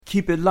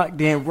Keep it locked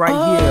in right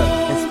here.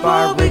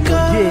 Enspire Radio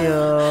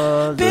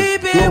Jams.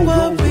 Baby,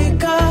 what we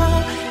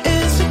got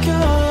is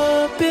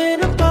secure.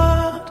 Been a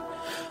part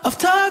of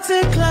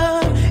toxic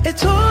love. It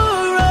tore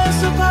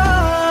us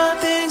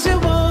apart. Things you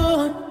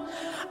want,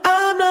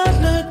 I'm not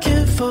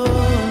looking for.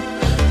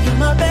 You're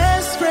my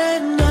best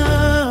friend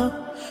now.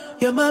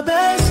 You're my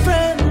best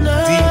friend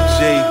now.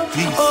 DJ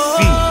DC. Oh,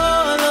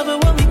 I love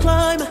it when we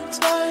climax,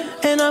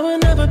 and I will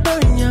never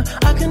burn you.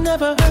 I can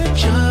never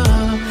hurt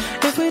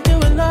you if we do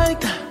it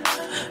like that.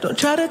 Don't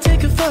try to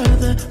take it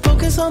further.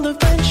 Focus on the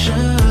friendship.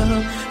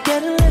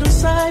 Get a little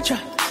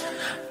sidetracked.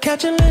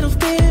 Catching little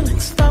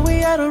feelings. Thought we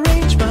had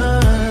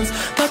arrangements.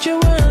 Thought you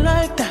weren't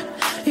like that.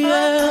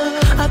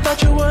 Yeah, I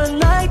thought you weren't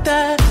like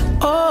that.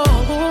 Oh,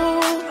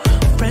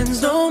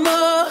 friends no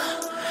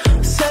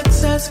more.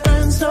 Sex as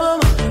friends no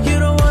more. You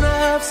don't wanna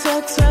have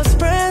sex as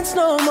friends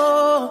no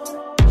more.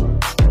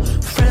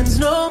 Friends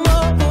no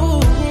more.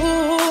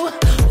 Ooh,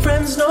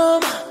 friends no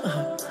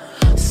more.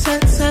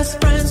 Sex as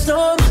friends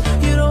no more.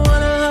 You don't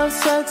wanna have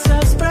sex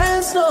as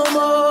friends no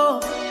more.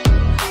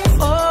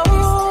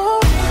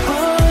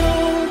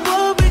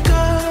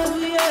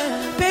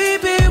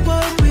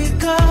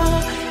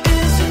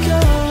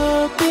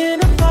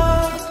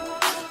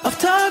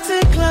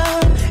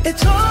 It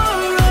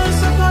tore us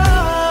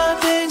apart,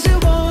 things you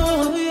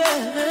want,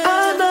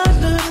 I'm not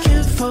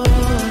looking for.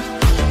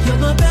 You're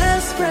my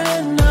best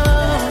friend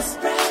now.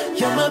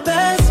 You're my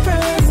best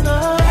friend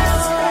now.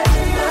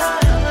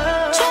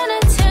 Trying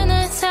to turn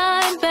the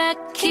time back,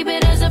 keep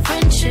it as a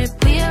friendship.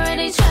 We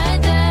already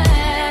tried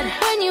that.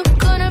 When you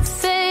gonna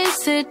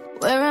face it?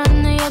 We're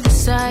on the other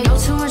side. Know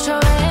too much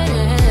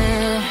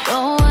already.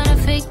 Don't wanna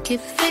fake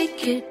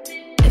it.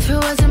 If it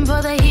wasn't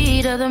for the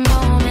heat of the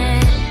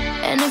moment.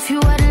 And if you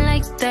hadn't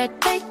like that,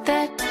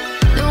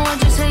 then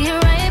won't you say you're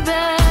right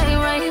back?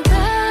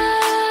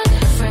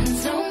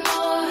 Friends no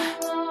more.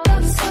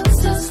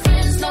 Sex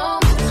friends no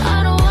more.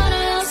 I don't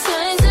wanna have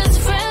sex as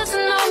friends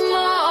no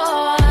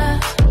more.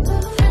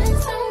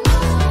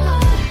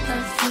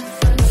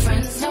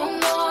 Friends no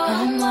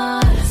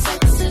more.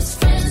 Sex as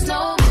friends no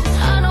more.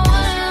 I don't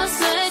wanna have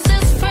sex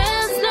as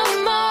friends no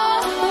more.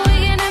 We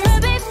can never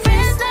be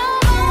friends no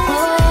more.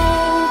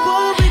 Oh,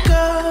 what we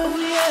got,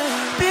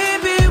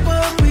 baby,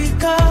 what we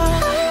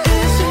got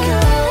is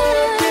secure.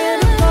 Been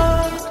a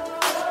part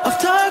of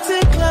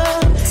toxic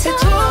love. It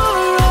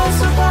tore us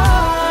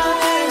apart.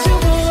 Things you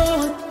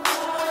want,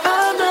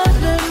 I'm not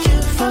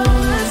looking for.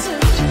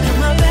 You're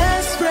my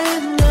best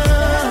friend now.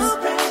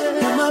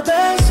 You're my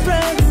best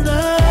friend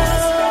now.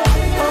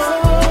 Oh,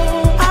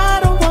 I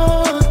don't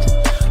want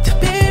to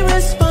be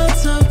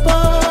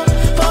responsible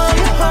for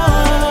your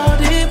heart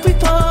if we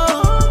fall.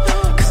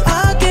 'Cause I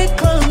get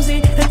clumsy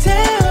and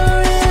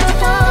tear it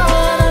apart.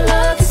 I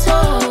love you so,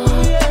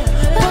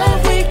 but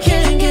we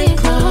can't get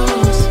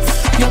close.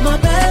 You're my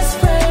best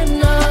friend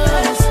now.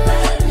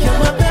 You're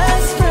my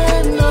best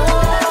friend now.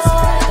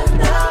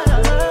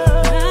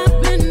 I've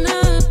been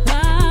up,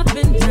 I've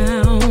been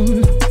down.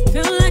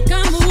 Feel like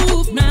I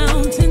moved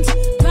mountains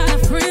by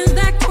friends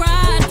that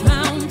cried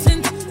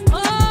mountains.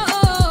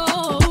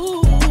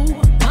 Oh,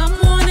 I'm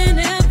wanting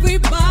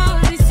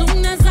everybody. Soon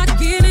as I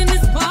get in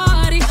this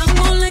party, I'm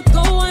gonna let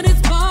go of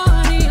this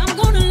body. I'm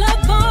gonna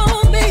love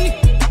on me.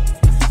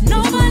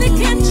 Nobody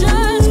can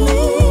judge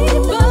me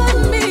but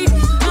me.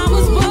 I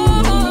was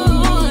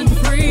born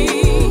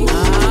free.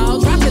 Oh,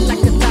 drop it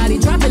like a thotty,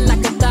 drop it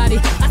like a thotty.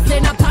 I say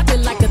now pop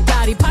it like a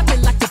thotty, pop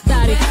it like a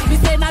thotty. We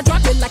say now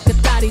drop it like a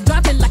thotty,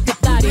 drop it like a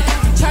thotty.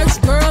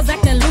 Church girls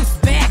acting loose,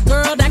 bad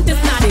girl acting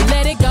snotty.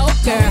 Let it go,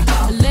 girl,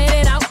 let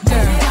it out,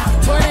 girl.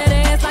 Twirl that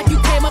ass like you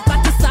came up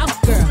out the south,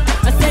 girl.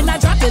 I say now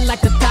drop it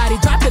like a thotty,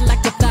 drop it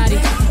like a thotty.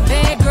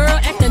 Bad girl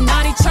acting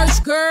naughty,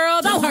 church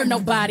girl, don't hurt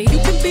nobody. You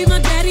can be my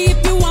daddy if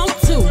you want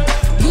to.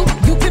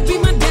 You can be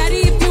my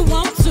daddy if you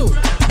want to.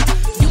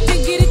 You can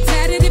get it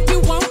tatted if you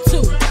want to.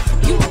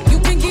 You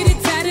can get it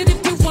tatted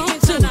if you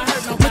want to.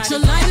 Put your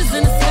lighters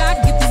in the sky,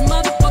 get this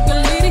motherfucker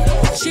litty.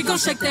 She gon'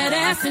 shake that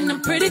ass in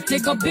them pretty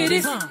tickle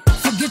bitties.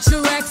 So get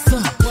your racks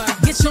up,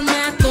 get your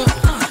math up.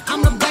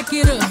 I'ma back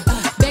it up,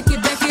 back it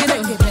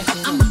up.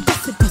 I'ma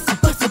bust it,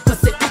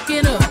 back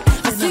it up.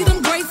 I see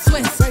them great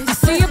sweats, I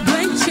see a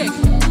blank check.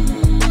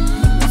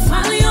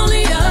 Finally on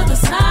the other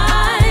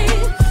side,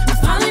 we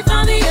finally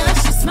found the earth.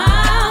 She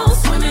smiles,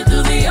 swimming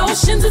through the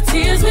oceans of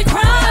tears we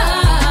cry.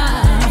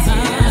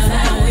 Tears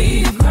that we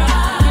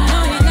cry. You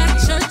know you got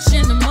church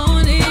in the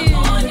morning.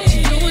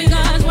 You doing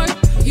God's work,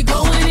 you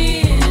going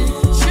in.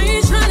 She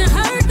ain't trying to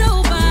hurt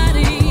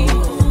nobody.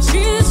 She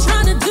is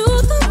trying to do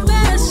the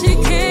best she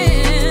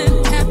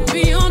can.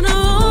 Happy on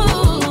her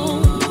own,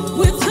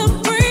 with her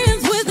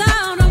friends,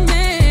 without a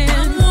man.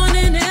 I'm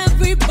wanting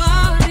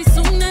everybody.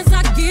 Soon as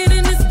I get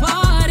in this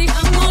party,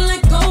 I'm gonna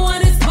let go of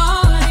this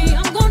body.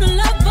 I'm gonna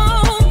love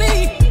on me.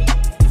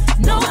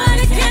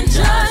 Nobody can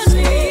judge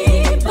me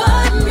but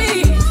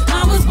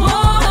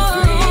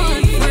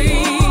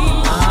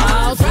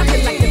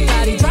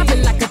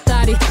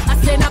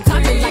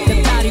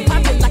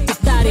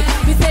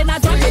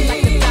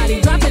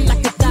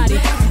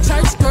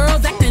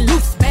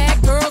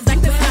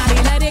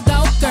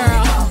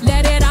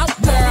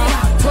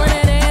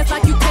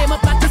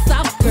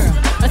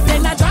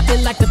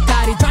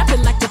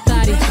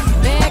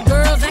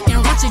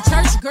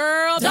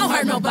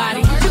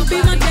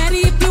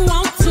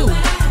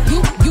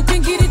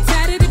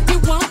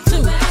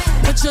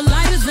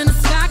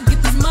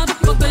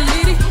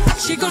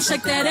gon'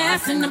 shake that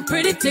ass and I'm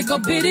pretty tickle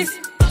bitties.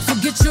 So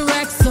get your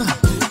racks up,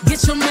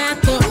 get your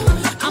math up.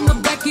 I'ma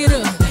back it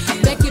up,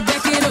 back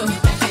it up.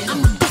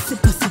 I'ma bust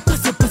it,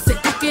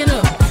 back it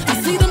up.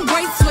 I see them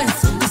great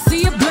sweats, I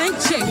see a blank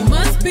check.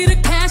 Must be the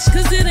cash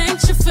cause it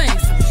ain't your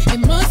face. It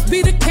must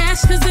be the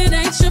cash cause it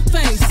ain't your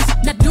face.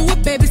 Now do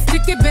it, baby,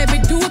 stick it, baby,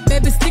 do it,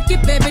 baby, stick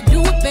it, baby,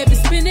 do it, baby,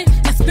 spin it.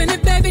 Now spin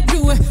it, baby,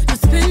 do it. Now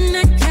spin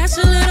that cash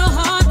a little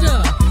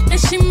harder. And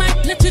she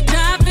might let you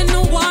dive in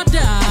the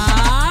water.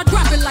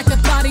 Drop it like a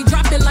thotty,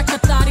 drop it like a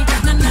thotty.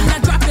 Nah,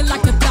 drop it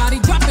like a thotty,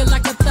 drop it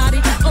like a thotty.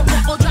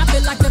 Oh, drop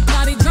it like a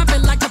thotty, drop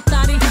it like a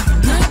thotty.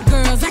 Good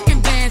girls,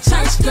 acting bad,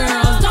 church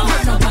girls, don't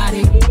hurt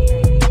nobody.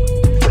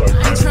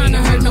 Ain't trying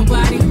to hurt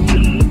nobody.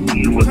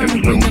 Trying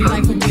to bring your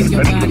life and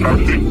your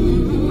body.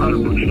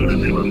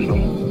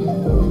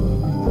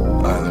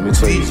 Let me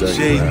tell you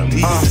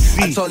something.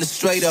 I told it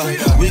straight up.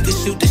 We can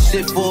shoot the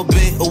shit for a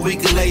bit, or we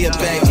can lay it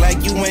back.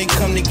 Like you ain't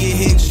come to get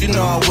hit, you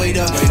know I wait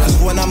up.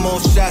 Cause when I'm on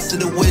shots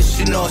of the wish,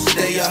 you know I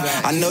stay up.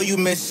 I know you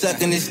miss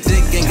sucking this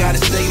dick, ain't gotta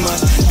say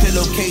much.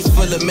 Pillowcase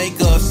full of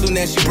makeup. Soon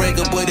as she break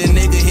up with a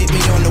nigga, hit me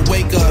on the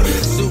wake up.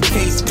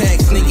 Suitcase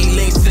packed, sneaky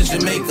links to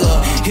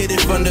Jamaica. Hit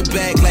it from the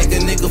back like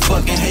a nigga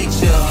fucking hate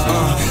ya.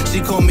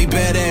 She call me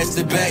badass,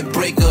 the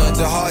backbreaker,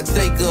 the heart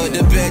taker,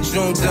 the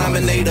bedroom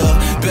dominator.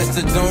 Best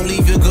to don't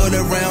leave your girl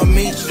around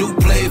me, true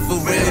play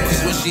for real.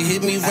 Cause when she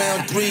hit me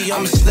round 3,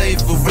 I'm a slave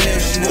for real.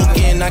 She walk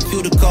in, I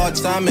cue the car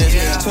timing.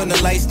 Turn the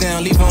lights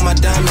down, leave on my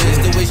diamonds.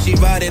 The way she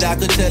ride it, I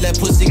could tell that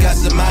pussy got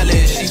some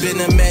mileage. She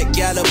been a Met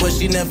Gala, but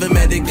she never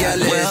met a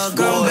gala.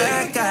 Welcome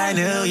back, I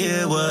knew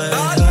you would.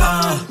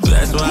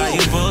 That's why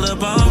you pulled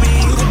up on me.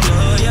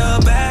 Blow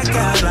your back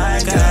out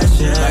like I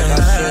should. Like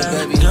I should,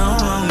 baby.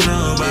 Don't want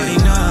nobody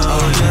know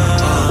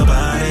your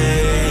body.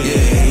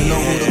 Yeah, you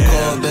know who to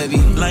call, baby.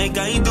 Like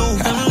I do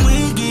when we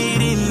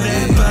get in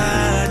that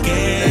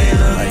pocket.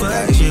 Look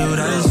what you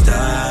done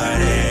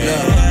started.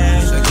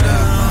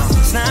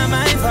 It's not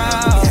my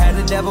fault. Had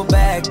the devil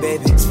back,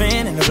 baby.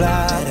 Spinning the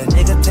block. A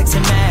nigga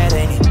texting mad,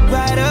 ain't it?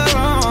 Right or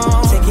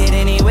wrong? Take it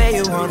any way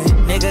you want it,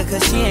 nigga,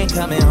 cause she ain't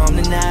coming home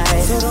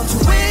tonight. So don't you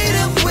wait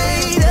up.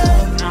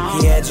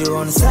 He had you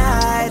on the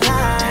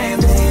sideline,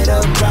 made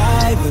up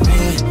right with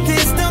me.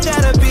 This don't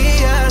gotta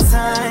be a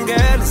sign,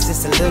 girl, it's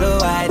just a little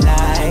white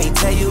lie.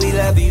 Tell you we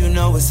love you, you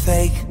know it's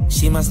fake.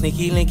 She my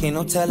sneaky link, ain't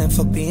no telling,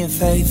 fuck being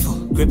faithful.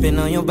 Gripping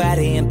on your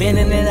body and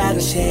bending it out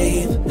of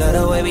shape. Love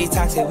the way we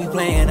toxic, we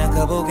playing a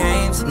couple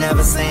games,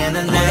 never saying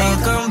a name.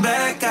 Welcome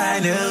back, I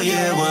knew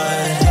you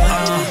would.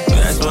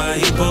 That's why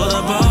you pull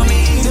up on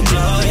me to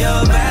blow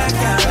your back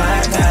out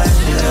like I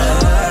should.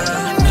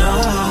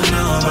 Don't want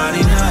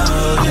nobody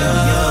know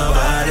your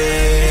body.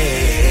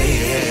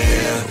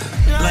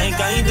 Like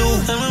I do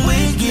when we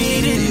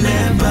get in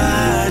that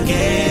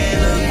pocket.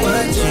 Look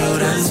what you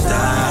done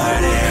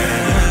started.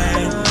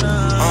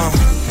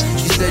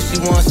 She said she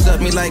wanna suck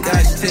me like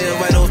oxtail,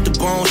 right off the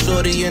bone,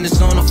 shorty in the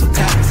zone for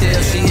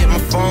cocktail. She hit my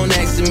phone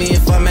asking me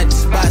if I'm at the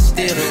spot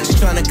still. She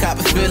tryna cop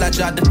a feel, I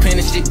dropped the pen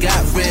and shit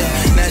got real.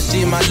 Now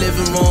she in my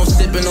living room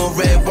sipping on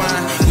red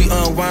wine. We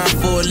unwind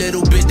for a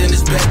little bit, then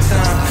it's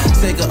bedtime.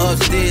 Take her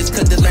upstairs,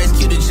 cut the lights,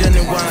 cue the gin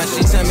and wine.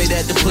 She tell me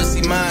that the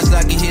pussy mine, so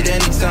I can hit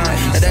anytime.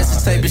 Now that's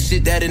the type of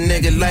shit that a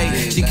nigga like.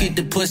 She keep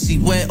the pussy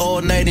wet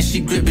all night and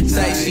she grip it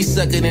tight. She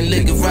suck it and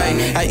lick it right.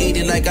 I eat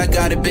it like I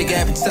got a big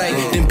appetite,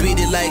 then beat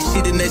it like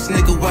she the next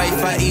nigga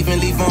wife. I even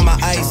leave on my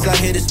ice, I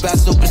hit the spot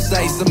so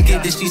precise. I'm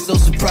getting she so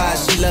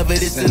surprised, she love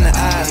it, it's in the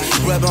eyes.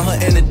 Rubbing her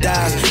in the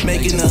dive,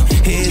 making her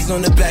hairs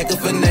on the back of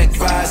her neck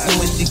rise. And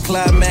when she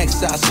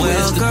climax, I swear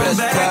it's the best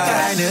back, prize.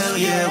 I knew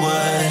you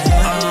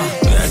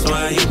would. That's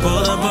why you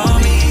pull up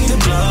on me to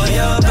blow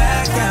your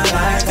back out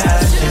like I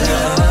should.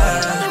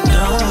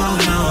 Don't want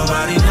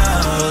nobody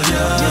know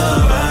your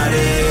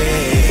body.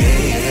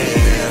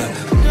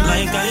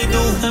 Like I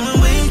do when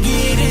we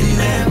get in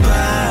that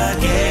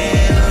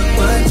pocket. Look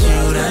what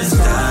you done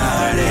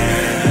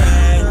started.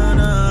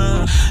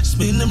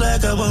 Spin the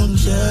black, I won't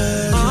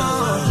judge.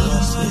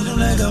 Spin the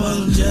black, I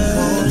won't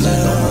judge.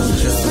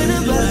 Spin the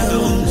black, I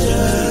won't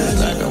judge.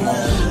 Like I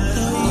won't.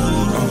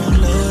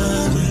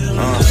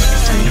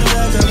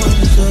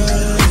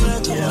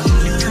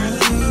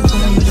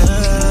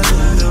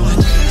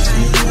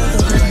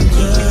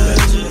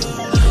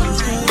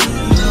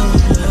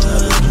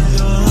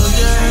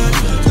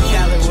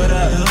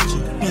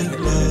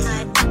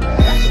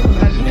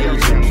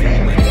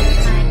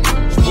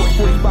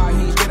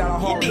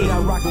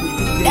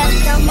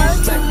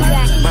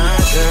 My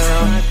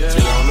girl,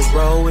 she on the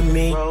road with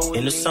me.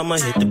 In the summer,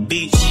 hit the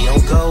beach, she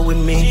don't go with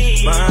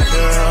me. My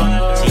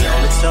girl, she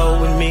on the toe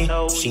with me.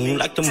 She ain't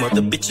like them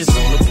other bitches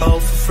on the pole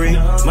for free.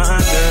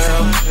 My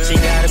girl, she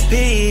gotta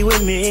be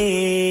with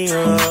me.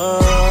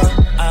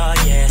 Oh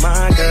yeah,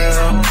 my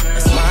girl,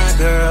 that's my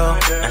girl,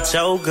 not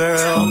your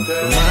girl,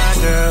 my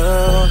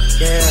girl,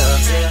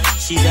 yeah.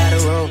 She gotta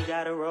roll.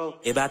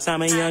 About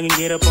time a young and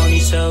get up on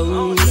these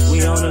toes.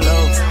 We on the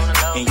low,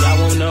 and y'all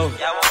won't know.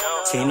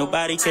 Can't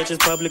nobody catch us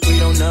public, we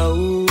don't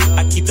know.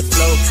 I keep the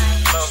flow.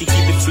 she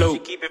keep it flow.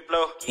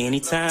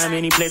 Anytime,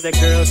 any place that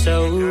girl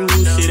shows,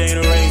 shit ain't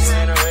a race,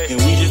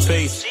 and we just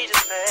pace.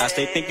 I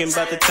stay thinking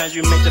about the times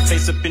you make the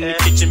face up in the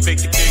kitchen,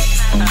 bake the cake.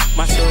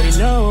 My shorty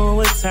know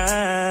what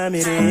time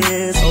it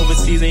is.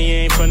 Overseas and you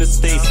ain't from the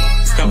States.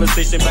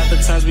 Conversation about the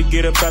times we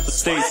get up out the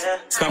States.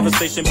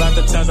 Conversation about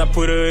the times I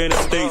put her in the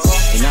States.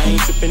 And I ain't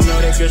tripping,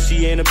 know that girl,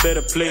 she in a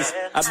better place.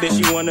 I bet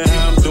she wonder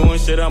how I'm doing,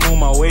 shit, I'm on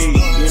my way. And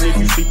if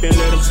you sleepin',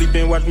 let them sleep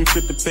and watch me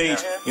flip the page.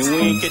 And we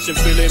ain't catching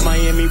feeling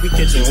Miami, we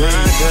catching waves. My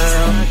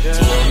girl,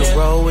 she on the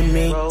road with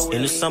me.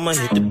 In the summer,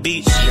 hit the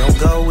beach, she don't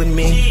go with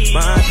me.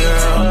 My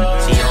girl,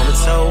 she on the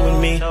toe with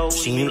me.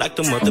 She ain't like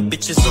them other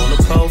bitches on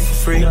the pole for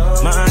free.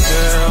 My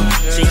girl,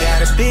 she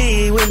gotta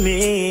be with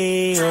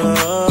me.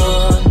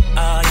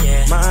 Oh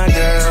yeah, my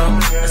girl,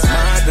 that's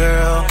my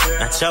girl,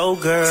 not your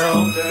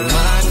girl,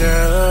 my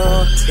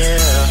girl, yeah.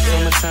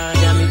 Summertime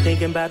got me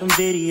thinking about them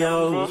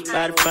videos.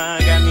 By the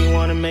fine got me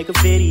wanna make a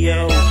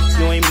video.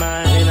 You ain't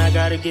mine and I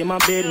gotta get my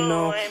bidding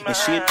on. And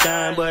shit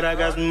time, but I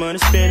got some money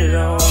to spend it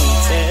on.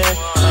 Yeah,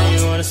 now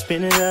you wanna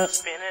spin it up.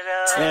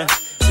 Yeah,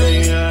 so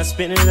you know I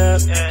spin it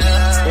up.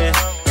 Yeah,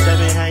 tell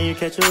me how you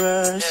catch a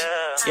rush.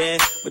 Yeah,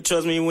 but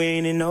trust me, we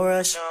ain't in no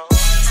rush.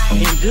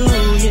 And do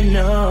you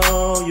know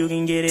you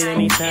can get it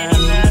anytime,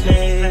 any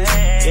place?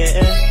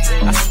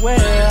 Yeah, I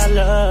swear I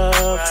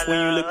love when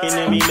you looking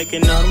at me,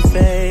 making all them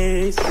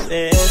faces.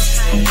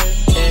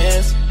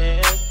 Yes,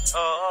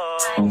 oh,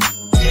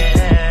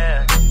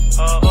 yeah,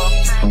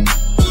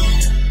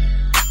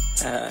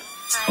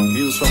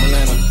 views from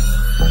Atlanta.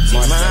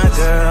 She's my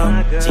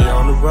girl, she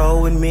on the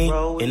road with me.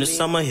 In the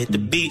summer, hit the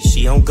beach,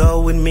 she don't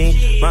go with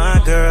me. My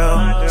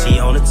girl, she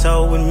on the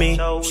toe with me.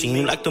 She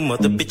ain't like them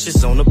other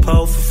bitches on the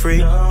pole for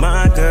free.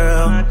 My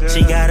girl,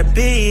 she gotta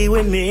be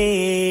with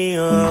me.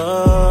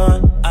 Oh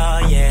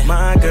yeah,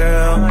 my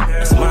girl,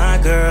 that's my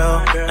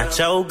girl, not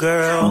your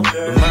girl,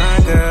 but my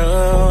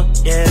girl,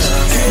 yeah.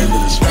 Game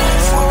of this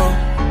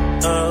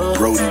motherfucker.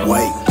 Brody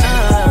White,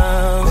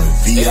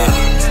 VI.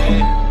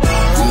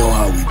 You know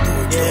how we do it,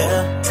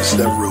 dog. It's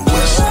that real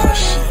West Side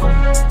shit.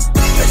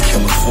 That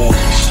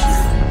California shit.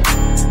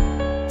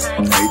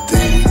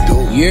 Everything we do.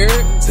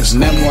 This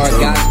memoir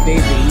God's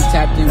favorite. He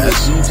tapped in with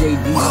DJ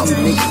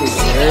DC Mixes.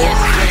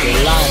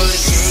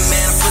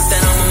 Man, I put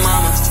that on my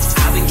mama.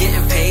 I've been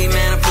getting paid,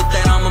 man, I put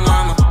that on my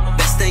mama.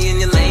 Best stay in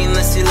your lane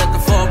unless you're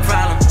looking for a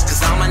problem.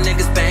 Cause all my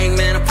niggas bang,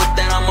 man, I put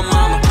that on my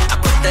mama. I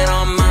put that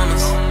on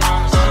mamas.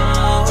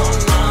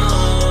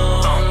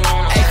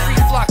 Hey, free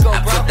Flocko, bro.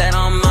 I put that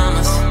on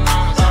mamas.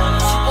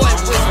 Boy,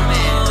 Wizard,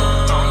 man.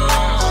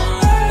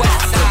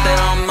 West Side.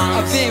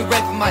 I've been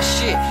repping my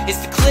shit. It's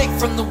the click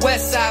from the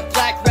West Side.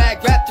 Black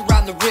rag wrapped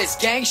around the wrist.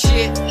 Gang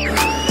shit.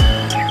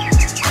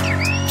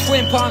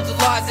 Twin palms of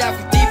laws out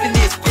from deep in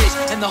this bitch.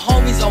 And the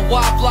homies on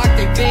Y Block,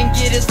 they been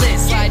get it lit.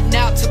 Sliding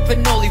out to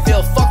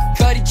Pinoleville, fuck with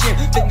Cuddy Jim.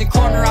 In the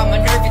corner, I'm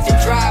nervous to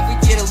drive, we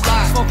get a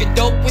lot. Smoking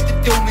dope with the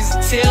Doomans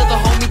until the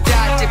homie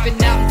died.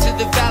 Dipping out into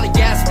the valley,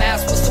 gas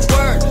mask, what's the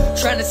word?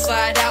 Trying to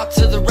slide out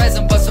to the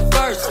resin, bust a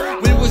verse.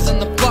 We was on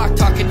the block,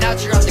 talking out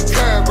here on the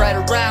curb. Right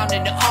around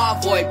in the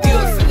envoy,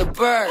 Buick for the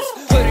birds.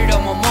 Put it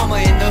on my mama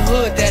in the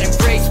hood that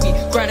embraced me.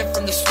 Grinding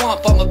from the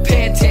swamp, I'm a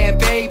Pantan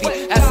baby.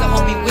 Ask the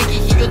homie Wiggy,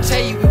 he gon' tell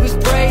you we was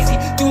crazy.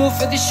 Do it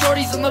for the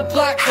shorties on the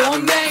block,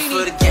 going mania.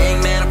 For the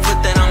gang, man, I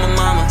put that on my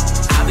mama.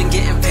 I've been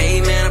getting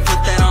paid, man, I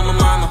put that on my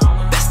mama.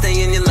 Best stay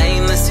in your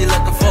lane unless you're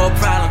looking for a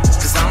problem.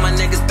 Cause all my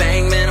niggas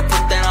bang, man, I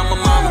put that on my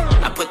mama.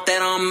 I put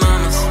that on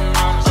mamas.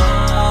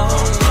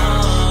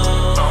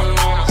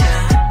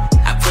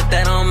 I put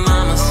that on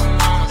mamas. I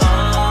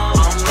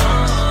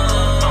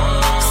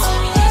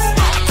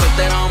put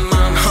that on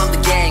mamas. I'm the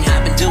gang,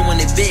 I've been doing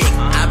it big.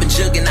 I've been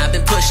jugging, I've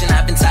been pushing,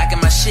 I've been talking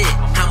my shit.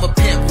 I'm a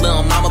pimp,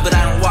 little mama, but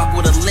I don't walk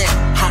with a limp.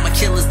 All my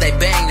killers, they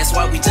bang, that's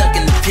why we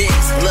ducking the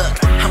pigs.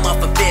 Look, I'm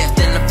off a fifth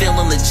and I'm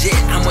feeling legit.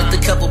 I'm with a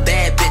couple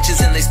bad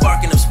bitches and they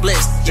sparking up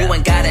splits. You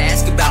ain't gotta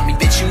ask about me,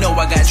 bitch, you know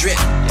I got drip.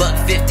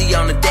 $150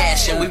 on the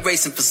dash and we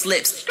racing for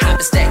slips. I've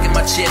been stacking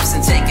my chips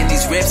and taking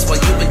these rips while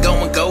you been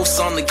going ghosts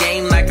on the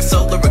game like a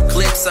solar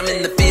eclipse. I'm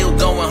in the field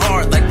going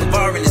hard like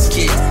LeVar and his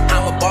kids.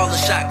 I'm a baller,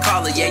 shot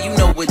caller, yeah, you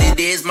know what it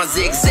is. My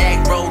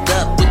zigzag rolled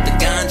up with the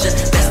ganja.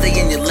 Best stay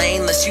in your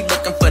lane unless you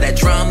looking for that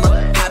drama.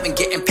 I've been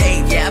getting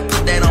paid, yeah, I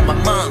put that on my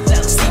mom.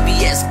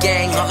 CBS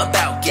gang, all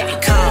about getting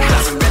calm. I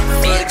was a rep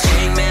for the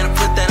gang, man, I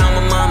put that on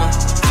my mama.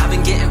 I've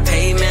been getting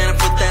paid, man, I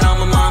put that on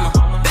my mama.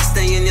 Best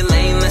stay in your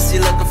lane unless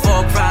you're looking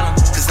for a problem.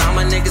 Cause all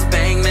my niggas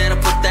bang, man, I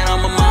put that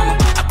on my mama.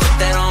 I put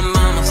that on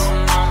mamas.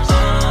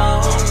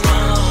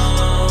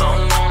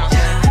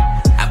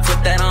 I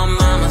put that on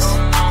mamas.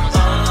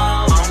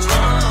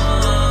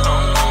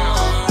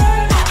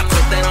 I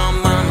put that on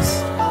mamas.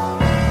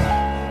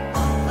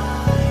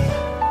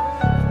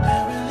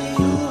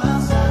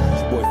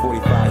 Boy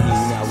 45, he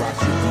now rocks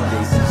with DJ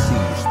CC.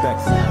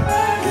 Respect him.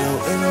 You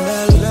in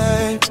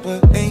LA, but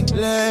ain't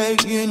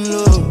laying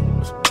low.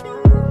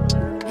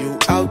 You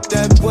out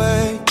that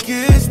way,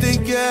 kiss the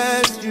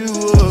gas you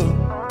up.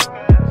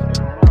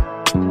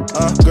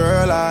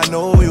 Girl, I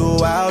know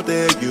you out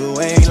there, you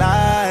ain't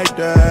like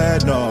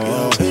that, no.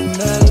 You in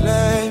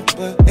LA,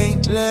 but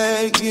ain't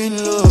laying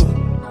low.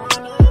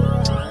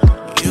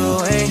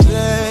 You ain't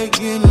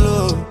laying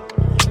low.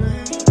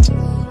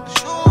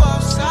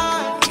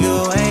 You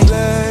ain't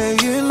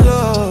laying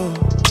low.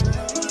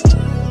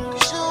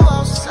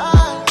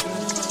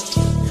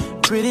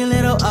 Pretty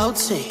little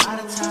OT.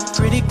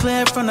 Pretty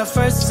clear from the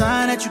first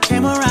sign that you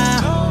came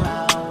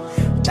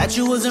around. That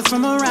you wasn't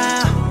from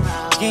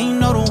around. You ain't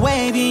know the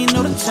wave, you ain't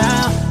know the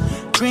town.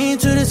 Green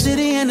to the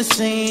city and the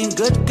scene.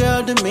 Good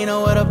girl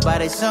demeanor with a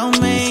body so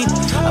mean.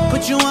 I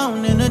put you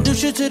on,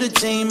 introduced you to the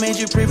team. Made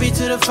you privy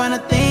to the finer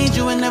things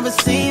you had never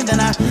seen. Then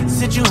I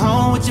sent you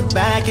home with your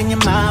back and your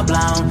mind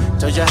blown.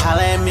 Told you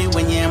holla at me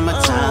when you're in my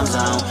time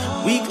zone.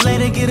 Week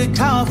later get a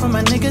call from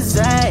a nigga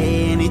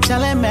Zay, and he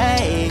telling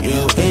me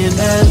you in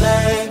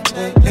LA,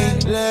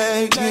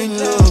 laying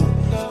low.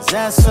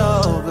 That's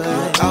over.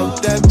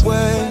 Out that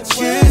way,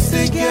 just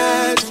to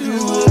get you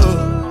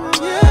up.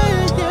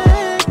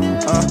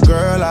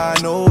 Girl, I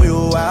know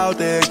you out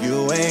there,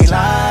 you ain't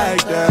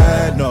like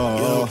that,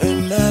 no. You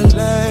in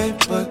LA,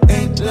 but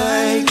ain't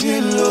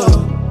laying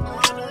low.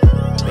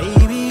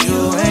 Baby,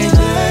 you ain't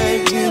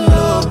laying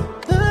low.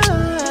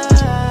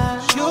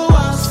 You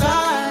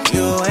outside.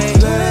 You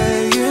ain't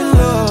laying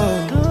low.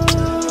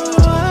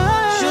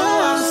 You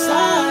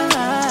outside.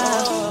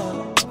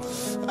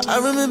 I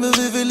remember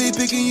vividly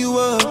picking you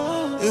up.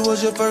 It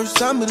was your first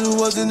time, but it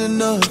wasn't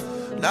enough.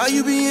 Now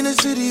you be in the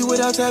city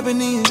without tapping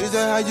in. Is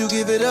that how you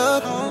give it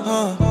up?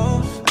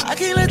 I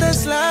can't let that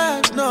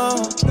slide, no.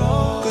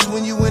 Cause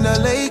when you in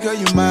LA, girl,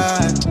 you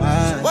mine.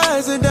 Why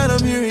is it that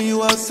I'm hearing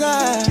you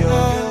outside? You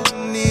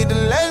need to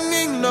let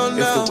me know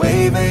now. If the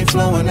wave ain't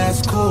flowing,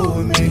 that's cool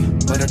with me.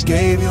 But I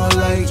gave you a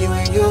like you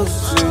ain't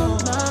used to.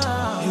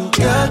 You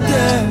got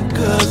that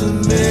cause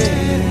of me.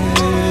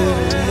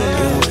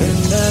 You in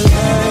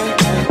LA,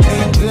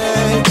 ain't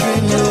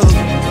laying low.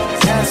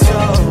 That's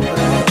over.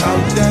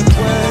 Out that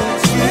way.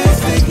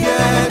 Just to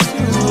get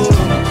you.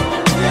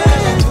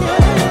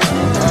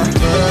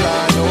 Girl,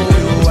 I know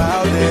you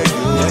out there,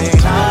 you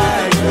ain't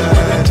like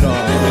that, no.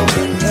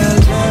 In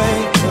LA,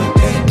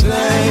 ain't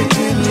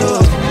laying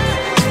low.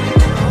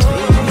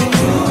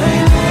 You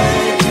ain't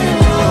laying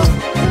low.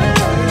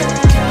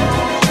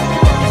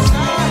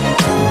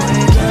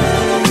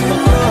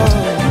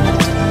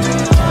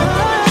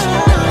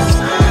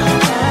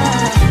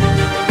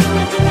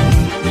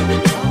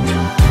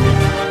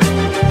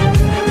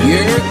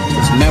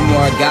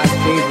 Memoir, God's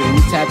favorite.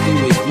 You tapped in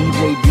with DJ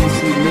DC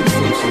Mixes,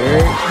 you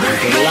heard?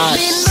 It's a lot.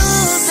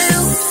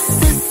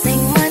 This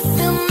ain't what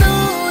you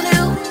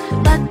know,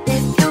 but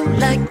if you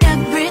like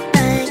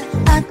everything,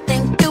 I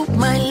think you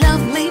might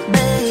love me,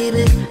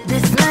 baby.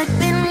 This might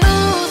be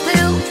new.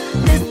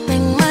 This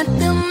ain't what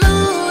you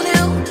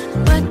know,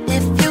 but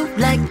if you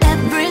like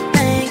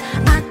everything,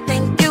 I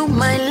think you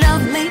might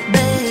love me,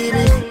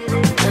 baby.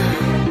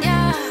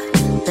 Yeah,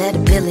 bet $1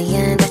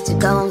 billion that you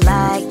gon'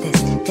 like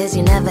this. Cause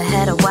you never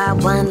had a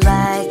wild one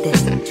like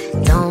this.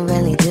 Don't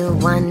really do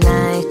one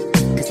night,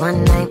 cause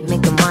one night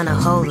make him want a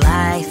whole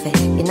life.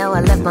 And you know I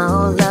left my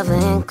whole lover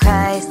in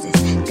crisis,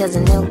 cause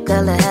a new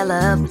girl a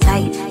hella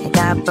uptight. And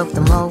God broke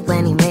the mold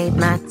when he made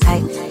my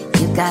type.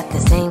 You got the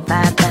same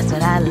vibe, that's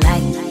what I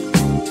like.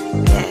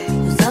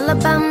 Yeah. It's all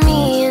about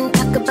me and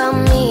talk about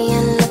me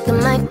and look at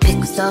my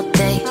pics all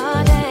day.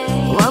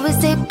 You always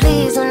say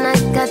please when I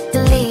got to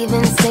leave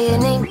and say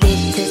it ain't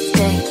big to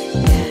stay.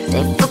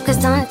 Stay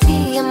focused on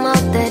T, I'm all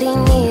that he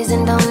needs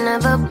and don't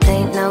ever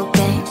play no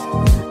games.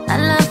 I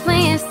love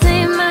when you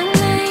say my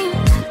name.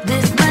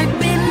 This might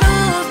be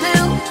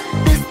new,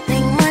 this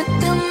thing might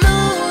be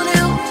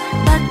new,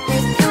 but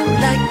if you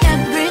like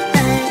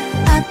everything,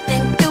 I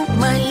think you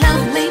might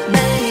love me,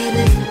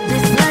 baby.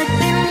 This might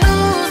be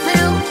new,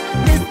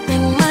 this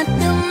thing might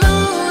be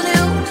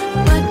new,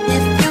 but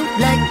if you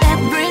like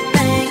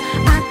everything,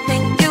 I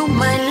think you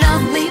might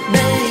love me,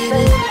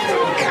 baby.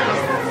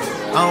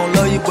 I don't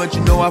love you, but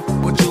you know I fuck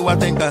with you. I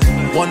think I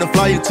wanna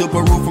fly you to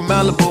Peru from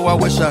Malibu. I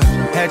wish I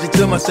had you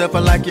to myself. I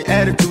like your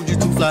attitude, you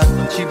too fly.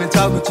 She been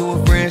talking to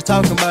her friends,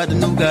 talking about the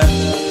new guy.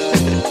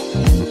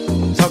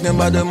 Talking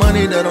about the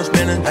money that I'm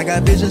spending. I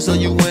got vision, so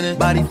you winning.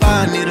 Body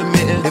fine, need a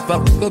minute. If I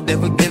fuck up,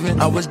 then forgiven.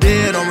 I was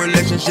dead on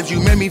relationships,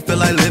 you made me feel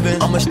like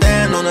living. I'ma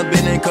stand on a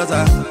business, cause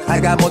I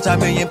got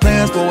multi-million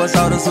plans for us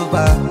all to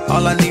survive.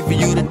 All I need for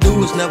you to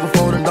do is never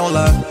fold and don't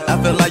lie. I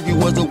felt like you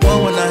was the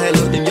one when I had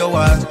looked in your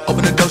eyes.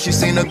 Open the door, she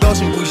seen a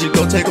ghost, and we should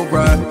go take a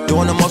ride.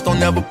 Doing the most, don't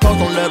never post,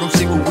 don't let them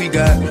see what we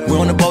got. We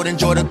on the boat,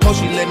 enjoy the coast,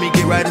 she let me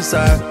get right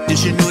inside.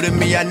 This shit new to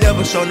me, I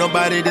never show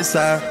nobody this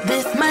side.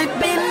 This might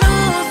be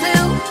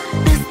new,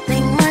 this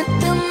thing might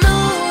be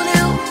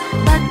new,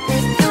 but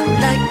if you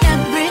like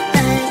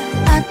everything,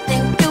 I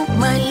think you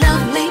might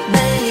love me,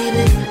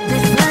 baby.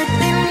 This might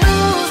be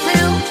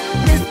new,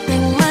 this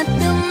thing might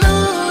be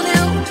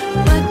new,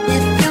 but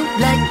if you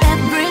like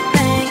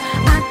everything,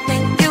 I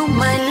think you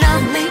might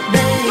love me,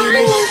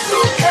 baby.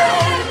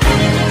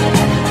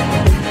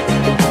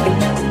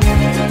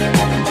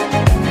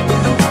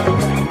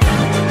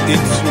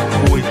 It's your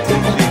boy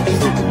DJ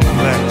Triple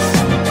Flex,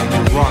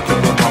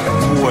 rocking with my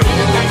boy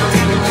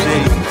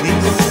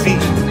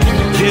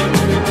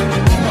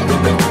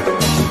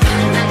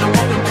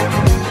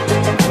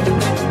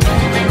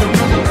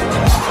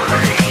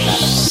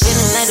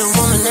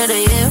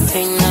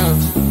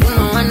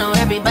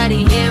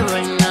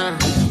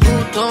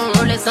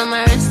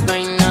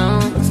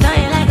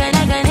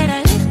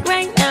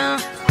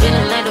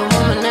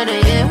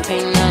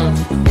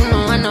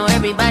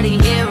everybody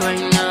here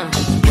right now.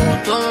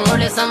 You don't roll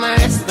this on my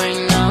wrist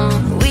right now.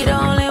 We the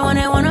only one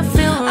that wanna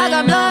feel right now. I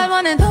got blood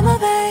running through my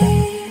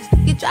veins.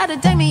 You try to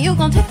take me, you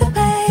gon' take the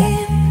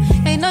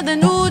pain. Ain't nothing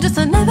new, just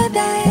another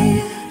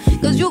day.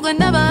 Cause you could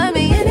never hurt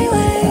me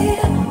anyway.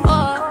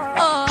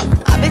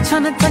 I be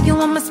tryna tell you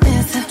I'm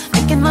expensive.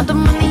 Making all the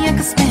money I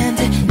can spend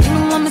it. You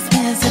know I'm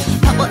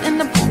expensive. Power in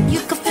the pool, you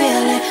can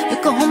feel it. You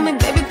can hold me,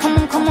 baby,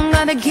 come on,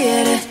 gotta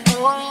get it.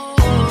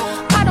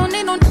 I don't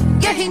need no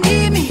yeah, he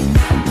need me.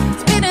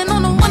 Speeding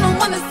on the one who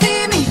wanna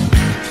see me.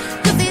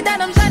 You see that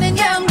I'm shining,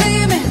 yeah, I'm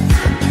gleaming.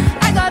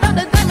 I got all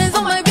the diamonds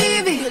on my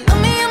baby. Look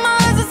me in my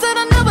eyes and said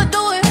I'll never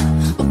do it.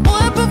 But boy,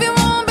 I prove you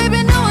wrong,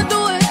 baby, now I do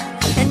it.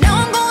 And now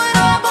I'm going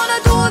up on a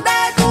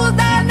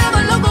Tuesday,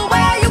 never look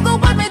away, you can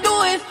watch me do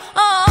it.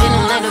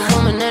 Feeling like the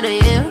woman of the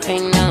year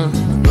right now.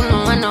 You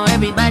know I know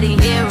everybody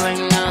here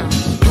right now.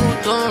 You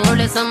don't roll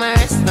this on my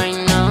wrist right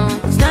now.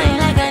 Starting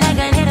like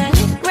I need a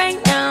hit right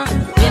now.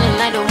 Feeling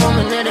like the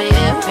woman of the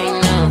year right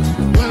now.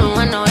 You know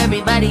I know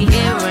everybody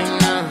here right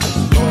now.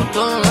 You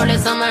don't roll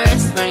this on my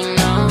wrist right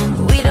now.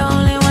 We the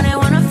only one that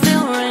wanna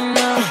feel right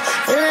now.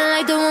 Feeling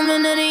like the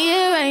woman of the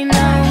year right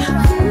now.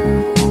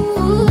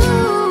 Ooh,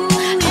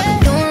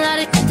 don't let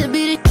it to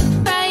be the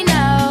right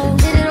now.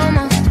 Did it on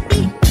my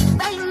feet.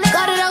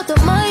 Got it out the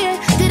mud, yeah.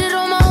 Did it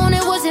on my own,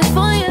 it wasn't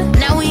fun, yeah.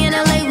 Now we in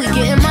LA, we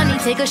getting money.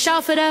 Take a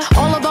shot for that.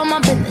 All about my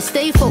business,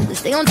 stay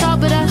focused, stay on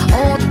top of that.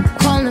 Oh,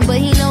 calling, but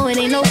he know it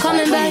ain't no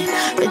coming back.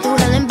 Been through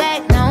hell and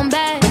back, now I'm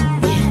back.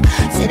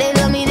 Yeah. Say they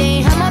love me, they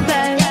ain't have my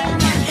back.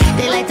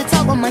 They like to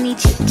talk about money,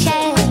 chit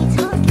chat.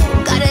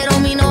 Got it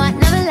on me, no, I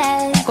never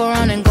let. Go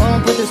around and go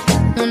and put this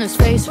on his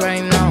face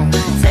right now.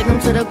 Take him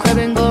to the crib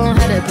and go on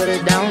ahead and put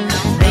it down.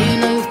 Now you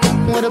know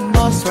you with a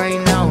boss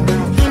right now.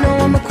 You know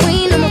I'm a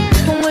queen, I'm a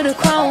with a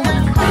crown.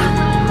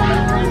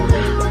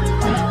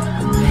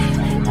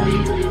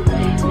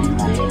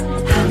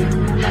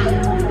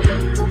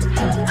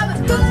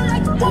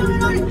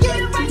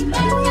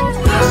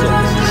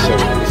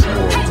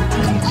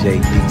 DJ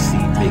DC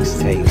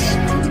mixtapes,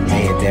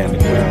 laying down the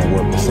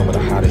groundwork with some of the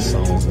hottest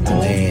songs in the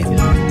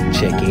land.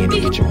 Check in and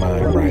get your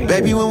mind right.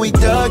 Baby, when we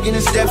dug in,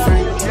 it's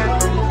different.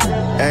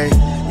 Hey,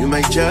 you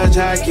may judge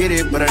how I get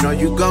it, but I know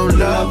you gon'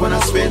 love when I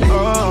spend it.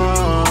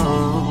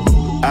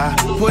 I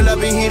pull up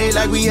and hit it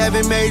like we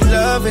haven't made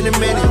love in a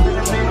minute.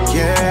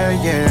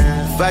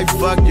 Yeah. If I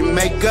fucked your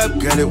makeup,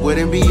 girl, it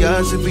wouldn't be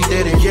us if we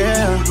didn't.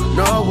 Yeah,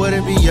 no, it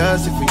wouldn't be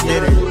us if we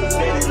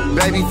didn't.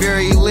 Baby,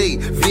 very elite,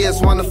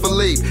 VS wonderful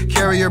leap.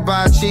 Carry her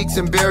by her cheeks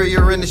and bury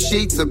her in the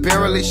sheets.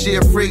 Apparently she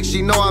a freak,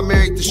 she know I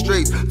married the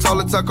streets.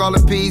 Told her tuck all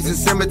the peas in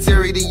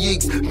cemetery to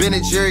yeeks. Ben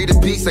and Jerry the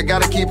piece, I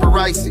gotta keep her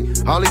ricey.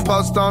 Only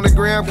post on the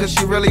gram cause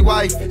she really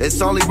wife.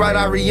 It's only right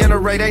I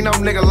reiterate, ain't no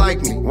nigga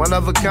like me. One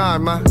of a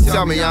kind, ma,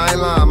 tell me I ain't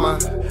lying, ma.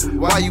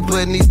 Why you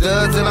putting these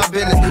duds in our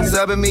business?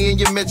 Subbing me in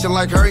your mention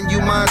like hurting you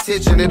my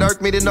attention. It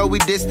irked me to know we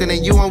distant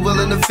and you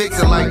unwilling to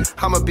fix it. Like,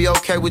 I'ma be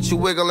okay with you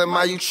wiggling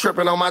my you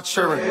tripping on my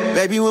children.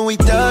 Baby, when we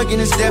thug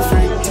and it's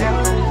different.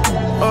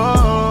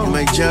 Oh, you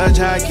may judge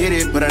how I get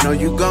it, but I know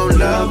you gon'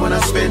 love when I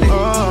spend it.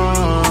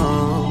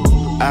 Oh,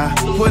 I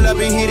pull up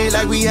and hit it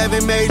like we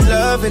haven't made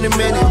love in a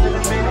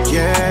minute.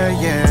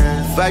 Yeah.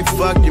 If I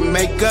fucked your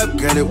makeup,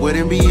 girl, it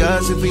wouldn't be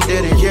us if we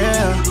didn't.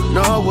 Yeah,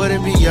 no, it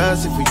wouldn't be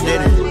us if we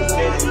didn't.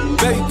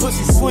 Baby,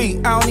 pussy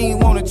sweet, I don't even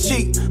wanna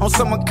cheat. On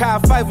some Kyle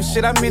Pfeiffer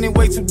shit, I'm in it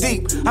way too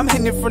deep. I'm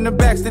hitting it from the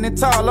back, standing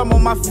tall, I'm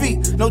on my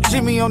feet. No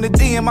Jimmy on the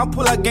DM, my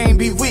pull-out game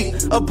be weak.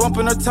 A bump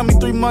in her tummy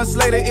 3 months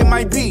later, it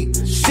might be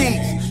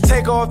sheets.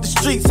 Take her off the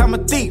streets, I'm a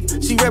thief.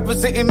 She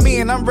representing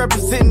me and I'm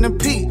representing the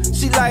P.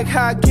 She like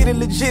how I get it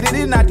legit, it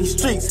in out these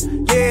streets.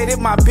 Yeah, it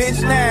my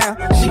bitch now.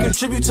 She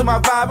contribute to my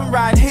vibe and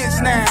ride hits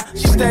now.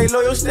 She stay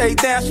loyal, stay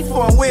down, she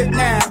foreign whip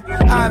now.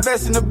 I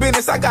invest in the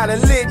business, I got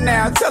it lit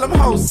now. Tell them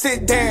hoes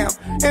sit down.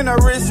 In her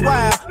wrist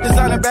wild,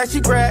 designer back, she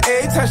grab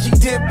every time she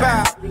dip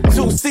out.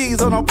 2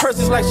 C's on her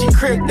purses like she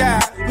cricked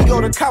out. We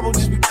go to Cabo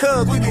just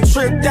because we be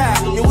tripped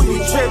out. Yeah, we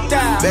be tripped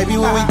out. Baby,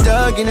 when we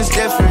dug and it's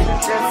different.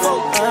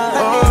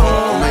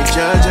 Oh, may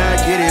judge how I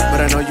get it,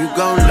 but I know you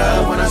gon'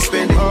 love when I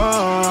spend it.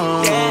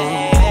 Oh,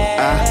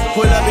 I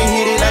pull up and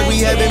hit it like we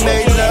haven't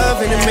made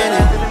love in a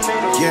minute.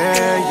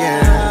 Yeah.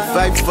 If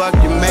I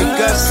fucked your makeup,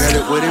 girl,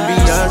 it wouldn't be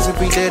us if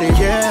we didn't.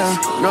 Yeah,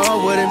 no,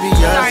 it wouldn't be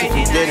us if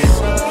we didn't.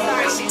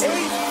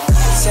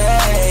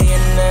 Say you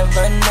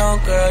never know,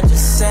 girl,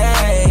 just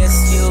say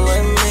it's you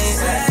and me.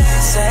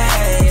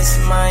 Say it's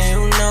mine,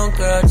 you know,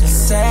 girl,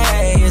 just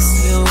say it's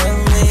you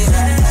and me.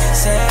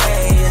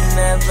 Say you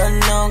never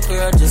know,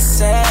 girl, just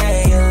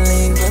say you're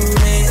leaving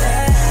me.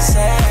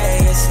 Say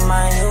it's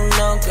mine, you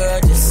know, girl,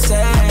 just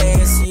say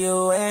it's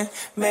you and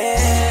me.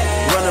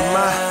 Running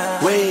my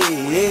way,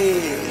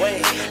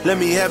 let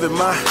me have it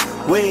my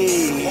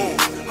way.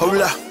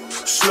 Hold up,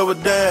 slow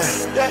it down.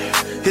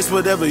 It's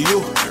whatever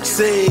you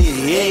say.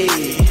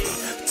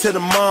 To the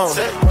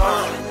morning,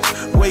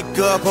 wake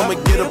up, I'ma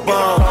get a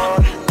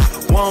bomb.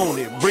 Want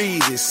it,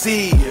 breathe it,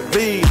 see it,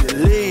 read it,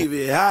 leave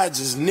it. I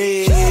just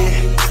need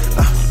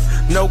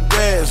no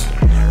gas,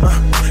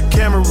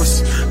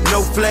 cameras,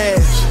 no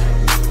flash.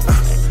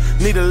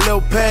 Need a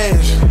little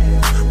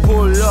pass.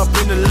 pull up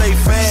in the late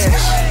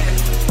fast.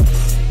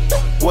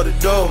 What it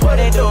do?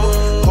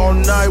 All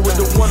night with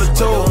the 1 or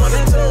 2.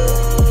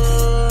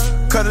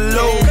 Cut it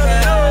low.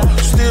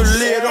 Still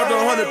lit on the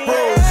 100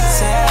 Pro.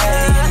 Say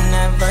you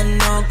never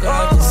know,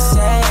 girl. Just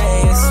say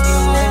it's you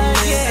and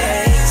me.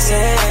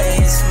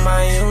 Say it's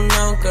my, you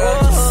know,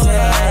 girl. Just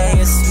say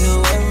it's you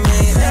and me.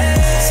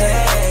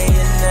 Say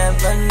you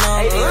never know,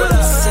 girl.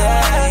 Just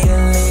say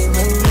you're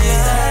leaving me.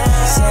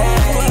 Say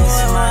it's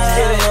my,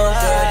 you know,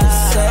 girl.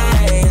 Just say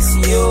it's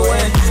you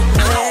and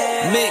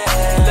me.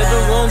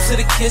 Living room to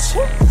the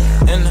kitchen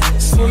and the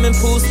swimming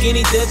pool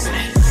skinny dipping.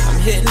 I'm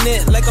hitting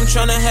it like I'm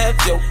tryna have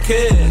your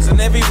kids in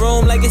every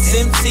room like it's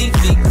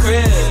MTV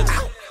Cribs.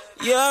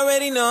 You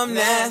already know I'm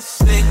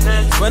nasty.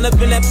 Run up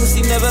in that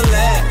pussy, never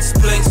last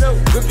place.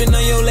 Gripping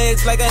on your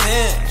legs like a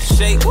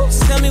handshake.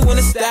 Tell me when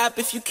to stop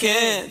if you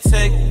can't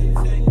take.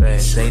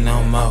 Say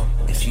no more.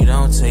 If you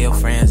don't tell your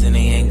friends, then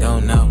they ain't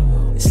gon'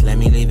 know. Just let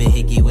me leave it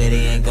hickey where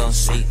they ain't gon'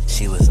 see.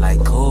 She was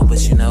like, cool, but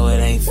you know it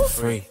ain't for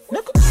free.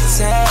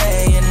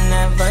 Say you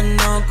never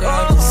know,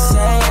 girl. Just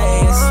say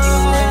it's you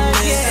and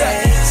me.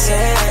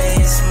 Say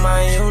it's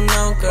my, you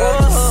know, girl.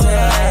 Just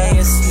say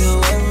it's you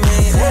and me.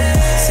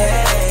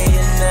 Say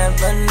you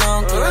never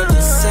know, girl.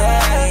 Just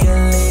say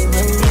you're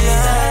leaving me.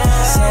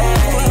 Say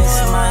it's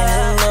my,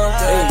 you know,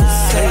 girl.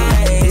 Just say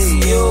it's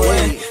you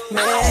and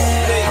me.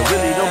 I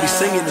really don't be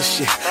singing this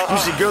shit.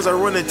 Usually girls I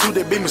run into,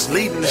 they be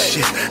misleading this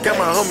shit. Got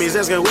my homies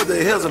asking what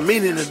the hell's the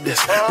meaning of this.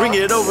 Bring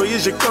it over, you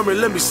should come and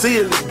let me see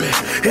a little bit.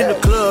 In the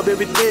club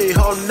every day,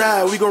 all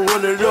night, we gon'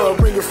 run it up.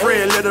 Bring a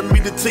friend, let them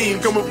meet the team,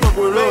 come and fuck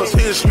with us.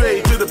 Head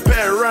straight to the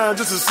pad rhyme,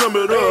 just to sum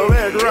it up.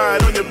 Act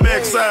right on your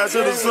backside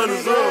till the sun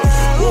is up.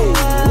 Whoa,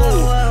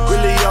 whoa,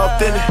 really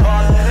authentic.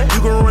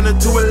 You gon' run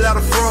into a lot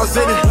of frauds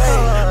in it.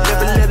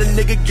 Never let a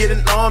nigga get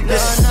an arm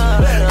this.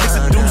 Mix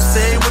a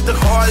Douce with the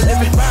hard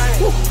living.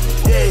 Woo,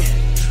 yeah.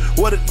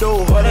 What it do?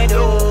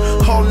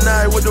 All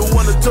night with the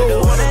 1 or 2.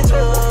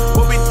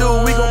 What we do,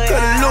 we gon'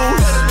 cut it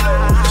loose.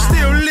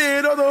 Still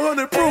lit on the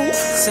 100 proof.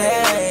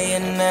 Say you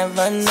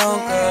never know,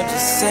 girl.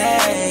 Just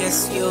say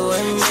it's you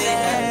and me.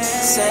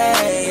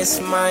 Say it's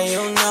my, you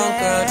know,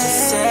 girl.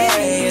 Just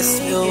say it's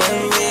you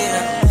and me.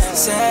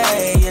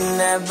 Say you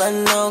never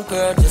know,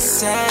 girl. Just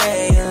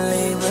say you're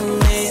leaving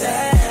me.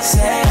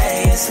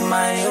 Say it's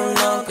my, you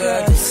know,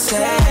 girl. Just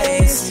say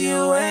it's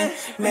you and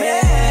me.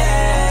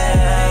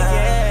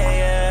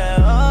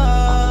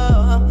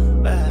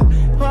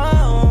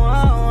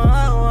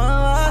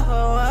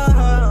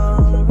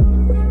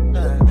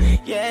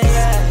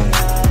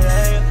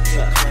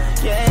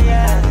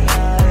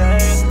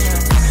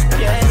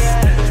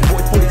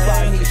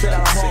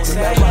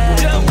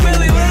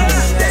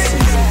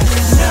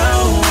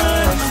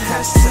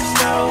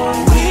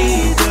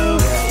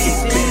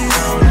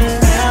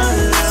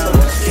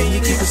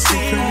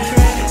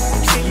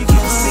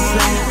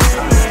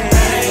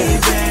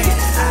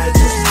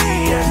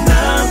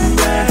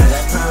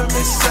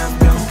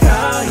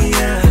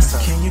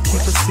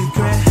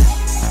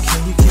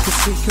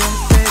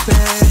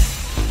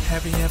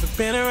 Have you ever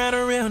been around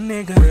a real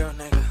nigga?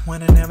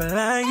 Wanna never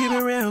lie, keep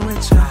it real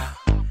with ya.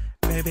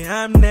 Baby,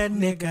 I'm that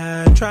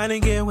nigga,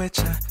 tryna get with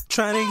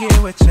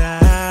ya,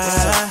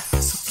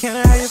 So can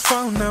I have your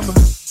phone number?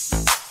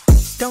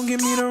 Don't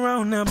give me the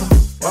wrong number.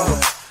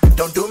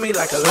 Don't do me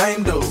like a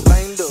lame dude.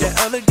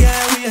 That other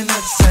guy, we are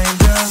not the same,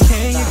 girl.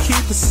 Can you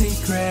keep a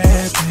secret,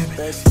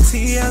 baby?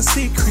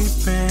 TLC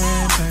creepin',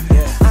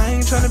 baby. I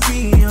ain't tryna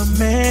be your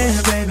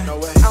man, baby.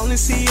 I only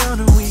see you on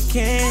the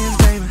weekends,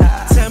 baby.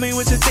 Tell me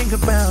what you think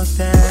about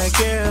that,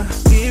 girl.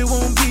 It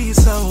won't be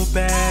so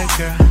bad,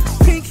 girl.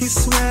 Pinky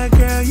swear,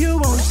 girl, you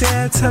won't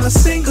dare tell a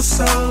single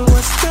soul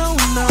what's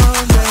going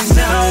on, baby.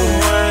 No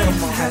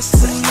one has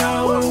to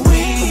know what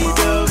we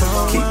do.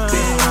 Keep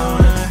it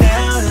on the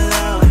down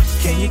low.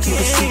 Can you keep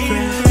a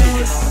secret?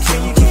 Can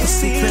you keep a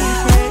secret?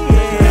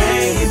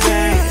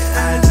 Baby,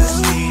 I just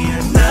need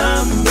your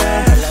number.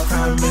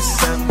 Promise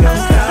I'm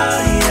gonna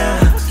call ya.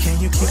 Can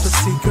you keep a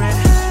secret?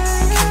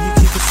 Can you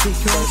keep a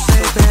secret,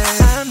 baby?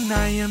 I'm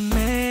not your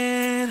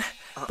man,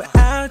 but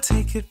I'll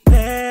take it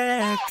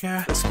back,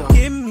 girl.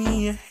 Give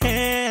me a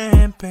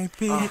hand,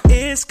 baby.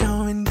 It's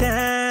going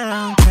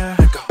down, girl.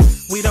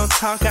 We don't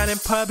talk out in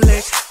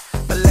public,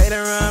 but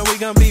later on we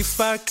gon' be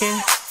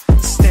fucking.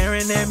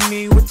 Staring at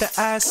me with the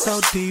eyes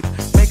so deep,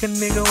 make a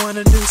nigga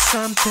wanna do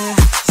something.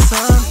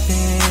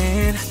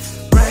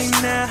 Right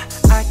now,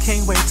 I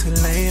can't wait till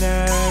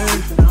later.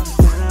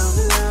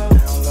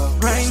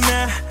 Right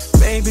now,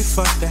 baby,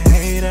 fuck the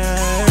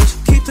haters.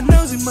 Keep the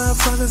nosy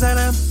motherfuckers out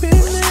of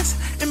business,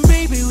 and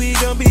baby, we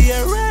gon' be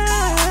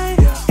alright.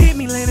 Hit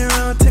me later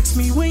on, text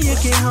me when you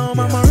get home.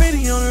 I'm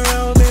already on the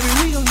road, baby,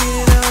 we gon' get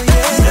it on,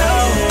 yeah. No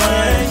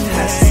one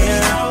has to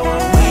know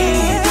what we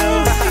do.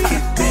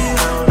 Keep it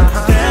on the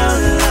down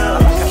low.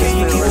 Can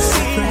you keep a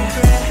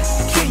secret?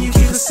 Can you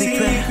keep a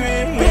secret?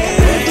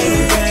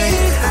 Baby,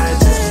 I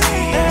just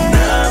need a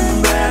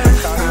number.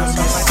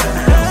 Promise I'm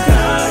gonna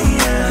call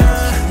ya.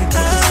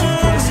 Can you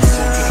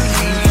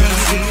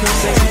keep a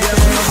secret?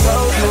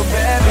 You a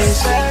bad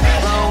bitch.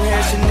 Long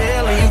hair, Chanel.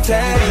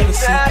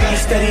 You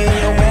steady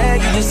in your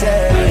bag, you just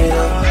had it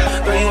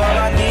up. Girl, you all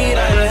I need,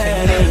 I ain't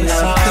had it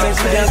enough.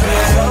 Since we danced with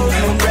your toes,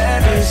 you a bad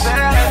bitch.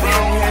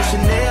 Long hair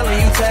Chanel and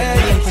you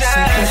tatted.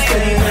 You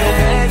steady in your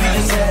bag, you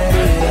just had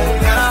it up.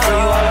 Girl,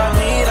 you all I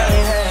need, I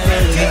ain't had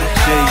it enough.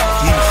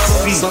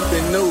 DJ DC.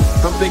 Something new,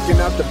 I'm thinking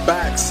out the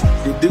box.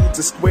 Your dude's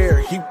a square,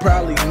 he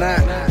probably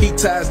not. He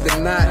ties the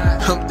knot,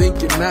 I'm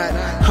thinking not.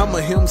 I'm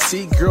a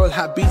MC, girl,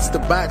 how beats the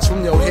box.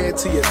 From your head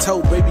to your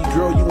toe, baby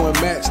girl, you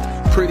unmatched.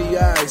 Pretty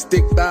eyes,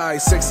 thick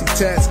thighs, sexy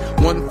tats.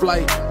 One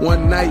flight,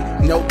 one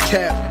night, no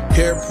cap.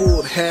 Hair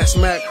pulled, half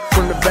smack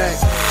from the back.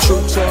 True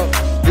talk,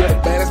 you're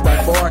the baddest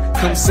by far.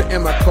 Come sit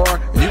in my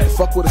car, and you can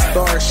fuck with a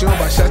star. She don't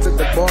buy shots at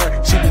the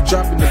bar, she be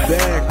dropping the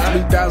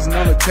bag. 3,000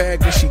 on the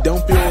tag, and she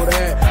don't feel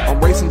that. I'm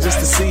racing just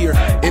to see her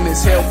in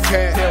this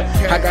Hellcat.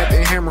 I got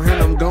the hammer,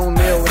 and I'm gon'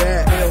 nail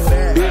that.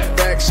 Big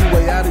back, she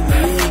way out of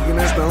your league, and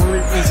that's the only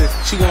reason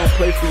she gon'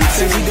 play for your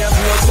team. Since you down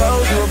to your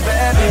toes, you a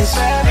bad bitch.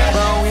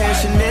 Long hair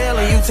Chanel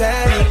and you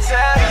tatted.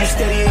 You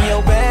steady in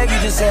your bag, you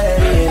just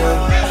had it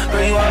up.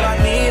 Girl, you all I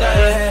need, I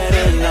ain't had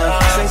it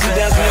enough. Since you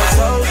down to your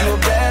toes, you a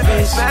bad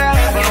bitch.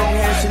 Long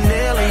hair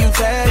Chanel and you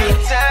tatted.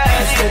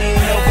 You steady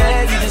in your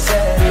bag, you just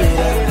had it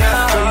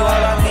up. Girl, you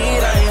all I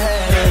need, I ain't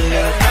had it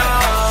enough.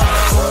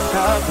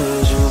 How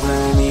could you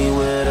blame me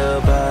with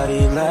a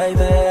body like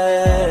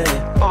that?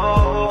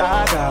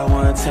 I got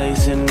one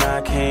taste and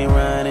I came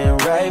running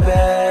right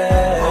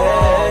back.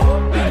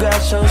 You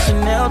got your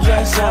Chanel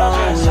dress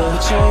on,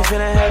 but you ain't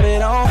finna have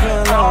it on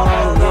for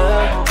long,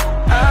 yeah.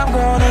 I'm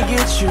gonna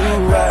get you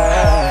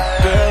right,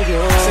 girl,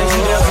 you. Since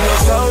you down to your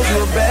toes, you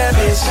a bad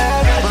bitch.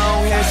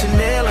 Long hair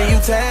Chanel and you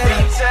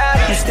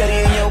tatted. You steady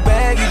in your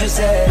bag, you just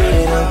had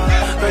it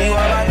up. Girl, you all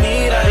I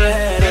need, I ain't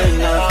had it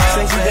enough.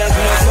 Since you down to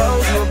your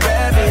toes, you a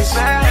bad bitch.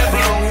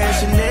 Long hair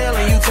Chanel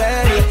and you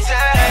tatted.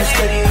 You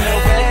steady in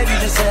your bag, you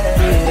just had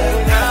it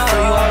up.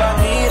 Girl, you all I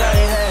need, I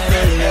ain't had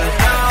it enough.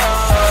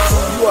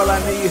 You all I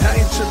need, I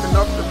ain't tripping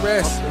off the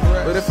rest.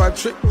 But if I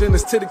trip, then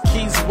it's to the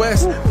Keys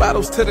West.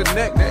 Bottles to the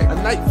neck, a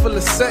night full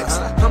of sex.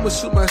 I'ma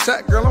shoot my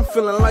shot, girl, I'm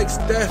feeling like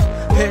Steph.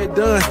 Head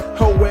done,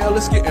 oh well,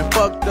 it's getting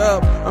fucked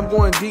up. I'm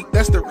going deep,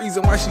 that's the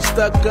reason why she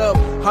stuck up.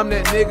 I'm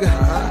that nigga,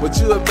 but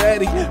you a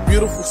baddie.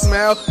 Beautiful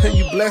smile, and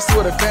you blessed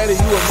with a fatty. You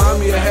remind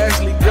me of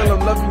Ashley, girl, I'm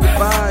loving your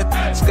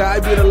vibe. Sky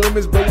be the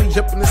limits, but we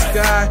jump in the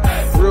sky.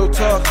 Real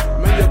talk,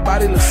 man, your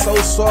body looks so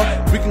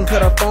soft. We can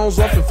cut our phones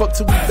off and fuck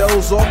till we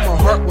doze off. My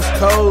heart was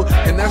cold,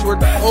 and that's where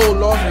the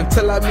old off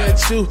until I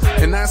met you.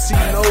 And I see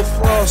no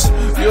frost.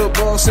 You're a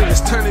boss and it's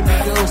turning me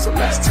on. So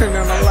let's turn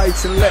down the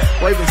lights and let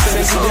Raven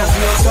sing a song. You down to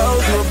your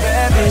toes, you a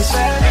bad bitch.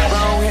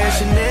 Long hair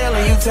Chanel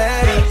and you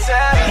tatted.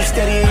 You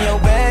steady in your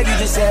bag, you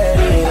just had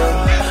it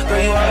up.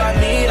 Girl, you all I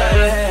need, I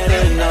ain't had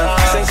it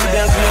enough. Since you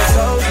down to your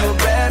toes, you a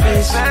bad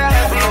bitch.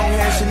 Long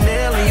hair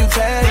Chanel and you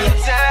tatted.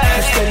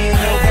 You steady in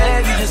your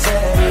bag, you just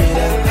had it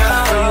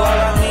up. Girl, you all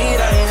I need,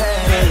 I ain't had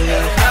it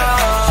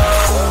enough.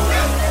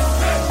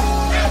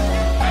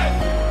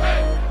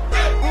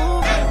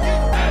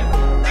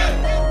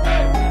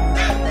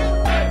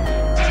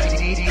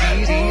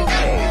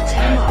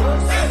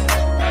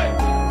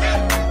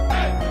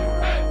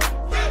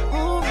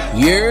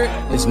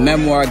 It's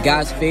Memoir,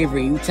 God's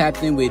favorite. You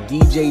tapped in with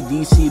DJ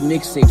DC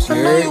mixtapes. You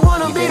heard?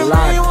 You get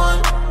live.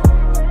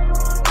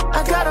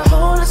 I got a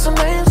whole list of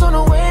names on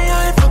the way.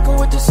 I ain't fucking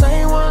with the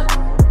same one.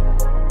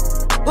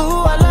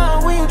 Ooh, I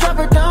love when you drop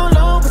it down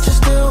low, but you're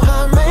still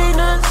high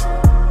maintenance.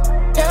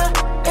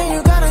 Yeah, and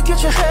you gotta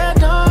get your hair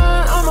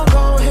done. I'ma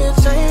go ahead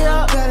and say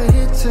up.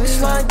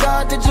 It's like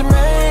God to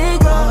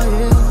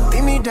Jamaica.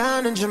 Meet me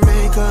down in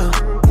Jamaica.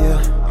 Yeah,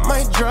 I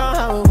might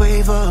draw a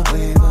waiver.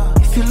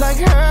 If you like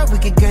her, we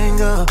could gang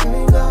up.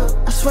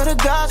 I swear to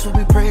God's what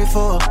we pray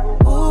for.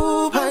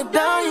 Ooh, pipe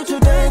down, you too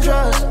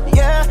dangerous.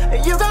 Yeah,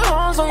 and you got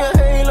horns on your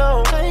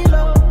halo.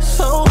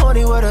 So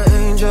horny, what an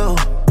angel.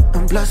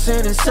 I'm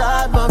blushing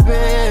inside my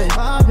bed.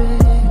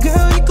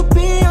 Girl, you could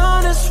be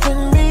honest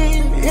with me.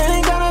 You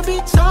ain't gotta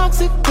be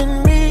toxic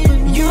with me.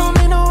 You don't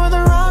need no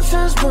other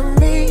options but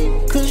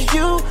me. Cause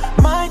you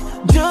might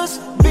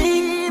just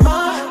be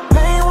my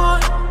main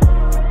one.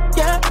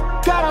 Yeah,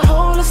 got a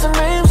whole list of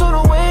names on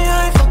the way.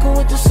 I ain't fucking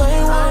with the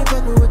same one. I ain't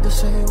fucking with the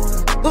same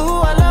one.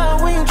 Ooh, I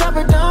love when you drop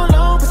it down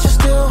low, but you're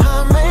still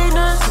high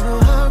maintenance.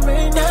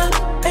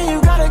 Yeah, and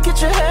you gotta get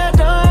your hair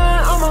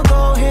done. I'ma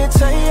go ahead and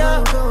say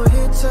ya.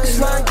 It's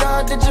like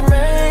God to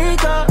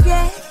Jamaica.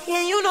 Yeah,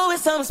 you know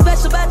it's something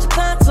special about your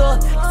contour.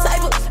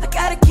 Type of, I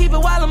gotta keep it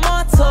while I'm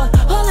on tour.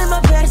 Holding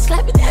my breath,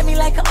 slapping at me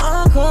like an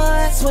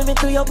encore. Swimming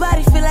through your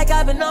body, feel like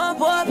I've been on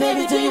board.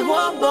 Baby, do you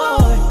want more?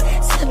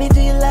 Tell me,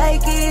 do you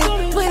like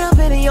it? When I'm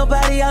in your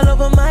body all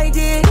over my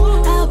dick,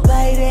 I'll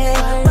bite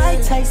it,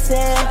 Mike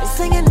Tyson.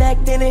 Singing,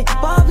 acting it,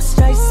 Barbra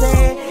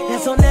Streisand.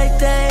 That's on that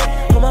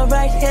thing, on my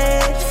right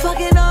hand.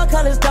 Fucking all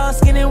colors, dark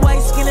skin and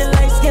white skin and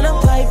light skin. I'm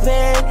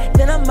piping,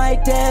 then I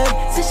might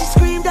dab. Since she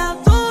screamed out,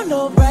 oh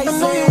no, right. I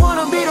know you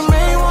wanna be the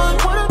main one.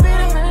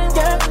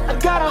 Yeah, I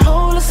got a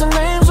whole list of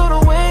names on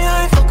the way.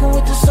 I ain't fucking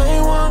with the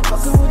same one.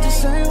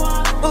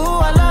 Ooh,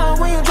 I love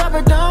when you drop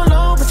it down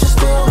low, but you're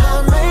still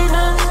high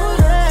maintenance.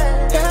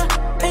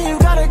 Yeah, and you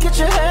gotta get your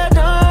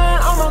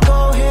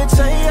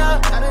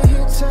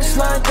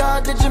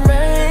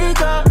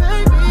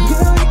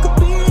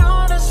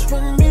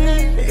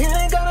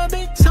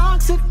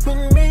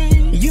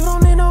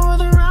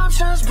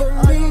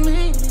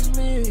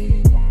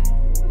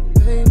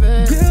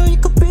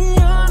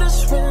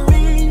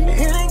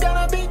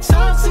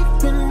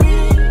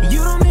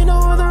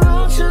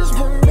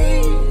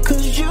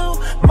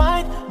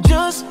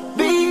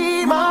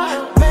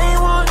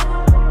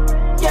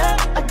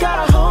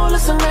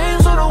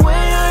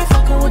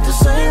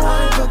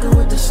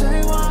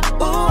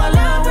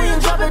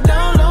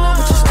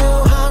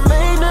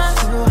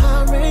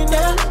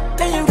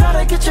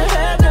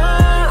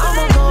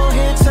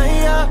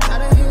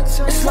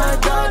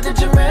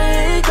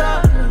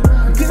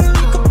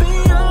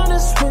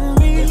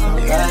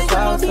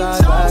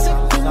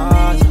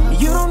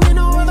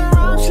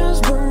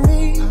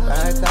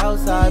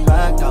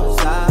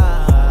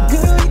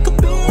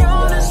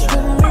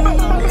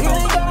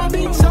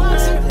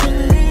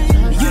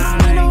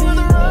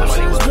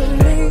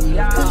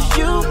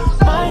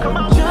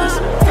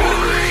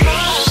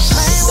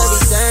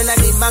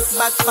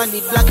on the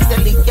block,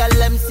 tell the girl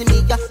them see me,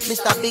 yeah.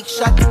 Mr. Big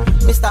Shot,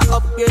 Mr.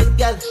 Upgrade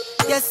girl.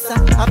 Yes sir,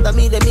 after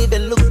me them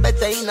even look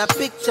better in a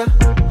picture.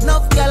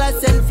 Enough girl I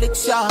send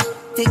flicks, yeah.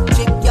 Tick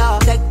chick, yeah.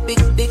 Take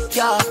big dick,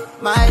 yeah.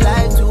 My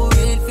life too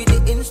real for the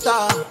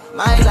Insta.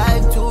 My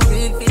life too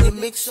real for the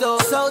mix, so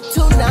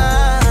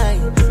tonight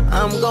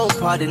I'm gon'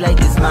 party like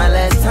it's my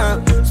last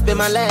time. Spend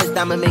my last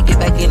dime and make it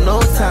back in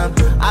no time.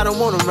 I don't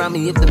wanna rhyme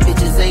me if the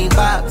bitches ain't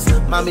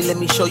vibes. Mommy, let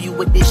me show you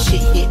what this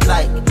shit hit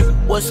like.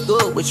 What's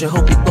good with you?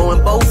 Hope you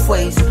going both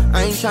ways.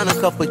 I ain't tryna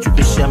cuff, but you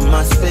can share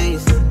my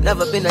space.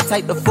 Never been the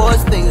type to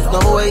force things,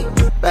 no way.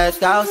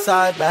 Back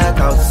outside, back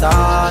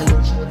outside.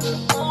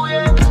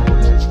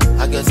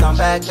 I guess I'm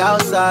back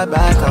outside,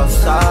 back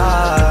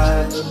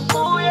outside.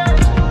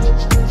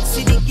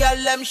 See the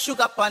girl, them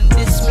sugar on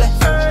display.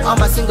 All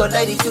my single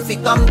ladies, you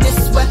think come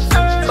this way.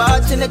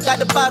 Bartender got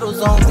the bottles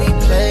on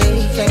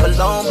replay. Came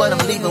alone, but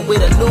I'm leaving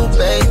with a new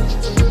babe.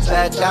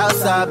 Back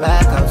outside,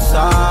 back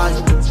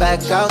outside.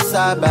 Back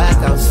outside, back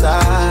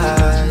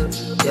outside.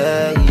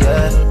 Yeah,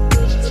 yeah.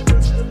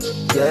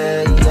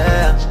 Yeah,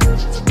 yeah.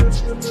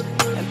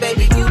 And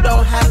baby, you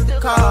don't have to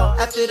call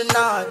after the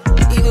nod.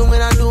 Even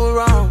when I do it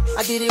wrong,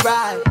 I did it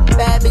right.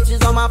 Bad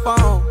bitches on my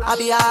phone, I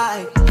be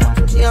high.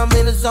 Yeah, I'm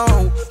in the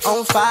zone,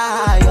 on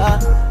fire.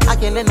 I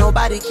can't let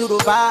nobody kill the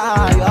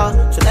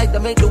fire. So like to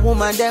make the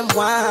woman them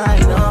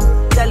whine up.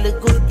 Tell the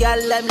good girl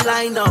them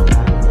line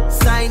up,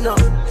 sign up.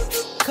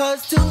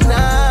 Cause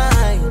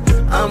tonight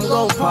I'm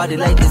gon' party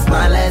like it's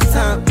my last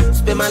time.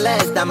 Spend my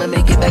last dime and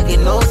make it back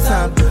in no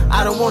time.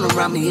 I don't wanna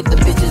rhyme me if the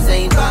bitches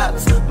ain't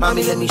vibes.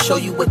 Mommy, let me show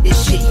you what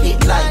this shit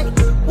hit like.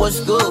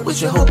 What's good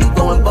with you? Hope you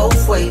going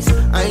both ways.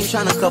 I ain't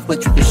tryna cuff,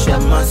 but you can share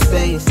my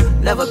space.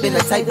 Never been the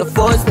type to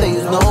force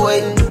things, no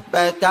way.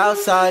 Back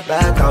outside,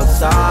 back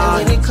outside.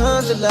 And when it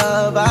comes to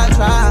love, I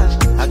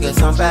try. I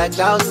guess I'm back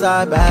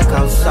outside, back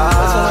outside.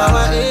 So how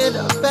I end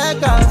up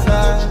back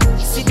outside.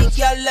 See the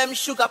girl, them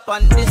sugar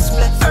on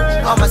display.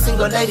 All my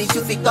single ladies,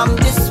 you think I'm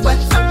this way.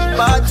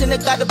 Bartender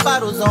got the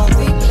bottles on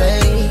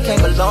replay.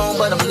 Came alone,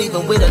 but I'm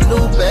leaving with a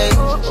new babe.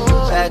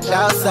 Back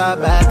outside,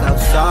 back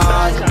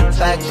outside.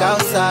 Back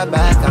outside,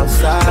 back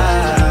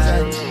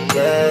outside.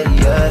 Yeah,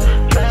 yeah.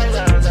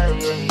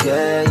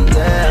 Yeah,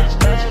 yeah.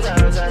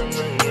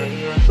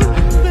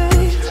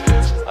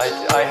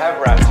 I have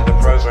rapped in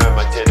a program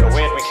I did, a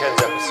Weird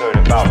Weekends episode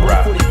about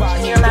rap. Do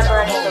you remember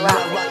any of the rap?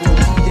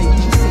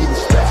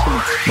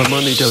 My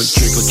money don't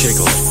jiggle,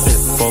 jiggle,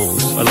 it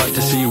folds. I like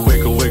to see you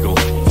wiggle, wiggle,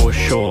 for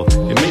sure.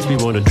 It makes me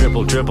want to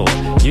dribble, dribble.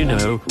 You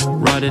know,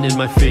 riding in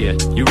my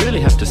Fiat, you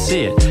really have to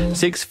see it.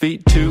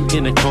 6'2"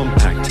 in a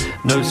compact,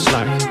 no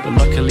slack. But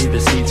luckily the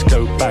seats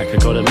go back. I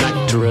got a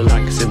knack to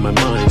relax in my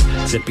mind,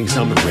 sipping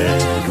some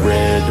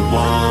red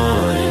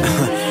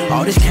wine.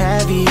 All this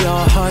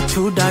caviar, hard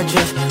to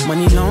digest.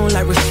 Money long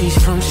like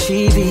receipts from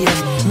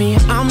CVS. Me,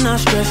 I'm not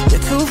stressed, you're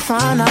too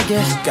fine, I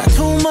guess. Got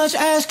too much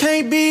ass,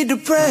 can't be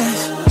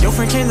depressed. Your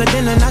friend came to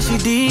dinner, now she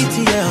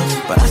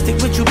DTL. But I stick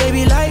with you,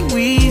 baby, like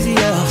Weezy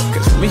F.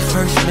 Cause when we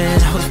first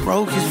met, I was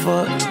broke as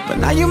fuck. But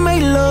now you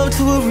make love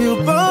to a real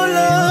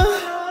baller.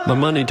 My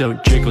money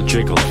don't jiggle,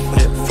 jiggle,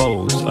 it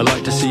folds. I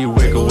like to see you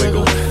wiggle,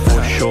 wiggle,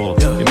 for sure.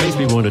 It makes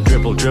me want to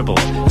dribble, dribble.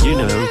 You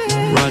know,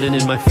 riding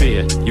in my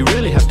Fiat, you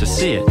really have to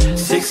see it.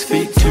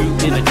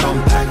 6'2" in a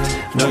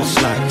compact, no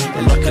slack.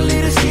 And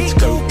luckily the seats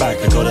go back.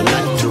 I got a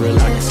knack to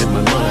relax in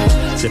my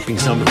mind, sipping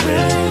some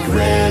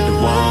red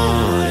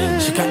wine.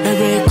 She got that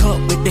red cup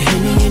with the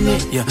Henny in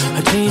it, yeah.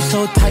 Her jeans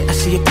so tight, I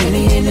see a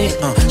penny in it.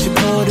 She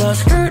pulled up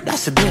skirt,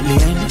 that's a Bentley,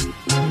 ain't it?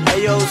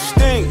 Hey yo,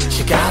 Stink.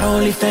 She got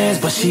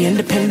OnlyFans, but she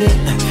independent.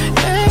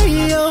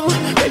 Hey yo,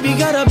 baby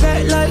got a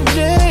back like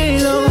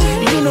J-Lo.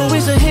 You know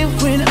it's a hit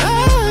when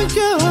I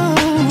go.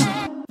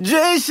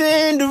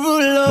 Jason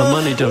Derulo. My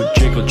money don't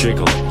jiggle,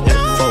 jiggle, it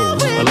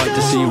folds. I like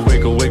to see you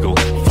wiggle, wiggle,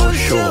 for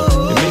sure.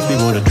 It makes me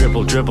want to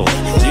dribble, dribble.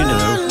 You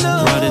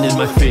know, riding in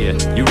my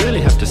Fiat, you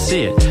really have to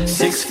see it.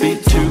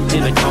 6'2"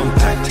 in a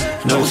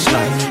compact, no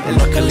slack. And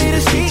luckily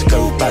the seats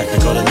go back. I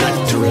got a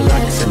knack to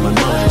relax in my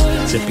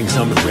mind, sipping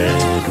some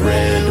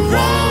red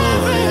wine.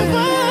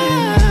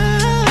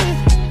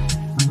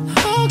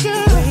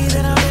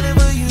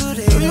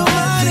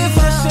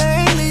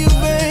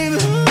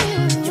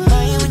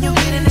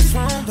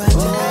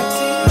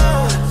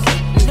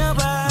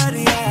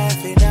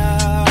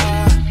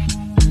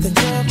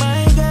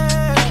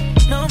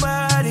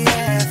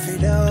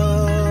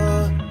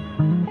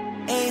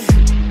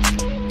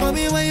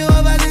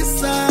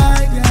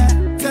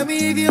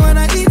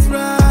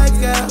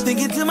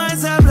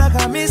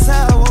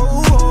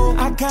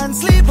 I can't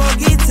sleep or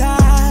get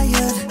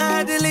tired. I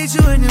had to lay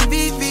you in them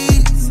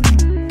VVs.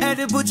 Had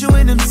to put you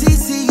in them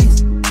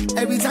CCs.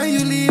 Every time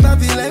you leave, I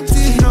feel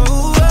empty. No,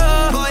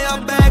 boy,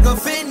 I'm back of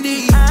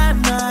Fendi. I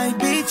might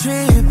be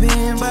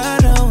tripping,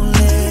 but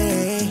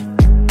only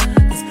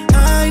 'cause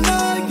I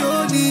know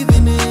you're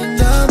leaving in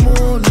the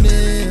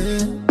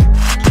morning.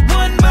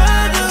 One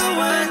bottle,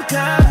 one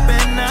cup,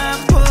 and I'm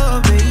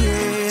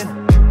pouring.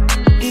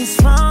 It's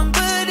wrong,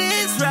 but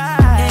it's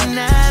right, and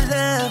I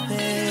love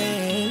it.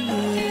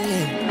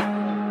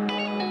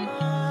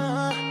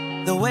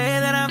 The way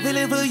that I'm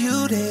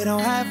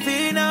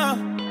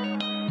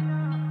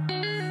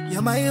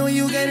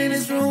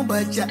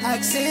but you're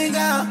acting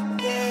out.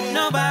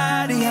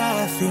 Nobody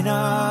have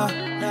enough.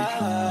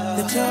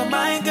 That you're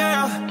my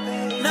girl.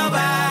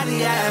 Nobody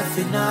have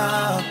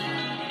enough.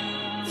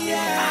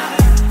 Yeah.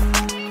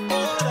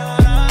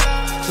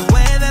 The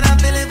way that I'm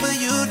feeling for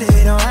you,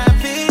 they don't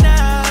have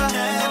enough.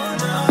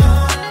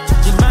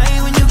 You're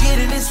mine when you get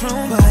in this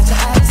room, but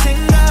you're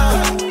acting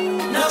out.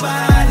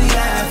 Nobody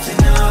have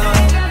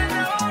enough.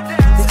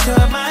 That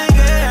you're my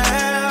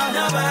girl.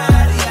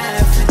 Nobody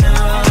have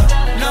enough.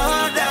 No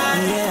doubt,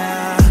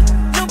 yeah.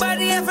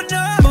 Nobody ever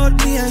know about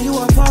me and you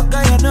a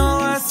fucker, you know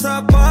what's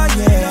up, oh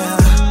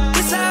yeah.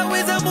 It's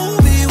always a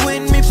movie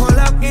when me pull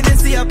up in the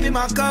sea up in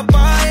my cup,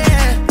 oh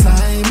yeah.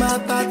 Time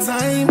after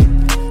time,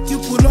 you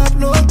pull up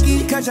low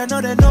key, cause I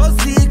know they no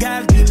see,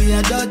 girl, give me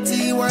a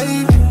dirty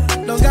wine.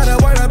 Don't gotta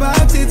worry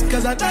about it,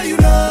 cause I know you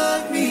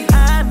love me.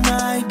 I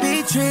might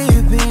be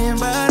tripping,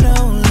 but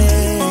only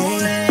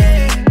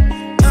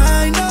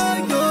I know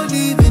you're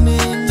leaving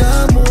in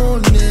the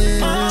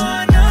morning.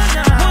 Oh, no,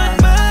 no. One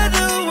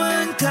bottle,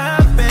 one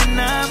cup,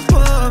 and I'm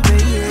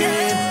pouring it.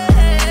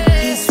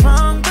 Yeah. It's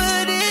wrong,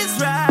 but it's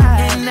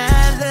right, and I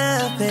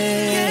love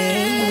it.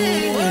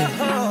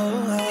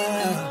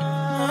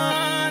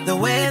 The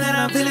way that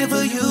I'm feeling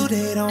for you,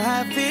 they don't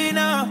have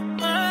enough.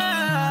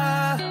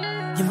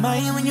 You're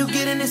mine when you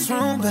get in this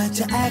room, but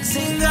you're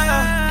acting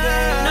up.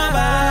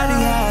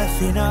 Nobody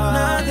has enough.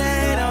 No,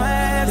 they don't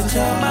have enough.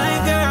 You're my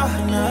girl.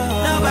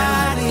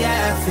 Nobody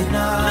has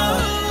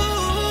enough.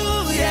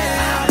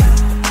 Yeah.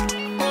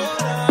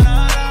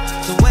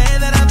 The way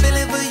that I'm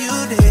feeling for you,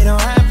 they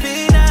don't have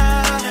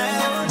enough.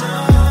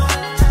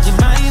 You're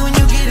mine when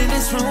you get in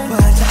this room,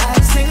 but you're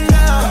acting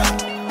up.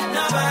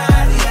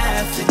 Nobody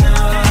has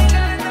enough.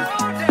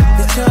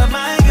 That you're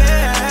my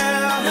girl.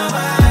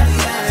 Nobody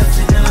has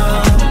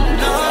enough.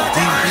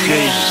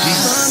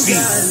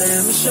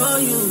 Let me show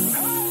you.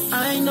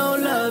 I know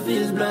love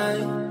is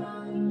blind.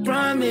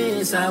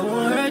 Promise I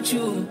won't hurt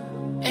you.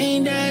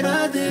 Ain't that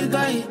other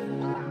guy?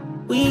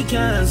 We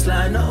can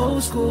slide the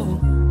old school.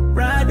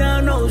 Ride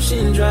down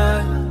Ocean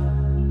Drive.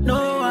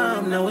 No,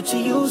 I'm not what you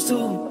used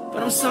to,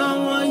 but I'm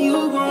someone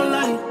you gon'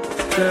 like.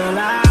 Girl,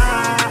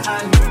 I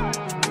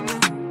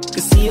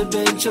can see you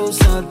been through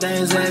some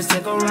things. Let's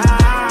take a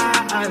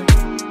ride.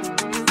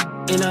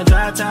 In a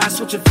dry tie,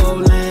 switching 4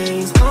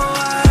 lanes.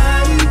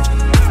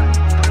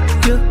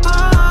 Your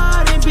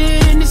heart ain't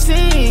been the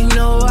same.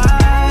 No,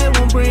 I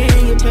won't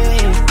bring you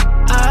pain.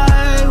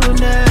 I will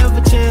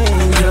never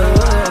change.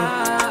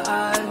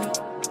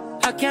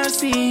 I can't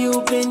see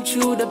you been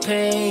through the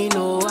pain.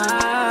 No, I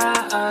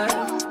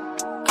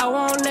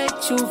won't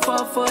let you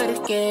fall for the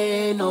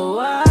game. No,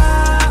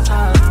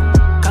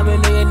 come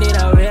and know you need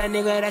a real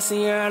nigga that's in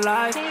your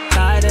life.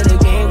 Tired of the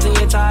games and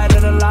you're tired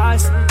of the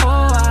lies.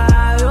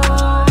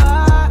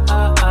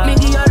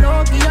 Nigga,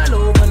 you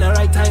low when the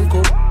right time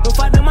come. No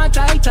for them I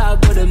try talk,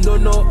 but them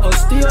don't know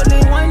us. The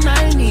only one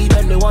I need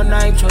and the one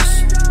I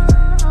trust.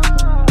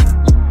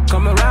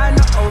 Come around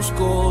the old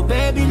school,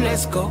 baby,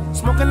 let's go.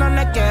 Smoking on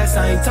that gas,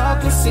 I ain't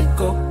talking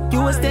sicko.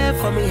 You was there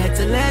for me, had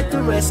to let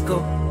the rest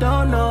go.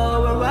 Don't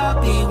know where I'll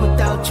be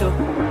without you.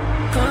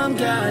 Come,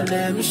 girl,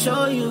 let me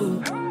show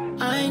you.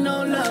 I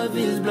know love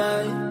is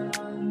blind.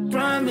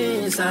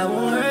 Promise I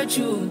won't hurt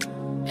you.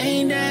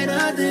 Ain't that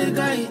other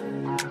guy?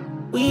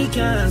 We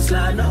can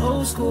slide the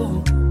old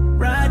school.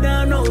 Ride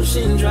down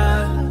Ocean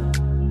Drive.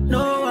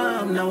 No,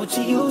 I'm not what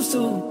you used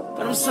to,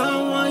 but I'm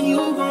someone you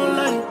gon'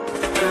 like.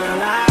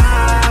 Girl,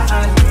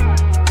 I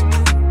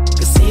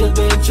can see you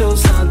been through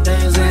some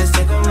things. Let's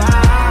take a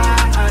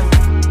ride.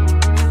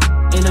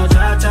 In a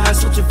dry tie,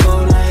 switching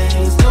 4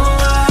 lanes. No,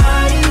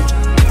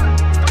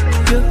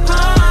 your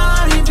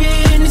heart ain't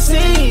been the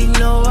same.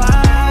 No,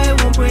 I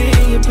won't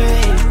bring you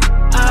pain.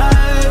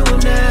 I will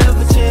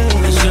never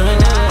change. You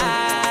and I,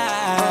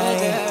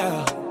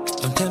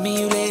 don't tell me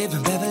you live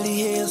in Beverly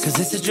Hills, cause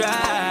it's a drive.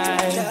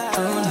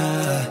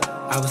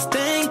 I was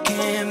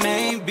thinking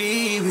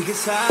maybe we could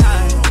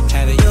slide.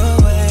 Have it your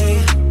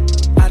way.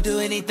 I'll do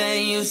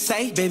anything you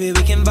say, baby,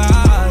 we can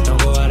vibe. Don't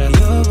go out of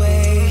your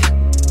way.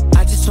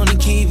 I just wanna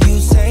keep you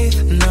safe,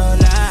 no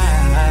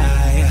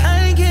lie.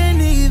 I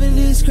can't even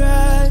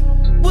describe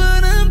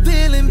what I'm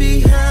feeling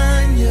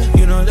behind you.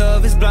 You know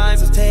love is blind,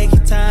 so take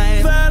your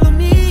time. Follow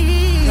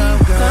me.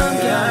 Come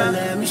girl,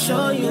 let me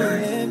show you.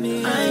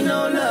 I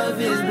know love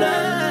is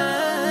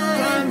blind.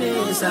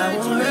 Promise I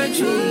won't hurt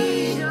you.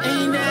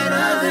 Ain't that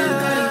other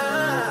guy?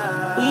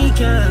 We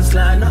can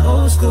slide the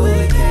old school.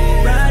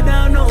 Ride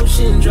down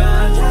Ocean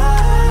Drive.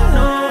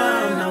 No,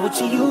 I'm not what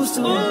you used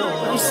to.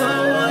 I'm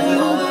someone you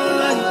gon'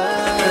 like.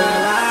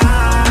 Girl,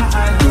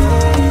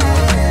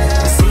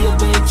 I see you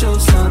been through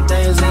some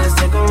things. Let's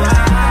take a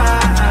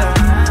ride.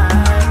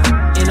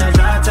 In a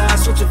dry tie,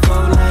 switching 4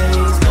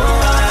 lanes.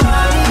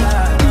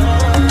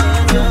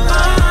 Your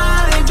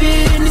heart ain't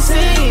been the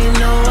same.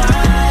 No, I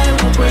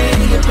won't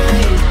bring you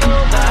pain.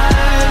 I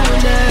will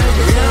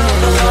never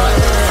change.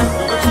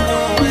 What you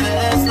doing with an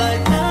ass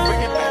like that?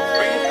 Bring it back,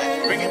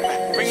 bring it back, bring it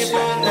back, bring it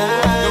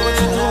back. Know what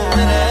you doing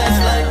with an ass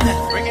like that?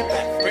 Bring it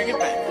back, bring it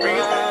back, bring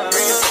it back,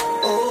 bring it back.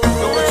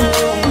 Know what you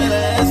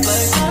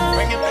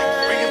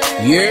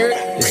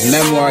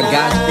Memoir,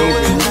 God's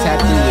favorite. You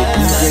tapped in with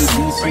DJ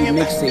DC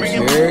mixtapes,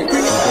 you heard?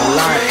 It's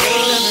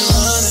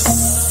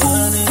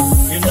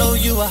You know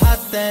you a hot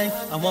thing,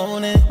 I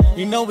want it.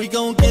 You know we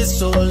gon' get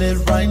so lit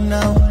right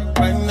now,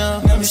 right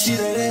now. Let me see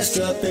that ass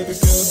drop, baby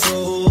girl,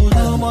 go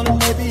down. I'm on it,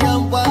 baby,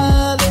 I'm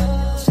wildin'.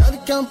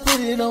 Shawty, come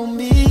put it on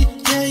me,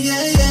 yeah,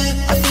 yeah,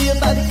 yeah. I feel your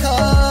body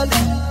calling,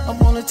 I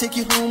wanna take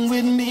you home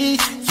with me,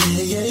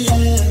 yeah, yeah,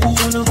 yeah.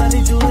 Don't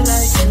nobody do it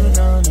like you,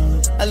 no, no.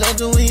 I love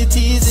the way you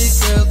tease it,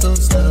 girl, go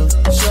slow.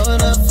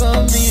 Showing up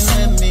for me,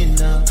 let me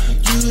know.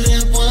 You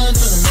that one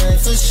for the night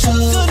for sure.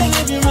 So they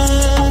give you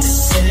running,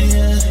 yeah,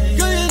 yeah.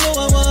 Girl, you know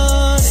I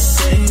want it,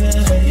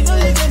 yeah. You know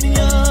you got me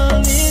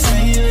on it,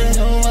 yeah. You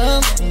know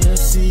I'm gonna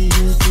see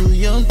you do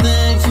your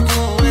thing. You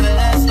doing with an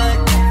ass like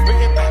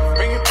bring it back,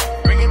 bring it back,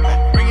 bring it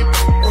back, bring it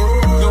back.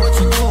 Oh, know what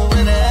you doing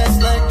with an ass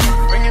like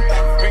bring it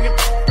back, bring it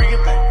back, bring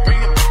it back,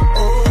 bring it back.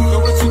 Oh, know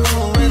what you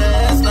doing with an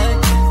ass like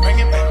bring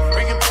it back,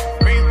 bring it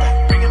back, bring it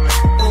back, bring it back.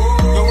 Oh,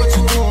 know what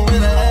you doing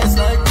with an ass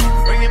like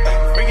bring it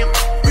back, bring it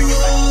back, bring it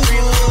back, bring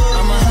it back.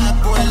 I'm a hot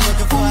boy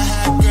looking for a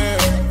hot girl.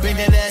 Bring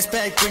that ass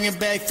back, bring it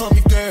back for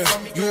me, girl.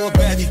 You a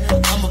baddie,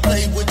 I'ma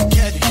play with the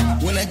caddy.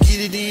 When I get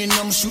it in,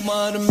 I'ma shoot my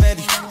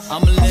automatic.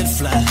 I'ma let it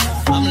fly,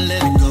 I'ma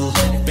let it go.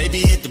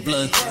 Baby, hit the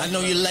blood, I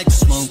know you like to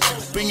smoke.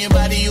 Bring your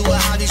body, you a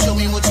hottie, show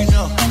me what you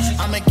know.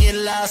 I'ma get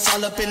lost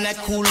all up in that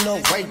cool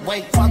low. Wait,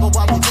 wobble,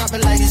 wobble, drop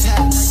it like it's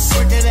hot.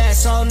 Work that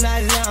ass all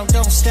night long,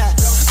 don't stop.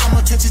 I'ma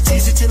touch it,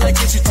 tease it till I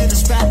get you to the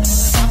spot.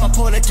 I'ma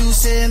pour that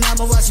juice in,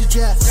 I'ma watch you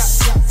drop.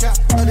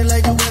 Hold it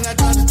like it when I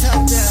drop the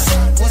top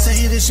down. Once I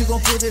hit it, she gon'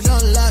 put it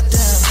on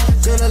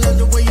lockdown. Girl, I love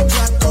the way you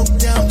drop, go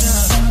down,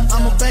 down.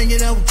 I'ma bang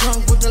it out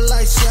drunk with the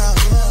lights out.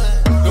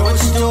 Know what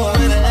you doing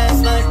with an ass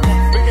like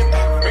that? Bring it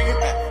back, bring it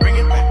back, bring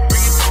it back,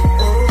 bring it back.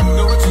 Oh,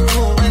 know what you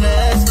doing with an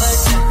ass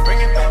like that?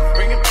 Bring it back,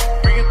 bring it back,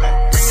 bring it back, bring it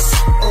back.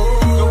 Oh,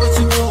 know what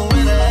you doing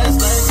with an ass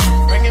like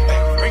that? Bring it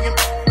back, bring it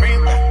back, bring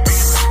it back, bring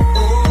it back.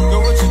 Oh, know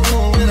what you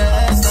doing with an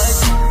ass like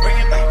that? Bring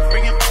it back,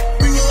 bring it back, bring it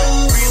back,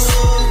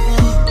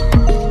 bring it back.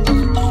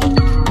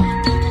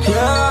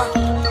 Yeah,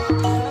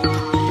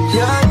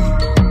 yeah.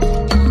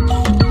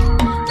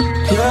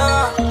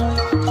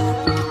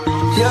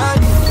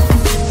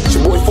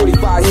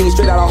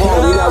 Straight out of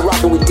home, we not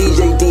rocking with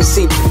DJ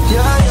DC.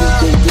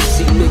 DJ DC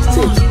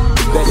mixtapes.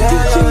 Best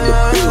DJ in the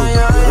building.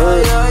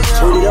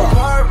 Turn it up.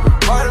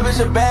 Part of it's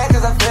a bad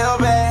cause I feel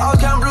bad. I was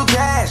counting blue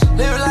cash,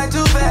 living like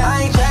too fast.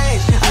 I ain't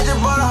changed, I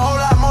just bought a whole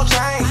lot more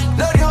change.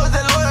 Know these hoes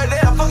that loyal,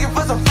 they are fucking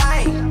for some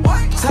fame.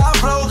 Top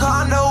flow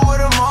condo with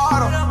a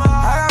model.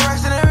 I got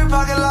racks in every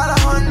pocket, lot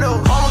of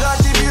hundo. Oh my god,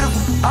 she beautiful,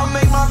 I'll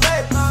make my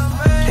baby.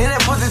 And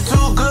that pussy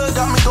too good,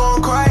 got me going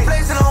crazy.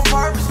 Flexing on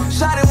purpose,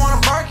 shot it wanna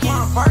Birkin.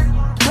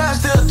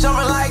 Still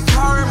jumping like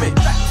Kermit.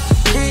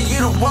 Hit you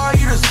the bar,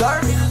 you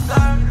deserve it.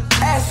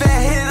 Ass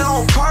fat, hit it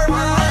on purpose.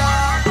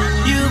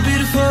 You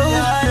beautiful,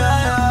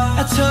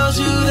 I told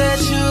you that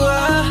you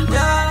are.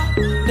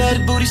 That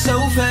booty so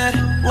fat,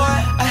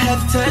 what? I had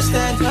to touch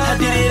that, I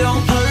did it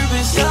on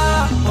purpose.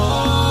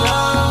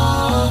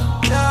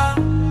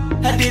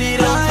 I did it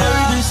on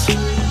purpose.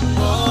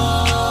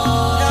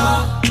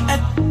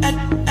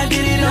 I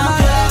did it on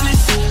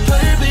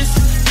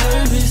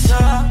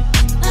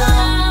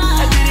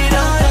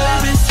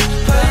purpose,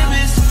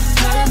 purpose,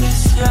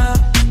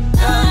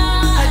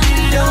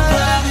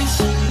 purpose.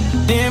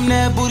 Damn,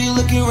 that booty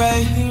looking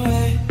right.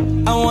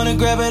 I wanna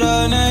grab it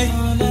all night.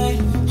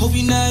 Hope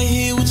you're not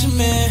here with your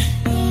man.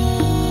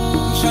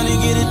 I'm tryna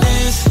get a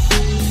dance.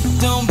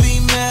 Don't be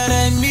mad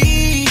at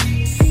me.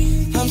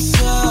 I'm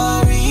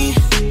sorry.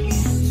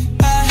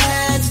 I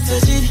had to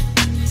touch it.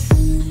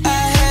 I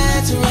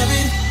had to rub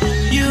it.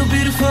 You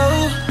beautiful,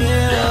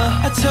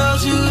 yeah. I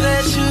told you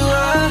that you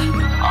are.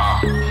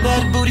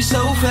 That booty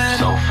so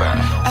fat.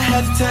 I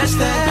had to touch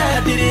that.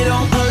 I did it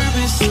on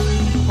purpose.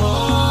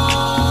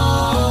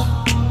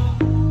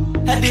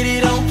 I did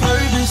it on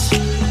purpose.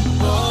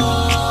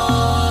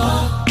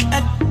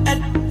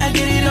 I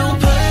did it on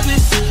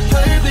purpose,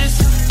 purpose,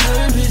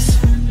 purpose.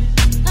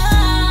 I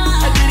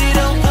did it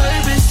on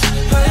purpose,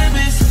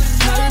 purpose,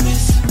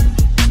 purpose.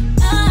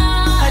 I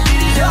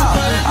did it on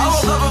purpose. I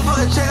woke up and put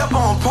a check up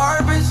on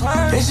purpose.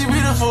 And she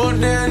beautiful,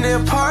 damn near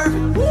perfect.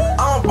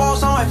 I'm a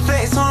boss on my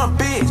face, on a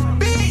bitch.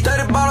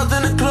 30 bottles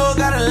in the club,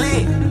 got a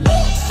lid.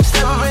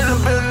 Step up in the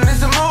building,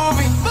 it's a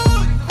movie.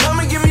 Come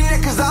and give me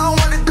that cause I don't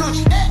want the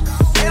Gucci.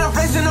 And I'm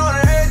flexing on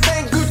her,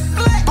 everything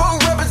Gucci. Bone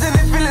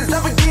representing feelings, I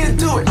forget to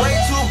do it. Way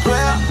too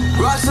player,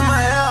 rocks in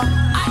my hair.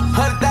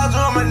 100,000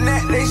 on my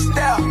neck, they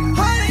style.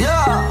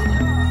 Yeah,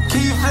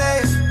 key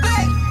flex.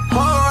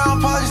 Hold around,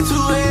 pockets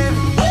too heavy.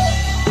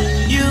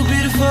 You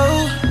beautiful,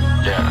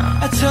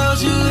 I told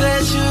you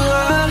that you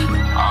are.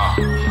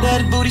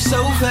 That booty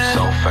so fat,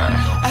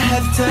 I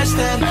had to touch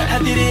that. I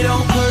did it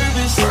on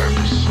purpose.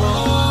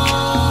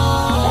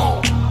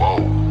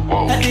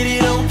 I did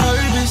it on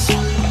purpose.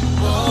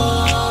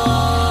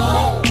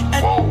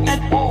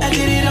 I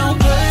did it on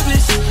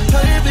purpose,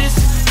 purpose,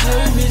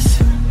 purpose.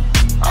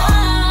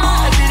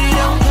 I did it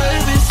on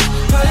purpose,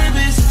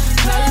 purpose,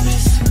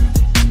 purpose.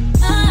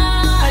 I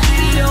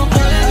did it on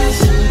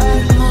purpose.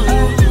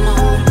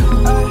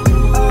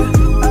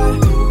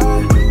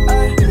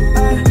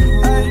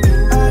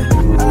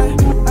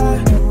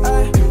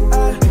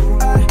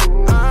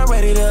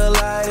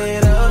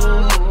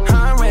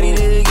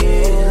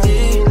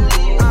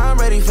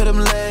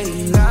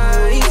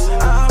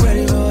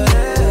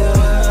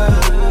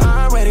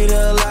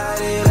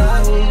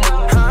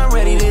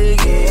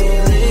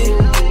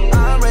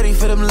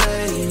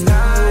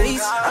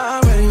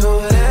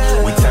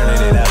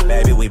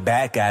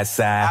 black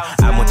outside.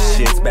 I'm with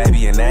the shits,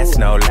 baby, and that's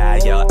no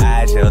lie. Your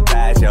eyes, your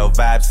thighs, your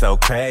vibe so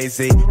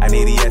crazy. I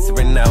need a yes or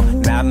a no,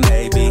 not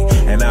maybe.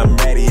 And I'm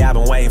ready, I've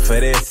been waiting for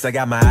this. I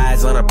got my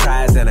eyes on a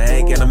prize and I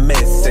ain't gonna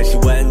miss. Said she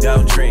wasn't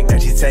gon' drink, now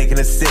she taking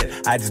a sip.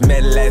 I just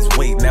met her last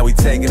week, now we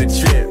taking a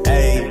trip.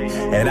 Ayy,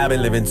 and I've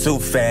been living too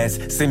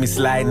fast. See me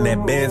sliding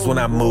that Benz when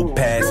I move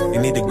past. You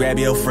need to grab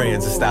your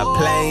friends and stop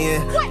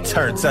playing.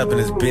 Turns up in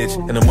this bitch,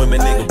 and them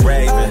women nigga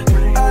raving.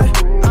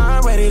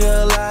 I'm ready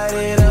to light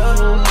it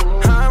up.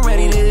 I'm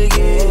ready to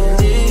get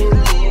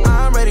lit.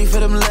 I'm ready for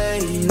them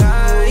late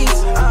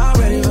nights. I'm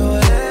ready for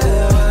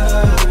whatever.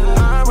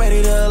 I'm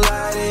ready to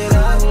light it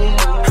up.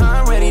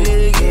 I'm ready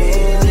to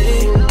get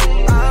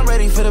lit. I'm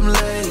ready for them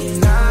late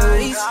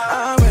nights.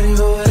 I'm ready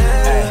for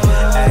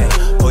whatever. Hey,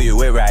 who you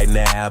with right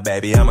now,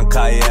 baby? I'ma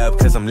call you up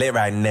cause I'm lit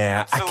right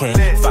now. I can't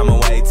find my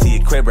way to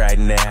your crib right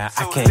now.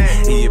 I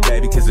can't hear you,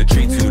 baby, cause the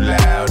tree too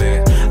loud.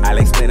 And I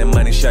like spending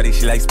money, shorty,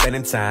 she like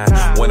spending time.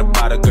 When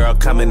about a girl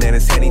coming in,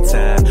 it's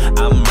anytime.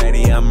 I'm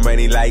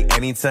ready like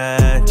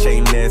anytime.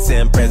 Chain this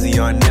and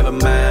Prezi on, never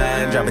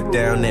mind. Drop it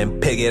down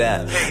and pick it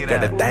up.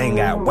 Got the thing,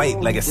 got weight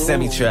like a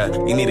semi-truck.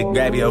 You need to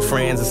grab your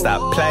friends and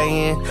stop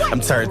playing. I'm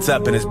turned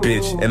up in this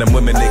bitch, and them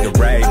women nigga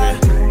raving.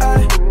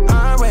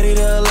 I'm ready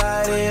to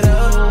light it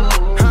up.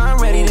 I'm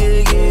ready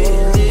to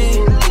get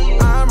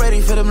lit. I'm ready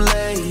for them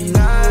late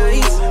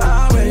nights.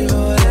 I'm ready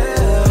for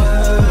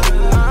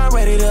whatever. I'm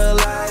ready to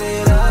light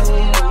it up.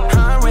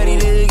 I'm ready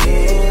to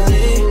get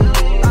lit.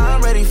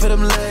 I'm ready for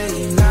them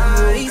late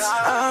nights.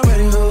 I'm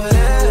ready for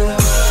whatever.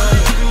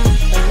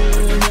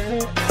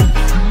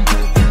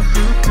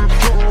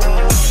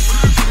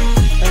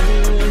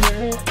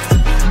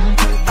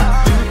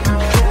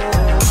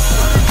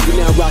 You're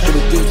now rocking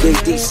with DJ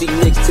DC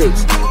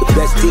mixtapes. The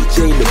best DJ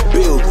in the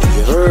building,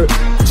 you heard?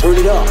 Turn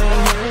it up.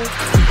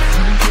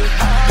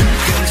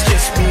 It's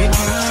just me and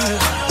you.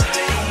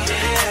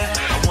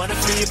 I wanna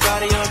feel your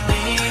body on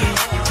me.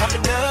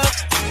 Coming up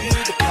to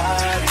the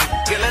party.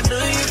 Girl, I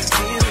know you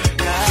feel it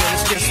now.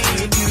 It's just me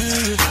and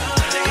you.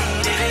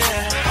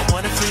 I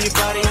wanna feel your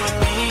body on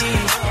me.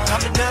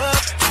 Coming up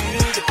to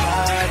the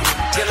party.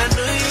 Girl, I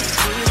know you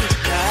feel it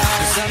now.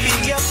 Cause I'll be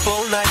up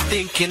all night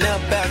thinking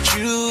about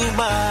you,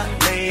 my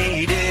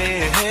lady.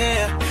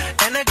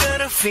 And I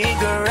gotta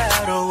figure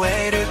out a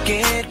way to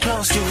get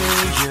close to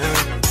you.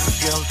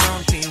 Girl,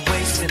 don't be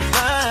wasting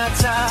my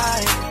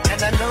time.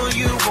 And I know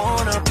you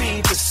wanna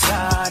be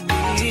beside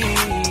me.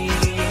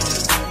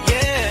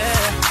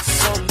 Yeah,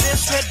 so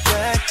let's head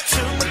back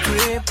to my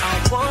crib. I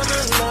wanna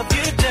love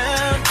you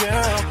down,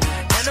 girl.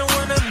 And I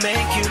wanna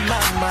make you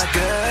my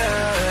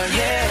girl.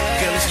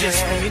 Yeah, girl, it's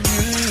just me and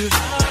you.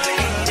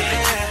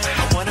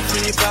 I wanna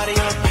feel your body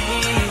on me.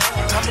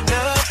 Coming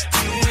up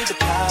to the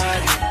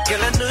party.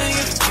 Girl, I know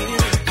you feel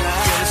it.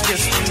 Girl, it's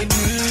just me and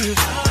you.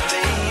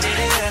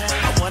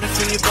 I wanna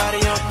feel your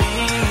body on me.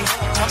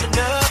 Coming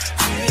up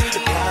to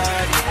the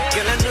party.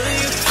 Girl, I know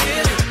you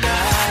feel it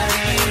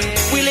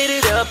nice. We lit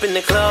it up in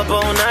the club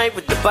all night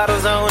with the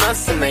bottles on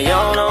us and they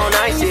all on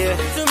ice, yeah.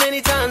 Too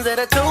many times that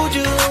I told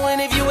you,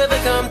 and if you ever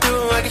come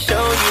through, I can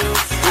show you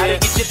how to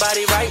get your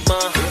body right, ma.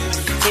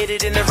 Hit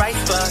it in the right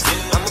spot.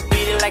 I'ma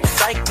beat it like a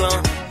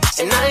cyclone,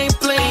 and I ain't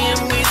playing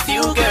with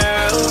you,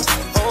 girl.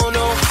 Oh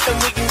no, and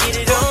we can get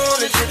it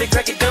on until the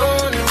crack of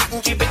dawn, and we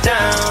can keep it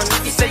down.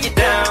 If you say you're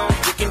down,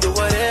 we can do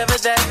whatever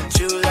that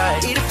you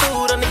like. Eat the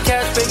food on the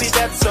couch, baby,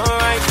 that's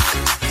alright.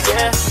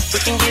 Yeah, we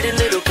can get a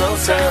little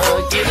closer,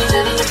 get a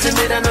little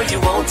intimate, I know you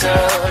want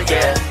her.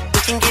 Yeah, we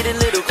can get a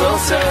little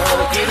closer,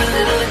 get a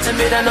little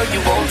intimate, I know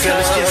you want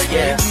her.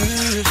 Yeah,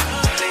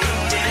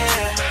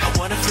 I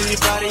wanna feel your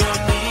body on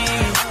me.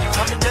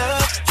 Coming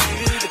up to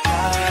the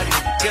party.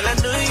 Girl, I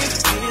know you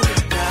feel it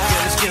now.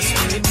 Girl, it's just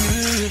me and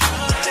you.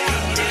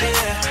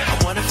 I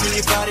wanna feel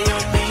your body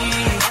on me.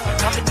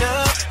 Coming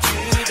up to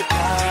the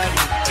party.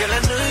 Girl, I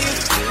know you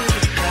feel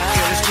it now.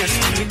 Girl, it's just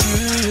me and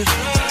you.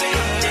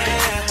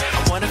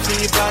 I wanna feel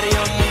your body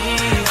on me.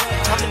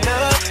 Coming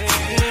up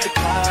to the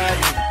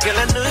party. Girl,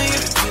 I know you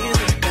feel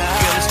it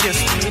now. Girl, it's just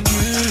me and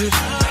you.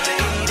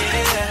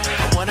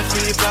 I wanna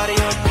feel your body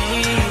on me.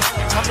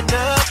 Coming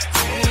up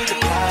to the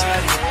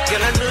party.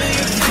 Girl, I know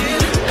you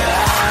feel it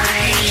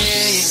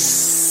nice.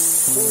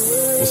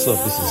 What's up?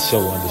 This is Show_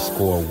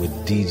 with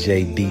DJ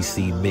DC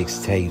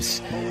Mixtapes,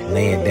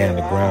 laying down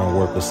the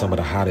groundwork with some of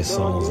the hottest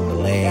songs in the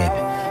land.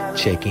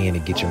 Check in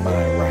and get your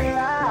mind right.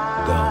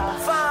 Go.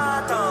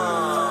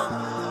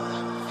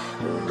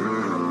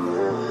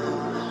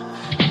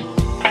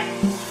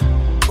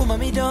 Oh,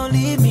 mommy, don't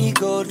leave me,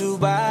 go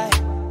Dubai.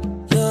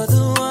 You're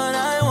the one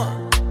I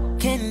want.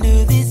 Can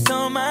do this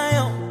on my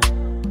own.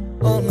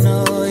 Oh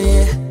no,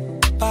 yeah.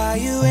 Buy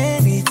you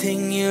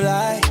anything you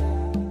like.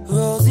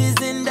 Roses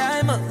and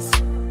diamonds.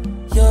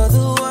 You're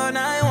the one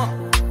I want.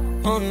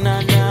 Oh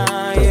na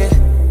na, yeah.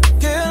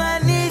 Girl, I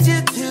need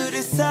you to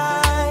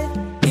decide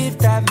if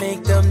that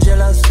make them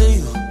jealous to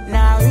you.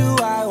 Now you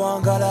I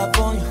want got up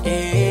on you.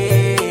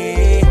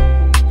 Yeah.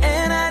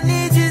 And I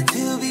need you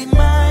to be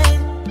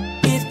mine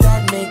if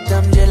that make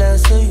them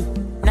jealous to you.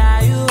 Now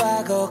you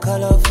I go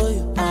color for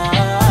you.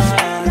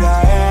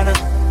 Diana.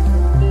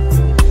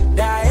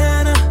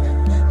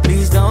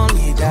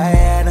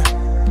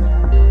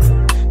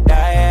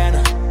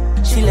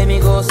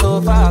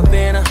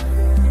 Favela.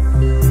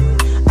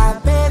 I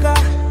beg her,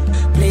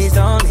 please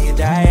don't leave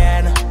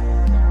Diana.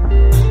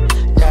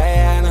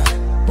 Diana,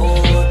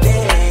 oh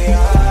yeah,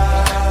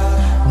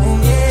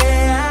 oh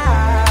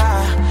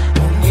yeah,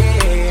 oh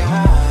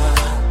yeah,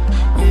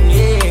 oh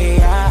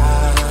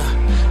yeah.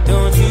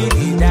 Don't you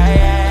leave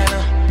Diana,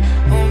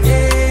 oh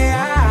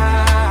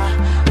yeah,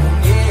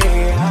 oh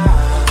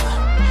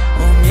yeah,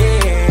 oh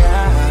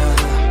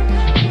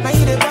yeah. Now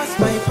you the boss,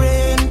 my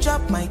brain,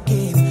 drop my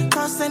keys.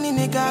 Cause any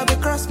nigga will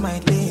cross my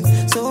lane.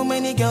 So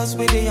many girls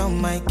waiting on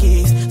my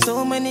case.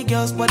 So many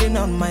girls putting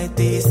on my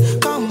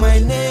taste. Call my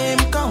name,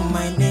 call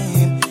my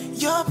name.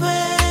 Your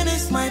pain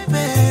is my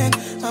pain.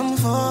 I'm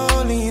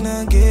falling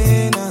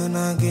again and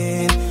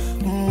again.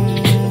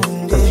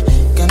 Yeah.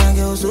 Can I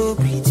get so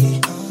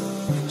pretty?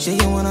 Say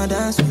you wanna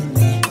dance with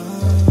me.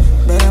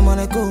 Better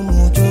wanna go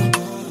mucho.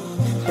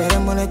 Better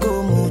wanna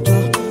go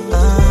mucho.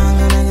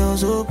 Can I get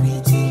so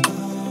pretty?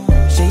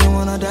 Say you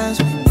wanna dance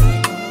with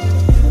me.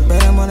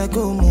 Better wanna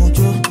go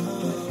mucho.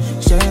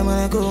 Say you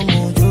wanna go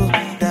mucho.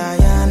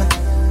 Diana,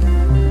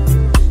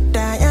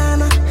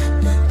 Diana,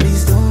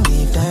 please don't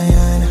leave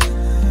Diana.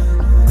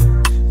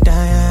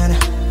 Diana,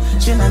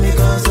 she not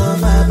because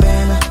of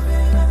Abena.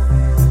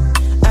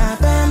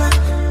 Abena,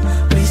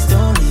 please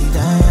don't leave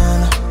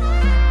Diana.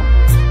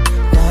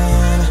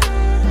 Diana.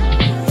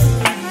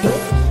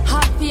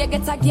 Happy I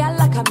get a girl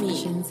like a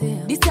me.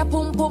 This your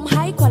pum pum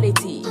high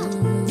quality.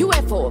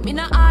 UFO, me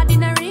not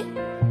ordinary.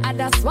 And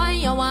that's why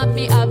you want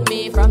me up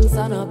me from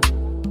sun up.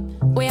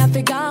 We have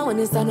to go when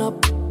it's sun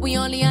up. We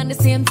only on the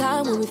same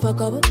time when we fuck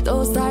up.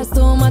 Those stars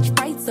too much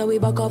bright, so we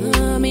buck up.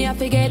 Me I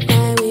forget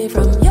my way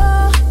from you.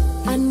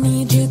 I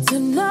need you to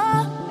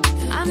know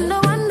I'm the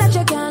one that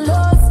you can't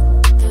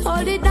lose.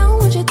 Hold it down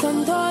with your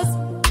tongue toes.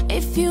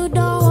 If you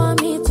don't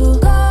want me to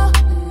go,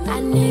 I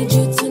need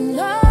you to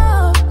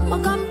know. I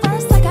come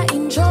first like an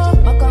intro.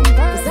 I come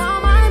first,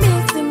 all my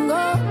mates him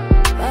go.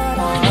 But I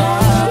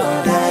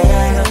know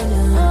Diana,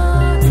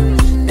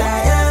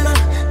 Diana,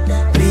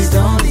 please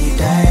don't leave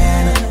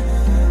Diana.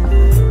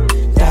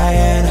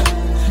 Diana,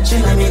 she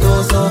let me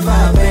go so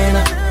far,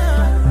 Abena.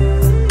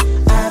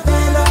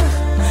 Abena,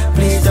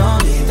 please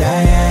don't leave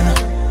Diana.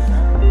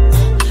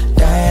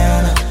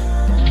 Diana,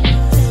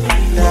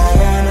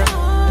 Diana,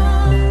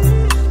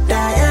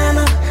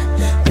 Diana,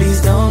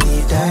 please don't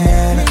leave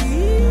Diana.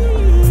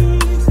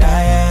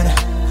 Diana,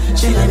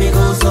 she let me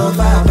go so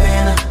far,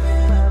 Abena.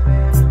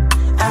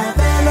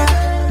 Abena,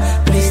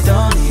 please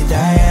don't leave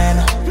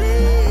Diana.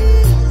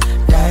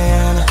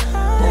 Diana.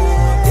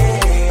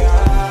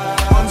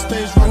 On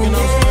stage rocking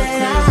out so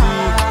crazy.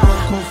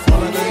 One coat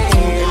full of that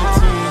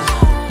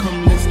 218. Come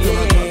next to I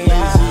got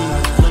lazy.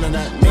 None of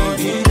that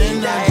maybe.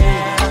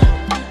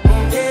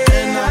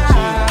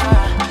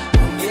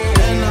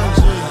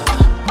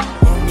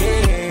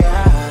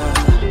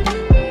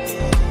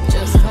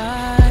 Just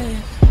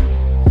 5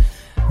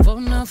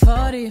 voting on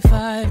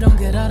 45. Don't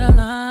get out of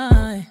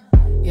line.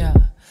 Yeah.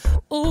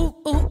 Ooh,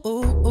 ooh,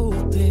 ooh,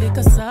 ooh. Pick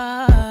a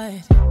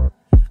side.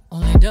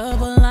 Only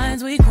double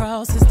lines we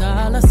cross is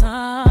dollar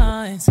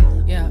signs.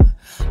 Yeah.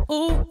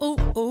 Ooh, ooh,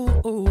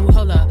 ooh, ooh.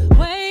 Hold up.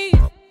 Wait.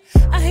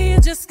 I hear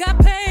you just got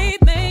paid.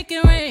 Make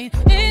it rain.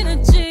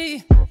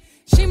 Energy.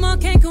 She more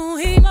Cancun,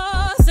 he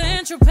more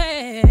Central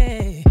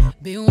Pay.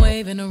 Big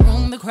wave in the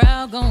room, the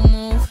crowd gon'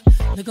 move.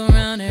 Look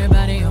around,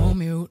 everybody on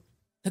mute.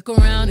 Look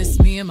around, it's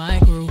me and my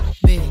group.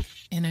 Big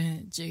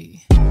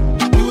energy.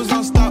 We was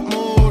on stop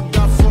mode,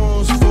 got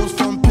froze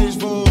front page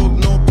Vogue,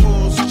 no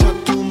pause,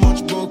 chat too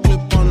much, bro,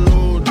 clip on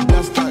load.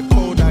 That's that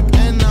Kodak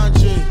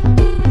energy,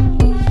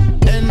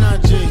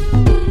 energy,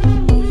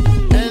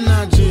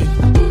 energy,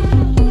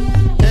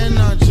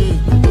 energy.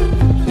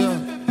 Yeah,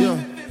 yeah.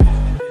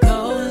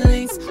 Gold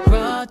links,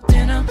 raw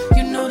dinner.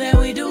 You know that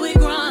we do it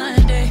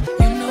grinding.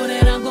 You know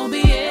that I'm gon'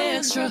 be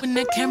extra. When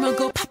that camera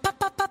go pop, pop,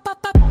 pop, pop,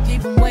 pop, pop.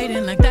 Keep 'em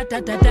waiting like that,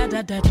 that, that, that,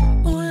 that, that.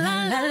 Ooh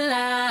la la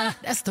la.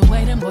 That's the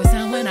way them boys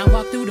sound when I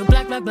walk through the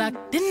black, black, black.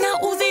 Then I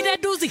Uzi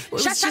that doozy.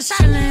 Shot, shot, shot.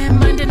 Chillin',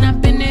 minding our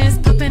business.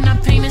 Popping our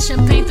pain and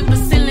champagne through the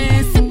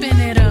ceiling. Sipping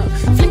it up,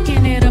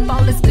 flicking it up.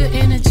 All this good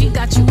energy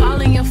got you all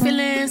in your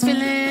feelings,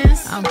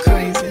 feelings. I'm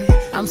crazy,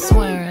 I'm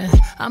swearing,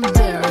 I'm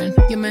daring.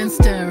 Your man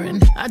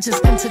staring. I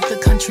just entered the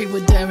country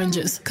with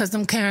derringers. Cause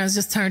them Karens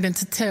just turned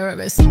into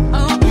terrorists.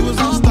 Oh, we was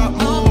on stop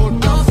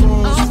mode, got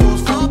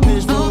froze front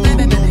page Vogue, no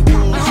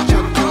pause,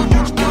 chat too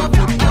much, bro,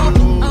 clip on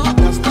load.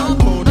 That's that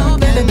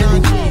Kodak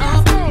energy.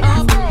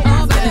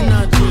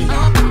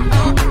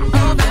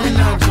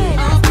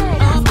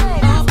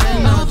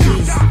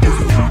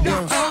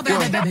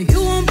 Baby,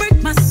 you won't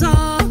break my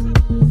soul.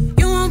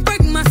 You won't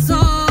break my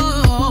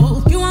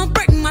soul. You won't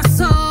break my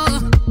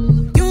soul.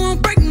 You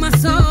won't break my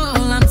soul.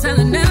 I'm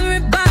telling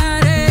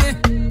everybody,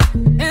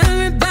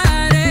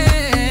 everybody,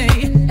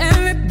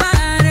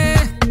 everybody,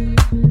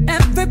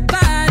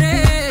 everybody.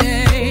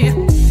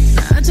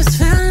 I just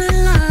fell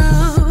in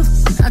love.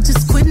 I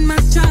just quit my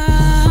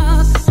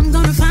job. I'm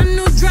gonna find a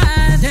new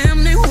drive.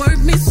 Damn, they work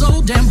me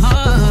so damn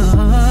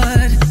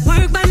hard.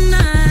 Work by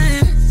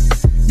 9,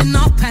 then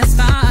off past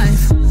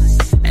 5.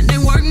 And they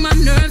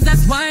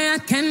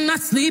I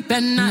sleep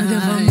at night.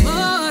 Looking for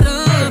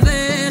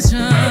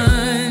motivation.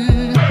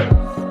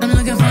 I'm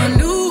looking for a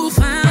new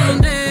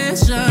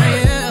foundation,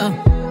 yeah.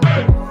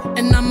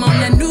 And I'm on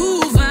that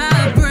new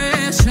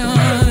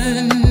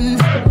vibration.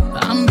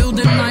 I'm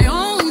building my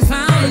own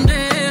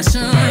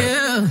foundation,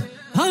 yeah.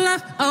 Hold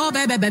up, oh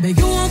baby, baby,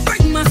 you won't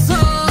break my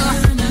soul.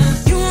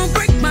 You won't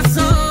break my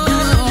soul.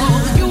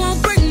 You won't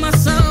break my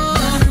soul.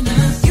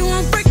 You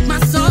won't break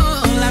my soul.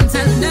 I'm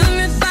telling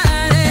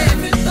everybody,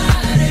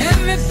 everybody,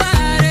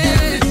 everybody,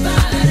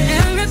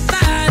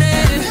 everybody,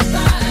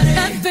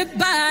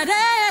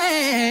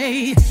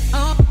 everybody.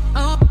 Oh,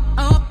 oh,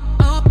 oh,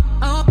 oh,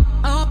 oh,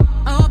 oh,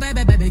 oh,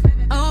 baby, baby.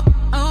 Oh,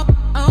 oh,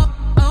 oh,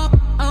 oh,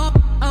 oh,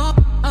 oh,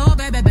 oh,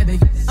 baby, baby.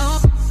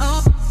 Oh,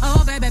 oh,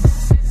 oh, baby.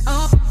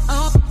 Oh,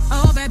 oh,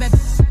 oh, baby.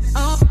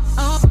 Oh,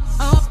 oh,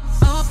 oh,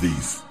 oh.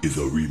 This is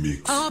a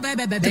remix. Oh,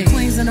 baby, baby. The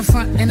queen's in the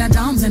front and the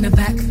dom's in the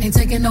back. Ain't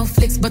taking no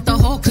flicks, but the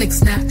whole click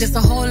snap. Just a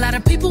whole lot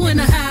of people in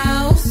the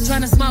house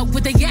trying to smoke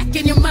with the yak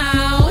in your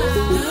mouth.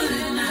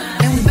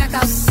 And we back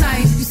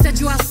outside. You said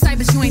you outside,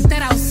 but you ain't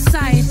that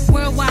outside.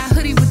 Worldwide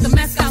hoodie with the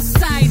mask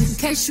outside. In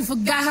case you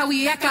forgot how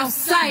we act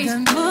outside.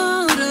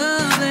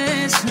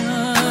 Motivation.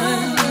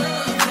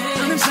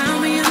 I done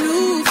found me a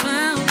new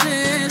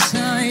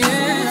foundation,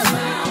 yeah.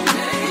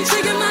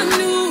 Taking my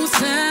new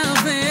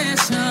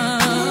salvation.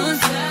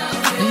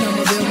 And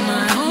I'ma build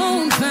my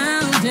own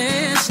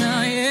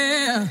foundation,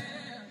 yeah.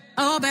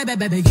 Oh, baby,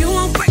 baby, you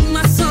won't break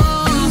my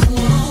soul.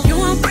 You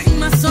won't break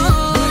my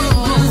soul.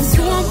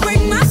 You won't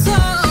break my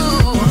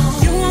soul.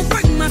 You won't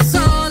break my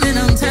soul. And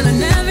I'm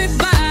telling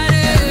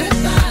everybody,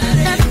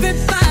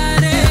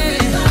 everybody,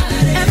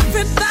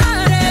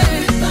 everybody,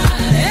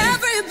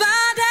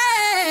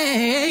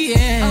 everybody,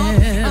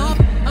 yeah. Oh,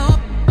 oh,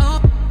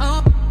 oh,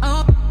 oh,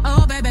 oh,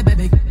 oh, baby,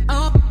 baby.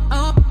 Oh,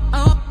 oh,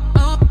 oh,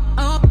 oh,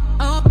 oh,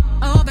 oh,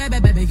 oh, baby,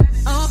 baby.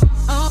 Oh,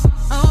 oh,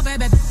 oh,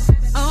 baby.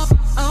 Oh,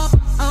 oh,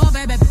 oh,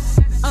 baby.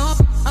 Oh,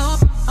 oh,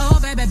 oh,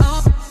 baby.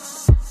 Oh,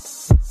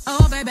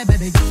 oh, baby,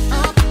 baby. Oh,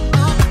 oh,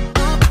 oh,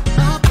 oh,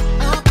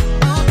 oh, oh,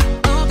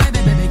 oh, baby,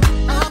 baby.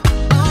 Oh,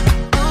 oh,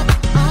 oh,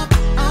 oh,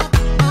 oh,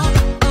 oh,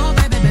 oh,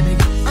 baby, baby.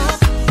 Oh,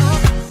 oh,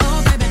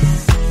 oh, baby.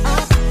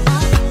 Oh, oh,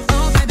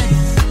 oh, baby.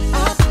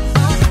 Oh,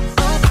 oh,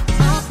 oh,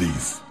 oh.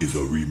 This is a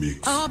remix.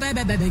 Oh,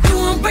 baby, baby, you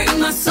won't break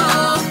my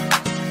soul.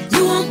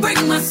 You won't break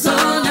my soul,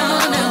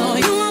 no, no.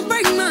 You won't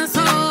break my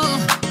soul.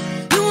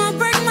 You won't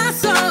break my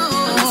soul.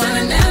 I'm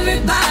telling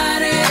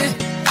everybody,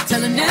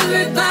 telling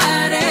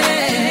everybody,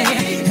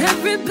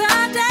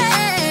 everybody,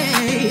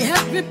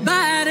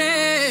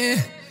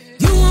 everybody.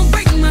 You won't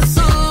break my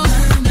soul.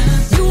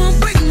 You won't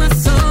break my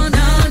soul,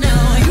 no,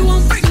 no. You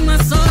won't break my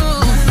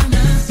soul.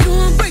 You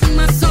won't break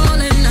my soul,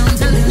 and I'm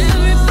telling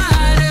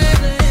everybody,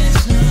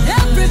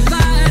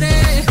 everybody,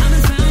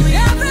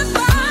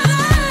 everybody,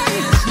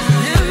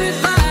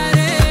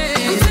 everybody.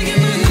 I'm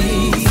taking my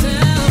new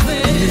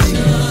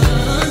salvation,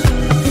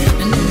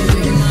 and I'm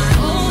building my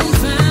own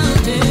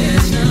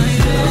foundation,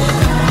 yeah.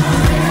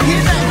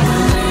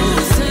 New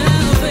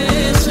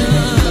salvation,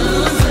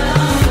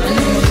 and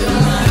I'm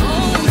building my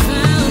own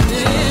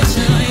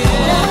foundation,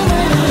 yeah.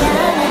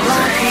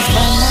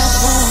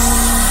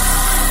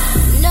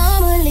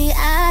 Normally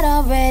I'd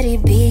already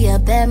be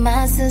up at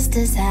my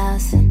sister's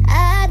house.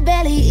 I'd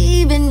barely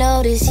even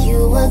notice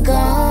you were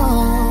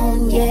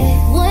gone,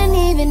 yeah. Wouldn't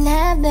even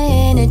have the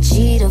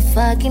energy to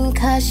fucking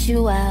cuss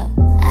you out.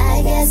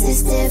 I guess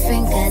it's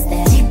different cause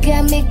that you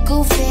got me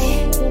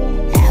goofy,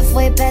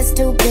 halfway past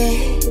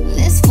stupid.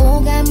 This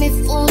fool got me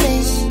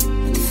foolish.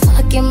 What the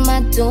fuck am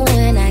I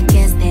doing? I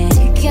guess that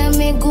you got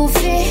me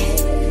goofy,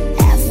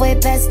 halfway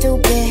past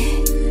stupid.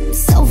 I'm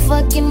so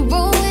fucking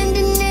ruined and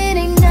it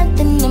ain't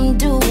nothing I'm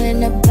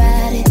doing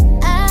about it.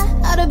 I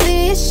ought to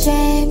be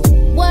ashamed,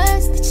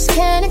 words that just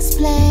can't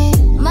explain.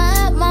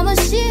 My mama,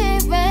 she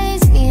ain't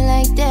raised me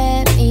like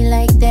that, me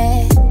like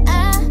that.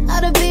 I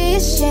ought to be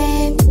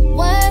ashamed,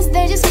 words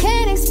they just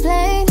can't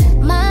explain.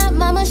 My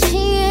mama, she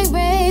ain't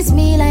raised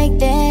me like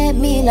that,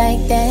 me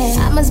like that.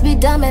 I must be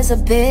dumb as a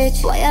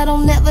bitch, boy, I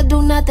don't never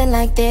do nothing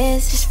like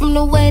this. Just from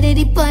the way that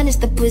he punished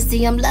the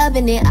pussy, I'm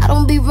loving it. I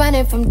don't be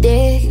running from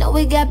dick. Know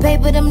we got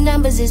paper, them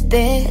numbers is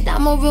big. But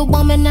I'm a real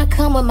woman, I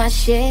come with my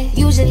shit.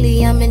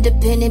 Usually I'm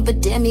independent, but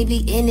damn, he be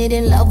in it,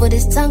 in love with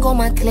his tongue on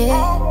my clit.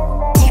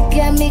 You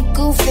got me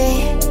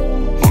goofy,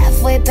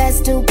 halfway past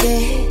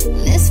stupid.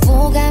 This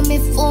fool got me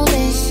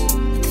foolish.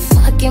 What the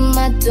fuck am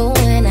I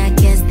doing? I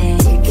guess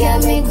that you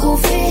got me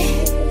goofy,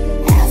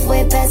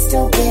 halfway past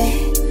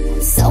stupid.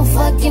 So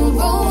fucking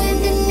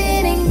ruined and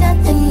it ain't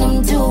nothing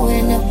I'm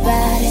doing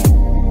about it.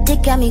 They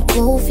got me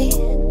goofy,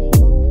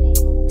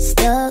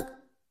 stuck.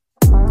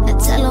 I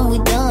tell them we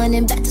done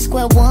and back to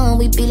square one,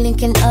 we be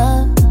linking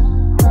up.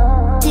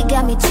 They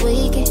got me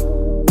tweaking,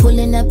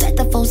 pulling up at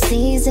the Four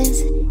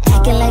Seasons,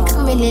 acting like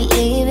I'm really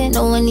leaving,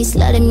 knowing he's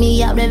slutting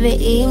me out every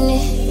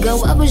evening. Girl,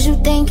 what was you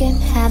thinking,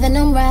 having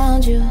them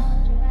around you?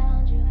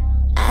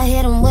 I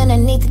hit him when I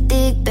need to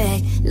dig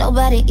back.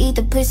 Nobody eat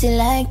the pussy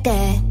like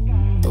that.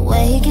 The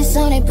way he gets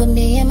on it put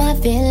me in my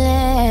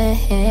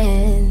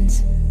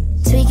feelings.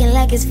 Tweaking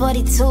like like it's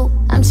 42.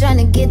 I'm trying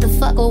to get the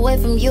fuck away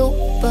from you,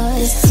 but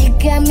this chick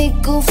got me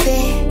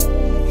goofy,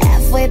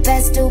 halfway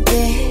past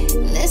stupid.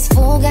 This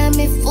fool got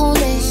me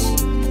foolish.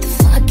 What the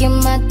fuck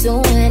am I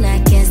doing? I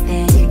guess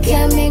that you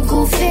got me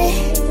goofy,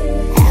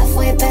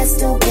 halfway past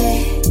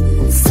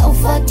stupid. So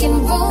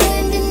fucking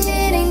ruined and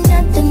it ain't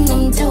nothing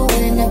I'm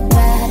doing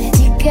about it.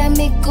 You got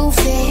me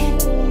goofy,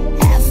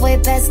 halfway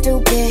past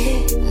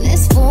stupid.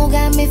 This fool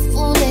got me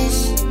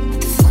foolish.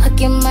 What the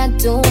fuck am I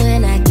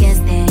doing? I guess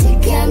that you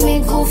got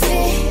me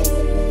goofy,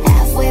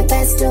 halfway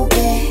past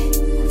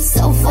stupid.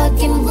 So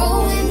fucking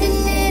ruined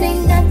and it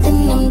ain't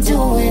nothing I'm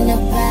doing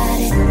about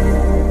it.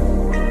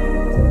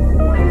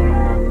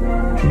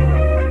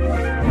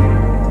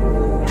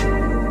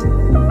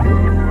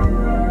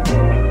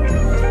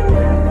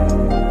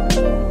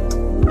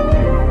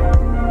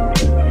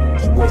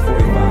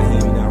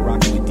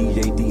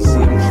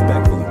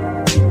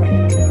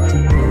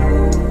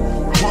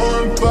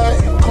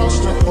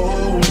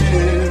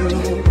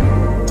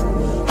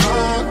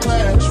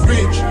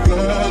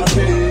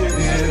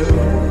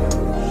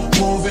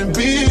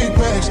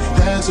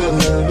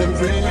 Learning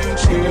real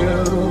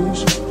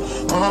skills.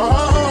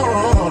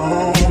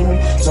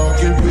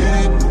 Talking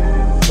big,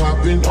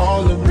 popping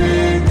all the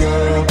big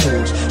girl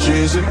pics.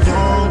 She's a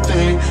young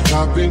thing,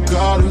 popping,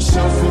 got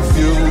herself a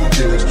few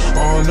years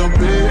on the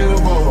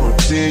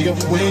billboard. See her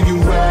when you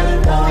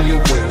ride on your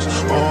waist.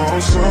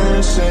 On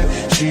Sunset,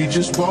 she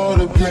just bought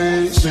a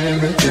place in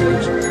the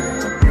hills.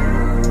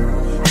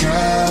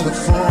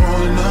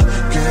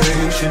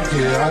 Californication,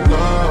 yeah, I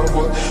love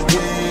what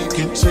we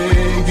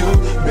continue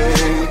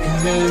making,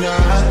 and I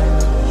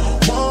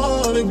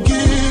wanna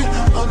give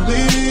a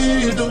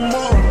little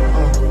more.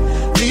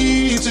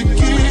 Need to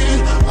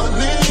give a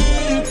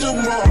little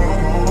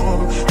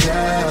more.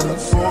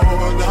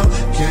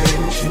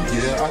 Californication,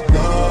 yeah, I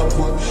love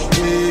what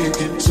we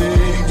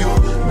continue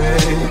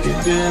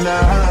making, and I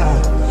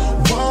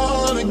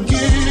wanna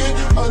give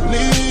a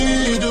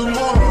little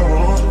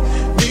more.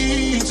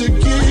 Need to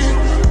give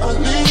a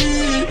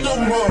little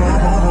more.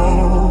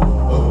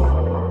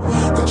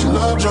 Got your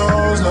love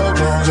Jones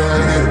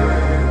right here.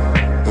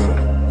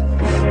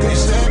 They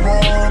stay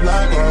warm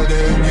like all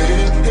day,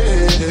 yeah.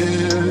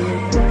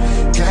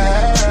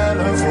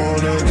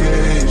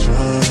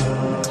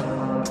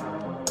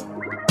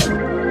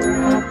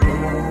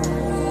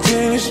 Californication.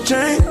 Tennis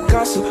chain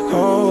cost a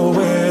whole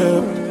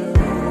whip.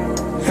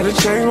 Had to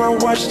change my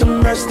watch to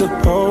match the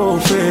whole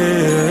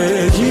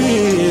fit,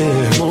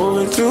 yeah.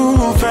 Moving too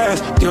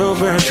fast, your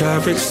van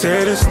traffic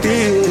standing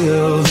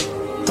still.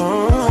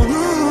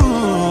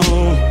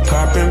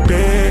 Popping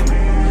big,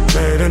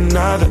 made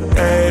another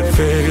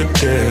 8-figure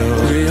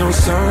deal. We on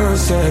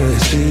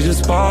Sunset, she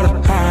just bought a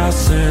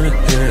house in the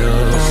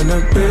hills. On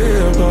the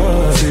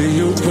billboard, see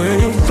you when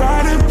you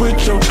riding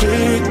with your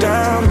click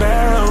down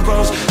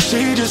elbows.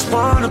 She just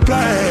wanna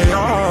play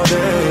all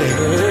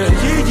day.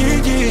 Yeah,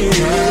 yeah, yeah.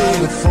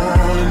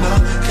 California,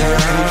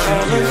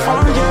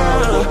 California,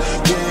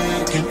 we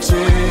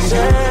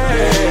continue.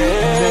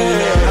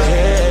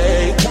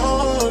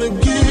 Wanna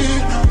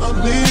give a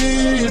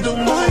little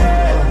more.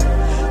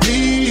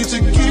 To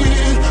give a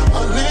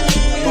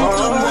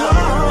little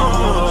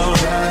more.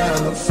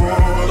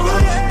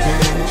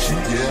 Californication,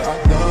 yeah, I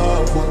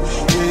love what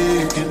we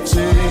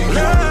continue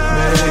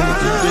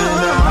making,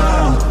 and I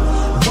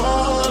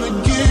wanna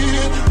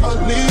give a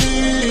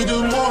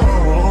little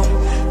more.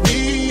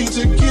 Need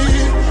to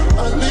give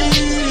a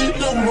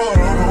little more.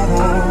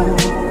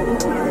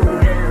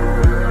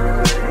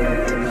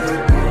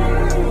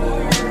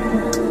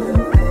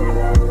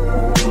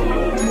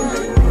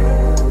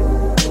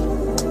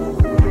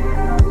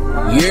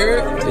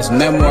 It's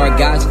Memoir,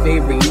 God's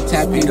favorite. You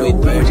tapped in with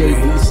DJ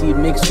DC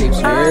mixtapes.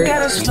 You heard? I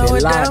gotta slow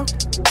it down.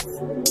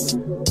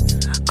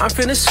 I'm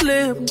finna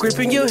slip,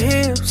 gripping your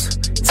hips,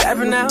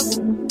 tapping out.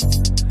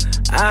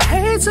 I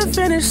hate to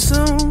finish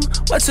soon.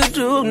 What to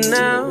do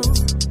now?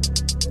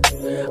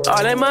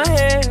 All in my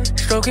head,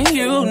 stroking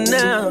you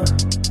now.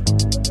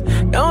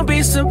 Don't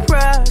be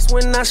surprised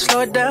when I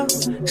slow it down.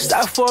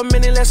 Stop for a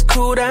minute, let's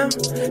cool down.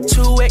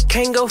 Too wet,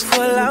 can't go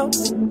full out.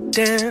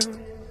 Damn.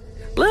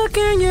 Look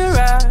in your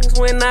eyes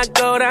when I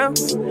go down,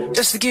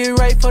 just to get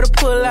right for the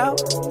pull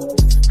out.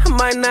 I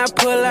might not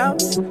pull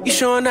out, you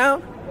showing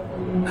out.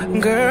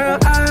 Girl,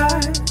 I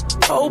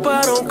hope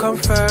I don't come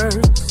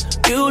first.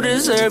 You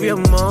deserve your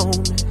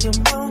moment.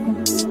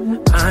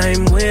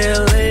 I'm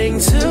willing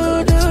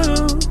to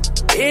do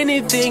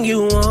anything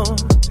you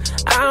want.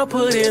 I'll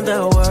put in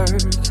the work.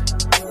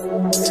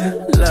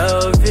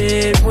 Love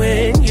it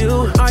when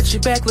you arch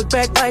your back, look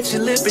back, bite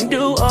your lip and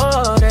do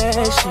all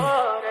that shit.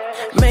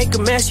 Make a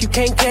mess, you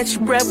can't catch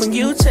your breath when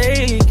you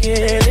taking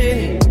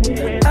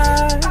it.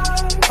 I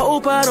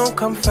hope I don't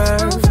come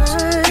first.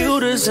 You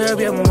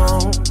deserve your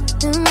moment.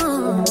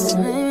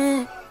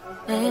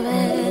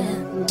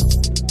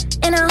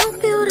 And I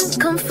hope you don't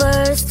come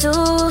first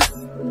too.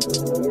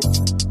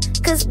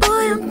 Cause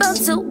boy, I'm about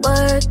to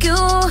work you.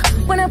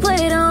 When I put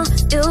it on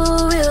you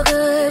real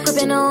good,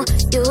 gripping on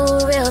you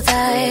real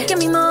tight. Give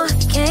me more,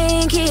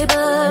 can't keep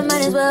up,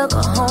 might as as well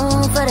go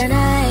home for the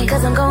night.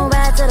 Cause I'm going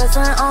back to the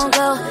sun on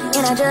go.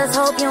 And I just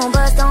hope you don't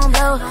bust, don't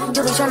blow.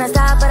 You be tryna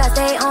stop, but I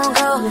stay on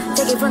go.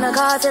 Take it from the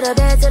car to the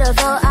bed to the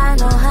floor. I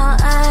know how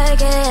I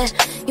get.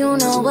 You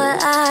know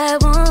what I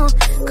want.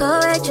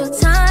 Correct your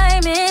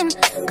timing.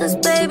 Cause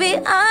baby,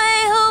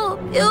 I hope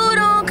you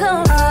don't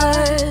come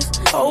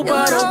first. Hope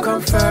I don't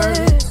come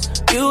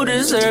first. You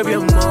deserve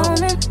your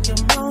moment.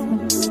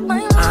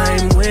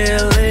 I'm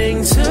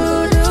willing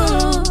to do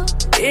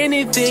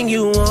anything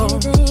you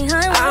want.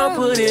 I'll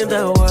put in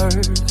the work.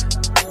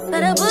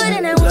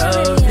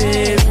 Love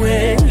it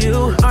when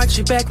you arch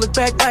your back, look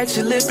back, bite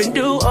your lip and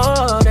do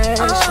all that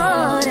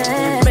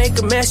shit. Make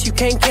a mess, you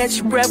can't catch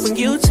your breath when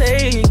you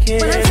take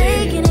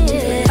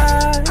it.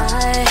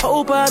 I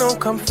hope I don't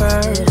come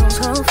first.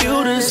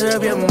 You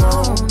deserve your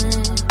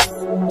moment.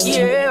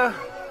 Yeah.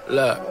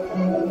 Look,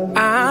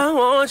 I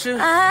want you.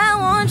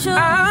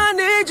 I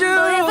need you.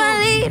 But if I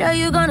lead, are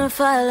you gonna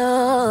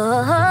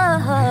follow?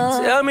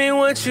 Tell me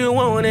what you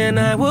want and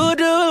I will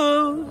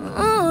do.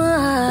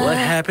 What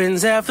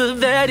happens after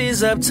that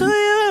is up to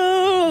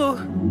you.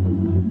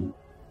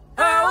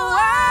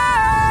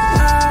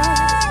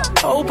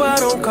 Hope I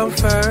don't come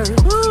first.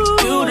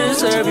 You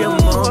deserve your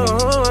more.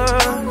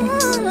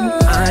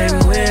 I'm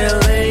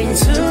willing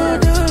to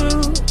do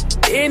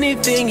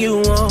anything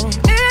you want.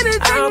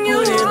 I'll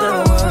put in the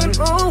work.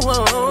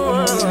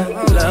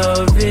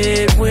 Love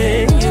it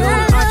when you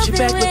arch your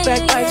back, look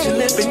back, bite your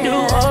lip and do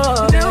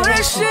all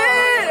that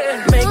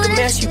shit. Make a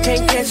mess, you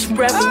can't catch your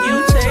breath when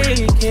you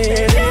take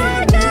it.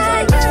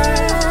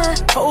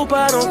 Hope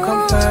I don't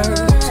come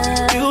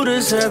first. You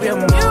deserve your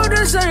moment. You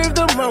deserve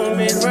the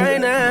moment right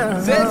now.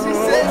 Sexy,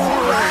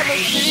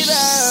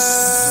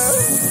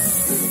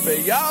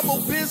 Bayamo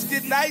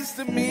biscuit, nice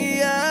to meet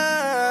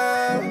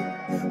ya.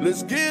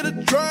 Let's get a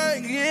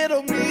drink, get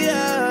on me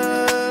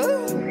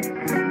up.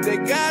 They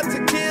got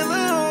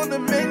tequila on the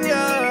menu.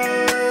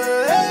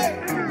 Hey,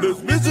 let's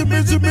miss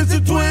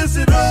it, twist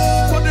it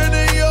up. Put it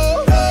in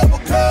your double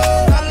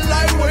cup. I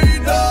like where you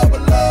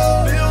double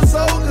up. Feel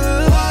so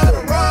good, how to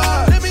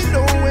ride. Let me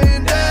know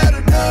when that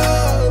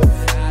enough.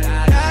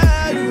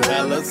 Now you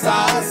hella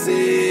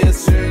saucy,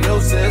 it's in your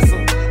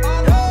system.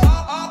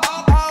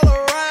 All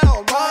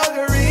around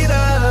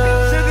margarita.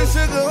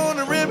 Sugar on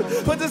the ribbon,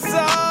 put the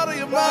salt on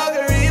your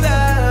margarita.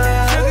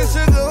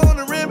 Sugar on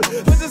the ribbon,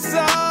 put the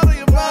salt on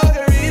your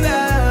margarita.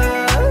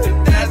 If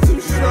that's too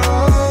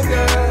strong,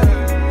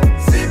 girl,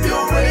 sip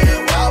your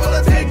red, why will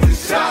I take the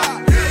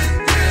shot?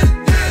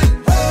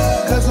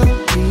 Cause I'm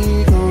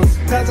amigos,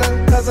 cause I'm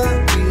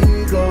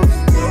amigos,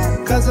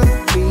 cause I'm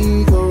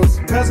amigos,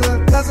 cause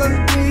I'm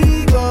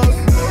amigos,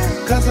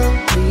 cause I'm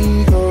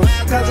amigos,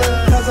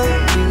 cause I'm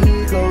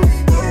amigos,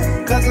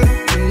 cause I'm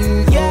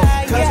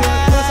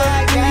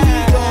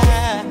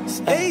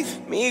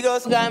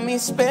Migos got me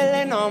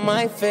spilling on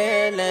my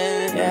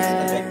feelings.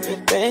 Yeah.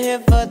 Been here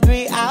for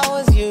 3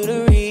 hours, you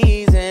the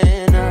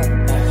reason.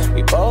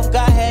 We both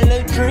got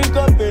hella drink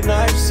up in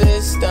our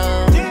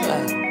system.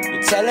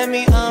 You telling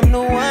me I'm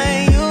the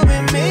one you've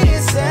been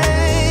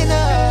missing.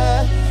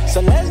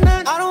 So let's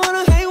not, I don't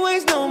wanna hang,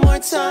 waste no more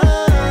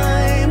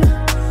time.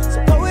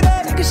 So go it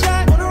up, take a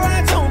shot on the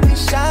ride, don't be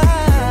shy.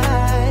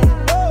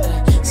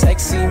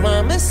 Sexy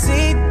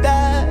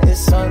mamacita, it's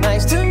so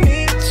nice to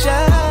meet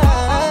ya.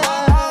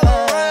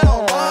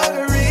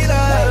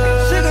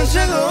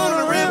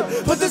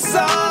 Put the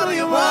salt on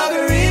your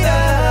margarita.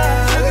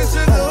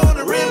 Sugar on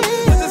the rim.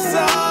 Put the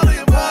salt on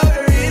your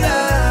margarita.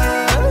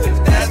 If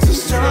that's too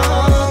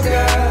strong,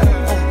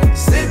 girl,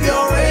 sip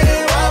your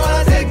red. Why would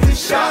I take the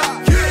shot?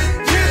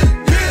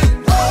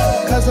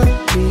 Cause I'm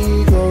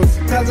amigos.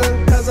 Cause I'm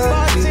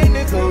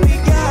amigos.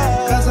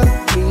 Cause I'm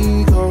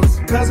amigos.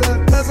 Cause I'm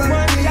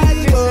amigos.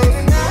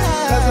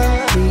 Cause I'm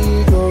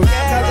amigos.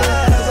 Cause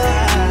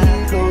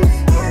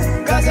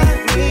I'm amigos. Cause I'm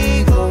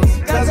amigos.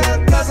 Cause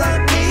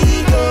I'm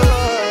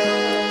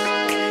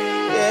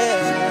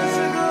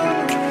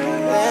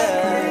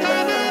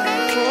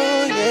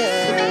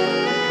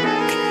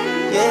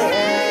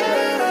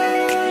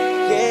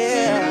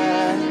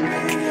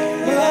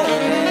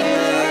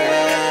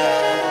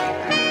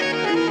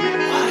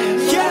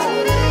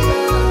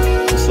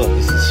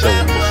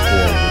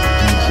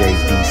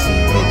DC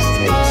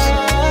mixtapes,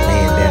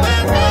 laying down the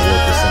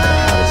groundwork with some of the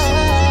hottest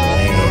songs in the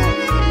land.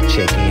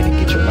 Check in and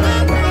get your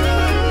mind right.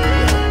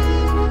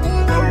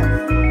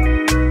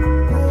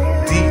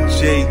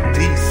 DJ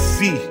DC.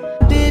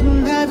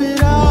 Didn't have it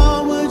all,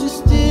 would you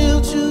still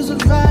choose to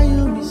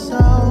value me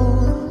so?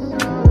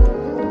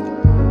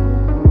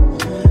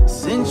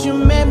 Since you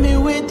met me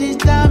with these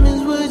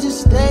diamonds, would you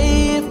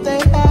stay if they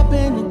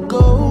happen to go?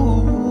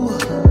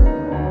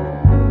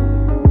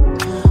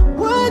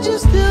 Would you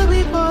still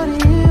be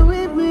partying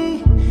with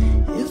me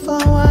if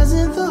I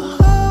wasn't the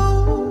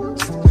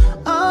host?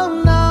 Oh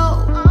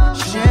no,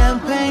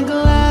 champagne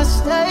glass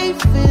stay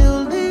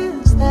filled.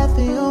 Is that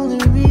the only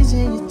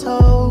reason you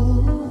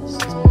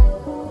toast?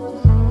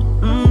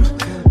 I'm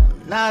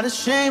not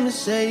ashamed to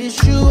say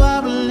it's you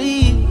I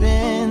believe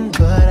in,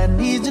 but I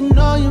need to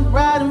know you're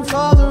riding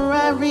for the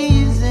right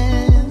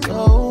reasons.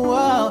 Oh,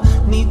 I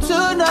need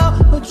to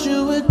know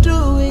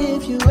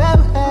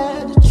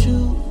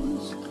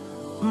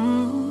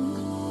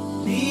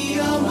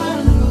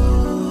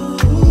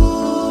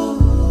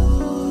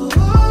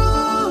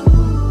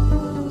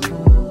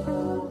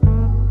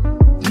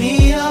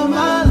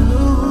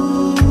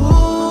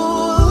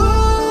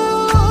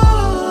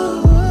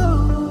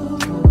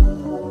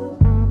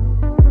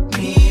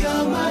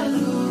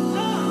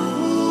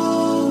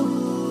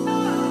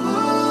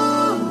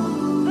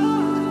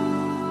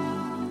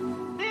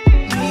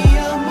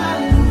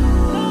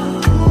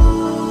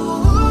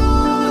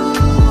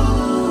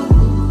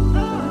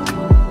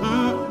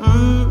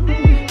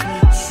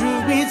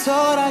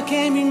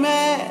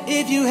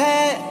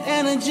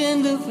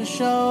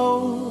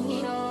show.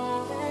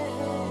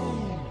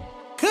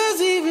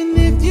 Cause even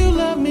if you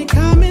love me,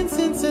 common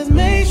sense says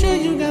make sure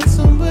you got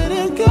somewhere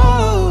to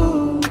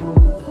go.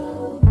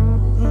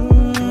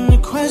 The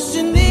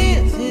question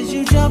is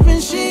you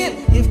jumping ship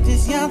if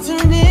this y'all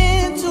turn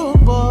into a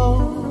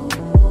bowl?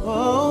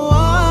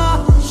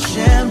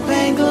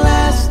 Champagne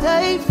glass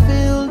stay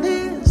filled,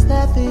 is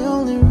that the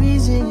only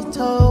reason you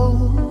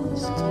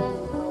toast?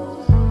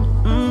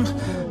 I'm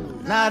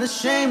not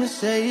ashamed to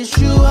say it's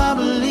you I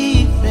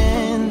believe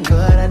in,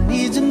 but I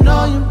need to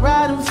know you're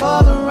riding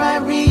for the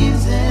right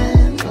reason.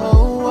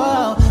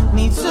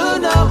 Need to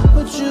know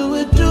what you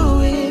would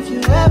do if you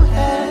ever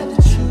had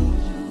to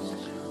choose.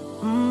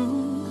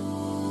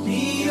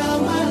 Me or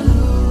my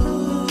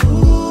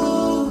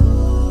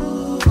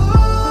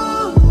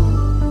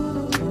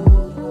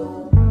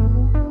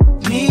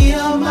me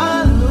or my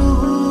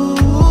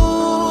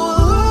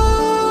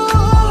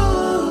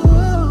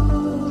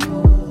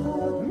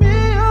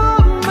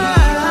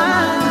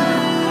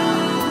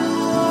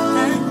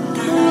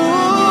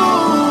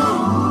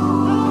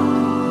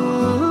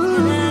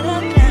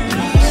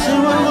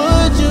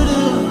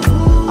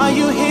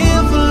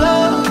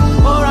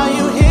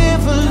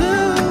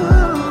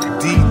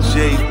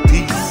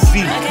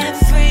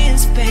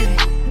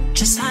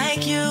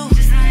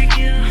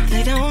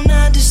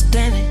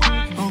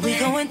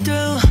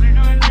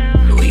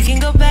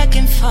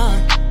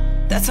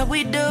that's how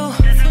we do.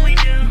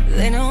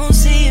 They don't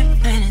see your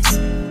penance,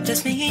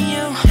 just me and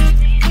you.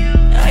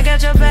 I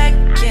got your back,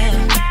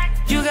 yeah.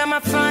 You got my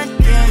front,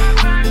 yeah.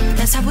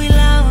 That's how we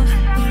love.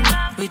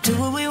 We do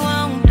what we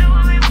want.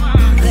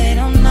 They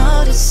don't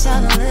notice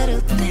all the little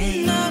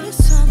things,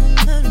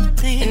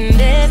 and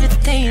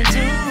everything you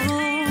do.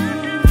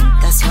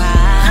 That's why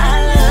I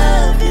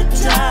love you,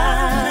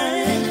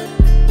 darling.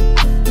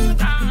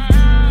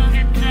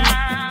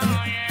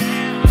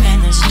 And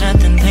there's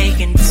nothing they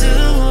can do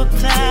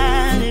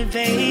about it,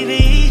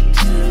 baby.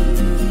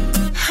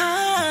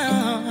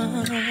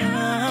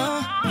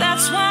 Oh,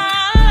 that's why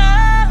I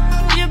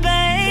love you,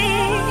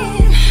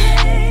 baby.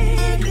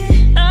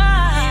 Oh,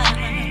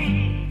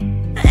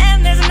 and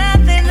there's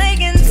nothing they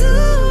can do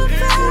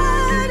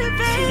about it,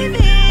 baby.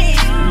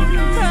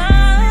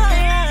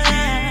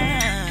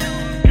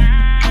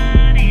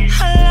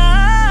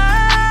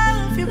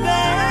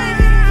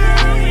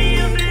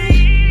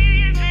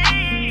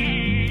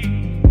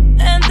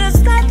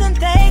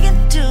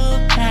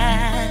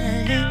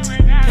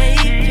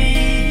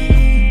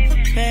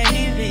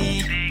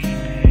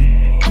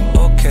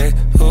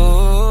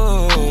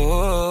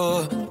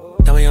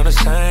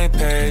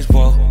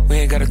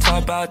 Gotta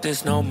talk about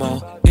this no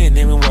more. You ain't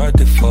even worth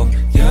it for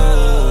you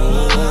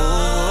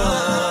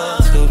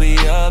to be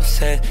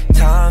upset.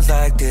 Times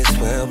like this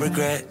will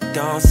regret.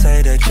 Don't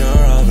say that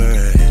you're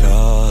over it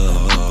all.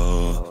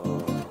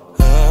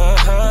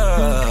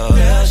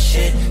 Little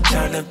shit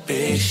turn to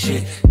big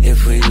shit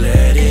if we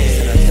let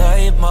it. I love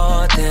you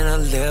more than a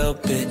little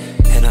bit,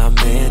 and I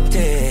meant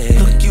it.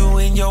 Look you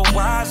in your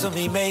eyes when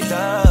we made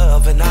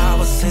love, and I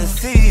was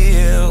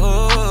sincere.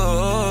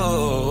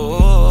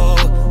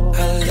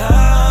 I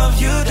love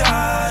you,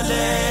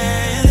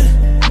 darling.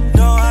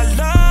 No, I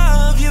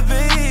love you,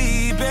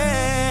 baby.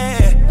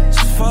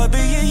 Just for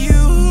being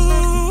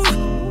you,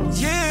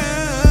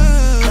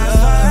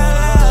 that's why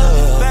I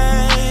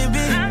love you,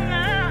 baby.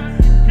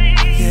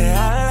 Yeah,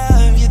 I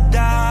love you,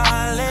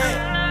 darling.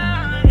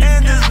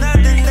 And there's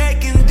nothing they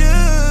can do.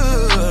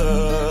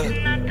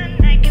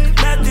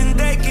 Nothing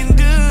they can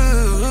do.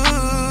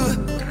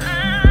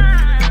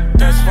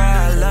 That's why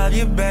I love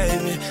you,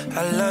 baby. I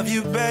love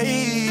you, baby.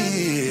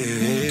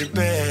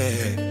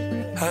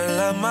 I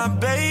love my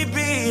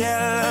baby, I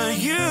love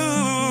you.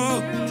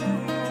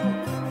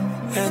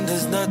 And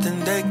there's nothing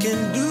they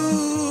can do.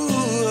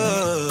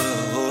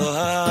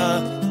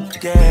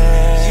 Yeah.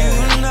 You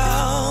know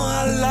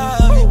I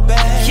love you,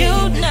 baby. You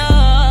know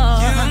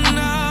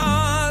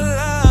I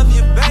love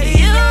you, baby.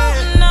 You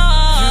know.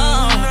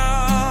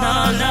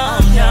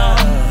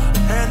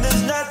 And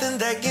there's nothing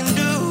they can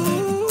do.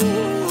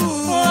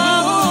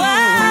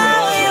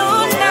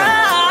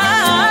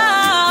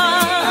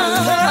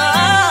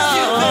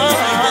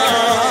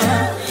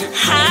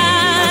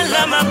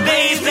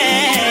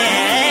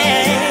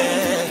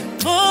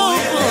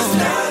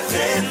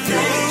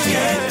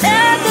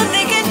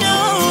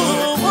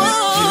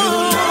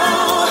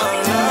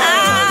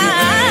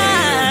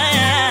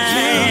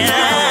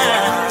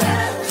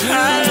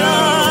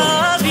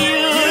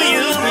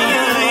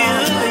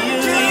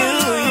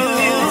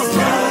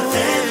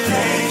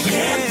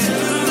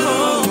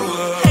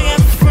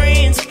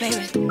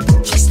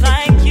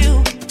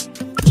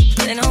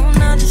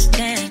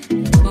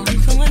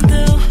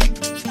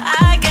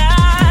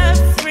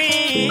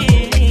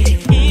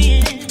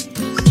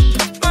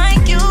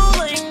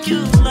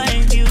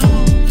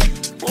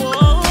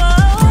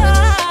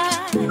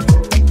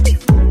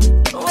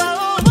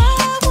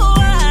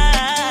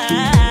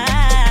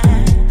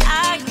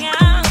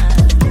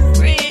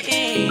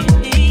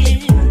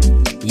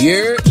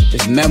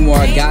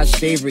 Memoir, God's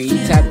favorite. He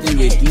tapped in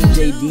with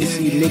DJ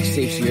DC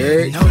mixtapes, you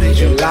heard? Know that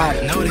you got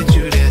it, know that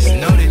you this.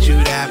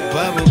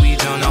 love what we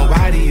don't know.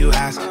 Why do you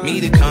ask me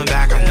to come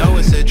back? I know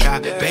it's a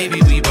trap. Baby,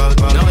 we both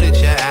know that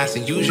your ass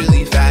is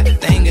usually fat.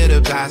 Thing of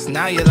the past,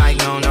 now you're like,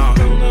 no, no.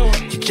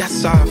 You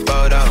just saw a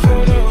photo.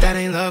 That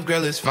ain't love,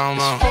 girl, it's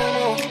FOMO.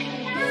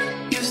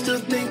 You still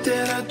think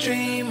that I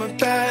dream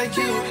about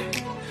you,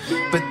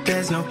 but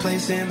there's no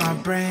place in my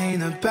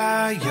brain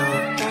about you.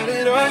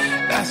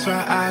 That's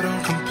why I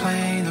don't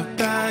complain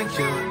about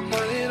you.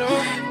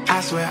 I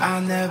swear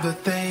I'll never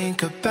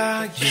think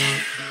about you.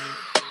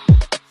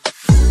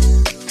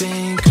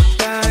 Think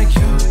about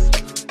you.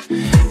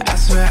 I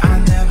swear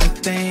I'll never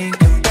think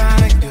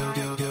about you.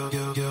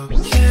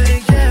 Yeah,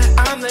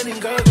 yeah, I'm letting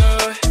go, go.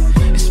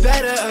 It's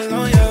better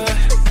alone, yeah.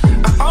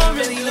 I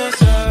already know,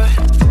 so.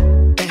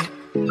 Hey,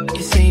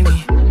 you see me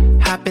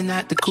hopping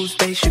at the cool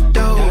spaceship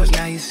doors.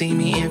 Now you see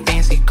me in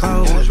fancy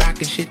clothes,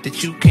 rocking shit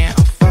that you can't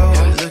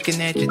afford.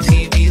 Looking at your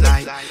TV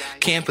like,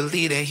 can't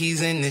believe that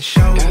he's in this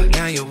show.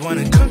 Now you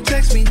wanna come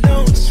text me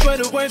notes, swear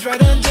the words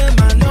right under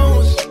my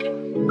nose.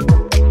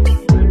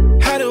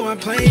 How do I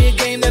play a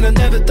game that I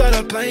never thought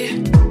I'd play?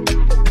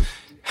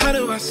 How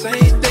do I say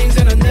things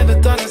that I never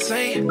thought I'd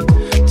say?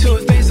 To a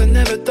face I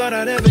never thought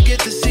I'd ever get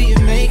to see you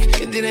make.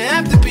 It didn't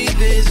have to be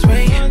this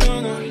way.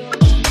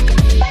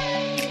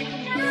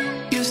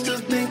 You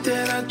still think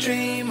that I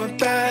dream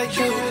about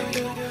you,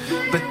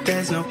 but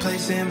there's no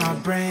place in my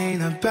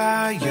brain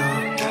about you.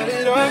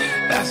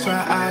 That's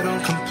why I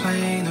don't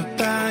complain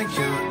about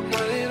you.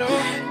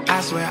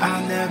 I swear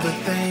I'll never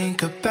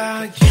think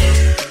about you.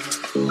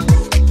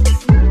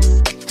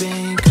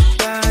 Think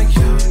about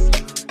you.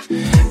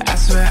 I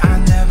swear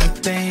I'll never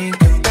think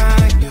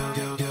about you.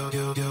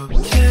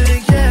 Yeah,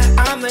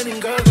 yeah, I'm letting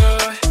go, go.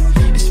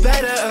 It's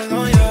better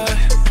alone, yeah.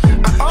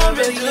 I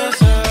already know,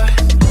 so.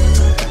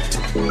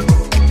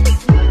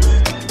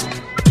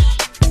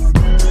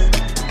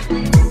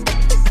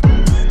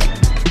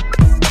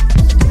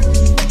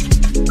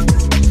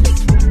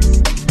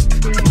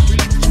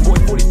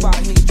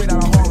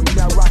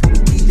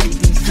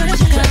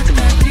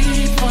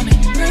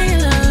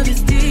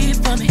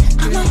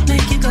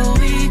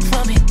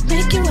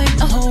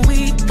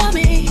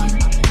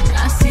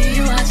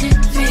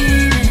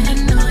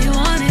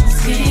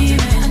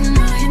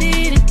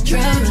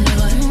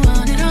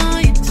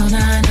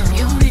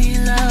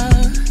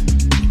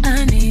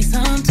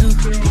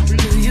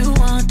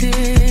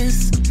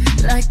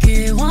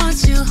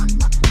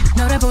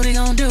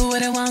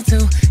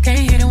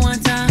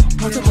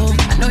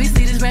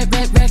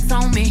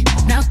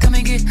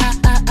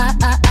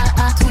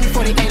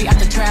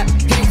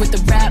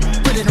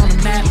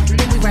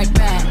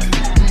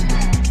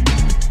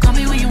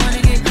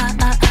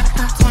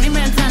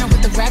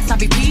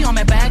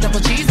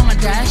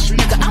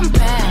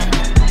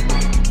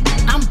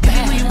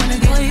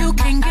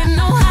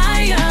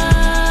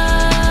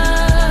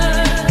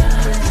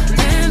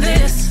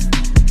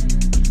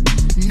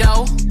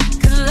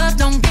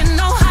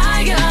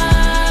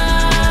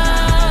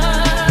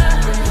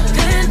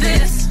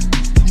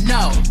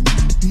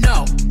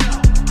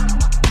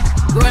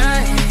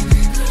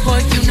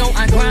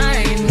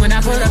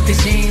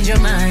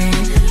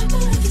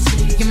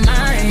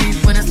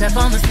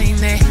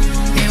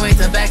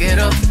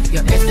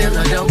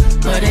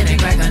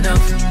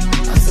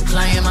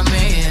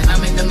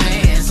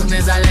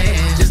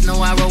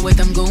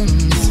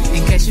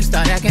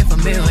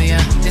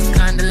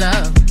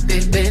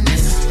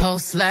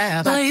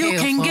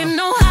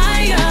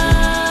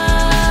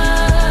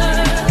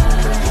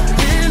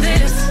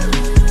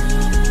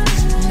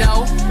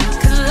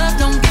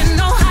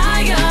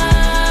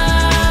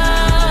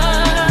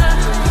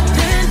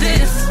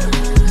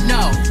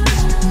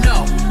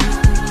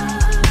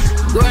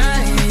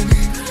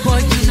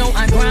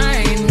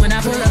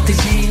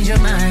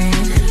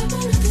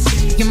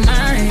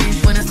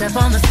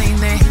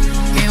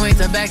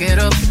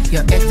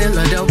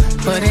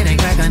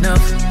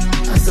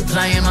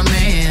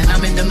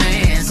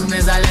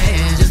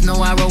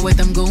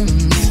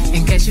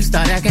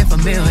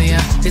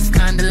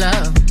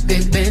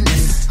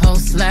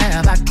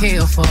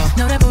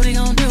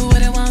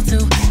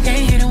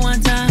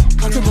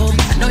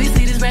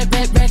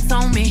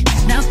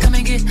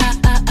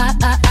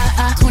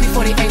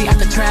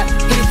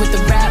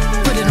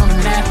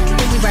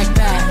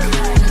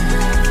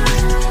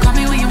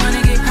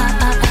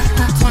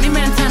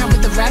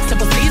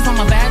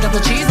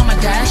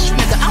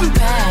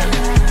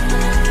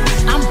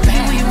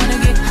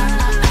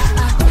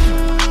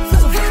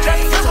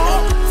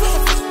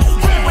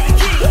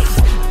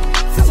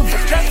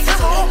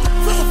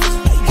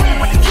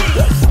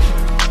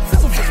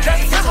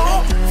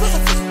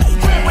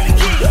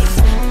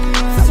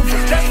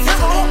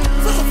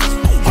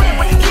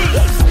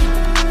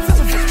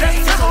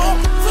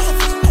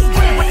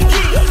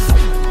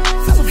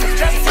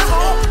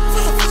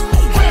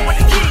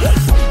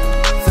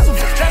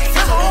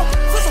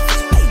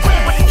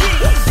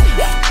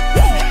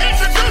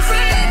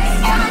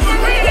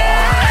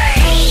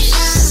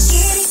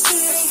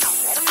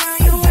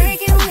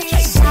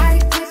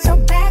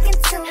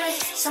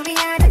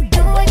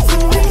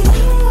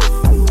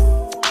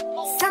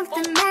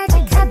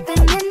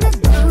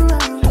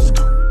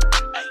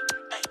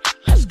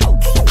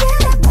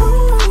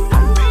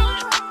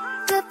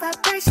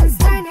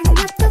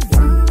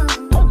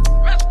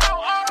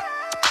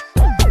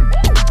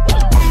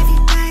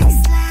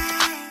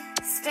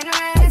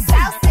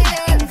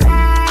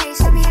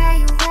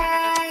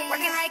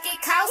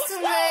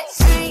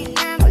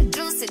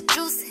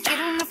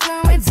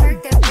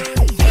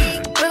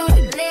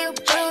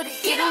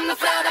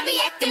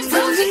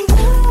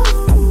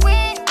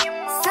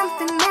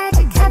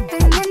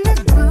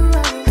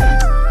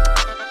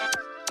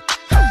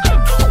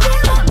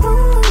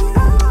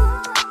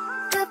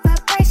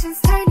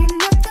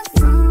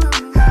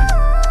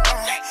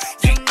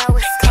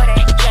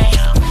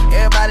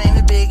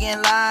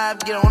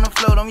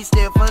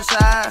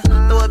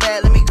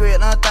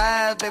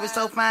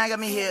 so fine, got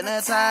me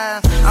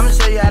hypnotized. I'ma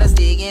show you how to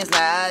stick and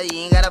slide. You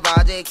ain't got a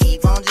ball, just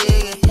keep on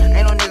jigging.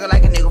 Ain't no nigga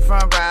like a nigga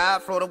from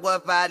Ride. Florida boy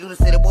 5, do the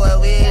city boy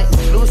with it.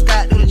 Blue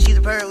Scott, do the cheese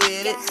and perk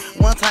with it.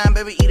 One time,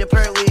 baby, eat a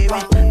perk with me.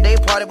 They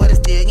party, but it's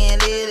still getting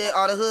lit.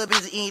 All the hood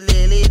bitches eat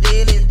lily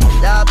dillies.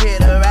 Y'all pick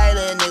the right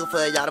little nigga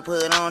for y'all to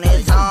put on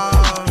his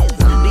song.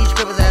 These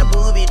strippers that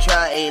booby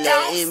try, ain't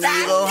letting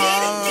me go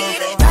home.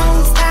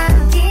 Don't stop,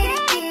 get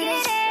it, get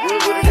it. You're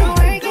working with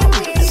it.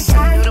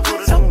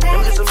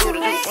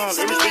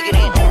 Let me stick it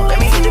in. Let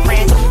me hit the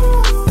brand.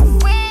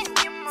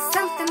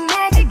 Something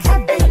magic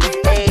happening.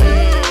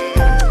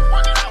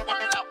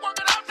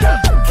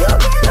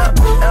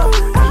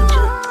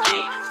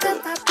 The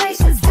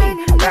vibrations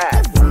turning up.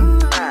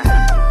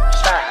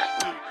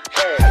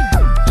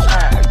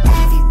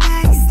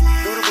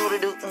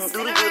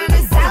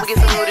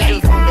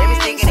 Let me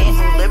stick it in.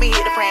 Let me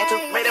hit the brand too.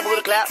 Make that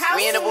booty clap.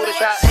 We in the booty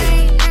trap.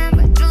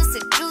 Juicy,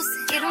 juicy.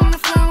 Get on the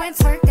floor and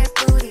twerk that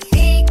booty.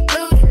 Big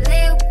booty,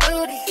 little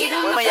booty. Get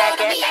on the floor.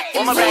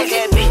 Where my black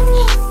cat be?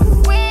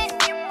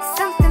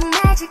 Something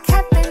magic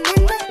happening in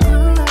the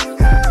room.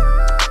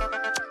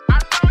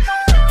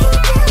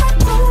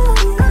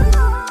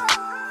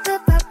 The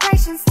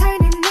vibrations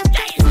turning up.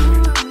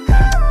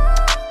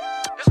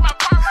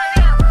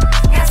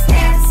 Now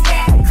stand,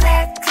 stand,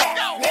 clap, clap.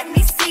 Let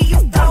me see you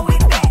throw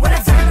it back. When I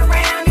turn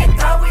around and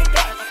throw it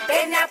back,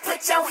 better not put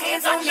your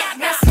hands on ya.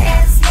 Now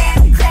stand,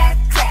 stand, clap,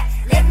 clap.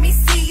 Let me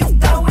see you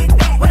throw it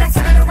back. When I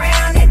turn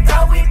around and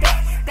throw it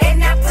back, better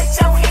not put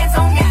your hands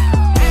on ya.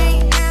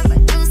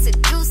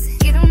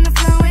 Get on the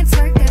floor and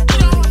twerk that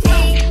booty.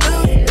 Big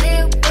booty,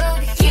 little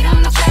booty. Get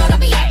on the floor, don't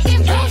be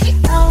acting bougie.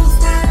 Don't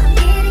stop,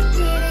 get it,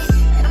 get it.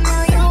 Let 'em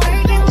know you're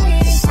working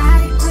with it.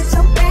 Shawty, put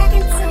your back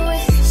into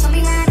it. Show me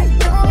how to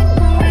do it,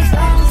 boy.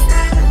 Don't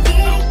stop,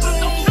 get it,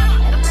 get it.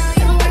 Let 'em know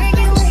you're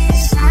working with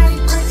it. Shawty,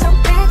 put your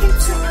back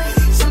into it.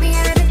 Show me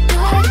how to do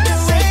it,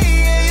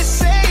 You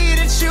say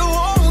that you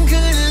want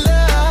good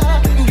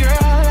love,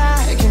 girl,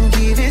 I can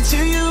give it to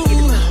you.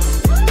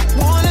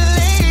 Wanna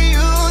lay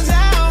you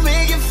down,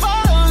 make you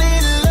fall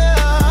in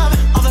love.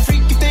 All the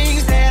freaky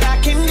things that I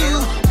can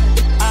do,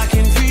 I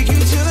can freak you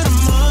to the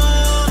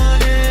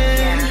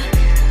morning.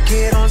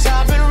 Get on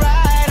top and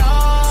ride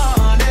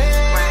on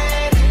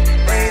it.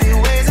 Any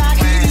ways I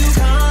keep you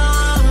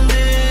coming,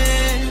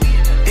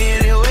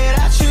 any way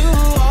that you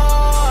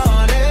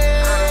want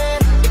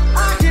it.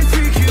 I can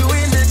freak you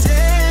in the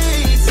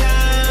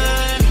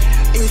daytime.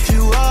 If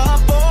you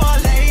up all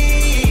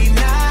late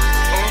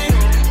night,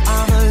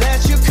 I'ma let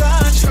you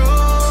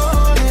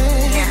control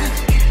it.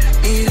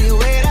 Any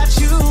way that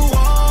you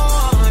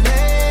want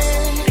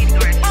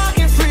it, I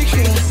can freak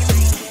you.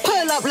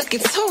 Pull up looking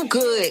too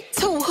good,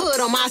 too hood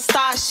on my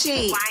star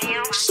shit.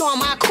 Showing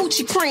my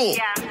coochie print,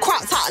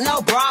 crop top,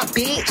 no bra,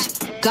 bitch.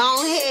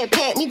 Go ahead,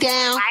 pat me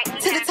down.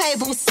 To the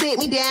table, sit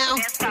me down.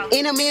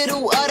 In the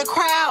middle of the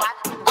crowd.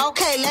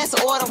 Okay, let's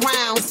order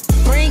rounds.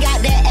 Bring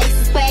out that ace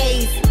of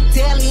spades,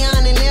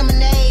 Deleon and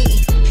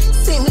lemonade.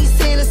 Sit me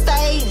center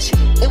stage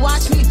and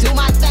watch me do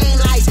my thing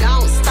like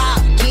don't stop.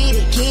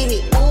 Get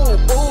it, ooh,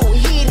 ooh,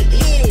 hit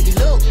it,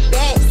 look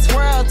back,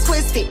 swirl,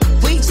 twist it.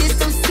 We just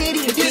some city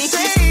You bitches.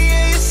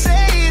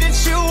 say that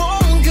you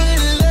want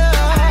good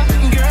love,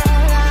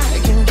 girl, I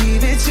can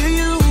give it to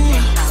you.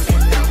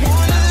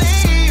 Wanna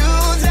lay you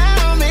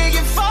down, make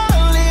you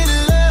fall in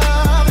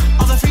love.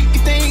 All the freaky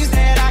things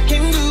that I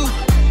can do,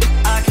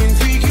 I can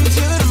freak you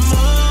to the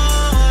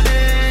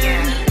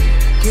morning.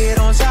 Get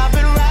on top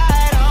and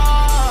ride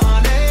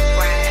on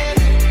it.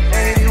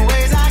 Any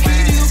ways I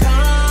keep you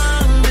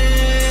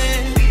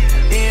coming,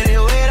 any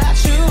way that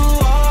you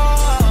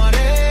want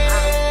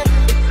it.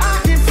 I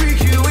can freak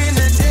you in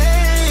the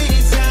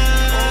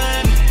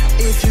daytime.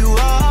 If you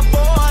up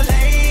all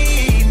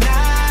late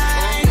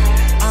night,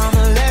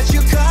 I'ma let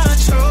you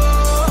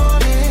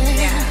control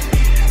it.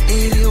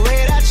 Any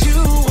way that you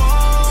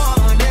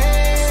want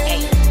it,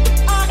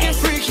 I can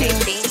freak you.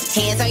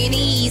 Hands on your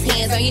knees,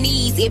 hands on your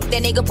knees. If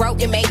that nigga broke,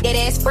 then make that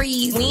ass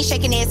freeze. We ain't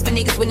shaking ass for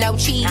niggas with no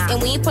cheese.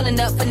 And we ain't pulling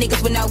up for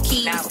niggas with no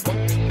keys.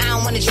 I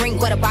don't wanna drink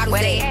where the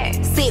bottle's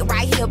at. Sit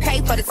right here,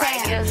 pay for the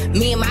tab.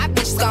 Me and my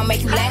bitches gon'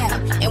 make you laugh.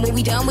 And when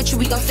we done with you,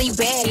 we gon' see you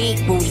bad.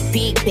 Big booty,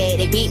 big bad,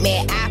 they big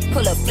mad. I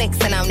pull up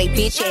flexing on they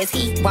bitch ass.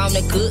 He want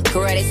a good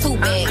girl, that's too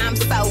bad. I'm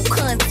so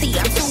cunty,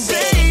 I'm too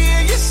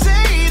bad. You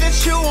say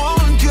that you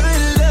want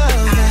good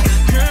love,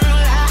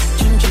 girl, I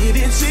can give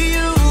it to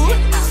you.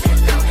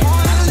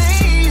 Wanna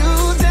lay you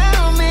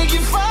down, make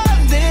you fall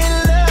in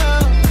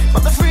love.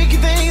 All the freaky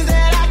things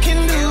that I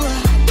can do,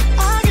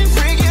 I can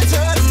freak you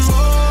to the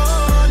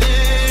morning.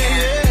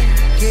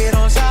 Get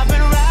on top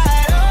and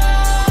ride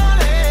on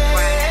it.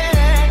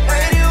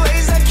 Any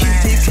ways I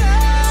keep it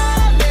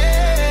coming,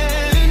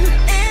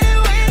 any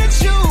way that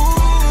you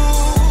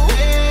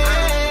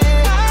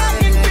I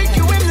can freak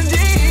you in the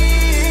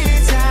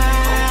daytime.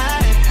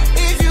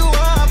 If you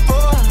up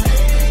all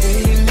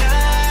late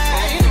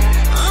night,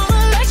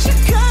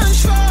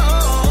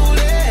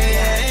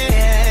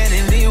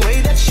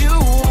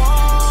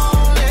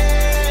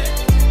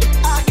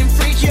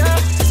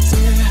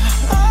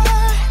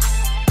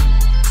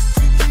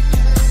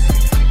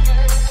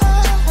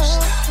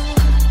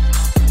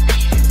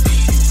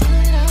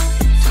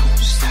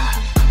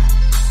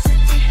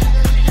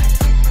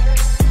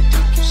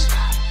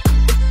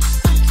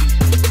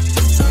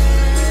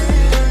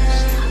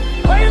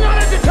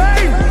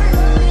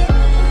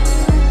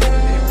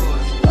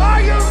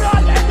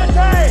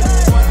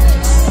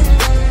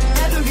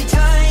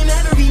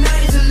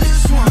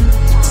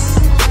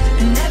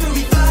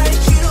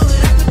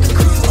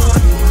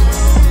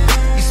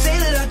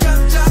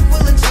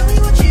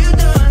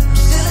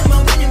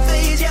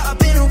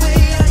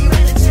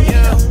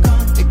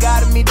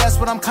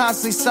 I'm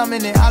constantly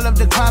summoning. I love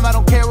to climb, I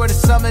don't care where the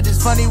summit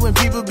is. Funny when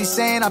people be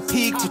saying I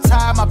peak.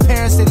 Retired, my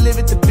parents, they live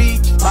at the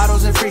beach.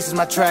 Models and freaks is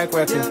my track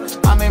record.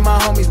 I made my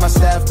homies my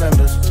staff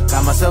members.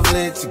 Got myself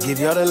lit to give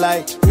y'all the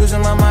light.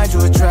 Using my mind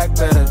to attract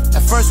better.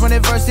 At first when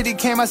adversity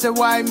came, I said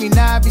why me?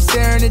 Now I be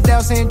staring it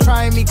down, saying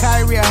trying me.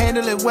 Kyrie, I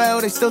handle it well.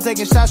 They still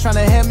taking shots, trying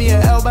to hand me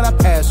an L, but I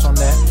pass on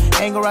that.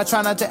 Anger, I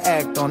try not to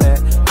act on that.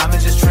 I'ma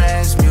just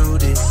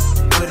transmute it,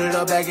 put it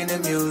all back in the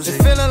music.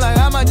 It's feeling like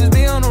I might just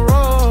be on the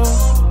road.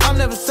 I'm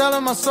never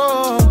selling my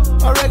soul.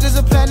 Our records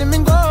are platinum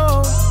and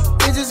gold.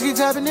 It just keeps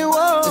happening,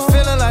 whoa. It's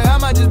feeling like I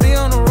might just be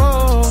on the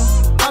road.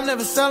 I'm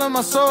never selling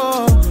my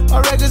soul.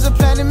 Our records are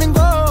platinum and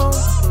gold.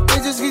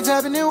 It just keeps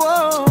happening,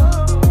 whoa.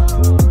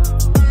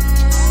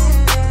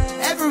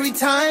 Every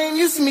time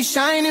you see me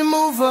shine and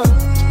move up,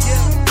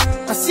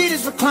 I see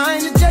this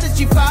recline, the jet is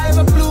G5,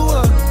 I blew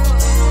up.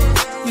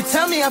 You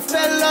tell me I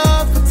fell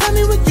off, but tell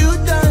me what you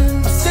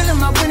done. I'm still in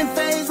my winning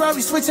phase, while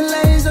we switching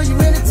lanes. Are you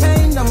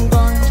entertained? I'm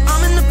gone.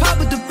 I'm in the pub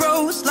with the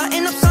bros,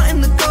 lighting up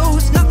something that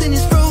goes. Nothing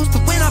is froze,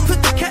 but when I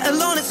put the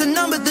kettle on, it's a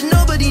number that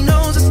nobody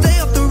knows. I stay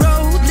off the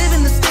road, live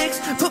in the sticks,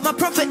 put my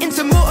profit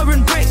into mortar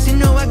and bricks. You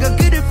know I got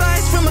good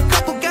advice from a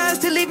couple guys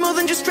to leave more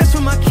than just stress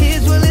for my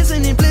kids. Well,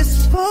 isn't it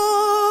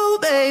blissful,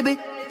 baby?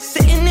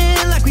 Sitting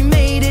in like we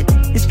made it.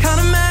 It's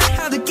kinda mad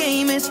how the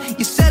game is.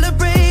 You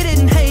celebrate it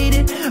and hate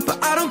it,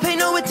 but I don't pay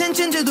no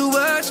attention to the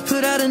words.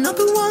 Put out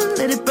another one,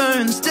 let it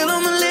burn. Still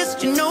on the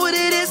list, you know what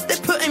it is.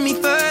 They're putting me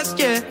first,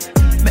 yeah.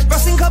 Met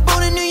Russ and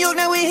Carbone in New York,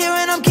 now we're here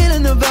and I'm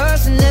killing the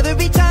verse. And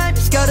every time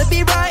it's gotta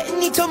be right.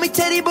 And he told me,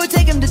 Teddy boy,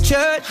 take him to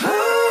church.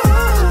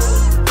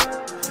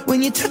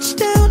 When you touch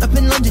down up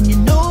in London, you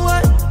know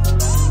what?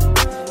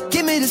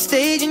 Give me the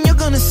stage and you're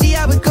gonna see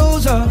how it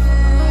goes off.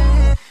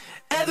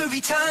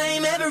 Every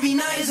time, every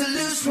night is a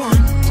loose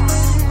one.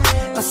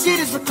 I see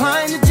this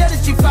recline, the jet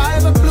is G5,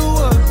 I blew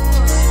up.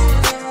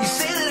 You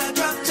say that I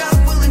dropped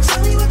out, well then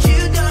tell me what you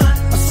done.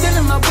 I'm still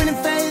in my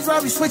winning phase,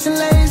 while we switching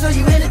lanes. Are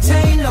you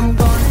entertained? I'm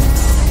gone.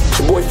 It's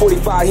your boy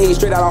 45 here,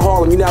 straight out of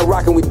Harlem. You're now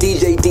rocking with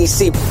DJ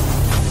DC.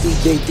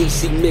 DJ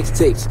DC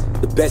mixtapes,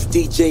 the best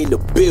DJ in the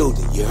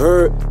building. You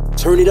heard?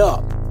 Turn it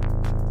up.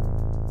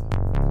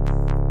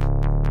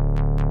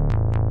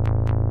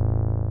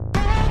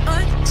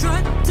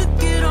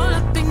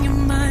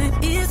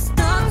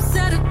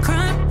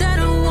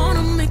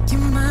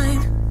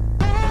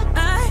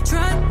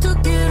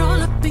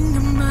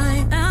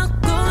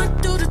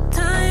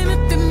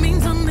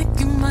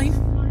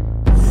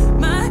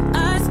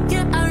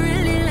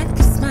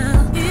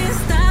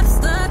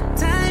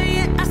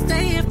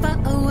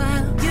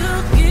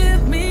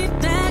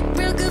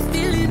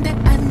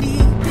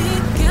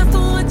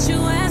 Careful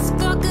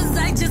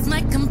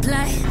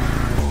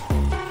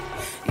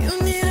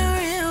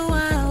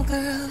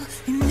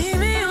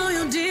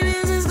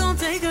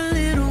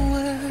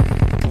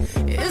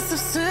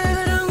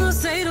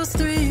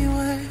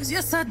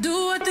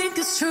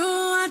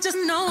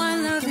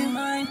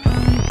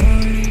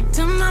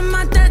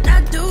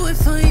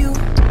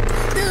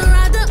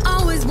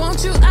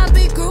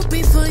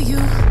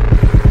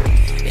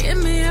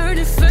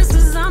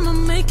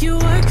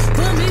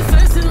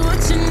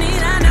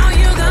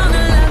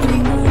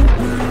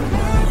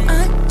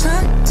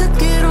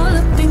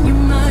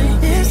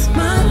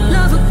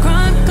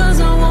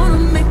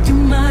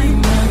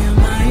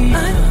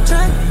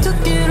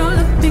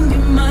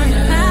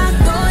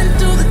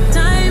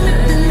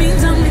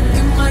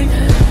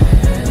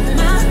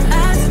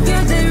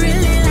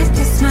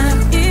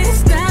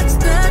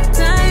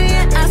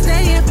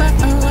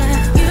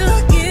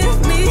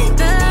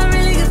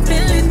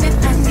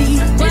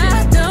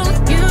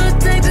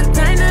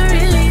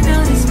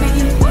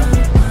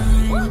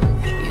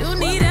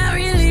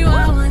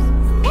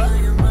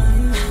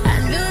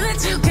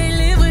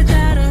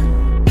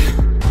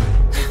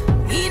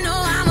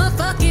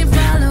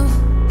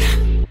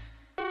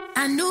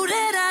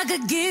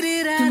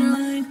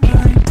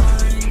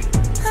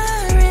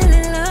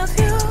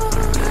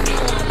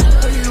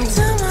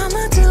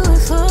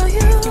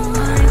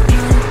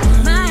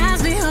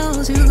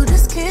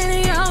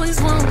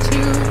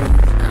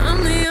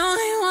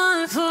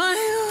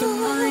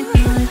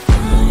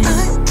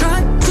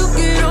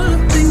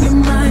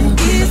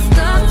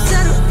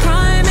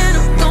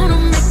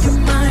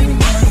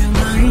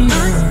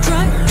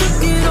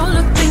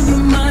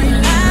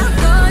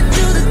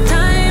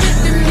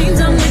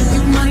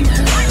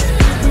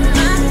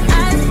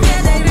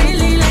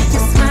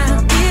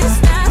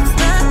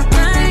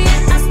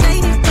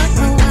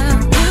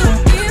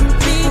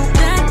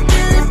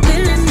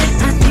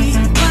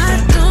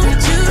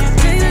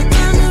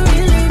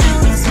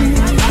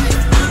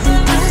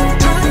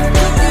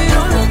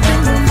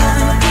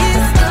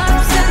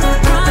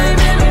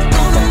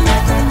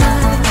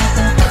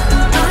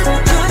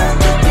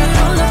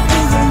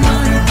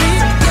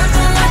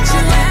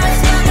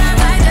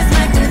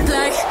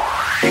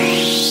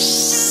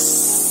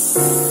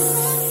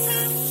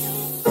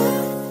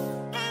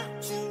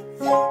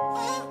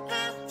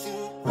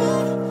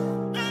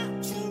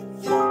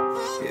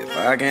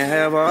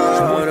have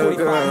all the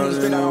girls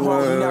in the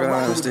world,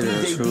 I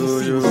still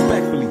choose you.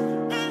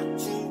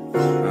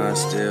 I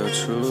still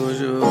choose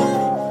you.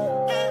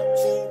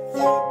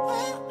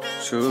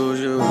 Choose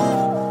you.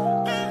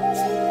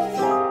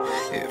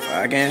 If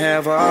I can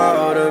have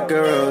all the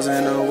girls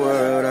in the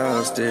world,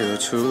 I'll still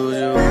choose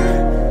you.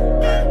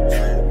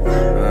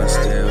 I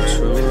still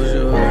choose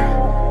you.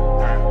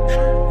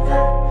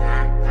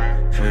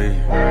 Hey.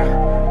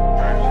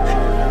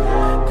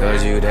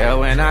 Cause you there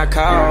when I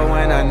call,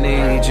 when I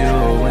need you,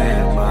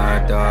 in my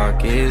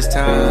darkest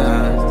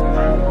time.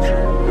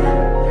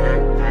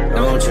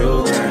 Don't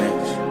you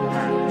change.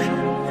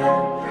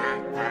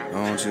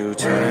 Don't you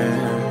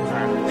change.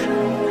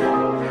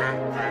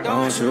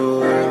 Don't you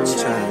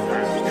change.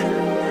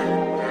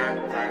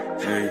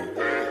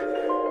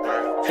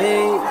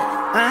 Hey,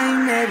 I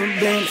ain't never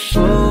been a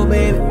fool,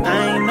 baby.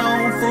 I ain't no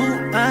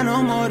fool. I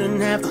know more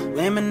than half the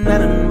women I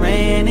done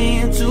ran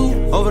into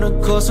over the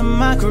course of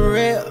my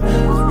career.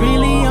 Was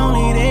really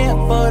only there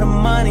for the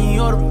money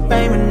or the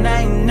fame, and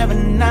I ain't never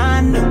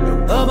not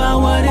knew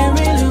about what it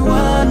really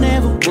was.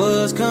 Never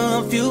was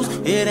confused.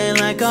 It ain't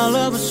like all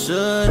of a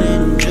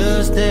sudden I'm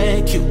just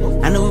that cute.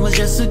 I knew it was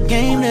just a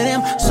game to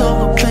them, so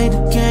I played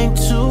the game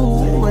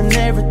too, and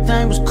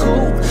everything was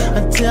cool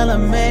until I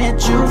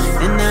met you.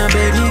 And now,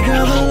 baby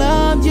girl, I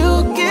love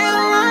you, get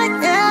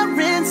like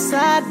air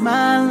inside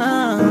my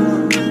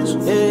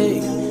lungs.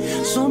 Hey,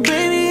 so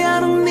baby, I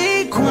don't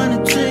need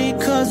quantity,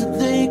 cause of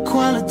the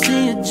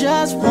equality of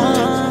just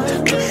one.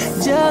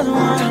 Just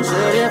one. So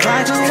if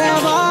I could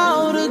have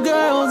all the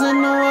girls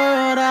in the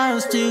world, I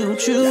would still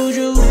choose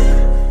you.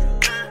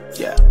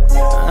 Yeah,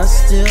 I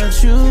still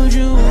choose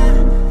you.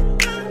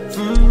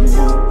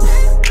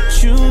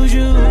 Choose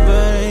you,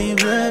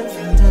 baby.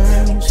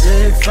 So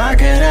if I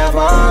could have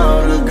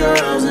all the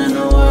girls in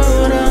the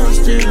world, I would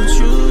still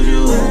choose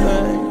you,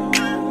 baby.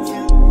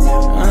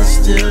 I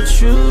still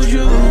choose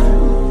you.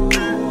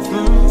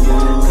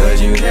 Cause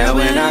you there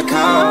when I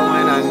call,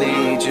 when I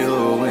need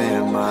you,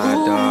 in my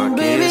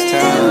darkest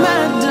time. In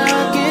my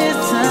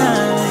darkest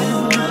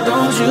time.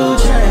 Don't you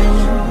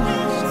change,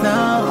 no.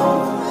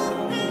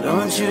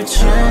 Don't you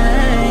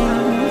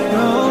change,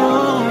 no.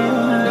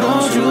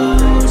 Don't you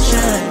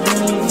change.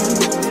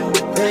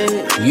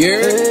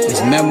 Yeah,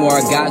 it's Memoir,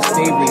 God's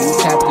favorite. You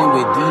tapped in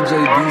with DJ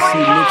DC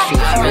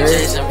Mixtape. I've been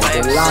chasing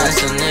papers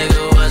since a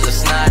nigga was a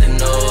snotty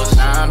nose.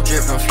 Now I'm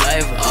dripping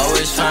flavor.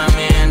 Always find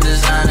me in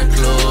designer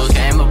clothes.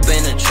 Came up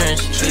in the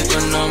trenches,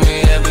 sleeping on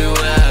me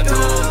everywhere I go.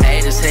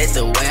 Haters hate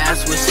the way I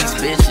switch these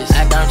bitches.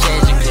 Like I'm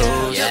changing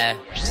clothes. Yeah,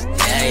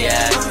 yeah,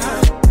 yeah.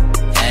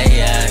 Hey,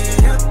 yeah.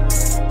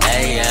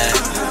 Hey, yeah.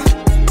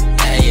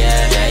 Hey,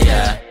 yeah, yeah,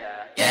 yeah.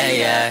 Yeah,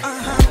 yeah.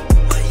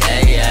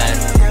 Hey, yeah.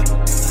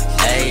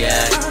 Hey,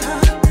 yeah.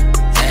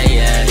 Hey,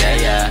 yeah, yeah,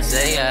 yeah.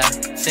 Say yeah.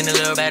 Seen a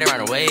little baddie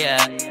run away,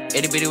 yeah.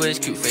 Itty bitty with his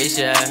cute face,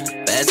 yeah.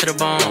 Bad to the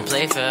bone,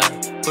 play fair.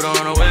 Put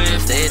on a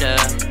wave, stay there.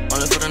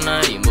 Only for the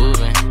night, you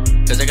moving.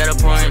 Cause I got a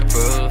point to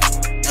prove.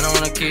 And I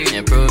wanna keep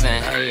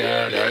improving. Hey,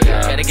 yeah, yeah,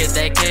 yeah. Gotta get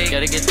that cake,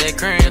 gotta get that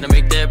cream. Gotta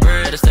make that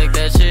bread, gotta stack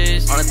that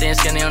cheese. On the thin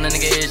skinny on the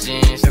nigga his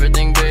jeans.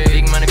 Everything big,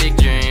 big money, big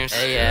dreams.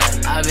 Hey, yeah,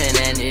 I been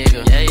that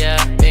nigga. Yeah, yeah.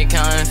 Been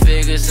counting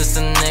figures since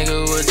the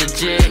nigga was a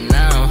jig.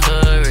 Now I'm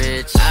hood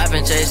rich. I've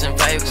been chasing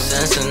paper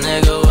since a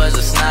nigga was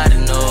a snotty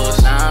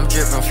nose. Now I'm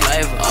dripping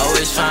flavor.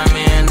 Always find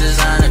me in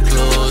designer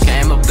clothes.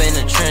 Came up in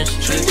the trenches,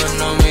 sleeping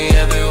on me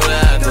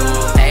everywhere I go.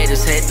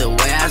 Haters hate the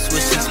way I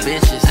switch these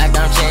bitches. Like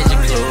I'm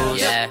changing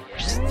clothes. Yeah,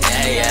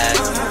 yeah, yeah.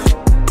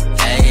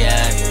 Hey,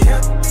 yeah.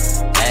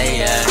 Hey,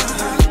 yeah.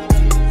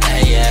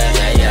 Hey, yeah,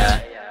 yeah, yeah.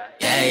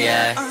 Yeah,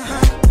 yeah.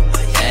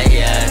 Hey,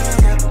 yeah.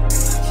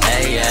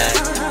 Hey, yeah.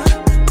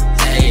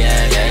 Hey,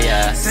 yeah, yeah,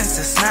 yeah. Since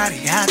it's snotty,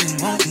 I've been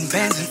wanting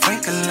bands and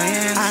Franklin.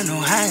 I know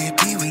how it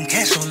be when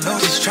cash so low.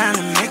 Just trying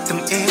to make them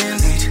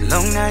ends meet.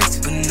 Long nights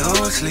but no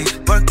sleep.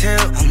 Work till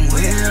I'm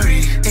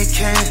weary. It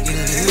can't get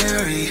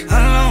leery.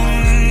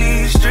 Alone in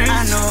these streets.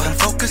 I know I'm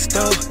focused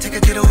though. Take a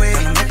getaway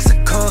to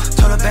Mexico.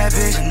 Told a bad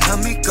bitch and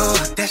help me go.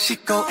 There she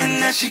go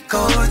and there she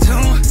go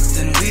too.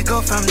 Then we go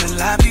from the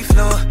lobby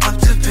floor up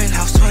to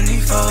penthouse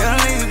 24. Girl,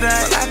 lay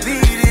back, well, I beat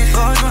it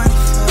for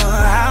 24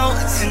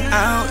 hours and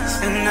hours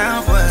and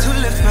hours. To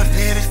lift my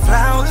favorite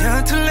flower.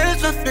 Yeah, to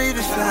lift my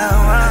favorite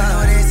flower. I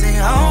know they say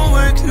all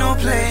work, no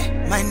play.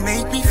 Might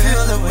make me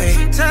feel the way.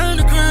 Time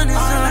to grind is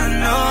all I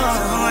know.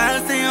 So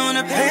I'll stay on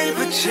a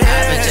paper chase.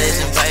 I've been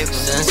chasing paper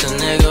since a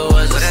nigga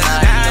was a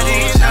snotty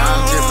nose. Now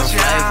I'm dripping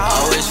flavor.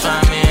 Always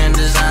find me in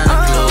designer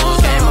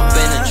clothes. Came up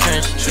in the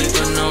trenches,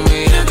 sleeping on me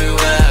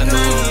everywhere I go.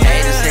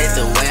 Haters hate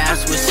the way I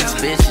switch these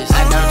bitches.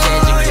 Like I'm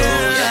changing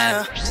clothes.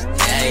 Yeah,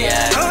 yeah, yeah. Hey,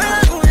 yeah.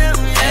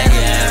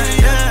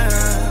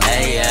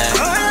 Hey, yeah.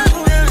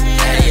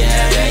 Hey,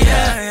 yeah, yeah,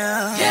 yeah.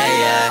 Yeah,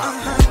 yeah.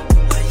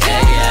 Yeah,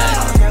 yeah. Yeah, yeah.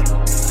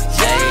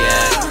 Hey,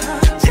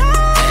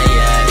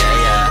 yeah,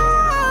 yeah, yeah.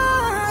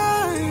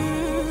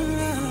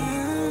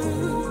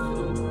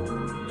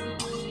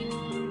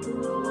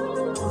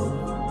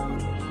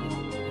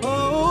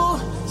 Oh,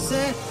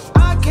 said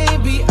I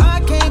can't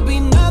be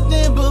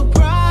nothing but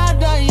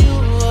proud of you.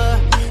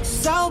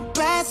 So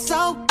bad,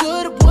 so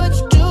good at what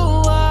you do.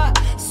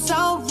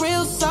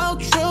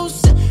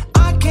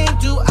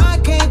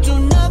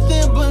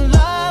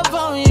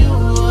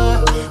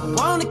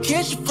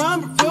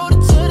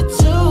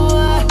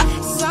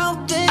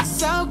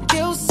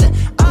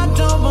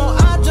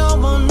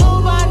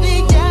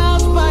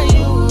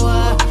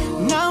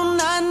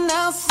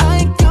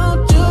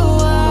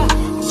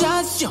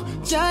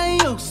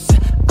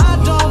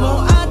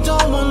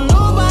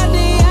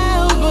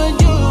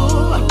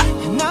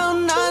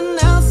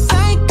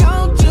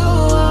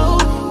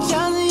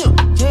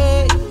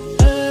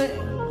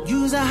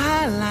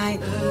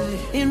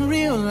 in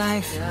real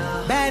life,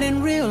 bad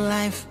in real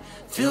life.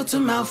 Filter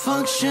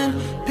malfunction,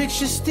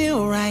 picture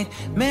still right.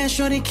 Man,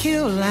 shorty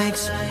kill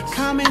likes,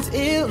 comments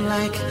ill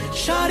like.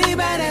 Shorty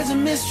bad as a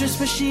mistress,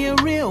 but she a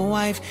real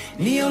wife.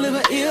 Neo live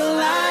a ill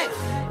life.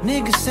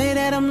 Niggas say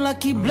that I'm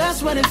lucky,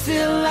 blessed what it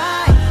feel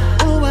like.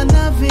 Ooh, I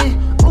love it,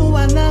 ooh,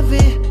 I love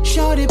it.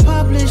 Shorty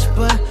published,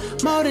 but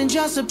more than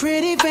just a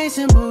pretty face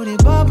and booty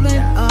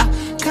bubbling.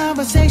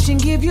 Conversation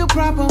give you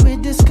proper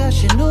with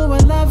discussion. Ooh, I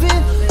love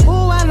it,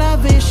 ooh, I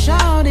love it.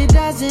 Shorty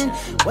doesn't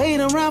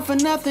wait around for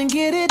nothing,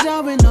 get it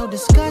done with no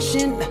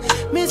discussion.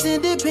 Miss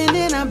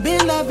Independent, I've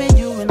been loving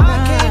you and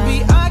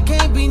I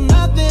can't be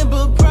nothing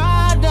but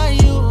proud of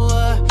you.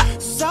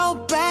 So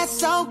bad,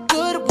 so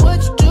good at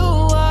what you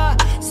do.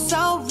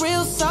 So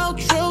real, so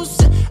true.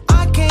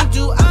 I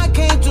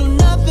can't do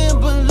nothing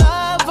but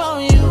love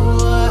on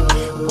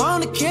you.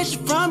 Wanna kiss you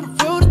from the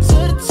root to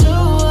the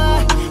two.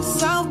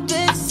 So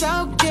thick,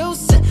 so cute.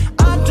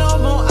 I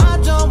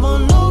don't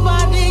want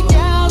nobody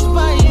else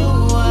but you.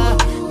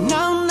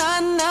 No,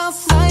 nothing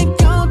else I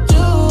gon'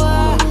 do.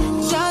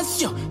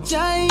 Just you.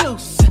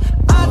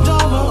 I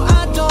don't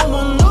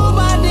want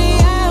nobody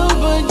else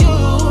but you.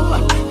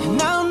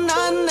 No,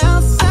 nothing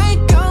else I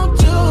gon'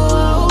 do.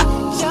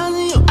 Just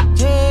you.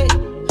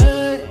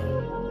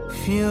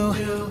 Few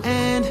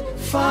and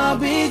far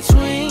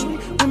between.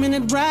 Women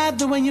that ride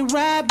the way you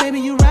ride, baby,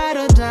 you ride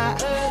or die.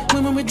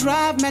 Women we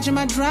drive, matching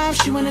my drive,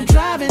 she wanna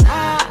drive and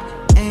I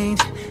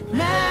ain't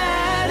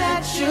mad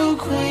at you,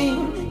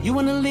 queen. You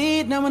wanna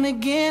lead now and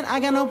again, I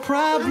got no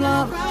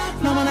problem.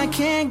 No one I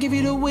can give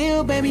you the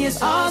wheel, baby,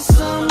 it's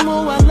awesome.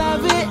 Ooh, I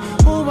love it,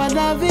 ooh, I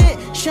love it.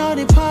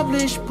 Shorty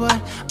published, but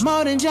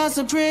more than just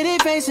a pretty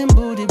face and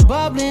booty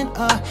bubbling.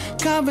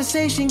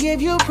 Conversation give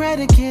you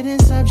predicate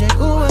and subject.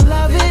 Ooh, I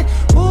love it,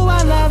 ooh,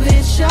 I love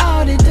it.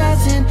 Shorty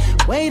doesn't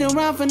wait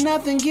around for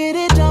nothing, get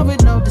it done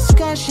with no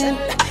discussion.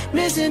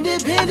 Miss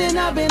Independent,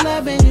 I've been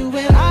loving you,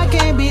 and I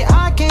can't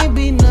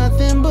be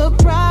nothing but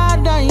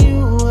proud of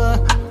you.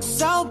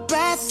 So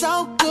bad,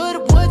 so good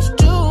at what you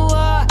do.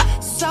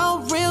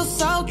 So real,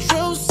 so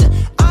true.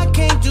 I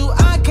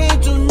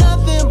can't do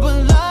nothing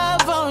but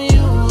love on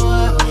you.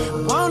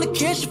 Wanna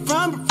kiss you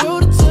from the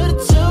root to the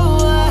two.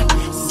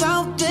 So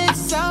thick,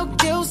 so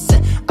cute.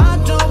 I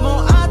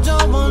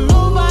don't want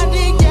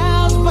nobody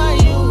else but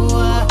you.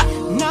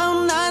 No,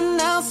 nothing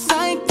else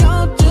I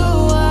gon' do.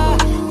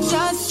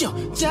 Just you.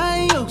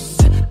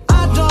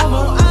 I don't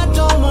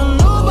want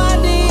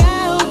nobody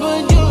else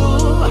but you.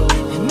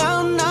 No,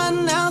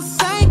 nothing else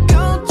I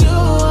gon' do.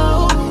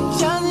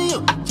 Just you.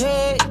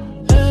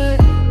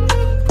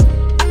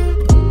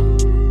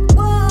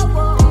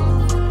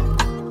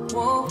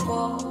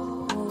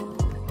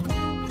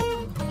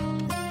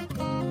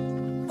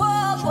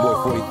 Boy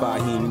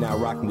 45, he now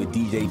rocking with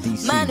DJ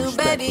DC. My new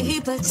baby, he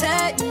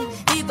protect me,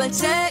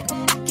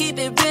 keep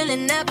it real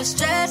and never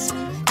stress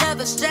me.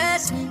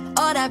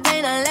 All that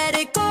pain, I let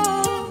it go.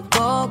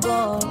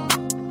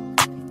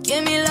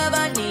 Give me love,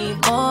 I need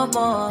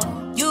more.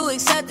 You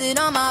accepted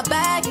all my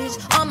baggage.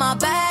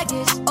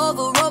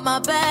 Overrode my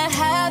bad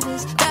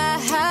habits.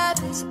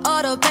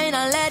 All the pain,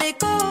 I let it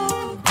go.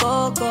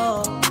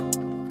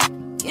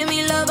 Give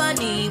me love, I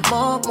need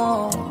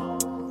more.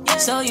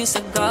 So used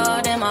to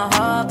guard in my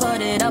heart,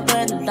 put it up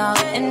with the lock.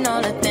 And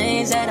all the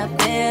things that I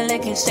feel,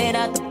 it came straight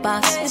out the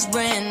box. It's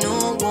brand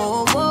new,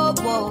 whoa.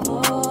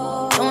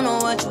 Don't know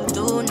what you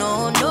do,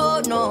 no.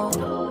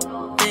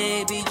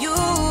 Baby, you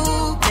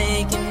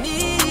making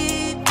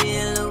me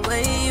feel the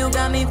way you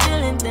got me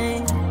feeling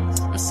things.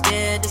 I'm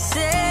scared to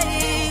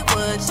say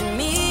what you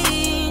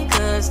mean,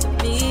 'cause to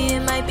me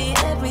it might be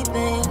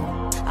everything.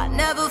 I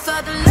never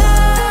felt the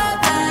love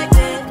like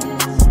this.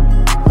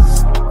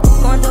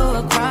 Going through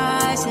a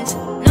crisis.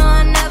 No,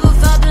 I never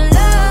felt the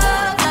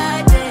love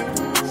like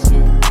this.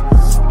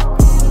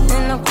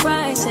 In a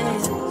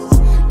crisis.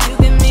 You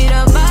give me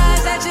the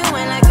vibes that you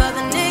ain't like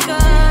other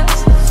niggas.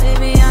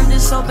 Baby, I'm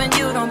just hoping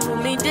you don't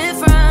prove me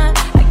different.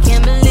 I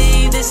can't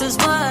believe this is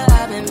what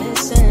I've been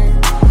missing.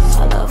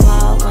 I love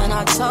how when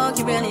I talk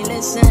you really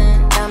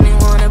listen. Got me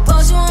wanna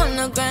post you on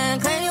the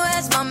ground, claim you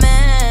as my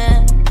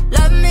man.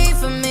 Love me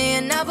for me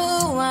and never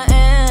who I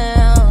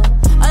am.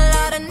 A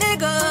lot of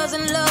niggas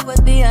in love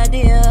with the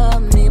idea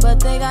of me, but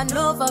they got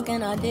no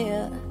fucking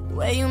idea. The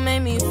way you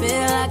made me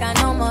feel like I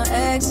know my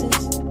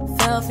exes.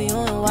 Fell for you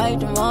and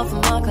wiped them off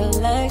of my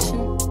collection.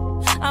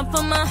 I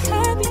put my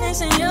happiness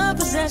in your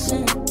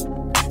possession.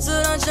 So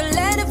don't you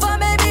let it fall,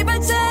 baby,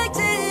 protect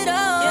it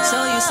all. So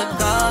used to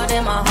guard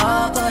in my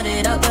heart, put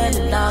it up with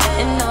the lock.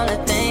 And all the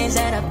things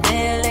that I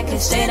feel, it came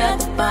straight out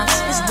the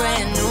box. It's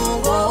brand new,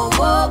 whoa.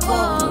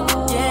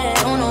 Yeah,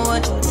 don't know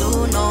what you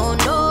do, no.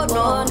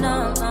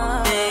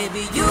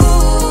 Baby, you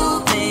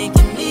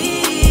making me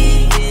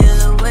feel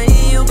the way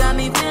you got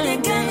me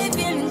feeling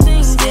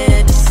things.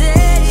 Scared to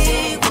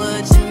say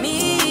what you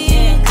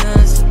mean,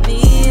 'cause to me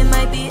it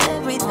might be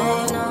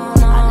everything.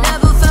 I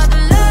never felt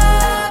the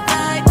love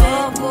like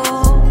that.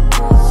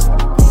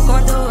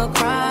 Going through a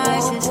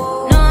crisis.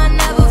 No, I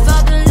never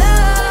felt the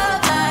love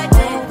like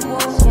that.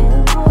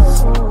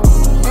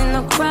 In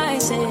a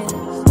crisis.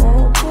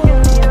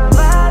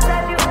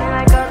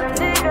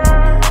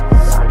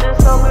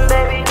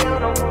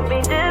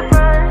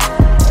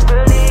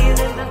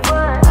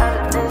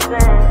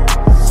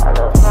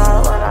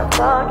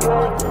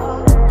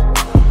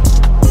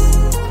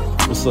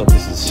 What's up?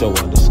 This is Show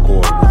Underscore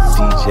with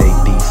DJ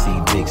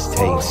DC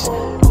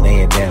Mixtapes.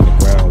 Laying down the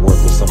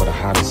groundwork with some of the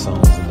hottest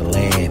songs in the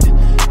land.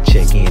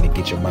 Check in and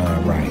get your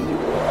mind right.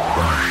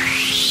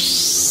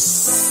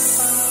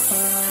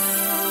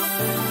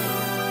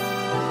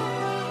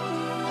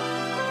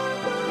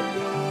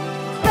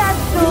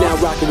 You're now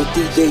rocking with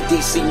DJ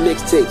DC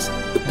Mixtapes,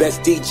 the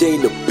best DJ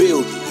in the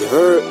building. You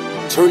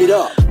heard? Turn it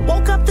up.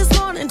 Woke up this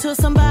morning to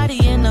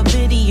somebody in a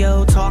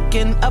video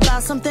talking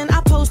about something I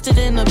posted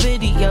in a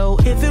video.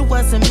 If it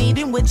wasn't me,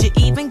 then would you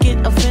even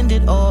get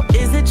offended? Or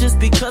is it just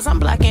because I'm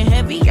black and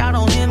heavy? Y'all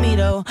don't hear me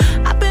though.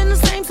 I've been the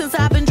same since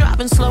I've been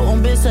dropping slow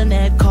on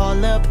Bissonnet.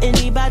 Call up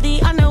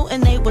anybody I know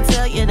and they will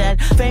tell you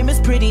that fame is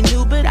pretty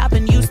new, but I've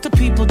been used to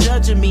people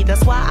judging me.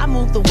 That's why I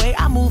move the way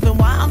I move and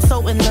why I'm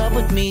so in love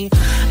with me.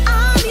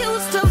 I'm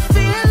used to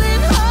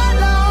feeling alone.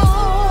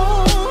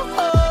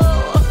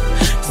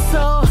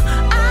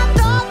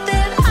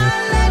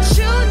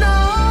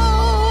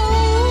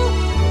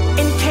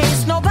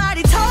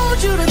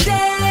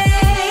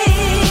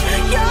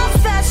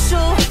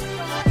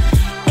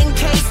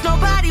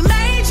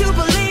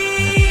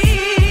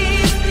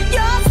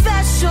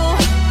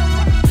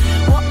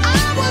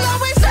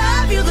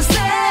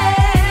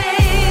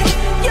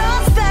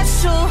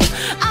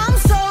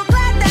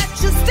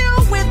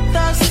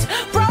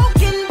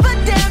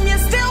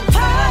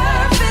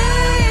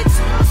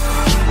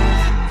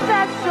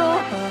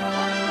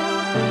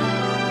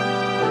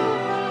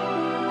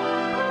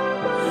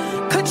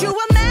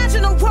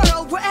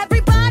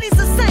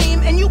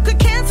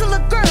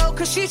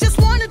 She just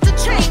wanted to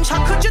change.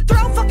 How could you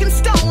throw fucking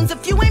stones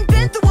if you ain't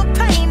been through a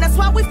pain? That's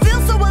why we feel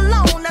so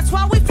alone. That's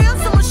why we feel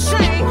so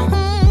ashamed.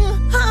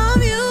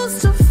 I'm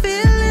used to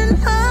feeling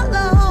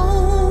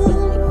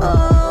alone.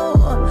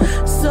 Oh,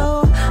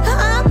 so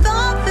I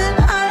thought that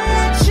I'd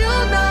let you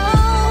know.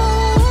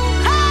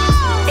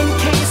 In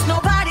case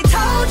nobody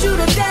told you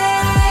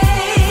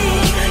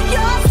today,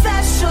 you're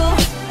special.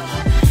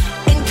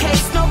 In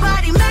case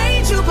nobody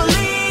made you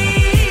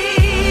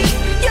believe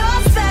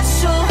you're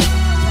special.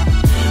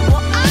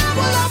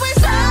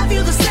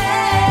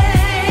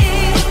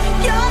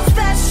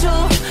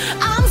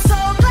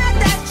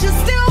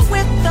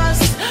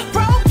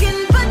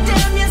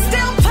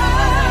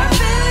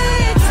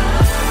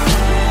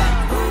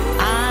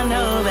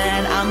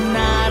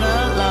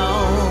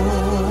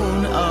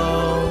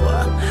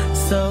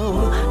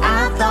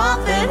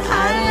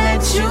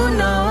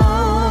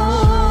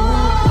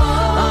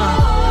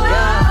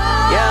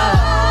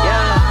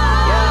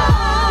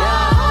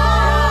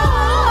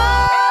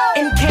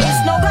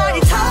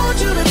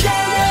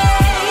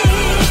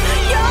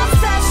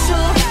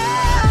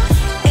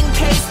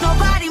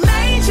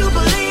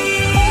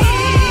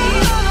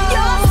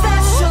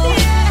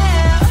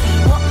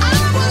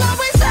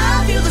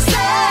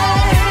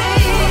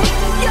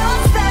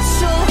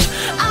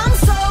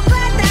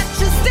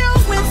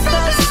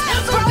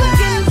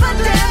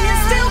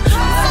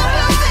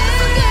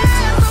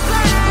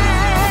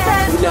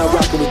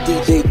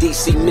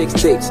 DC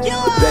Mixtapes, the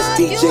best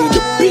DJ in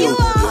the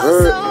building. You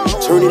heard?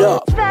 Turn it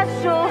up.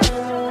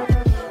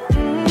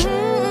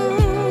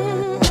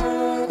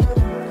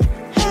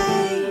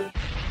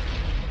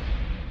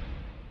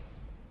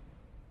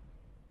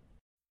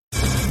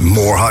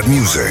 More hot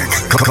music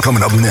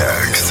coming up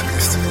next.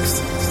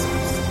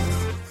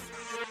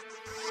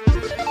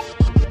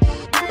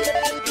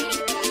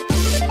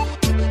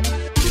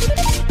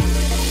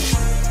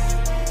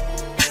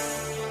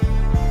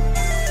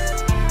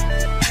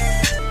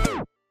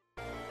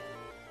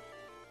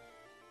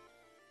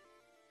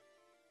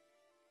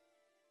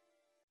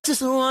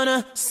 Just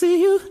wanna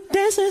see you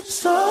dancing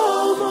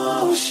slow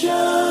motion.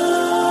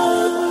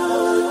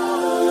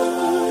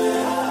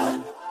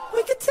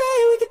 We could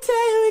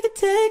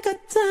take our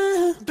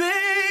time,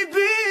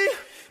 baby,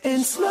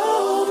 in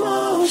slow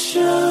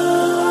motion.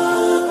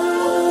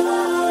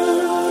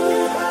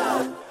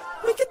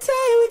 We could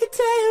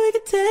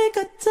take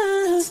our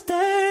time,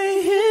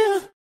 stay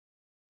here.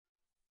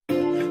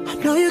 I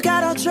know you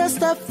got all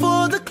dressed up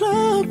for the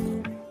club,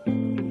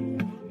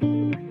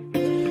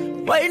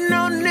 waiting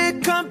on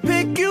Nick, come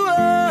pick you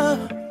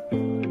up.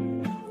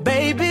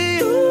 Baby,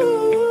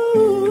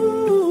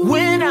 ooh,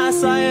 when I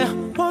saw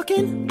you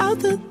walking out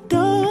the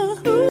door,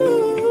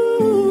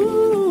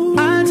 ooh,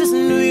 I just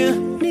knew you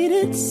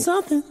needed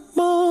something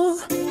more.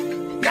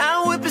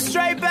 Now whip it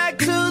straight back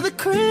to the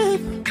crib.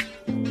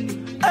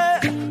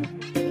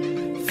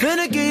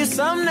 Finna give you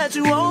something that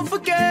you won't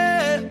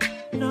forget.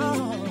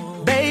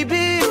 No,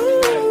 baby,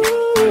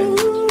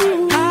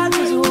 ooh, I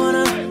just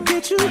wanna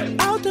get you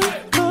out the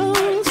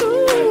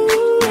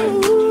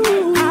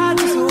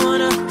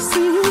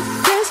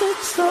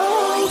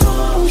slow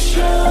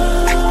motion.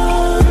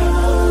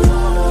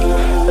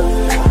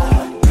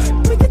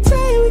 We could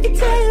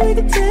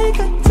take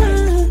our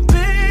time,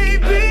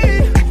 baby,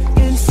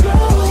 in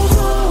slow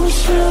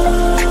motion.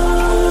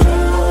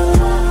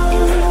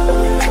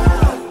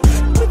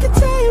 We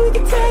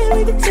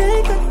could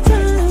take our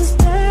time,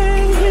 stay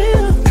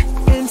here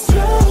in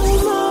slow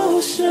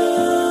motion.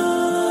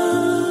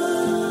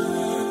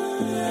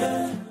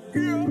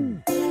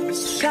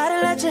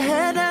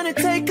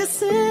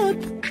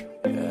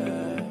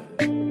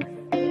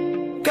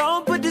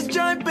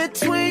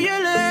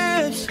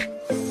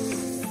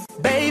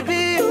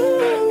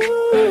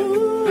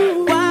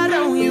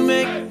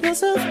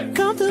 yourself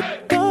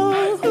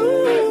comfortable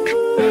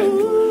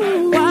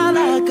while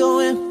I go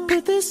and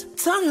put this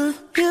tongue on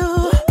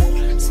you.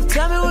 So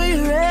tell me when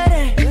you're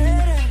ready.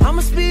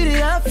 I'ma speed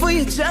it up for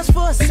you just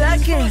for a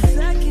second.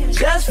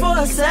 Just for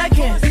a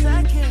second.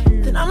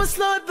 Then I'ma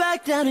slow it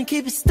back down and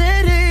keep it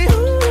steady.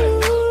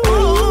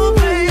 Ooh,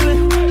 baby.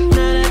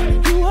 Now that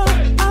you are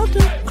out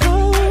the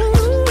clothes,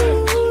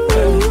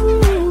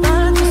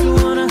 I just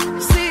wanna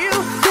see you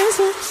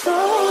dancing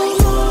slow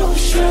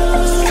motion.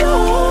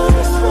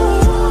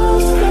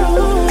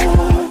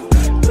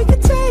 We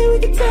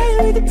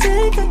can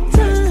take our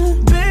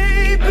time,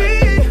 baby,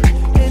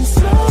 in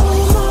slow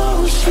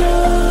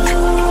motion.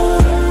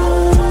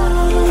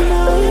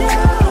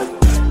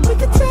 We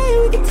can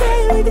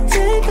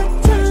take our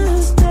time,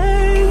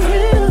 stay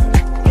here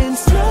in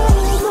slow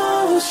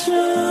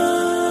motion.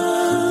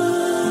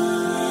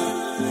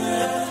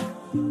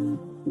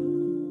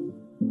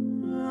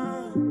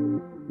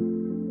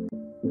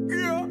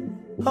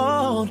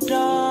 Oh,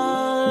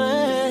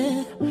 darling,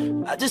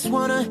 I just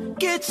wanna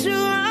get you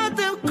out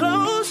them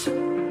clothes.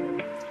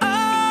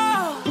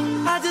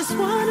 I just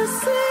wanna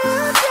see you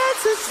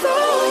dancing slow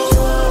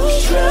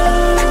motion.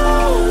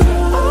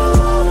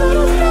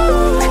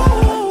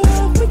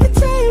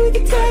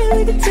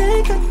 We can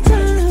take our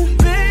time,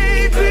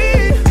 baby,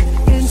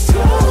 in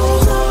slow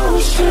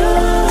motion.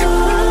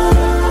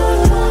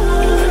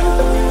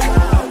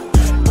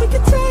 We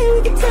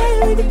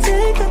can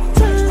take our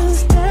time,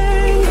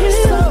 stay in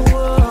slow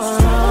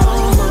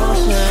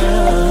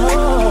motion.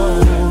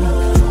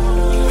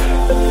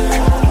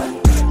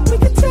 We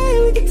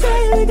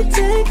can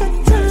take our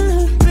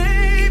time,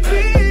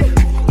 baby,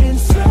 in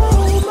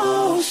slow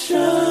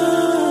motion.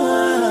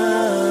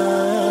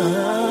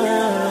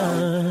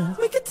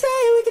 We can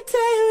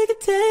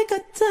take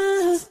our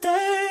time,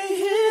 stay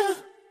here.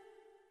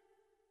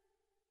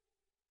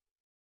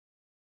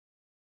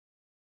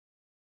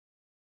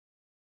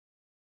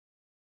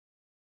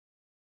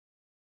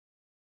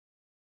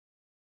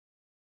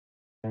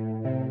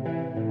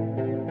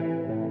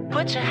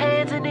 Put your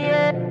hands in the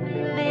air,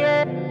 in the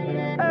air.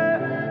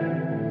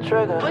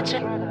 Trigger.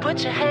 Put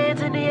your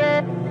hands in the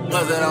air.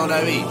 What's that on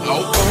that beat?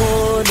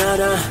 Oh,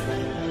 nana,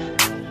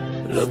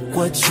 look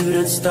what you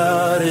done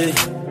started.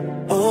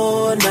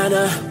 Oh,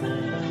 nana,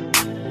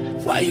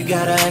 why you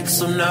gotta act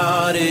so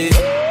naughty?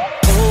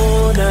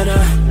 Oh, nana,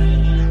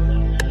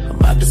 I'm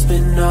about to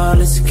spend all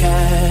this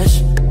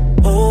cash.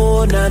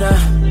 Oh, nana,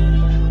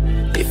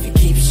 if you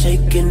keep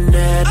shaking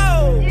that.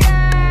 Oh,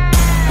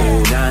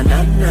 na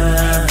na na.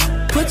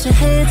 Put your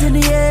hands in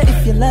the air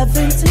if you're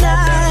loving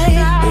tonight.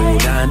 Oh,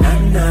 na na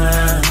na.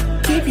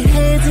 Keep your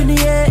hands in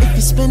the air if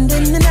you're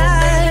spending the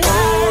night.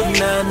 Oh,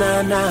 na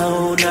na na.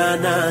 Oh, na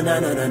na na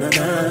na na na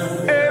na.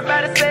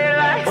 Everybody say it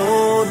like.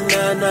 Oh,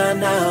 na na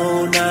na.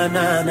 Oh, na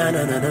na na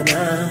na na na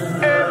na.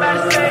 Everybody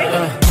say it.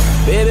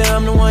 Baby,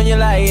 I'm the one you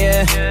like,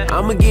 yeah.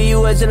 I'ma give you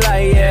what you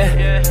like,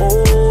 yeah.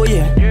 Oh,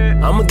 yeah.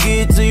 I'ma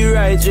give it to you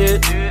right, yeah.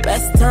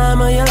 Best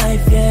time of your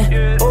life,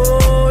 yeah.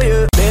 Oh,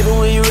 yeah. Baby,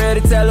 when you ready,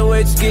 tell her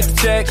wait, just get the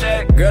check.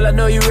 Girl, I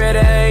know you ready,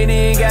 I ain't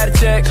even gotta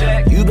check.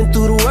 You been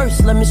through the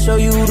worst, let me show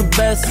you who the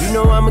best. You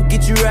know I'ma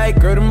get you right,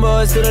 girl, them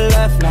boys to the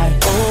left, like.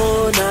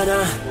 Oh,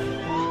 na-na,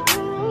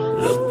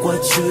 look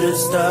what you done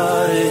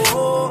started.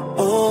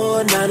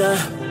 Oh, na-na,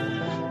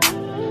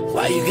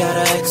 why you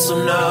gotta act so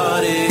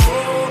naughty?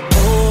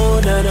 Oh,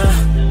 na-na,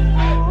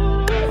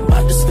 I'm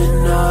about to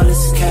spend all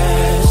this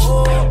cash.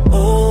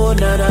 Oh,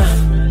 na-na,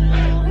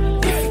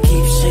 if you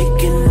keep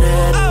shaking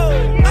that. Oh,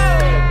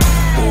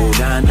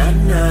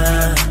 na-na-na.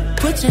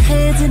 Put your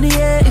hands in the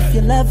air if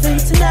you're loving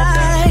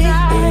tonight.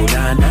 Oh,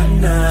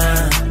 na-na-na.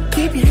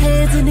 Keep your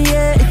hands in the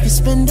air if you're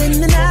spending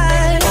the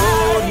night.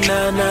 Oh,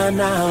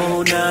 na-na-na.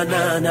 Oh,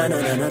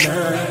 na-na-na-na-na-na-na.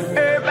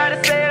 Everybody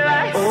say it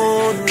like.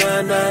 Oh,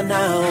 na-na-na.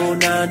 Oh,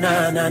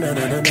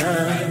 na-na-na-na-na-na-na.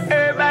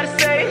 Everybody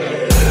say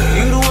it.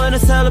 You the one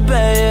that's hella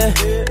bad,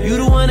 yeah. You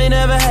the one they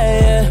never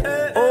had,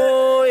 yeah.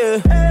 Oh,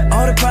 yeah.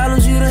 All the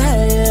problems you done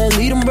had, yeah.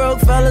 Leave them broke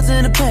fellas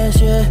in the past,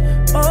 yeah.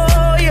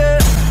 Oh, yeah.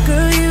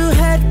 Girl, you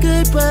had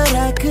good, but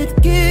I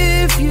could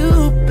give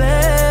you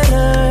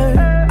better.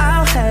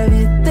 I'll have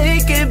you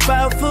thinking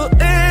about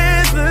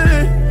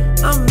forever.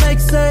 I'll make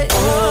say,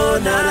 oh,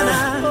 na-na-na.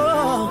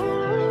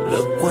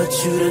 Look what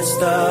you done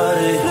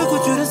started. Look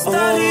what you done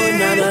started. Oh,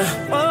 na-na.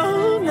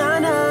 Oh,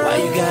 na-na. Why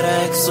you gotta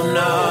act so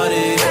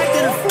naughty?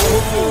 Acting a fool.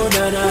 Oh,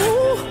 na-na.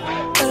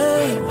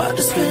 Hey, about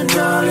to spend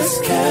all this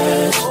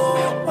cash.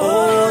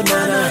 Oh,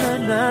 na-na.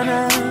 Na-na.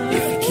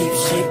 If you keep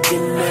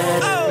shaking that.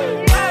 Oh,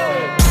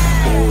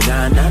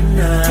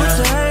 na-na-na.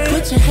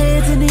 Put your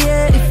hands in the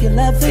air if you're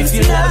loving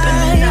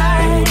tonight.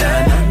 Oh,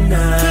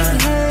 na-na-na.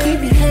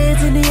 Keep your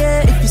hands in the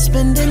air if you're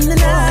spending the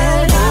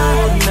night. Oh,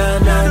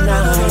 na-na-na.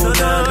 Oh,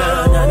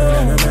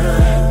 na-na-na-na-na-na.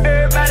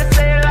 Everybody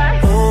say it like.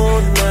 Oh,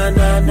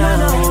 na-na-na.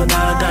 Oh,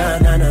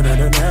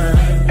 na-na-na-na-na-na.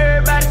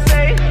 Everybody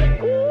say it.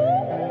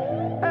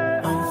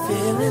 I'm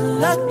feeling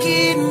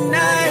lucky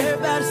tonight.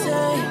 Everybody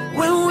say it.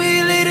 When we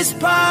leave this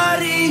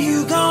party, you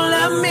gon'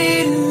 love me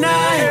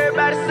tonight.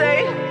 Everybody say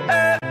it.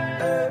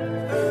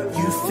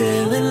 You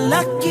feeling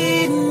lucky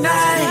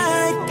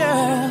tonight, girl.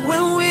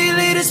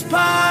 this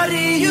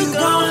party, you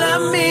gon'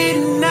 love me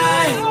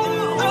tonight.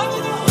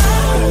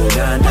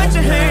 Put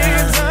your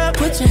hands up,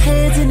 Put your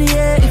hands in the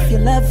air if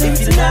you're loving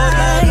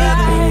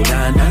tonight.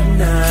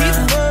 Keep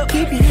 'em up,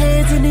 keep your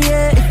hands in the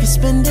air if you're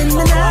spending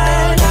the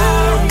night.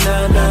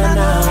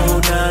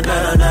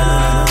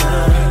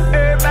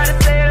 everybody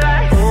say it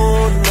like,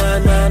 oh, na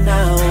na na,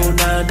 oh,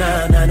 na na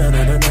na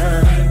na na na.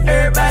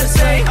 Everybody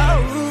say, oh,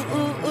 ooh,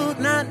 ooh, ooh,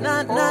 na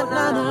na na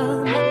na na.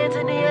 Hands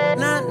in the air,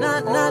 na na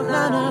na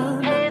na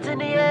na. Hands in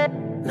the air,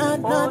 na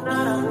na na.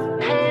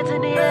 Hands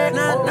in the air,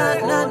 na na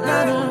na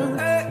na na.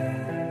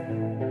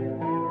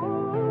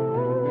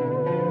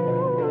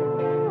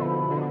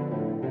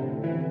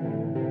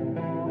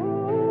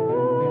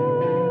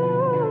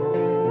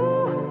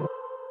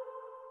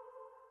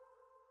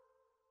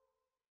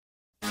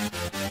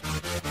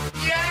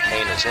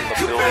 In the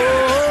building.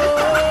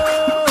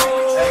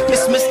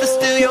 It's Mr.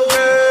 Steal Your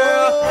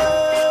Girl.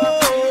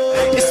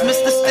 It's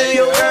Mr. Steal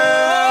Your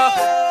Girl.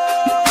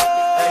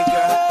 Hey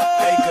girl,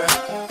 hey girl,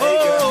 hey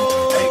girl,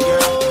 hey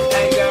girl,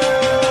 hey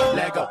girl.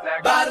 Let go.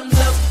 Bottoms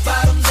up,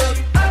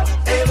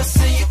 ever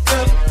see you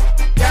come?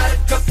 Got a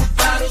couple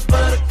bottles,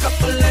 but a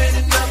couple ain't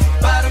enough.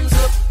 Bottoms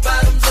up,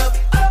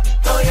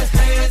 throw your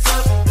hands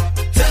up.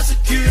 Tell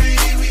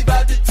security we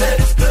bout to tear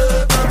this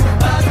club up.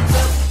 Bottoms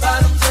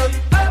up,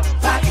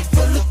 pocket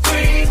full of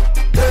green.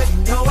 Girl, you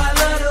know I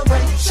love the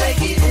way you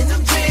shake it in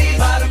them jeans.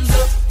 Bottoms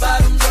up,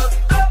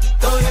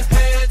 throw your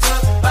hands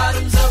up.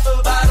 Bottoms up,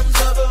 bottoms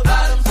up.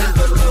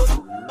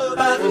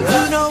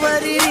 You know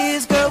what it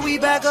is, girl, we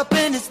back up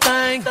in this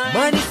thing.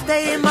 Money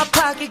stay in my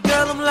pocket,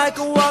 girl, I'm like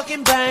a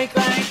walking bank.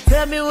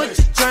 Tell me what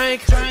you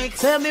drink,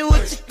 tell me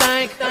what you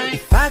think.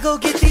 If I go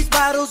get these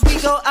bottles, we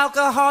go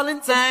alcohol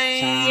and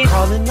tank.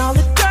 Calling all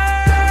the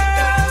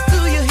girls, do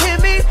you hear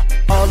me?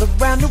 All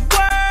around the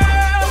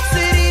world,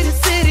 city to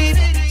city.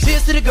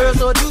 Cheers to the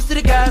girls, or juice to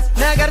the guys.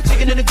 Now I got a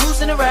chicken and a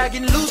goose and a rag,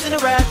 getting loose in a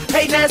rag.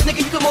 Hey, ass nigga,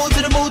 you can move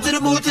to the move to the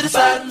move to the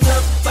side.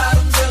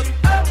 Bottoms up,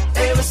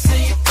 ever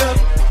see you come?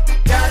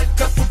 Got a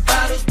couple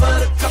bottles,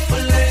 but a couple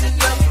ain't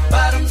enough.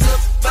 Bottoms up,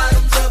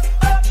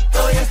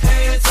 throw your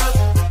hands up.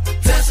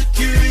 Tell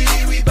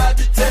security we bout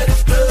to tear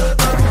this club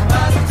up.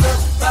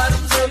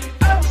 Bottoms up,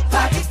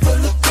 pocket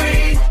full of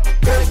green.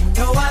 Girl, you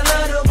know I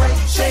love the way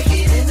you shake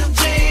it in them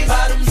jeans.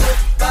 Bottoms up,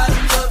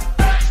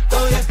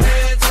 throw your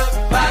hands up.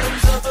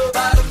 Bottoms up,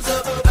 bottoms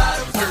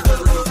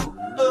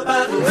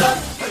up.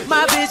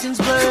 My vision's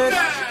blurred,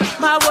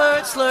 my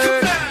words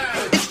slurred.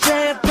 It's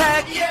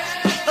jam-packed,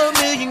 a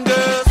million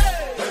girls,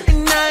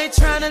 and I ain't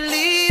tryna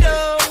lead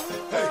 'em.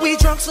 We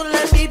drunk, so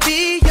let me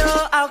be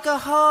your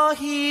alcohol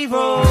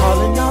hero.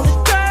 Calling all the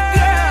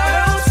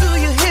girls, do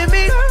you hear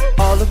me?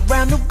 All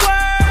around the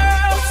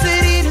world,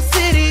 city to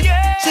city.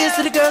 Cheers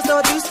to the girls,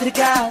 no juice to the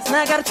guys.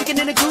 Now I got a chicken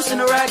and a goose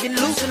and a rag, getting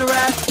loose in a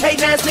rag. Hey,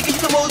 ass nigga, you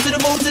can move to the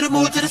move to the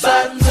move to the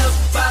side.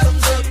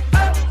 Bottoms up,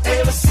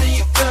 ever see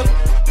you come?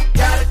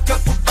 Got a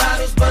couple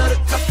bottles, but a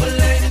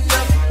couple ain't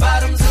enough.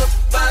 Bottoms up,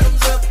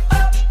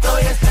 throw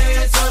your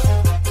hands up.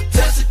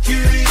 Tell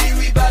security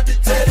we bout to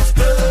tear this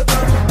club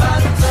up.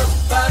 Bottoms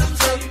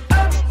up,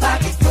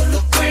 pocket full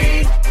of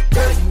green.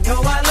 Girl, you know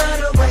I love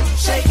the way you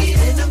shake it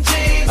in them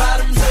jeans.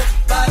 Bottoms up,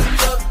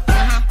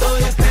 throw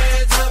your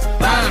hands up.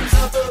 Bottoms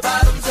up.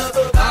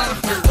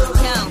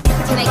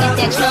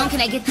 Yo,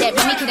 can I get that Patron? Can I get that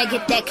Remy? Can I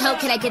get that Coke?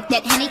 Can I get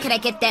that Henny? Can I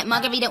get that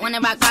Margarita? Wanna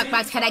rock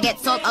rocks? Can I get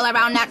salt all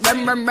around that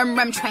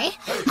rum tray?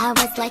 I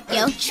was like,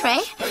 yo,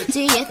 Trey, do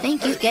you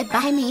think you could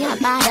buy me a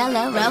bottle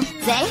of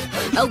rosé?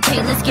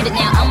 Okay, let's get it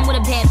now. I'm with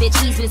a bad bitch,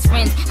 he's with his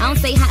friends. I don't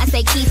say hi, I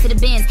say keys to the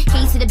Benz.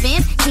 Keys to the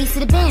Benz, keys to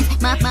the Benz.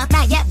 Muff,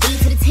 yeah, B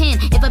to the 10.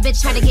 If a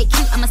bitch try to get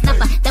cute, I'm a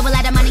snuffer. Double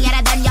lot of money out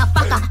of done, y'all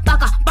fucker.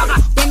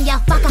 Then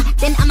y'all fucker.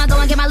 Then I'ma go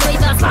and get my Louis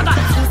Vuitton.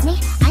 Excuse me,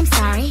 I'm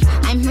sorry,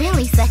 I'm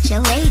really such a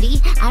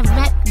lady. I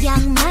rep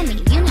Young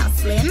Money, you know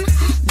Slim,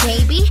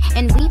 baby.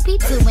 And we be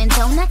doing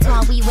donuts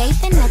while we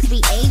waving us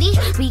be 80.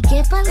 We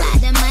give a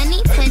lot of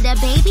money to the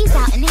babies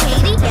out in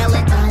Haiti.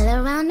 Yelling all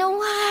around the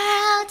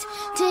world,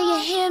 do you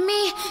hear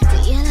me? Do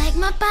you like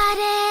my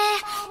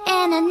body?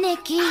 Anna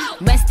Nikki.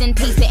 Rest in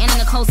peace to Anna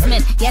Nicole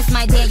Smith. Yes,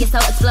 my dear, you're so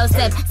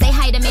explosive. Say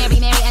hi to Mary,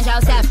 and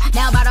Joseph.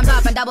 Now bottoms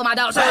up and double my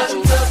dose.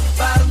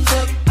 Bottoms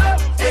up,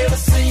 ever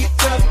see you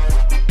come?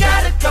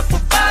 Got a couple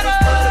bottles,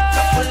 but a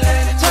couple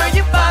ain't enough. Turn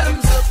your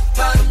bottoms up,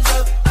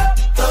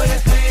 throw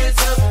your hands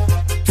up.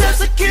 Tell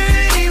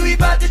security we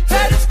bout to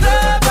tear this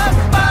club up.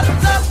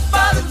 Bottoms up,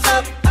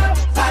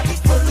 pocket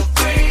full of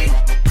green.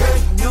 Girl,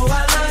 you know I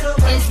love the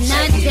way it's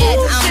not that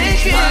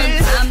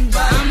I'm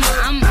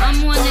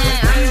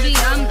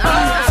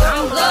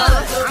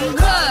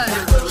good.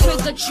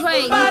 Trick or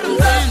treat, let's do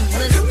it.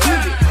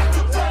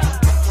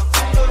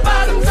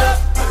 Bottoms up.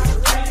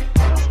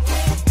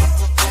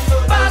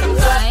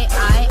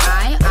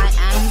 I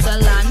am the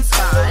land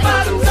sky.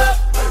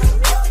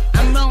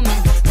 I'm Roman.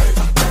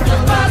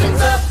 Young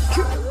Bottoms up.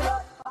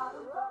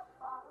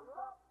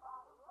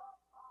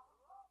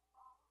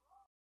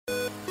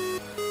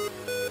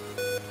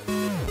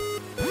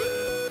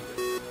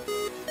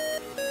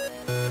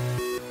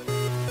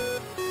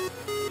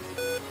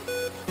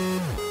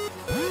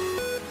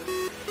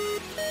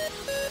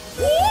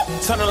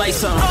 Turn the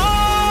lights on.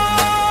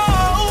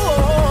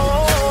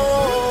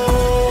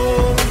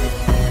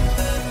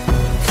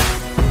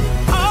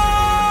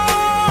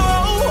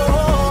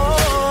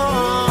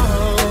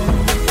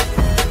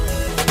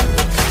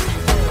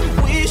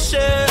 We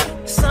share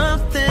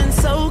something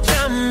so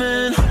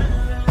common,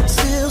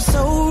 still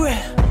so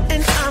rare,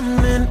 and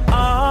I'm in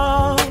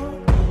awe.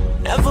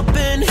 Never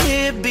been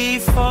here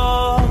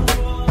before.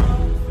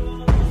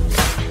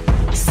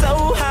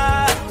 So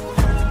high,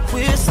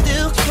 we're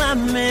still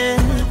climbing.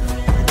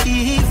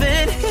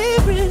 Even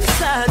here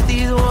inside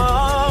these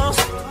walls,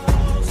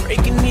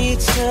 breaking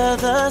each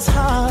other's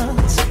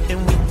hearts, and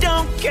we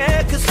don't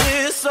care 'cause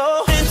we're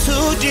so in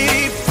too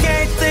deep.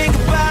 Can't think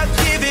about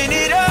giving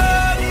it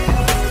up,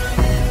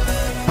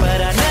 but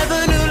I never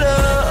knew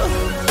love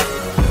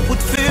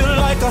would feel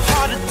like a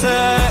heart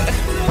attack.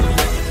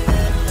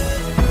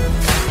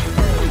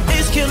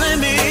 It's killing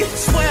me,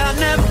 swear I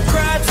never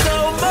cried so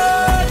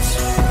much,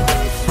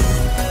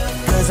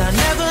 'cause I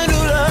never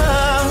knew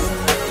love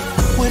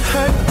would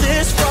hurt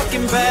this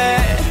fucking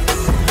bad.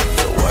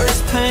 The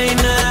worst pain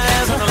that I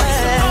ever had.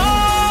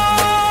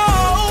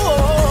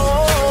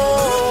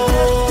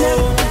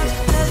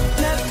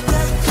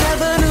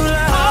 Never knew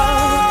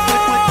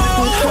love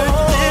would hurt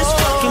this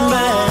fucking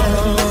bad.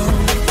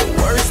 The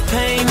worst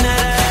pain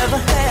that I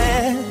ever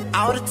had.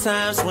 All the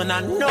times when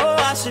I know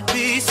I should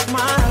be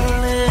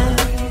smiling,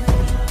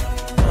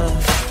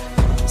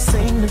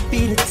 seem to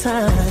be the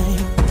time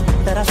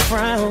that I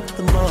frown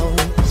the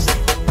most.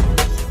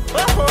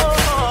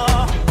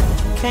 Oh,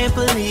 can't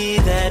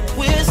believe that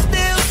we're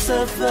still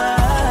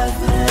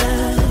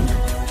surviving,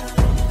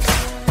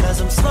 'cause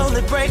I'm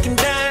slowly breaking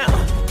down,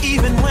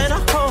 even when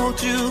I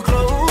hold you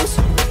close.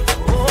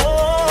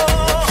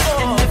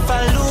 Oh, and if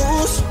I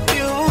lose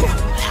you,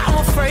 I'm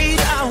afraid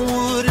I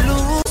would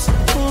lose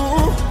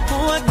who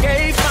I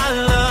gave my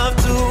love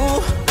to.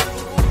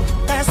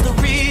 That's the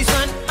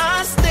reason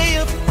I stay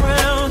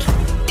around,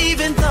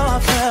 even though I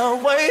fell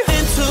way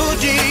in too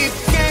deep.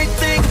 Can't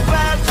think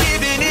about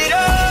giving it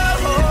up,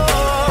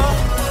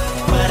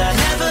 but I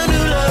never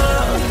knew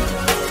love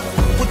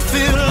would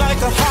feel like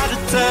a heart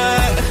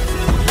attack.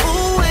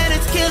 Ooh, and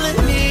it's killing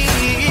me,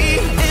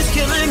 it's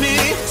killing me.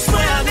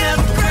 Swear I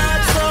never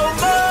cried so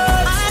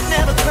much, I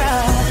never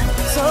cried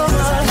so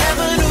much. I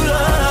never knew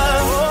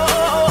love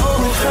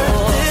would hurt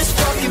this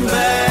fucking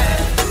bad.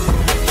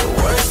 The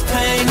worst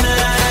pain that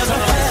I ever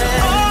had.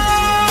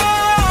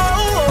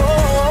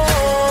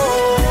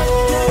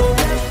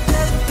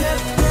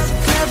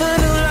 Never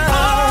knew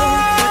love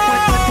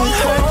would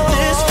hurt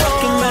this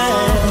fucking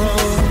bad.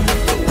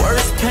 The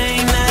worst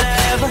pain that I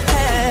ever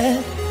had.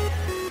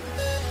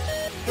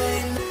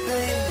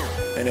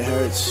 And it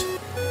hurts,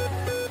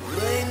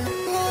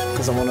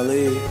 'cause I wanna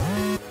leave,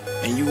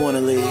 and you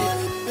wanna leave,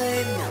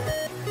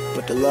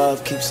 but the love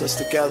keeps us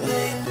together.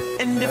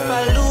 And if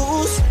I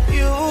lose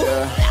you,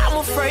 I'm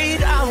afraid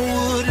I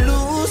would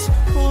lose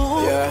who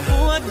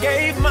I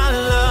gave my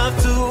love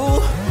to.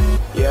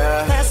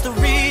 That's the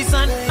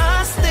reason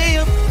I stay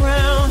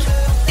around,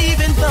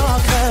 even though I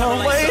fell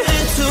way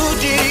in too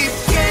deep.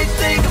 Can't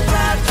think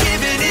about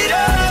giving it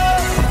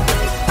up,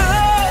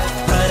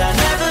 but I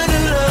never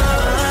knew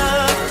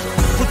love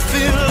would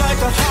feel like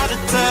a heart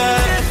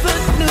attack. Never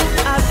knew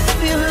I'd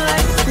feel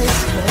like this.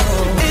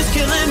 It's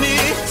killing me,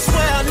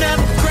 swear I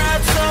never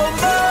cried so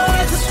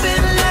much. It's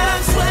been long,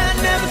 swear I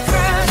never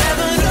cried.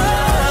 Never knew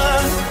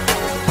love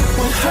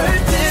would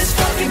hurt this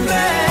fucking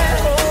bad.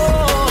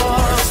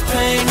 Worst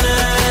pain that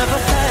I ever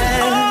had.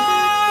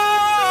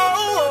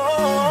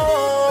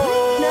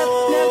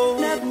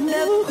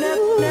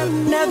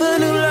 Never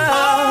knew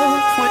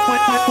love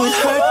would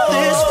hurt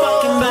this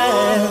fucking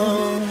bad.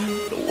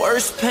 The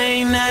worst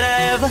pain that I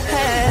ever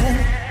had.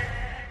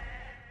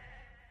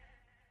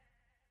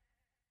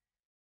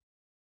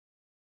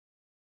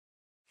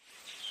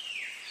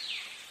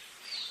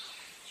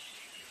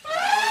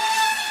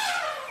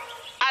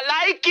 I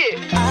like it.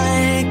 I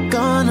ain't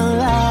gonna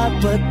lie,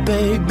 but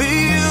baby,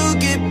 you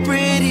get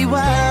pretty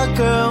wild,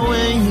 girl,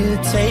 when you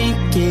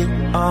take it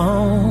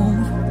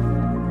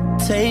on.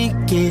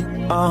 Take it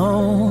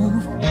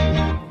on.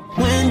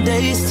 When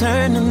days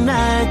turn to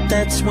night,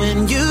 that's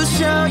when you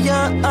show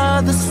your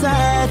other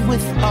side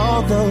with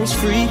all those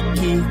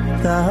freaky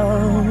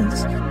thoughts.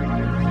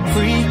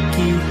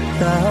 Freaky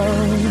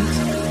thoughts.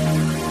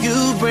 You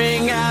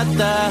bring out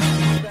the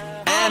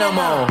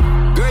animal.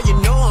 Girl, you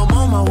know I'm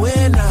on my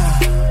way now.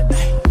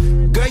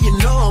 Girl, you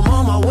know I'm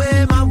on my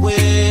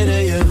way to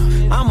you.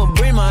 I'ma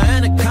bring my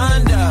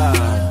anaconda.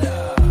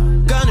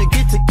 Gonna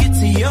get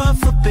to your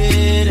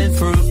forbidden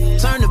fruit.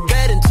 Turn the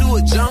bed into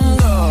a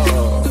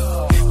jungle.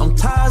 I'm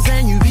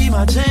Tarzan, you be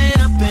my chain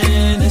up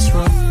in this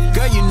room.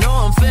 Girl, you know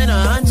I'm finna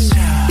hunt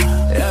ya.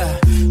 Yeah,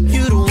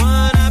 you the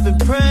one I've been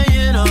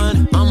praying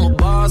on. I'm a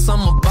boss,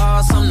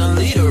 I'm the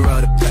leader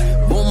of the pack.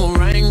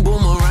 Boomerang,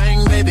 boomerang,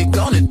 baby,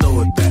 gonna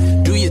throw it back.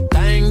 Do your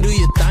thing,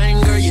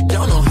 girl, you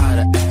don't know how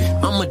to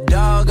act. I'm a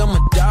dog,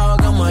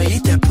 I'ma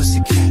eat that pussy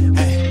cat.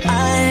 Ay. I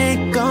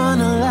ain't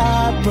gonna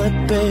lie, but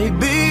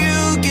baby,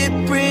 you get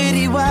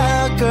pretty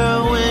wild,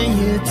 girl, when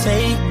you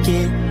take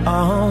it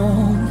on.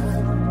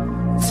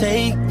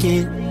 take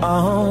it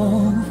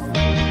on.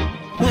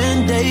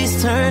 When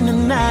days turn to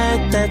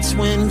night, that's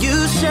when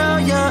you show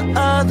your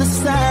other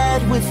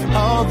side with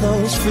all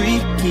those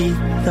freaky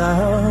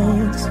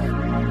thoughts.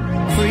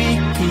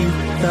 Freaky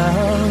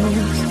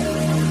thoughts.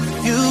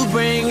 You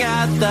bring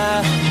out the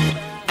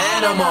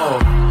animal.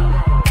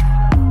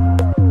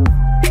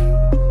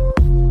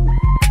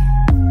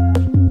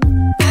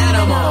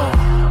 Animal.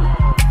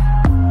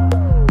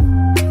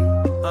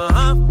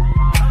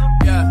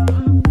 Yeah.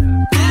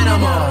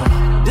 Animal.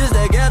 This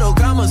that ghetto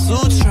Kama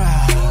Sutra.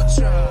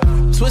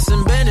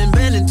 Twisting,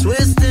 bending,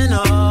 twisting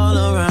all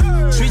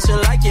around. Treat you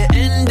like you're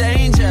in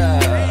danger.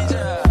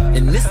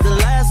 And this the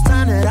last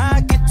time that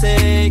I could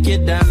take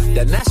it down.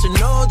 That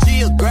National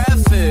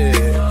Geographic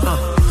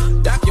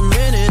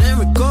documented and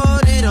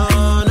recorded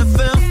on the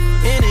film.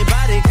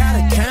 Anybody got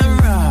a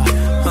camera?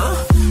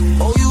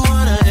 Oh, you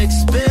wanna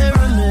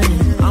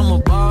experiment? I'm a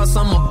boss,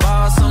 I'm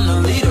the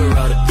leader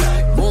of the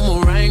pack.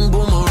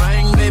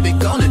 Boomerang, baby,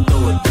 gonna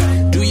throw it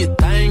back. Do your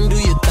thing,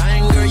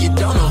 girl, you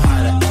don't know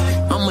how to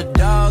act. I'm a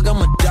dog,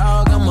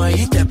 I'ma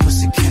eat that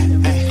pussy cat.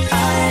 I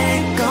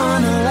ain't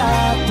gonna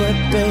lie, but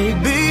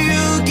baby,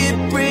 you get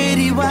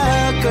pretty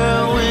wild,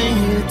 girl, when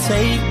you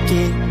take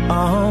it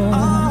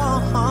on.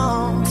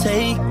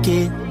 Take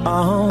it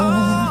on.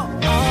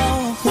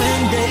 When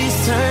days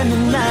turn to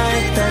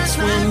night, that's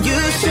when you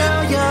show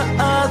your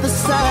other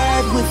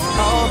side with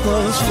all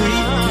those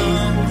freaky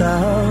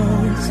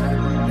thoughts.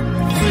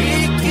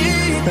 Freaky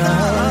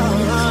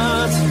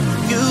thoughts.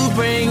 You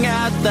bring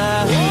out the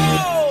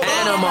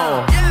animal.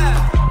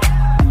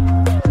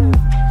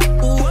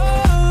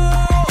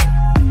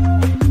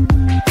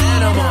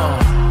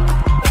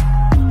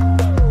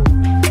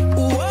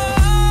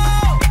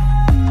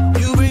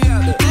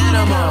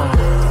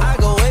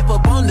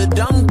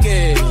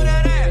 Donkey,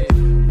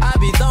 I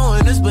be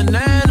throwing this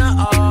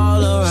banana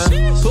all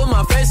around. Put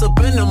my face up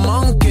in the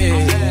monkey.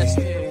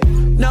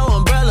 No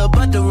umbrella,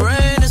 but the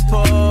rain is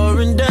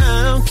pouring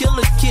down. Kill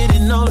a kitty,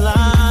 no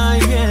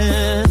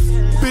lying.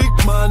 Big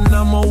man,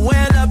 I'ma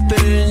wet up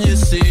in your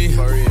sea.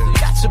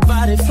 Got your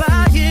body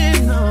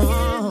flying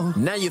on.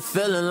 Now you're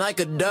feeling like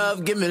a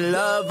dove. Give me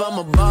love. I'm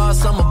a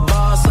boss. I'm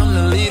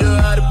the leader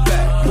of the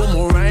pack.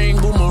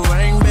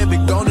 Boomerang, baby,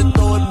 gonna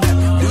throw it back.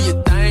 Do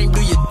your thing,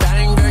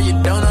 girl, you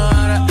don't know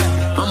how to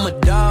act. I'm a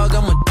dog,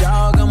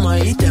 I'ma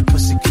eat that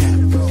pussy cat.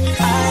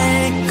 I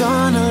ain't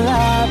gonna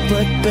lie,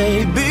 but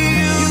baby,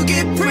 you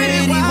get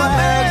pretty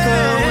wild,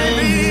 girl, when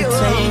you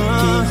take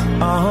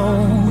it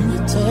on.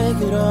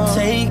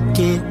 Take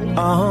it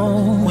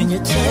on. When you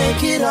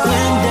take it on.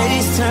 When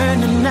days turn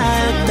to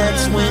night,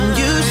 that's when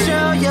you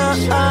show your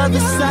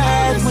other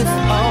side with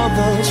all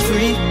those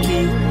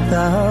freaky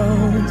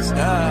thoughts.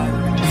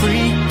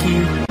 Freaky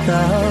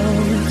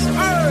thoughts.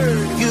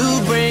 You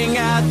bring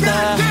out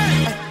the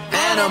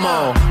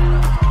animal.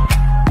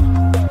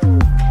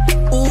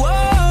 Whoa,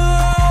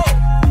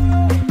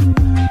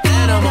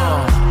 animal.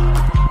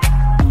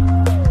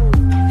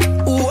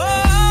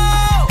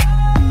 Whoa,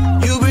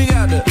 you bring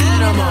out the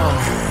animal.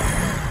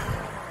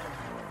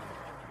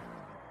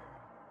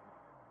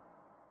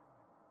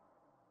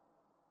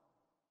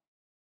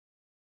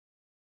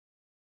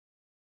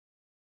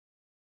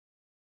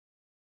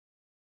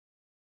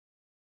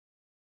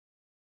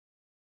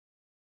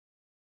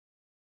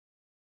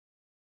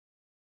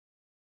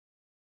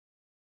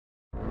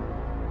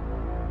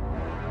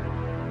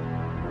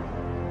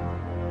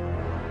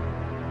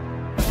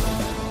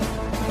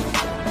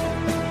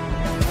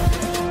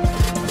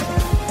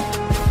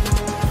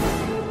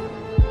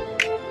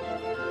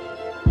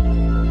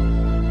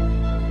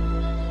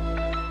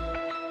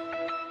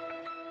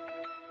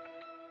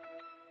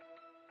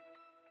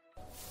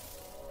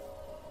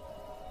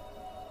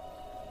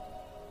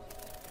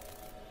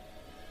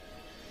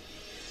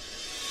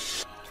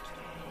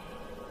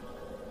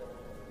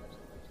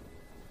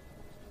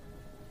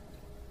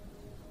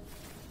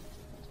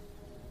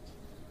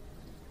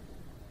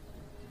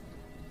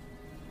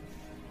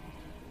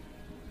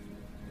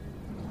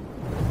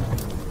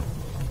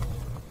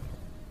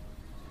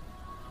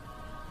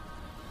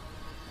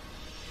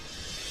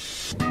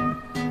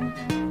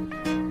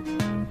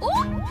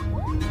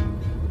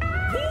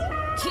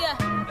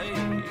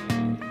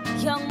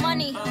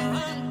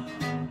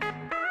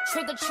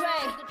 Trigger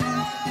Trey.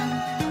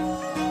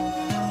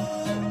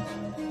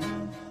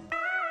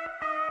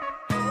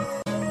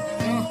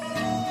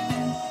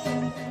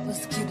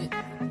 Let's get it.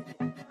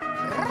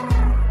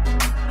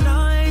 No,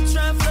 I ain't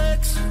tryna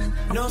flex.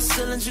 No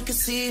ceilings, you can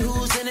see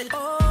who's in it.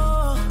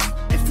 Oh,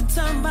 if you're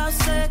talking about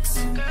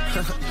sex,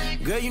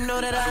 girl, you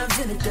know that I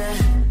invented that.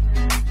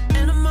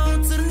 And I'm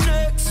on to the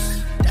next.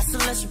 That's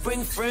unless you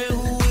bring a friend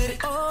who with it.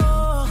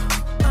 Oh,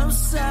 I'm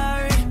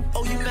sorry.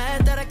 Oh, you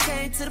mad that I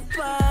came to the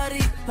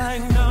party?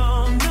 Like,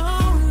 no, no,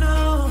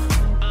 no.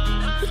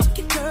 We took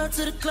your girl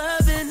to the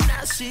club and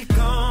now she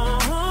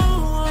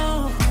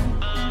gone.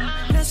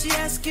 Now she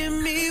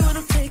asking me when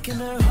I'm taking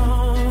her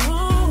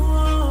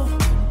home.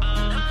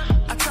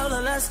 I told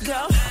her let's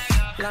go,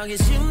 long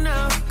as you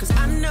know, cause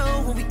I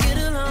know when we get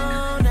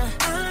alone,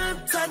 I'm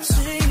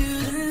touching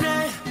you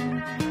tonight.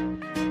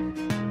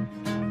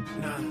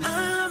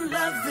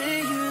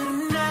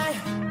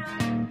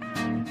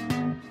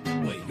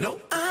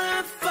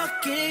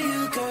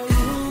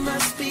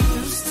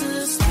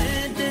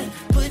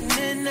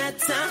 that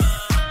time.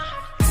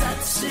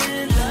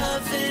 Touching,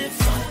 loving,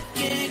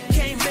 fucking,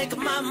 can't make up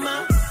my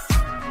mind.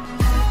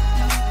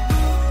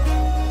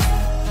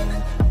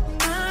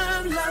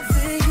 I'm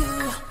loving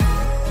you.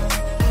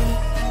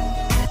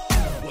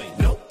 Wait,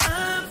 no.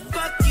 I'm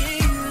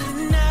fucking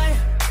you tonight.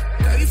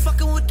 Girl, you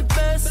fucking with the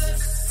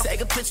best.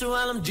 Take a picture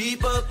while I'm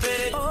deep up in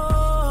it.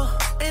 Oh,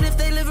 and if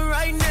they living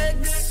right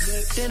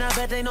next, then I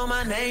bet they know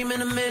my name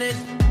in a minute.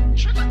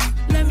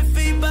 Let me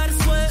feel your body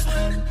sweat.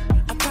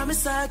 I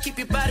promise I'll keep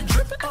your body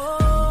dripping.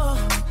 Oh,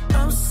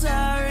 I'm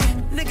sorry.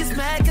 Niggas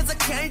mad cause I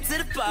came to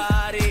the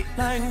party.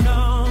 Like,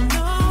 no,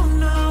 no,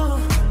 no.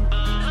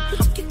 We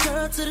took your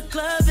girl to the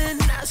club and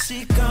now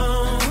she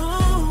gone.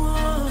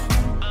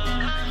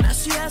 Now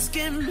she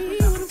asking me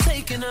when I'm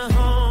taking her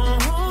home.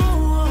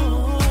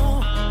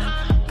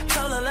 I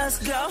told her let's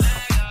go.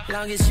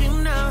 Long as you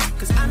know,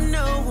 cause I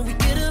know when we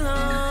get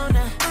alone.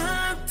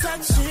 I'm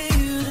touching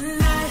you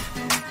tonight.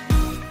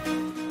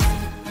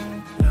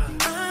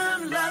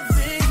 I'm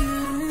loving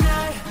you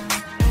tonight.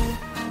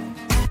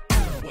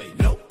 Wait,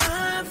 no.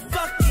 I'm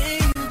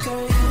fucking you,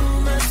 girl.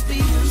 You must be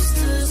used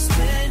to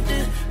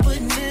spending,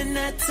 putting in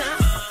that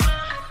time.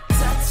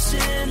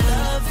 Touching,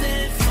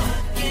 loving,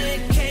 fucking,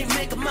 can't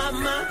make up my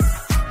mind.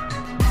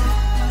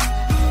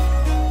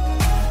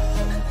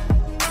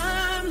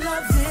 I'm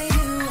loving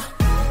you.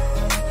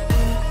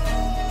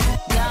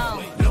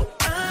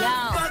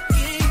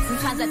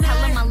 Sometimes I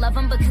tell him I love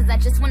him because I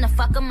just wanna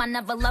fuck him. I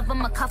never love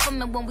him, I cuff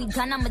him, and when we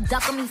done, I'ma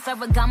duck him. He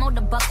Ferragamo,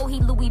 the buckle, he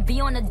Louis V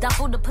on the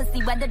duffel. The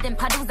pussy wetter than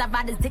puddles, I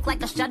ride his dick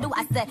like a shuttle.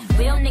 I said,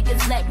 real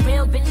niggas let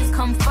real bitches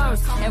come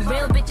first, and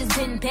real bitches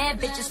been bad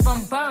bitches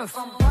from birth.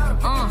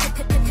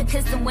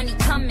 Kiss him when he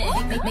coming.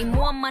 Made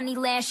more money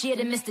last year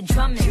than Mr.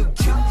 Drummond.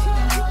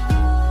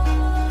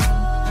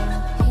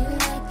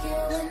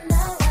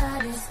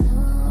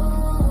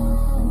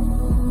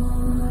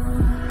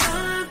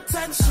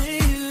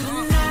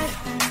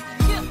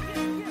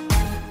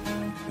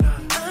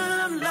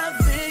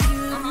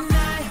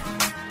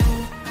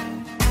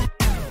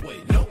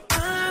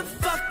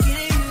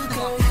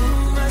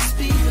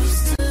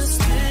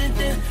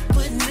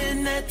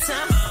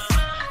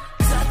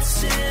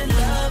 Touching,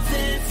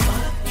 loving,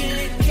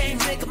 fucking, can't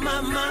make up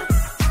my mind.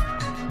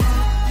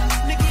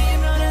 Nigga, you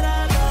know that I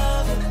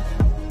love it.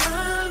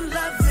 I'm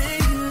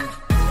loving you.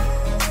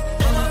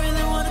 And I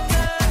really wanna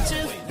touch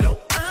you. Wait, no.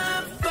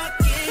 I'm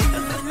fucking you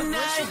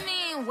tonight. What you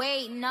mean,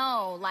 wait,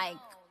 no? Like,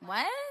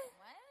 what?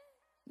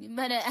 You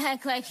better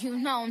act like you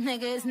know,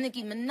 nigga, it's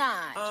Nicki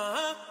Minaj.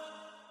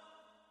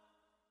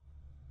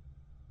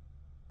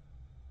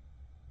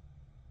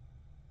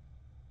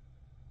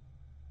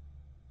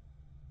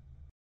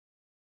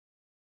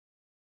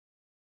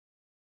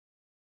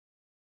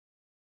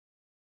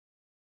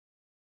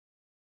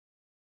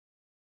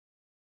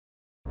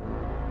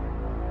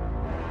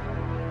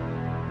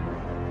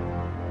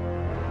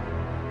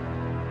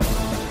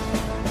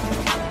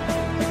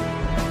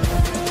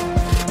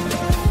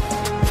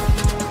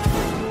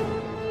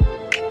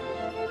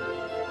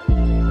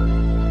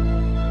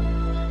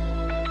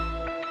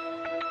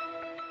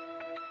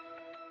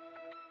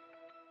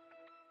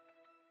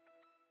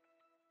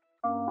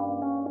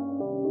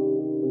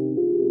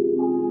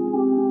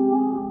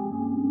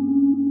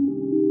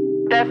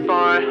 That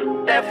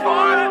foreign, that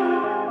foreign,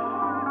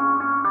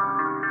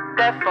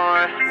 that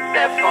foreign,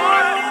 that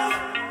foreign,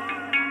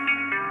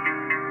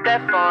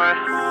 that foreign,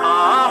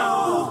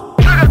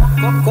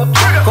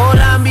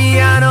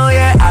 Colombiano,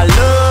 yeah, I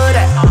love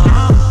that.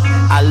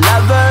 I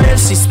love her if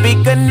she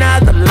speak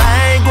another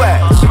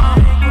language.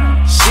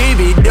 She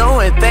be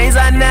doing things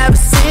I never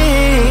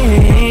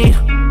seen.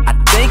 I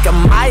think I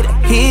might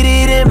have hit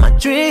it in my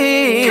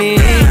dream.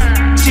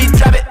 She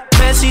drop it,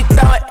 man, she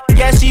throw it.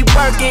 Yeah, she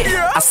work it.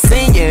 I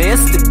seen your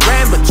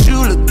Instagram, but you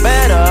look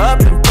better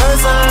up in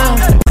person.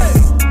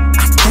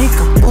 I think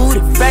her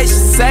booty face, she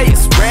say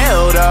it's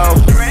real though.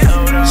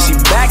 She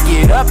back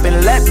it up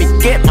and let me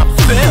get my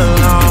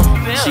feel on.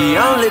 She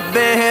only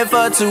been here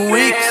for 2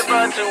 weeks.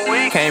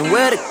 Came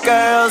with the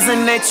girls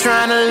and they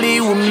tryna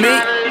leave with me.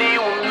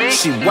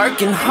 She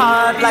working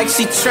hard like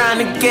she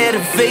tryna get a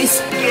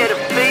visa.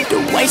 The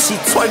way she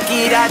twerk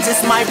it, I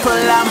just might pull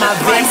out my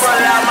visa.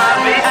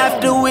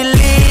 After we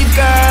leave,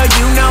 girl,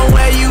 you know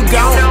where you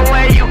going.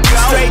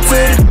 Straight to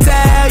the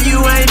tail, you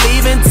ain't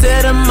leaving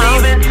till the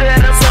morning.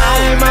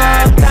 Same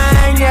old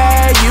thing,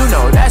 yeah, you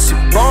know that shit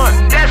boring.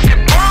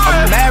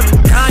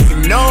 American, you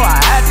know I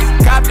had to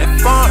cop that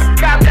foreign.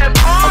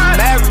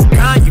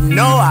 American, you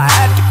know I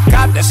had to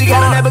cop that. She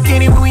got on that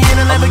bikini when we in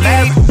a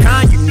Lamborghini.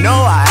 American, you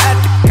know I had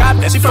to cop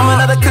that. She from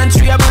another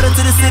country, I brought her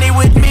to the city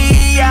with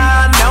me.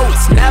 I know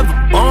it's never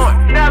born.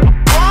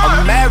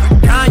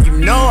 American, you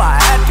know I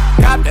had to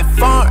cop that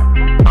foreign.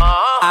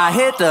 I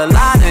hit the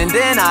line and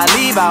then I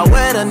leave out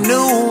with a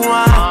new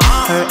one.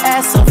 Her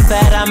ass so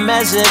fat, I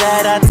measure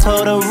that, I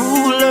told a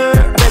ruler.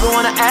 Baby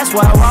wanna ask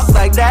why I walk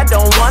like that,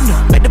 don't wonder.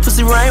 Make the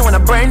pussy rain when I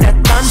bring that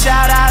thunder.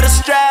 Shout out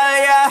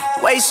Australia,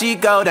 way she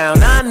go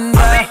down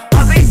under.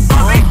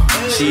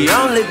 She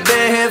only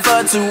been here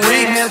for 2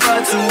 weeks.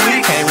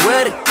 Came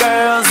with the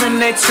girls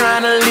and they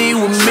tryna leave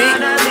with me.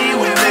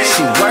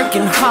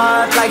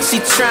 hard like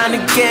she tryna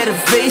get a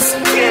visa.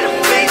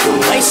 The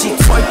way she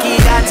twerk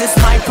it, I just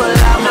might pull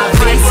out my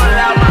visa.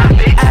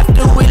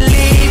 After we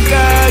leave,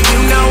 girl, you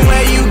know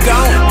where you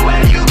going.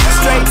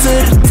 Straight to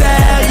the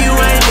tail, you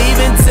ain't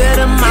leaving to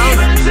the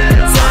mountain.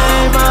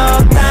 Same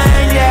old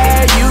thing,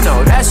 yeah, you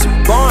know that shit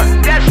boring.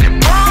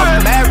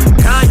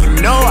 American, you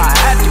know I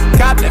had to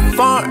cop that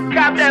foreign.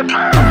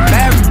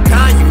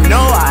 American, you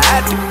know I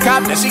had to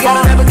cop that. She got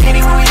a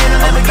Lamborghini when we in a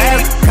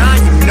Lamborghini. American,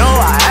 you know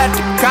I had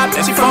to cop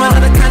that. She from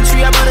another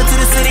country, I brought her to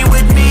the city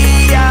with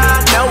me. I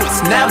know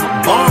it's never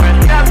boring.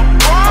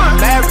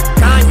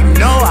 American, you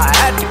know I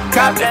had to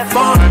cop that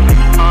foreign.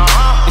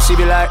 And she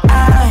be like,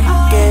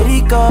 I get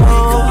it go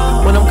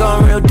when I'm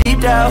going real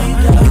deep down. You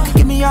can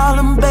give me all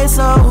them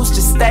pesos,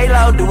 just stay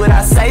low, do what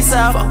I say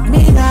so. Fuck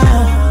me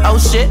now. Oh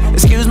shit,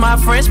 excuse my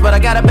French, but I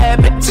got a bad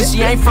bitch. And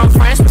she ain't from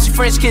France, but she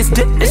French kiss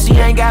dick. And she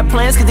ain't got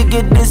plans, cause they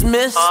get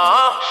dismissed.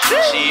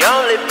 She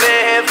only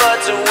been here for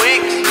 2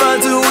 weeks. For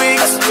 2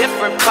 weeks. A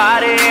different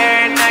party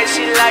every night,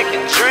 she like to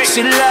drink.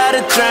 She love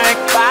to drink.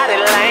 Body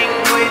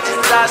language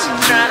is all she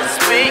tryna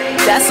speak.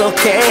 That's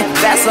okay,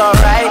 that's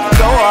alright.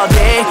 Go all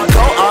day,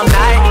 go all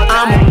night.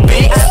 I'm a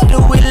beast. After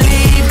we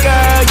leave,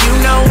 girl, you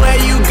know where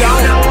you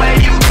going.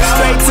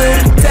 Straight to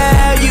the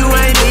tail, you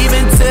ain't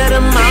leaving to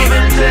the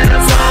moment.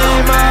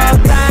 Same old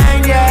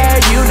thing,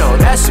 yeah, you know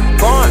that shit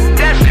boring.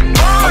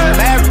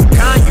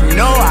 American, you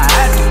know I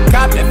had to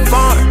cop that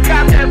foreign.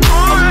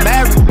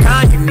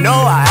 American, you know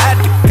I had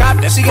to cop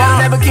that. She got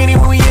a Lamborghini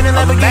when we in a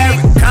Lamborghini.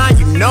 American,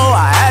 you know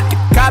I had to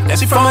cop that.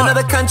 She from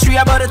another country,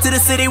 I brought her to the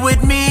city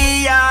with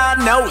me. I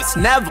know it's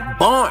never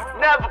boring.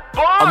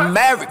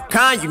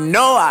 American, you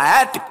know I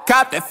had to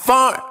cop that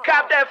foreign.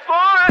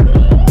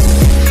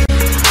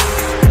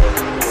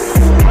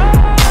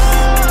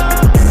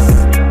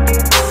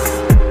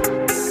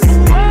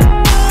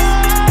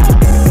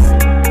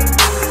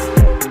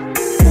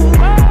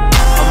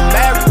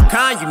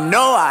 American, you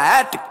know I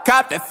had to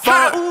cop that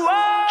foreign.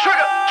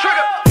 Trigger.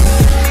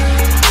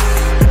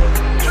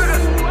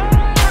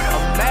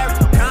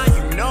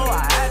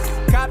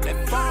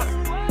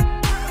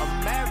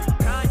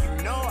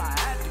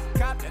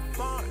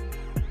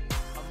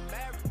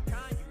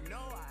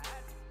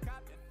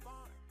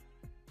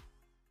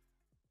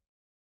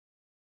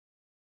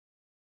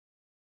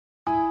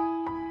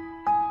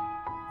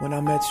 When I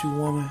met you,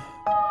 woman,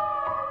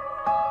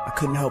 I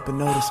couldn't help but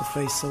notice a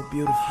face so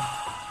beautiful.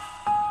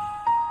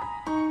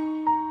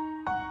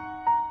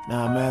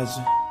 Now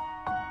imagine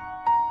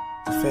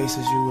the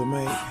faces you would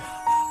make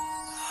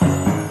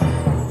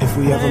if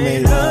we ever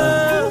made love.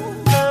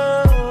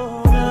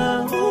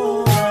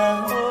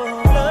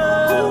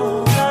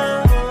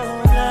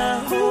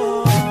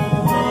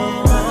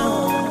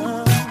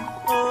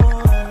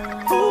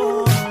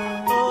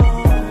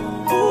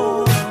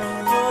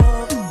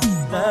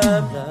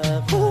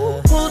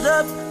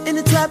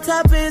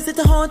 Top ends, hit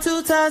the horn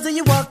 2 times and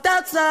you walked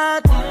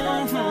outside.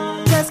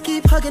 Just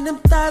keep hugging them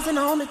thighs and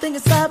the only thing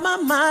inside my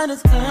mind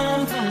is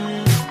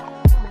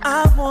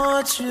I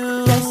want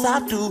you. Yes,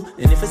 I do.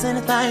 And if it's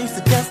anything you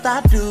suggest,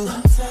 I do.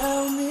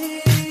 Tell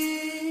me.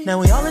 Now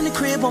we all in the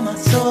crib on my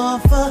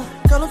sofa.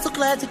 Girl, I'm so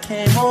glad you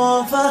came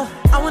over.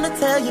 I wanna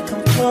tell you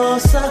come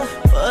closer,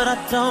 but I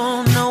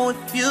don't know if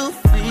you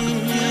feel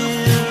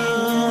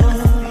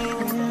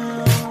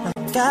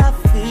like I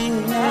feel.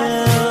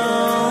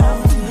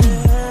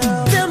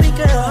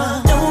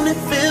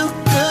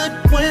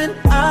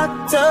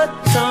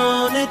 Touch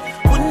on it.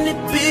 Wouldn't it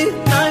be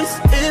nice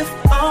if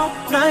all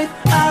night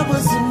I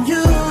was in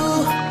you?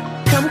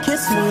 Come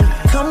kiss me,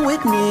 come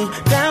with me,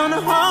 down the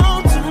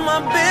hall to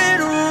my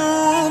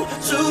bedroom.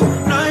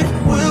 Tonight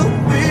we'll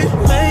be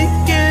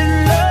making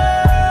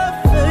love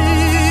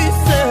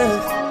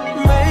faces,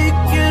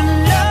 making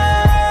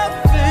love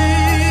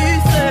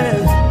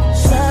faces.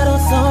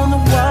 Shadows on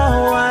the wall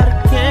while the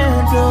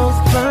candles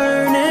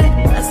burning,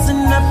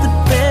 messing up the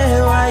bed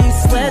while you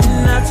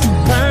sweating out your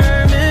burn.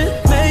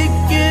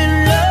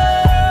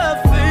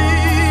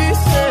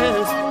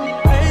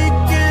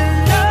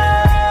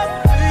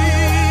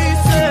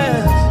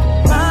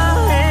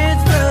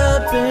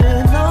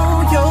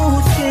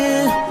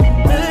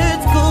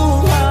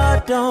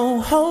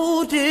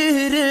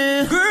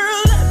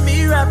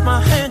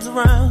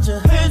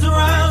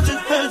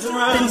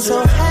 Been so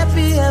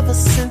happy ever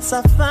since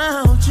I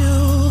found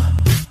you.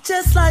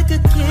 Just like a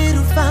kid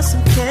who found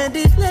some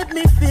candy. Let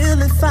me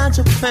feel and find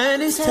your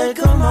panties. Take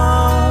them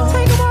off.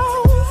 Take them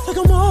off. Take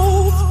them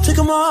off. Take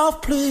them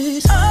off,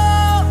 please. Oh,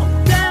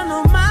 I'm down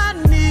on my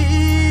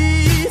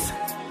knees.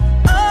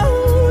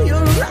 Oh,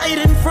 you're right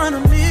in front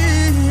of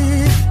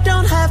me.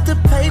 Don't have to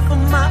pay for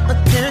my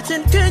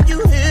attention. Can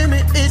you hear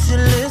me? Is you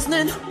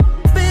listening?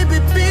 Baby,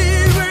 be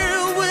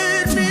real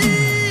with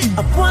me. I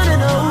wanna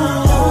know.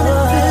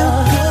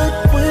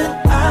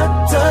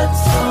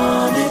 Touch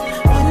on it.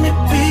 Wouldn't it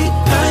be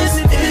nice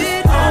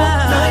if all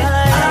night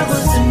I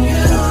was in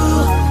you?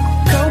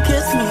 Come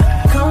kiss me,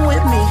 come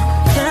with me,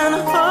 down the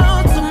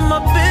hall to my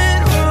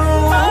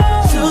bedroom.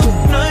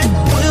 Tonight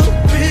we'll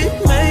be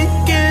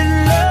making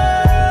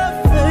love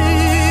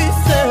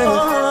faces,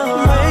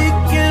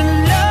 making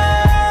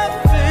love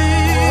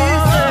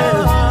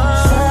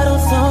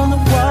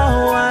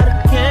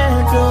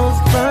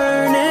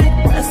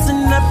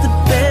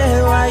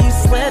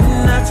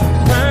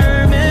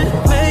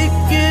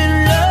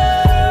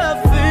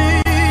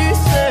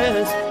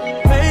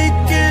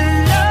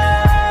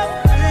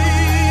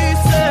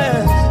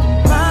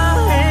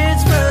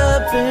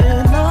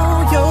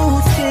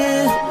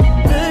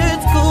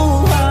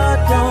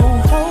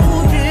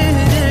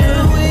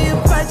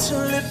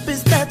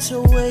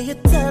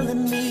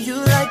you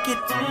like it.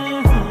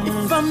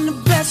 If I'm the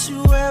best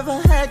you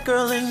ever had,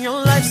 girl, in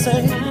your life,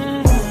 say.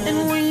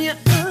 And when your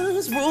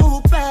eyes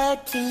roll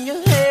back in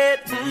your head,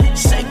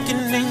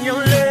 shaking in your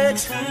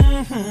legs,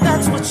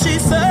 that's what she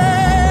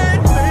said.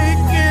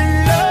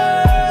 Making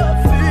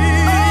love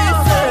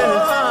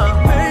pieces,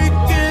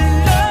 making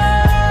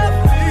love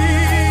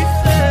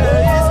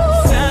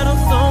pieces.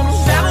 Shadows on the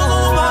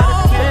candles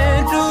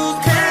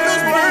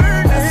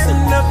burn,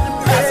 messing up the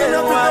bed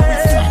while we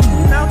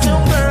sweating out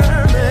your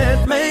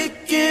permit.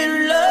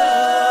 Making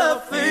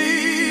love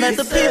pieces. Let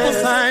the people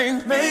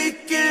sing.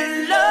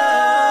 Making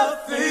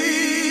love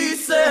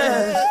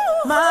pieces.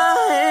 My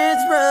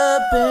hands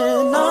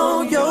rubbing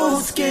on your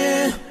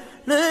skin.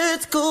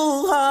 Let's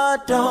go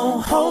hard,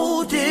 don't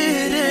hold it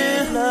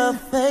in. Love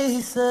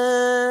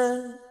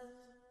faces.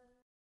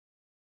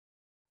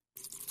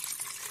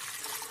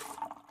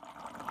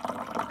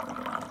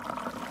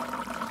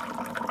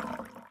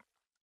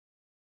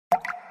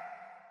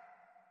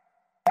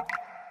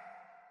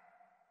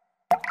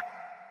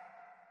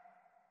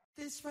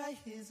 This right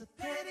here's a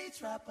penny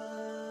dropper.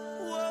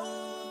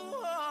 Whoa,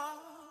 whoa,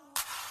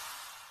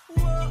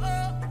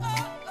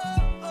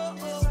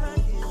 this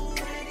right here's a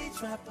penny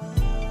dropper.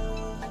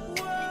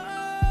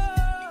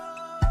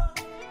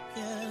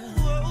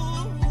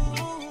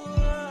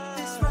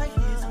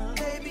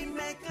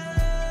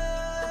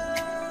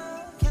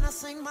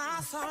 Sing my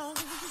song.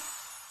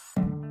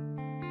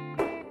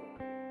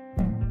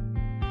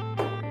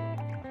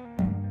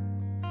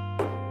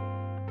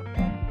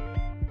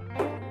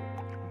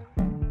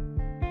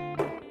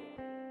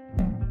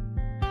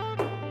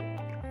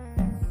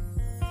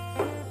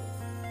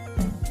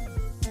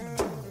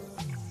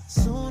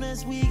 Soon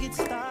as we get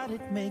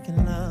started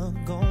making love,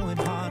 going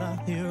hard, I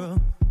hear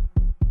a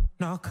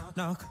knock,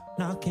 knock,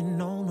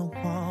 knocking on the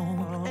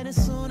wall. And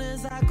as soon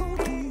as I go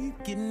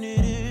deep, getting it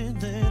in,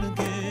 then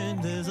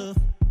again there's a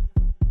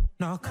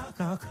knock,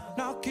 knock,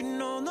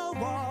 knocking on the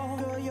wall.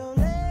 Girl, your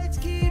legs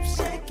keep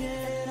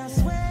shaking. I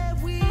swear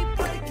we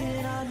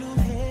breaking our new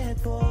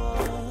headboard.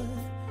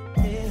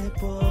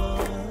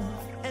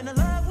 And the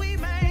love we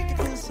make, it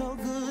feels so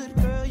good.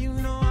 Girl, you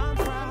know I'm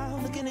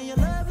proud. Looking at your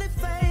lovely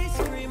face,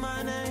 scream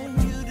my name.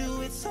 You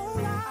do it so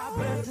loud. I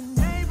bet the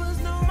neighbors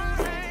know my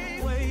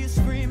name. Where you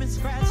screaming,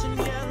 scratching,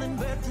 yelling.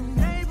 Bet the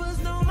neighbors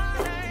know my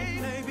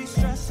name. They be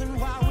stressing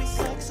while we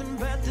sexing.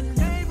 Bet the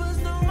neighbors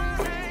know my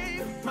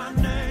name. My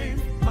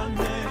name, my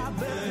name. I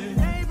bet the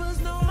neighbors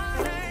know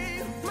my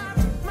name. My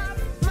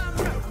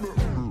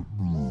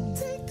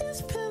Take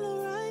this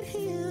pillow right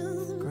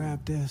here.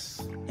 Grab this.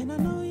 And I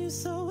know you're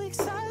so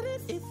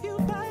excited. If you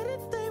bite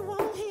it, they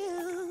won't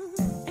hear.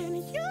 And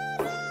you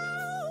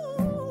know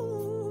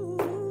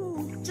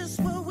just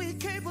what we're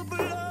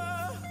capable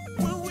of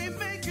when we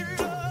make it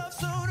love.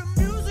 So the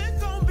music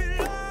gon' be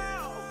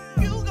loud.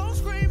 You gon'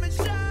 scream and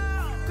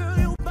shout. Girl,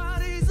 your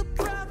body's a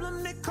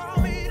problem. They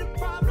call me the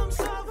problem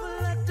solver.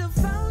 Let the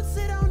phone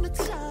sit on the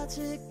charge.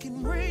 It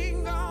can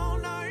ring all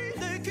night.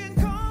 They can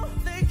call,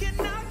 they can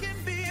knock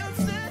and be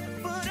upset.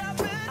 But I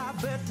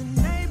bet the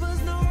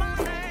neighbors know my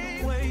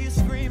name. Where you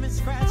screaming,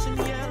 scratching,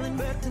 yelling.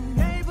 Bet the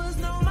neighbors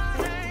know my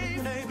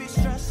name. They be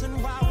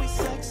stressing while we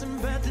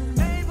sexing. Bet the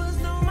neighbors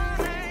know my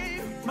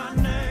name. My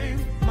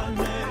name, my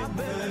name. I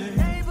bet the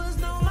neighbors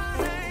know my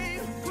name.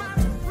 While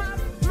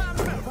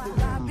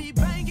I be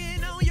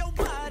banging on your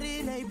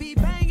body, they be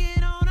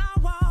banging on our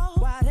wall.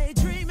 While they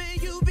dreaming,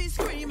 you be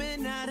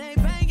screaming. Now they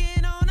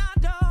banging on our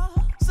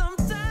door.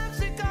 Sometimes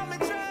she call me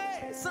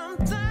Trey,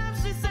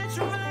 sometimes she say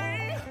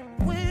Tremaine.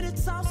 When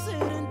it's all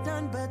said and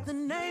done, bet the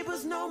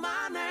neighbors know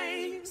my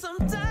name.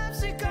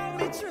 Sometimes she call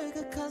me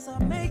Trigger, cause I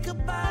make a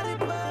body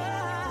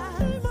burn.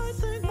 They might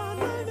think my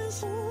name is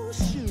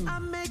shoot. I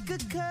make a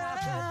cut.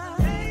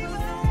 The neighbors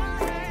know my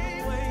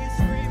name. Where you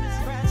screaming,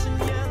 scratching,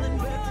 yelling.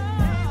 Bet the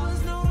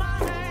neighbors know my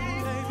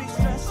name. They be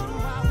stressing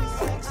while we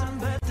sexing.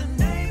 Bet the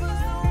neighbors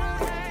know my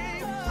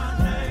name. My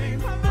name,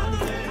 my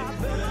name. I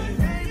bet the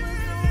neighbors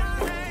know my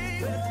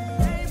name. Bet the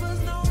neighbors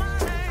know my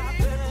name. I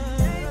bet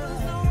the neighbors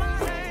know my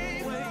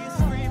name. Where you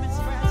screaming,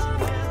 scratching,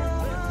 yelling.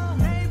 Bet the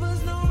neighbors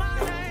know my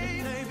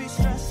name. They be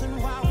stressing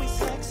while we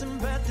sexing.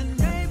 Bet the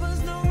neighbors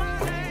know my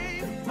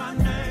name. My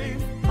name,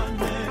 my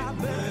name. I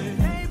bet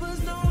the neighbors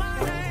know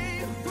my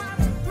name.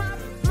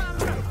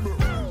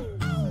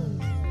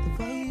 The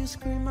way you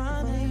scream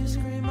my name, you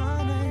scream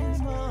my name.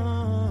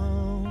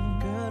 Oh,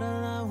 girl, the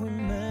love we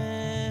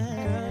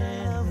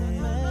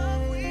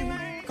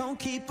made. Gon'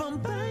 keep on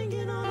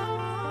banging on the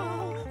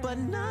wall, but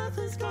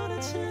nothing's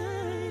gonna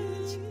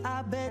change.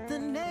 I bet the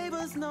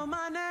neighbors know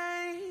my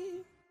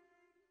name.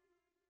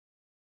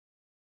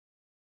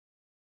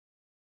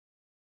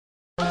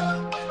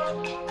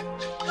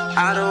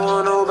 I don't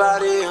want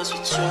nobody else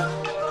with you.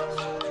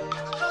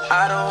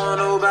 I don't want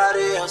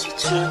nobody else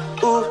with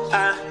you. Ooh,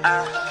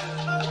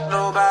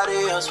 nobody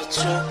else with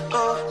you.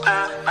 Ooh,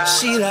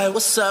 She like,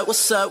 what's up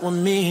with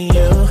me and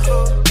you?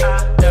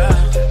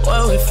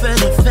 What we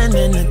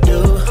finna to do?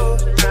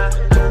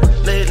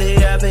 Lately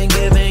I've been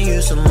giving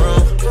you some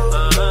room.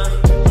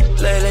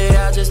 Lately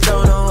I just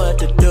don't know what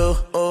to do.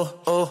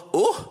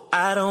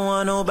 I don't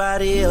want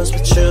nobody else else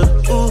but you.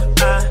 Ooh,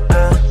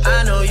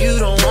 I know you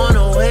don't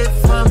wanna wait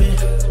for me.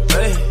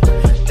 Hey,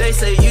 they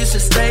say you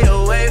should stay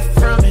away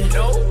from me.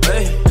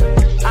 Hey,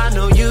 I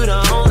know you the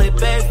only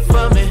babe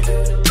for me.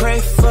 Pray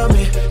for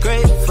me,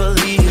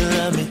 gratefully you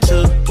love me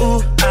too.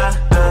 Ooh, I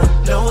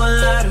know a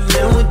lot of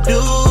men would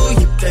do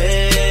you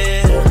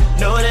better.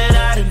 Know that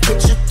I done put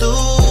you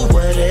through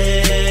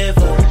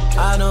whatever.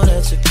 I know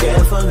that you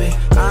care for me.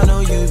 I know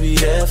you be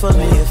there for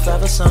me. If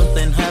ever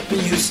something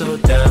happened, you so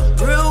down.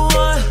 Real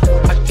one,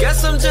 I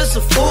guess I'm just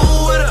a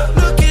fool with her.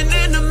 Looking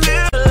in the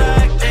mirror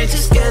like, ain't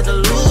you scared to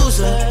lose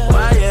her?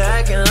 Why you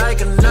acting like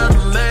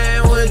another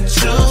man wouldn't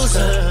choose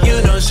her?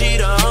 You know she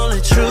the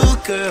only true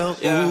girl.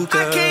 Ooh,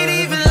 girl. I can't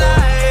even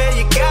lie,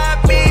 you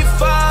got me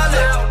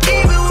falling.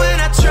 Even when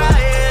I try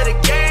it, the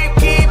game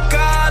keep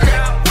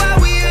calling. While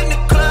we in the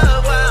club,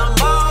 while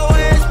I'm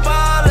always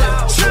ballin'.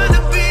 Trying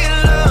to be in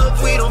love,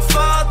 we don't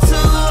fall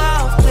too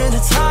often.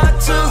 It's hard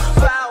to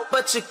fall,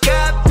 but you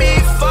got me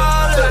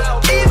falling.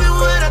 Even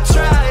when I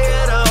try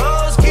it, the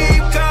hoes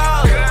keep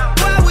calling.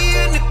 While we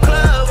in the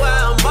club,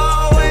 while I'm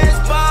always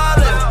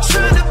ballin'.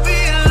 Trying to be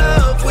in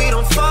love, we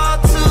don't fall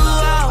too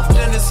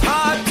often. It's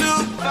hard to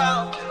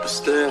fall, but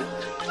still,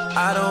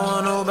 I don't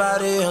want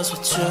nobody else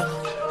with you.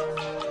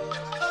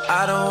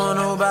 I don't want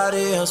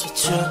nobody else with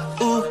you.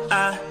 Ooh,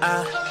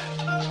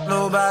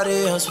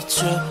 nobody else with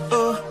you.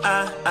 Ooh, I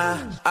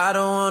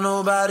don't want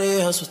nobody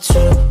else with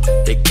you.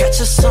 They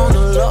catch us on the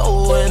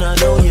low and I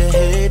know you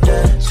hate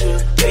that.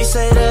 They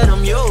say that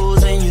I'm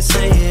yours and you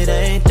say it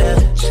ain't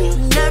that.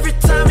 And every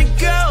time it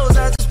goes,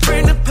 I just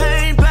bring the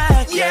pain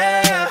back.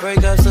 Yeah,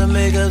 breakups and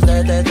makeups,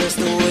 that's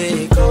the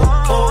way it goes.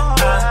 Oh,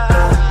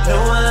 I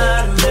know a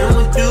lot of men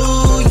would do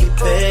you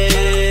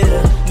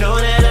better. Know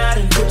that I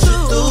done put you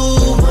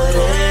through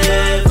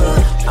whatever.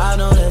 I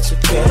know that you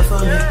care for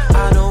me.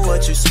 I know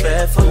what you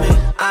spare for me.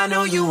 I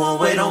know you won't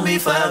wait on me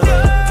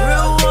forever.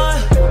 Real one,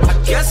 I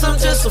guess I'm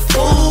just a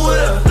fool with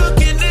her.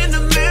 Looking in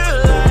the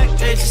mirror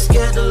like, ain't you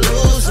scared to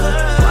lose her?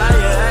 Why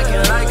you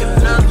acting like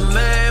another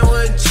man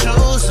would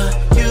choose her?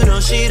 You know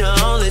she the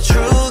only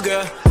true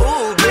girl.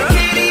 Ooh, girl. I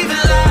can't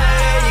even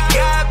lie, you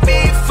got me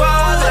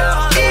falling.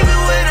 Even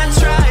when I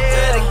try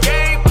it, the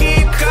game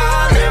keep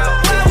calling.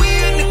 While we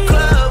in the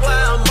club,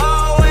 while I'm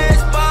always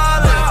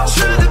ballin'.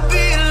 Trying to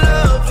be in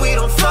love, we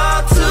don't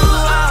fall too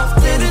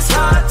often. It's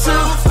hard to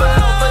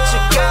fall, but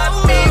you got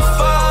me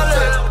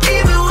falling.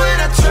 Even when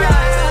I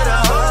try it, the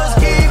hoes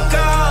keep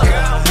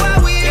calling. While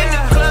we in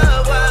the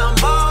club, while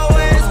I'm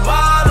always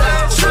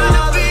ballin'. Trying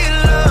to be in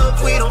love,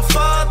 we don't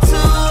fall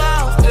too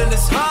often.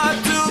 It's hard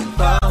to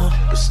fall,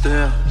 but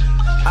still,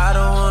 I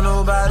don't want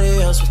nobody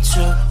else with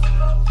you.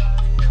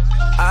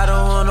 I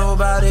don't want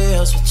nobody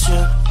else with you.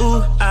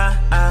 Ooh,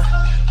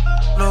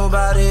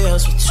 nobody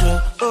else with you.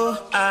 Ooh,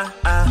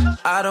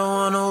 I don't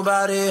want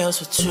nobody else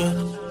with you.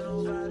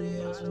 Ooh,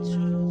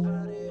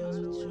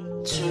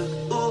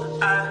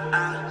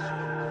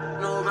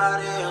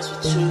 nobody else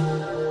with you.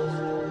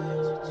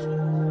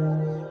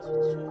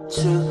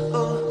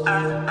 Ooh, I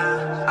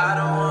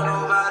don't want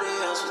nobody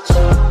else with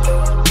you.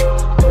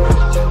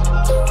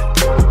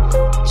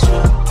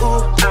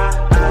 Ooh,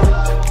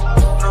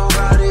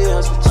 nobody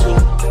else with you.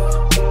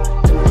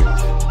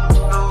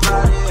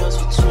 Nobody else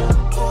with you.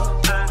 Ooh,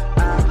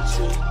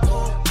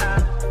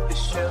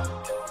 it's you.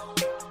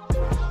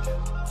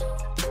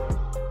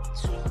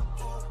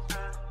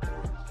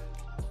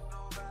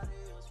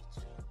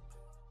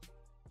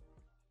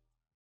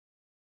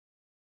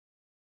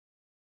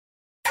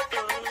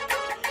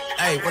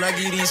 Hey, when I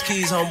give these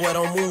keys, homeboy,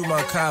 don't move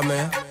my car,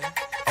 man.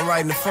 I'm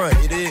right in the front,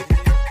 you dig?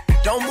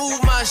 Don't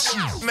move my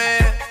shit,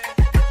 man.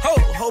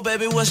 Ho,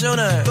 baby, what's your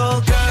name? Go,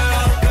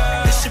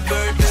 girl, it's your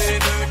birthday.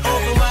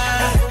 Open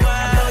wide, I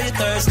know you're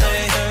thirsty.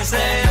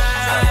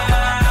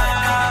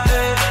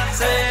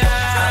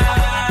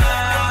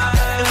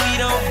 And we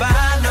don't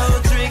buy no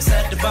drinks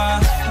at the bar.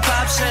 We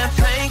pop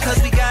champagne,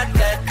 cause we got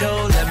that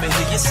dough. Let me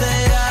hear you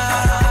say,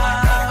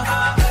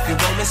 you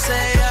want me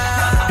say,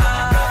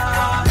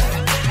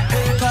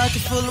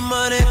 Pocket full of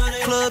money,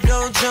 club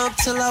don't jump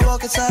till I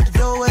walk inside the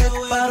doorway.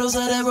 Bottles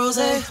of that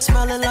rosé,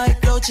 smelling like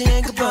Dolce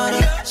 &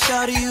 Gabbana.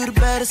 Shawty, you the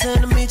baddest,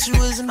 and to meet you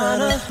is an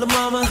honor. La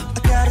mama, I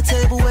got a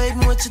table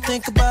waiting, what you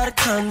think about a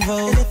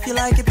convo? And if you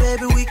like it,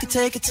 baby, we can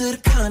take it to the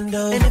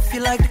condo. And if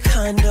you like the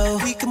condo,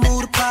 we can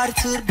move the party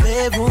to the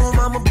bedroom.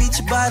 I'ma beat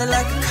your body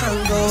like a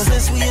Congo.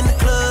 Since we in the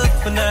club,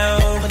 for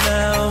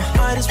now,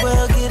 might as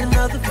well get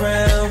another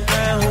round.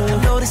 I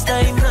know this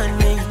ain't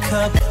nothing in your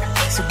cup,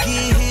 so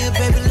get here,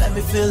 baby, let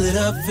me fill it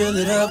up.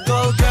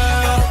 Go,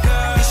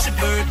 girl, it's your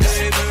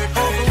birthday.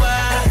 Open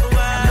wide,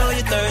 I know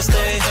you're thirsty.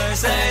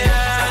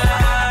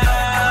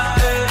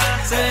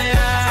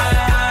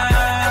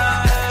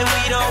 And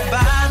we don't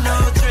buy no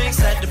drinks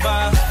at the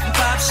bar. We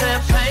pop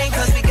champagne,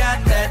 cause we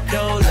got that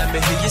dough. Let me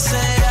hear you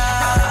say,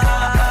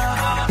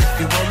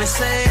 you want me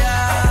say,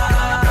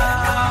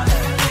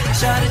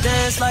 Shawty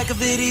dance like a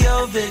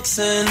video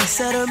vixen.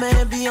 Said her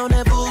man be on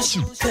that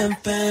bullshit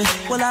pimpin'.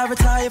 Well, I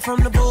retire from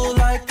the bull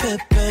like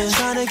Pippin.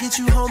 Tryna get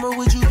you home or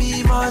would you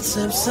be Mark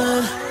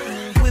Simpson?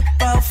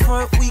 whip out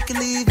front, we can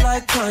leave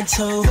like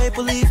pronto.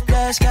 Maple leaf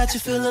flash got you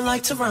feeling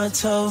like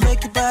Toronto.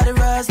 Make your body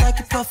rise like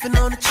you're puffing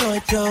on a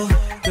joint, though.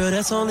 Girl,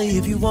 that's only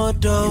if you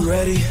want, though. You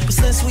ready? But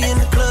since we in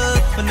the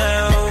club for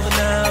now,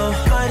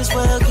 might as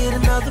well get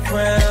another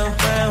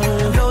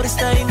round. Notice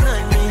there ain't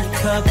nothing in your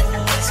cup,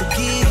 so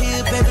get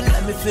here, baby,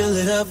 let me fill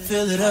it up.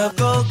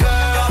 Go,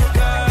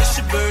 girl, it's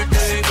your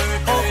birthday.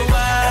 Open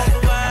wide,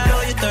 I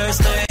know you're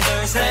thirsty.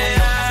 Say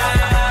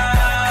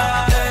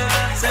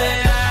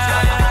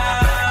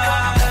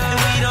and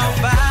we don't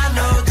buy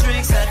no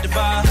drinks at the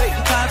bar. We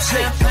pop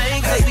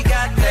champagne cause we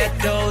got that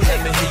dough. Let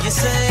me hear you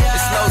say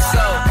it's no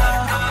so.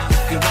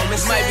 You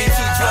might be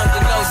too drunk to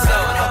know so.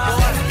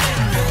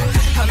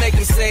 I make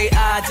him say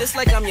just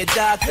like I'm your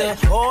doctor.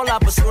 All I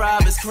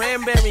prescribe is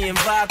cranberry and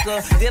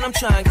vodka. Then I'm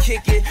trying to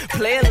kick it,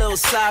 play a little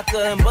soccer,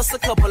 and bust a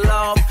couple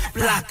off.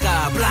 Block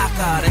out,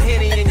 the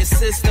Henny in your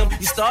system.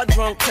 You start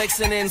drunk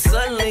texting and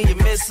suddenly you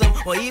miss them,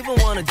 or even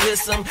wanna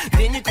diss them.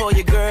 Then you call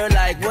your girl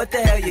like, what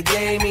the hell you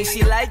gave me?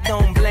 She like,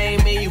 don't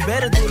blame me, you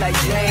better do like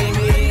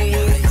Jamie.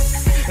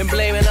 And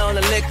blame it on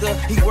the liquor,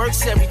 he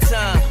works every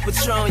time.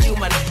 Patron, you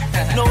my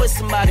know it's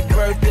somebody's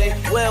birthday.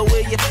 Well,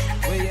 where you?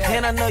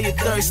 And I know you're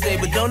thirsty,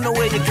 but don't know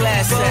where your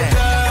glass at.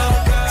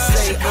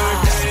 Say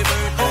birthday,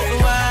 open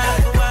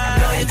wide,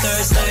 know you're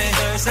thirsty.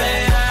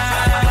 Say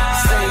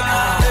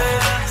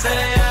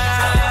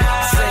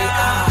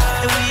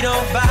and we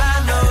don't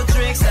buy no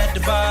drinks at the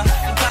bar.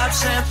 We pop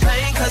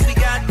champagne cause we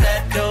got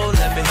that dough.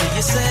 Let me hear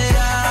you say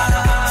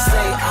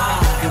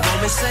you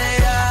want me say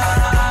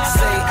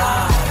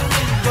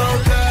go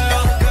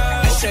girl,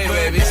 okay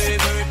baby.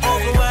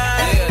 Open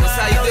wide, yeah, that's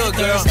how you do it,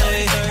 girl.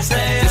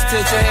 Just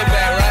tilt your head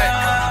back, right?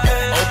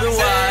 Open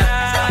wide.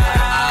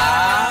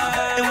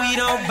 And we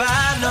don't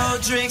buy no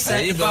drinks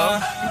at the bar.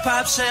 We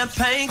pop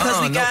champagne cause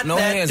we got no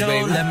that hands, dough.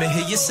 Baby. Let me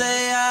hear you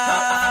say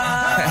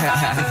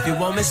if you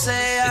want me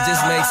say it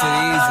just makes it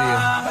easier.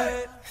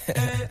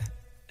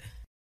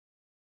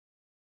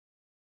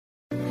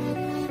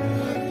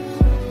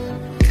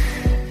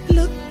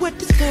 Look what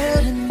this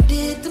girl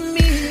did to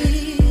me.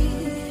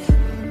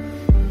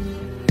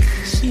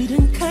 She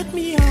done cut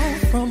me off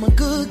from a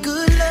good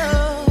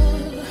love.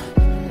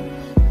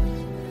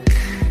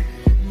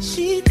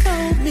 She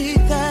told me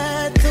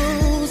that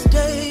those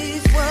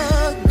days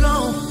were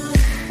gone.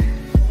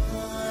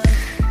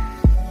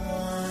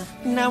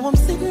 Now I'm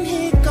sitting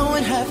here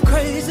going half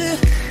crazy,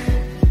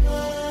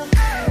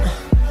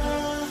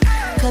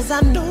 cause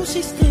I know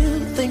she still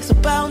thinks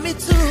about me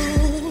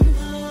too.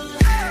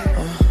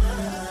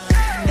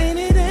 And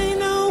it ain't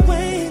no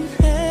way in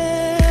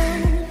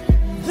hell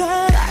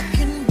that I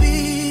can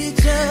be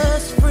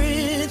just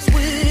friends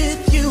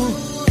with you.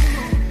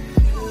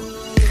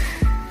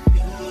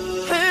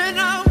 And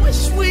I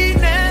wish we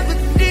never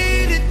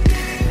did it.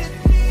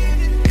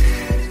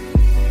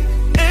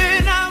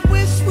 And I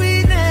wish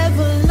we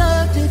never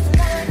loved it.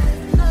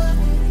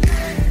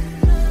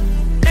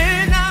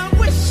 And I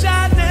wish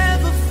I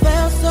never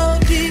felt so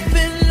deep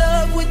in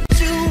love with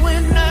you.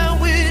 And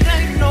now it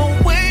ain't no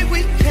way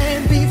we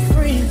can be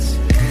friends.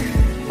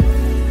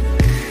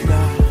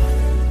 Nah.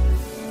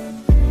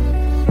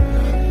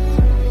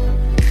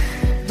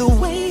 The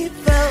way it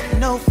felt,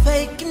 no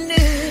faking it.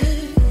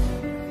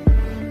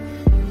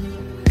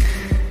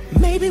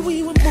 Maybe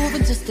we were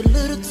moving just a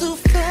little too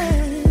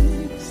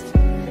fast.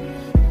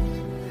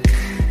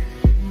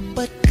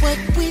 But what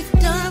we've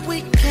done,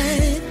 we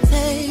can't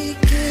take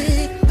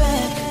it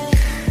back.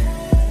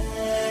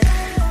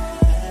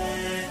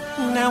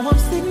 Now I'm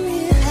sitting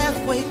here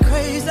halfway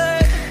crazy,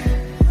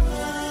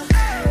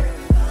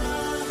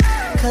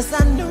 cause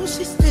I know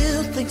she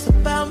still thinks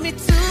about me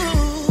too.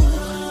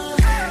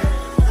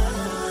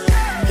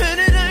 And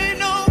it ain't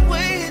no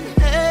way in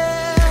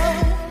hell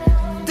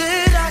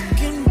that I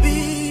can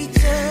be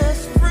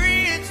just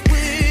friends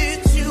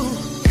with you.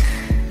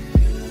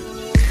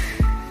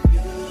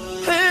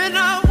 And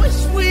I wish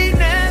we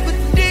never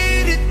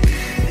did it.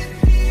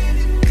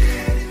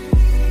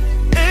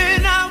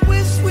 And I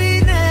wish we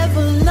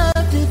never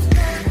loved it.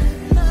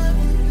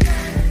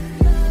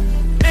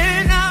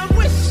 And I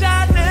wish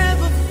I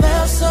never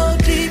felt so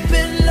deep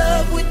in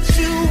love with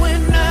you.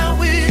 And now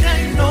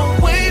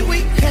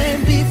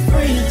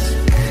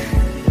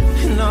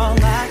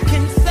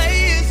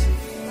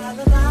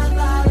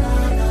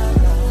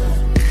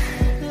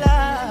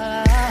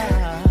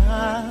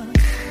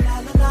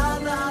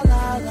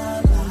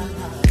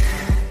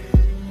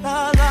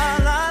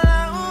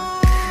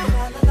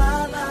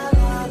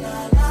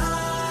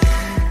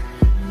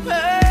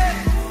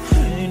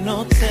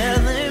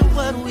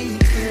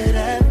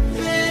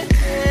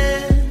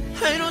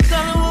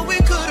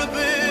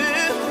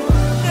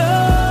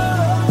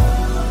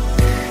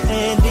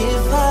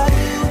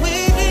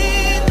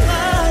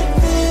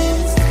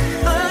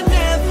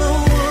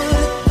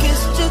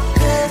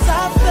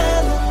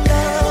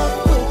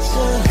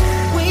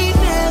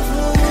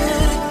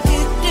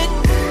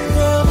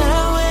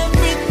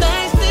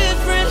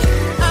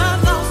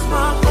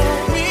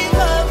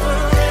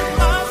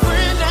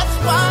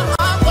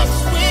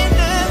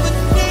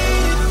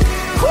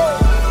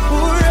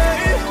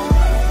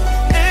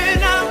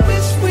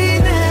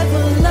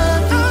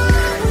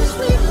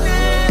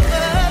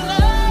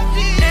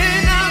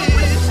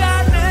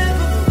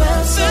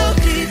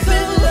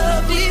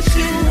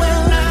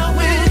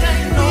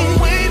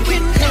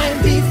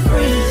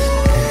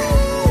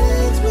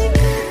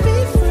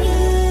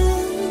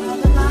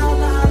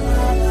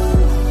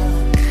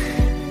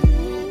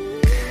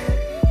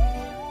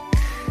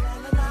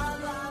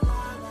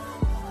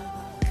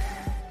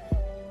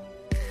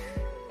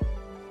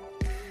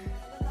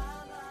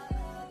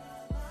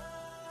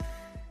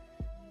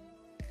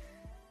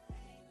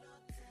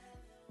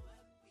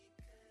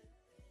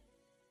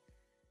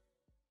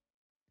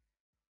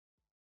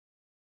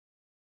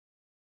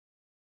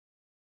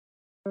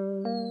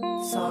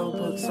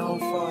Songbooks on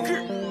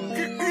fire.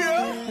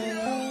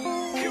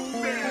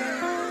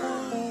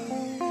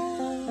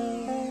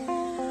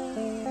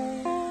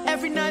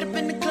 Every night up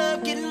in the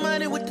club, getting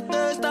money with the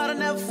thugs, thought I'd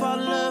never fall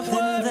in love.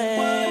 And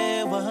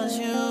there was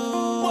you.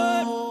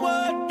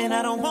 And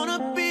I don't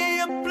wanna be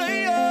a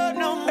player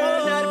no more.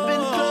 Every night up in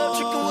the club,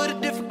 tricking with a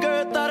different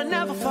girl, thought I'd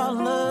never fall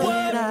in love.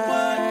 When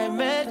I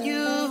met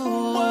you,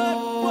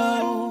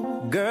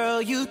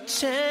 girl, you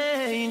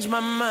changed my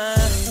mind.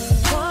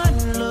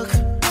 One look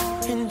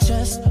and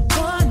just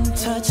one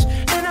touch,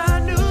 and I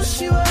knew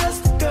she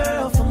was the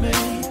girl for me,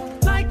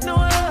 like no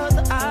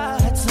other I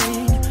had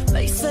seen.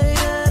 They say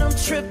that I'm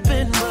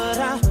tripping, but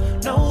I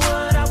know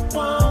what I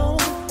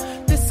want.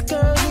 This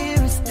girl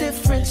here is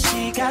different.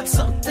 She got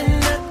something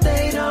that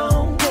they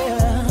don't.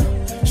 Yeah,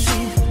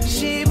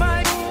 she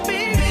might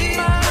be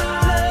my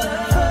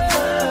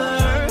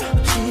lover.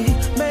 She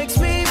makes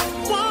me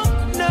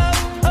wanna.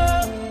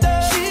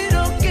 She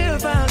don't care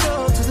if I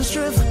go to the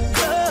strip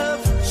club.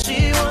 She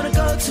wanna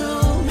go to,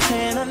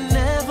 and I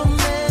never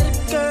met a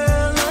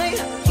girl like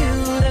you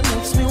that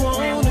makes me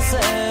wanna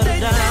settle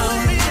down.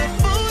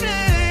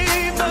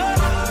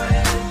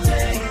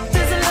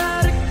 There's a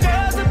lot of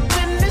girls up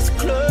in this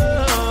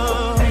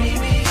club.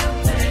 Baby, I'm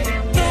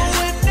taking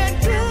with that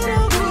good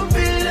old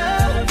groupie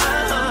love.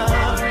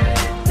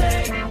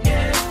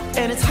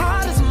 And it's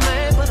hard as a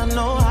man, but I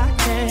know I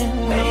can.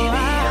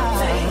 Baby, I'm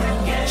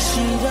taking.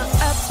 She the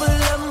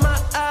apple of my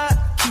eye,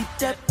 keep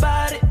that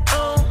body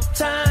on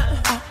time.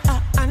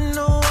 I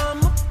know I'm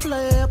a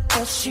player,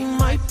 but she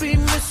might be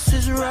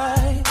Mrs.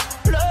 Right.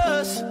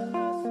 Plus,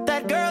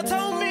 that girl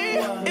told me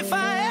if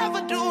I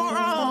ever do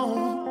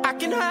wrong, I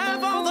can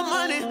have all the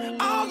money,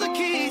 all the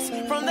keys.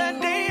 From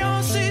that day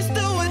on, she's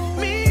still with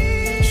me.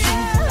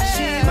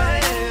 She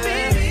might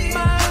be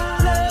my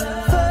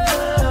lover.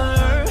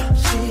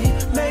 She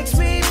makes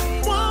me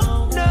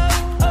wanna.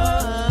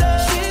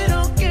 She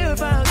don't care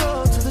if I go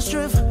to the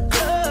strip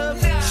club.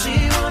 She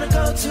wanna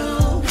go to,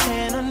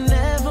 and I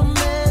never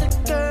met a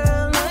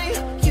girl like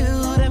you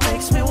that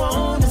makes me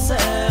wanna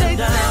settle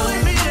down.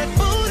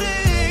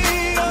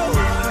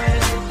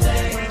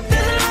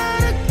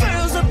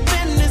 Girls up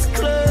in this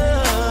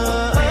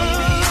club,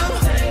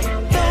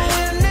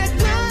 throwing that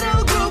good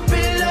old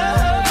groupie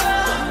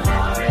love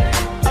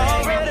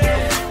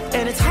already.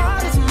 And it's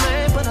hard as a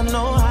man, but I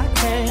know I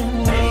can.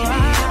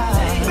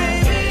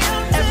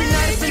 Every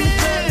night up in the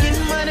club,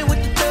 getting money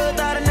with the thug,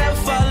 thought I'd never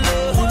fall in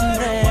love.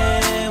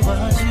 And there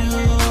was you.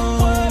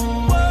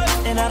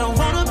 And I don't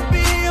wanna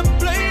be a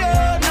player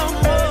no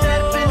more. Every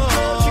night up in the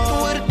club, tricking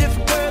with a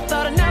different girl,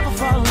 thought I'd never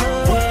fall in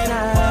love. When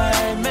I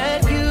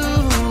met you,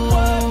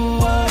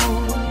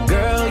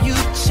 girl, you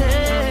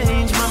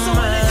changed my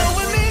mind.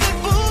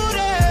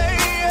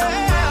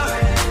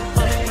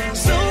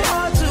 So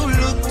hard to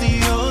look the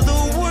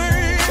other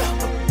way.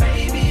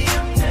 Baby,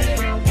 I'm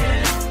taking.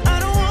 I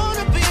don't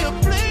wanna be a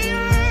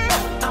player.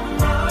 I'm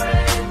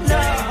already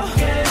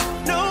taken.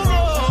 No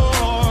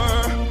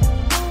more.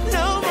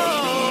 No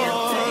more.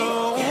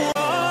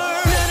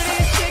 None of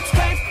these chicks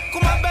can't fuck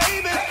with my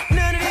baby.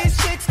 None of these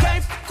chicks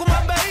can't fuck with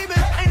my baby.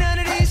 Ain't none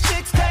of these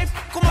chicks can't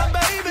fuck with my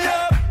baby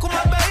up. With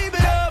my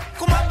baby up.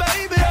 With my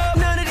baby up.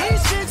 None of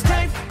these chicks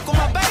can't fuck with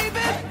my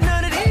baby.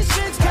 None of these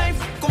chicks can't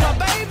fuck with my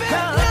baby.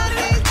 None of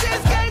these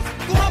chicks can't fuck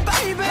with my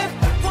baby.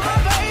 With my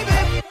baby.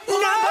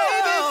 With my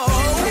baby.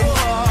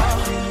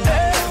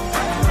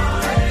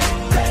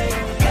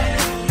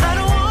 I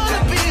don't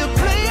wanna be a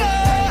player.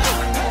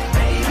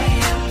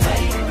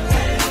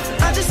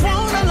 I just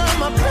wanna love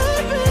my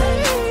baby.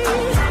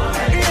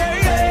 Yeah.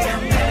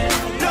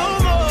 No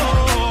more.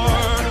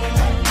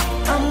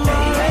 I'm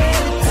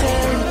already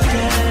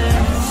taken.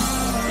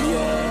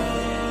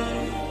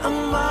 I'm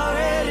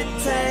already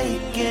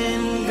taken,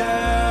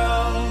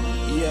 girl.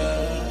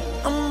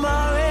 I'm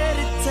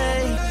already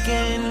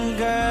taken,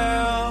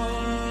 girl.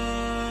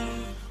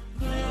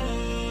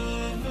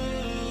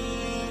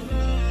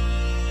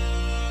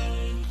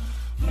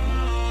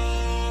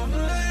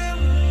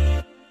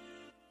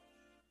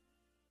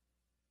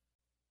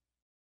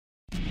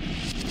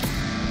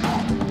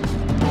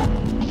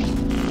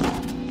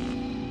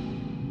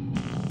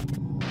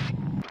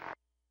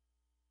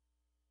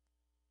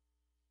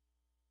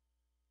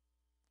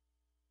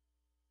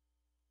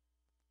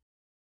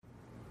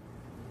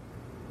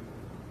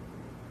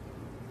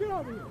 Get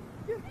over here.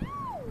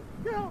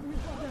 Get over here,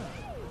 goddamn.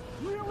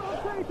 You hear what I'm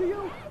saying to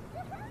you?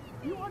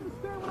 You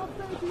understand what I'm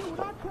saying to you? When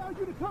I tell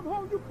you to come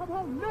home, you come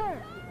home now.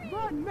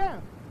 Right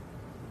now.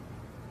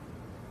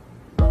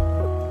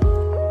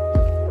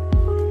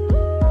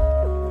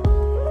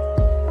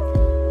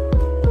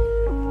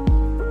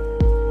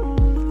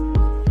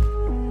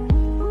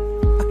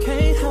 I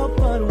can't help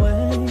but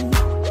wait.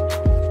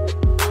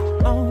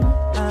 Oh,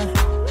 I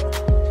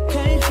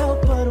can't help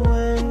but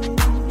wait.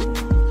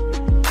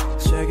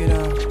 Check it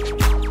out.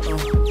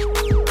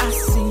 I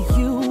see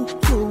you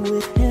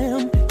with him.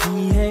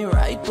 He ain't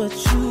right, but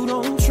you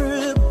don't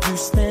trip. You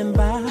stand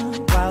by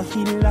while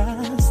he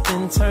lies,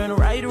 then turn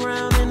right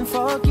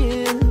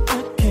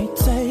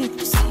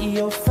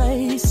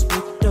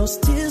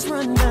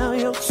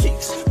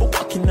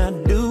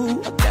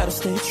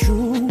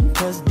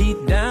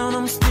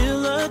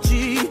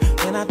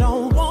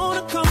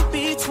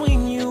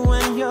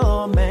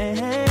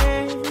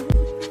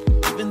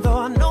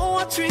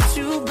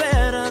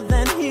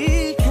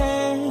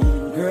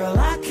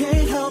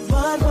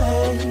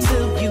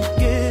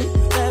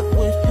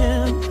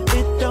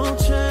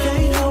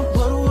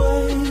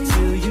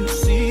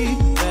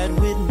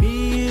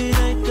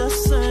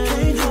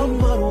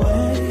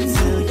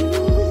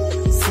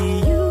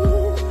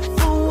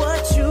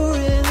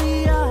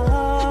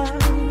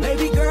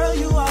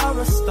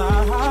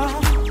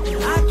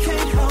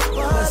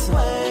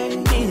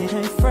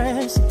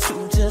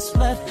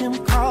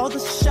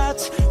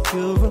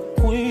you're a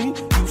queen.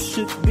 You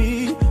should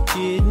be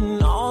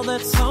getting all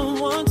that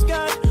someone's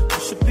got. You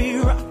should be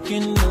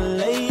rocking the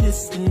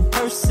latest in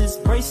purses,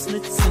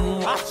 bracelets,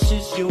 and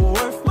watches. You're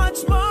worth much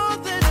more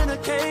than an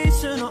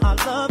occasional I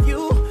love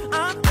you.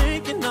 I'm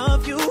thinking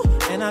of you,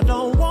 and I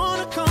don't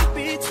wanna come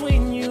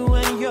between you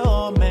and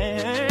your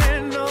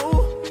man,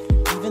 no.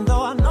 Even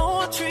though I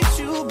know I treat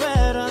you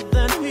better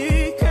than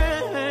he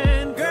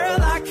can. Girl,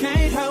 I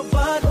can't help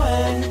but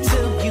wait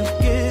till you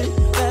get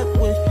that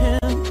with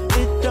him.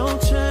 It don't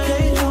change.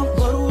 Can't help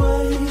but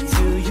wait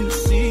till you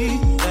see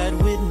that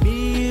with me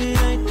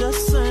it ain't the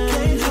same.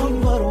 Can't help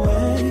but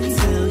wait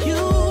till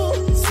you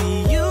see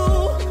you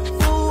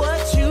for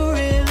what you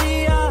really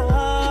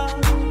are.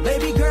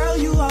 Baby girl,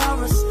 you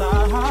are a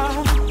star,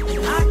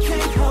 and I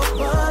can't help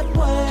but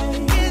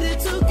wait. Get it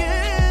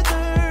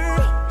together,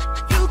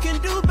 you can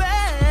do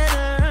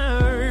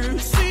better.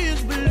 See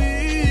it's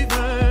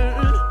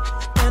believing,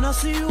 and I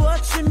see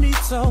what you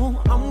need, so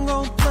I'm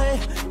gonna play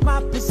my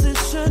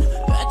position.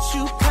 Bet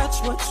you catch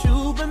what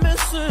you've been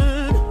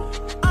missing.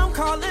 I'm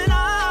calling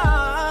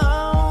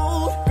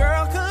out,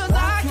 girl, 'cause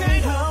I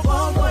can't help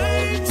but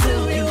wait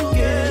till you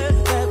get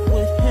that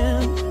with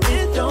him.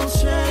 It don't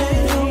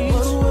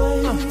change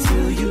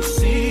till you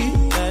see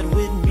that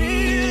with me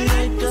it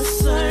ain't the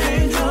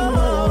same.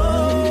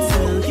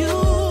 Till you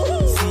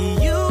see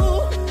you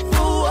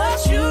for what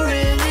you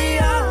really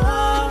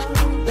are.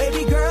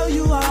 Baby girl,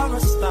 you are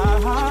a star,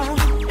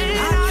 and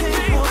I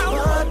can't help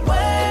but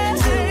wait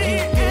till you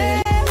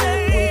get that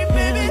with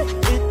him.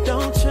 It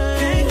don't change.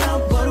 Can't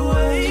help but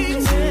wait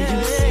till you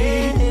see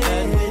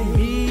that with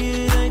me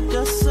it ain't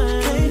the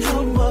same. Can't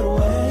help but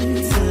wait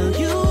till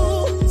you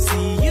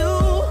see you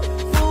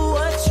for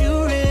what you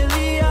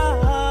really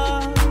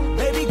are.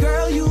 Baby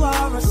girl, you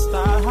are a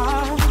star,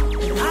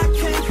 and I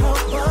can't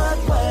help but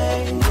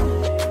wait.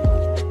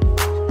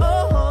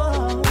 Oh,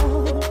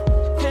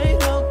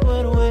 can't help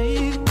but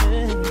wait.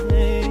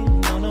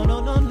 No, no, no,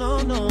 no, no,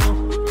 no.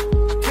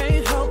 I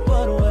can't help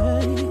but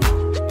wait.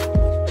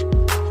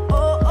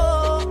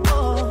 Oh,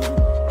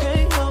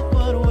 can't help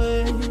but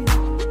wait.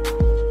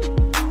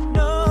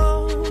 No,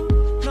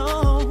 no,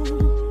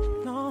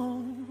 no.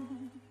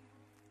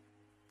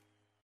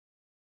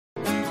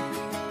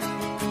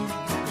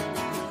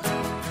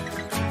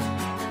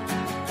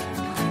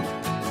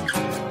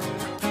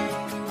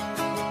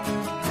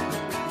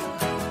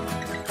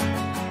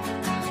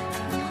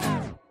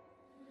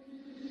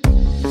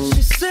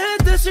 She said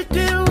that she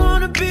didn't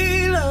wanna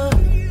be loved.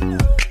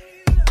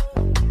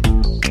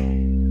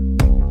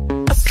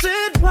 I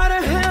said, why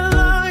the hell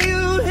are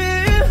you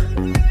here?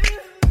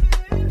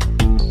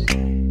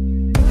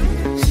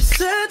 She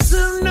said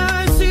some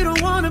nights she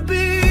don't wanna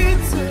be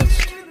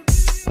touched.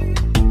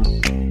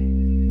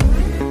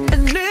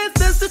 And if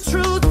that's the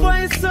truth, why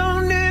it's so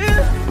near?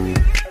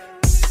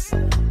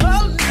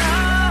 Oh no,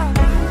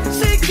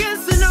 she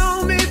kissing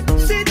on me,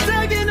 she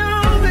tugging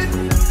on me.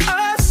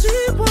 All she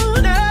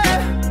wanted.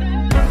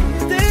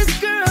 This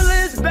girl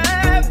is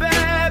bad,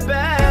 bad,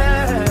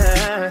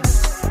 bad.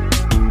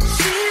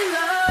 She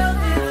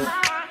love it.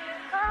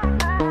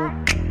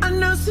 I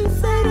know she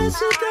say that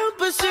she don't,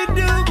 but she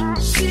do.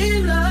 She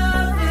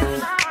love it.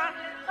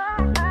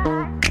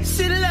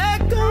 She let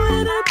go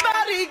and her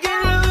body get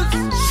loose.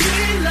 She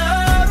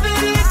love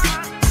it.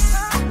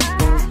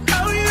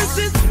 Oh, you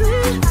should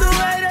see the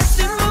way that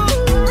she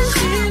moves.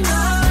 She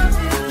love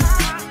it.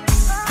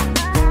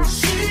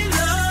 She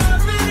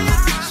love it.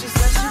 She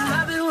said she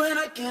love it when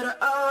I get her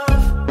off.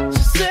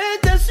 She said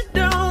that she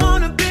don't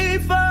wanna be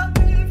fucked.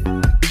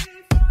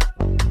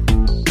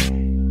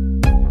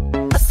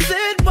 I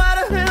said, why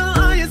the hell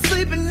are you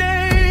sleeping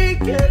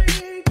naked?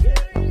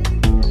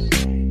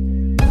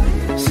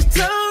 She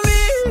told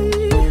me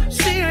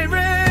she ain't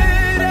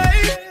ready.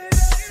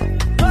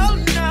 Oh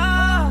no,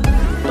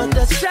 but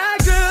that shy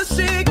girl,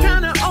 she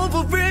kinda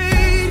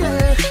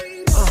overrated.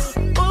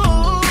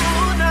 Oh,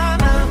 nah,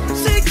 nah.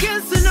 She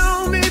kissing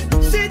on me,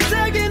 she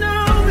tugging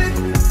on me.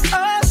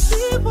 All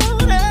she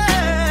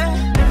wanted.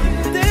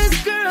 This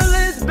girl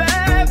is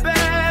bad,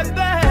 bad,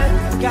 bad.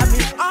 Got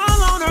me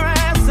all on her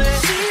ass and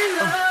she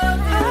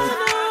love it.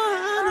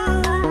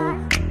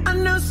 I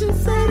know she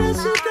say that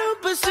she don't,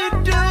 but she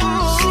do.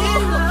 She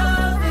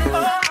love it.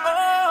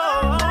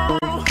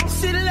 Oh,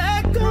 she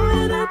let go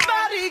and her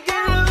body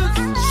get loose.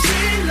 She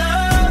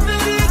love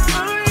it.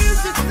 Oh, you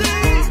should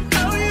see.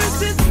 Oh, you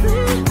should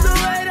see the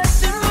way that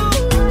she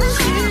moves.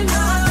 She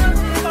love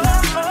it.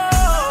 Oh,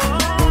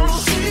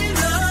 she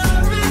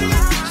love it.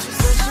 She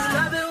said she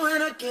love it when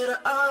I get her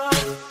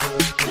off.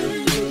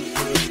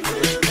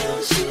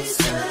 She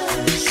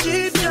said she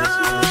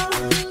don't.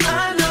 I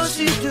know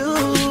she do.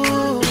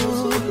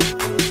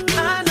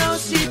 I know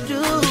she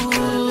do.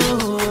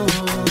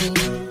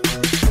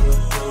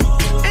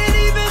 And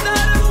even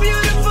though the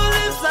beautiful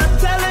lips are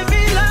telling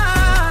me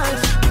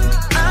lies,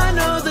 I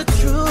know the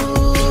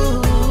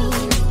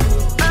truth.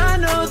 I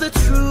know the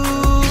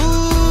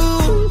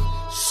truth.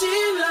 She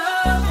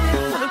loves it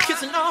when I'm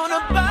kissing on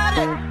her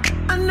body.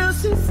 I know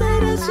she say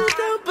that she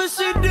don't, but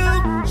she do.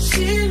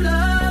 She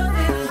loves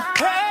it.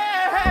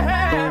 Hey, hey,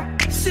 hey.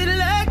 She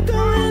let go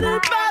and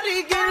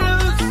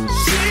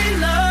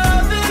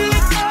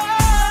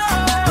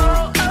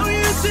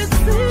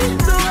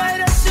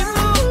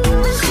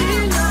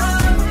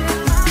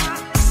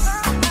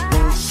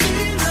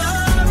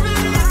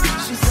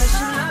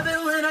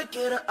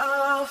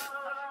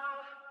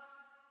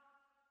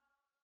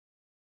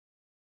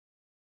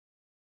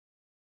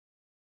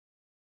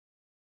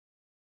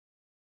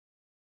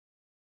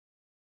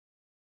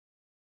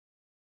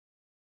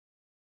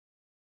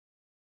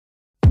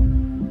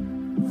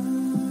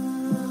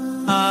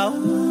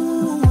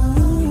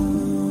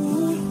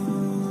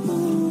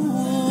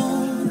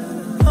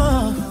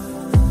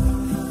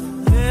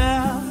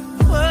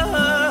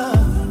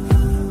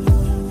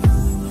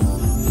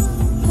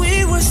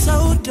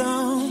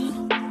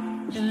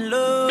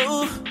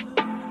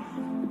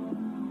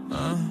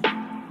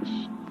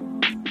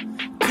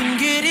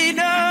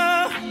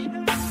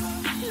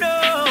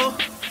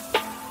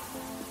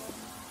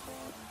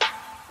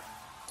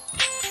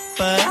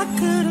but I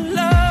could've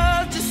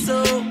loved you so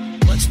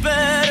much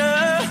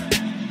better.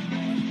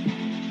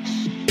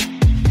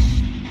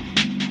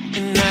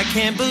 And I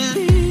can't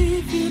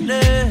believe you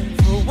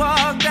never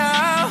walked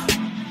out.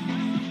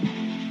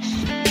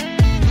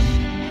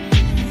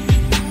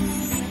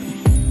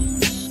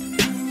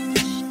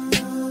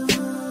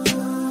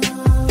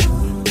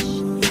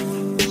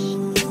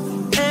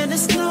 And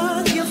it's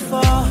not your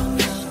fault.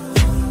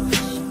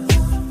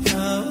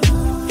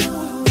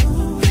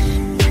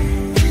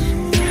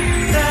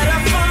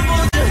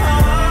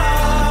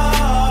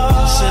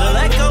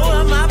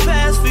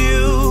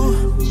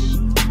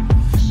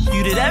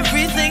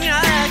 Everything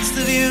I asked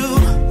of you.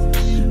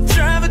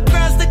 Drive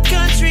across the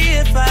country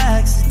if I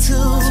asked you to,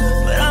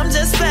 but I'm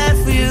just bad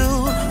for you.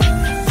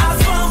 I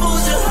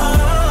fumbled your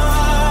heart.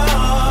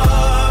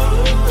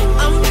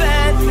 I'm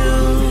bad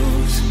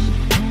news.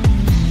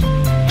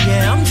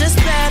 Yeah, I'm just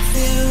bad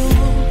for you.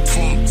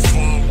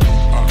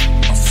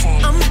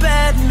 I'm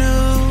bad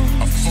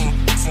news.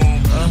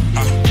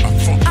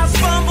 I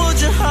fumbled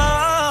your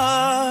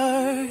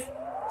heart.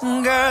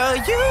 Girl,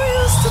 you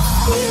used to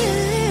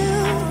feel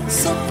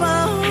so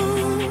bound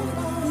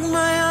in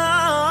my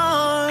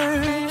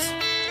arms.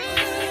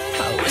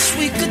 I wish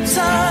we could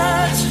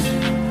touch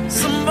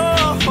some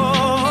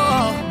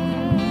more.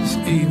 Just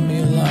eat me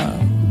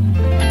alive.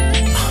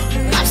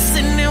 I'm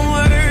sitting there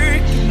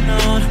working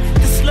on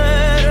this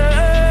letter.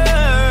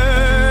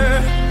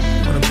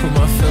 Wanna put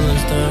my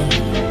feelings down.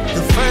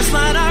 The first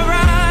line I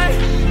write,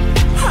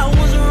 I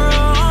was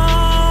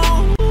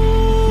wrong.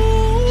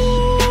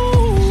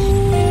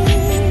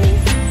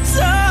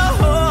 So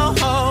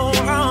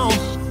wrong.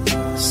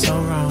 So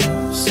wrong,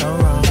 so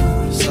wrong,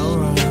 so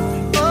wrong.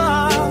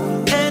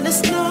 Oh, and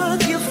it's not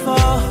your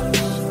fault.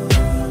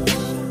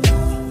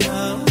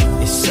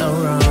 It's so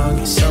wrong,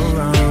 it's so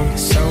wrong,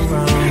 it's so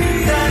wrong.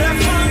 That I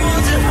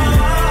fumbled your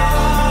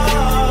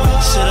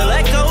heart. Should've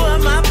let go of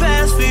my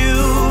past for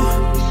you.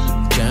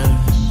 Damn.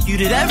 You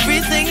did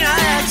everything I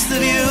asked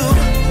of you.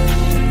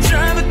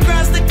 Drive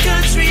across the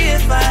country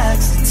if I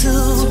asked you to,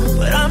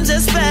 but I'm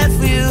just bad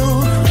for you.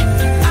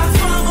 I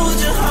fumbled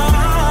your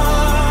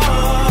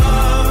heart.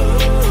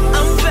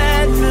 I'm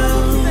bad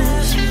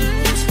news.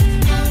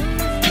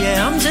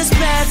 Yeah, I'm just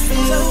bad for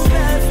you.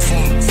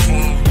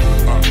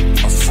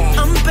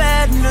 I'm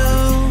bad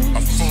news.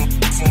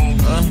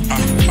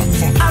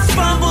 I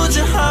fumbled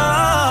your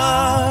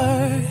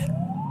heart.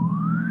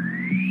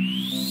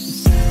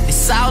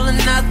 It's all or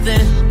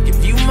nothing.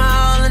 Give you my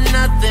all or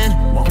nothing.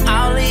 Want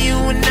all of you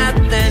or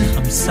nothing.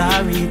 I'm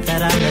sorry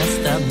that I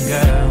messed up,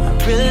 girl. I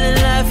really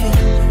love you.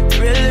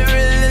 Really,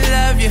 really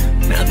love you.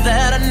 Now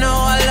that I know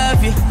I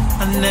love you,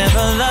 I'll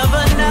never love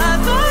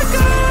another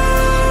girl.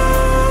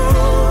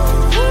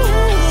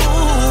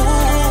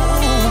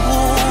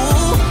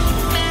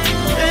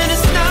 And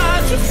it's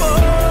not your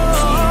fault.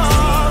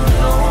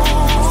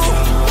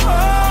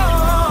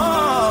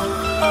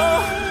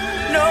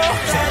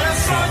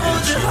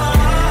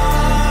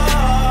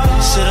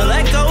 Should've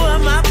let go of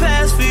my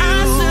past for you. I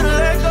should've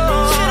let go.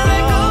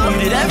 You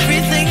did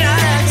everything I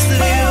asked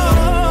of you.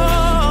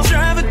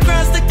 Drive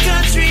across the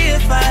country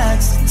if I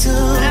asked you to.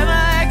 Whatever I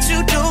asked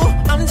you do,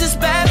 I'm just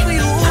bad for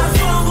you. I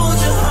fumbled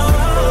your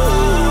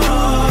heart.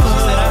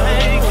 Said I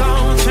ain't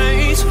gon'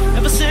 change.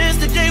 Ever since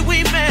the day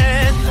we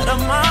met, that our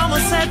mama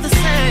said the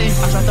same.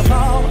 I dropped the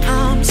ball,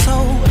 I'm so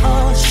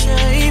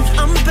ashamed.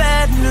 I'm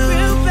bad news.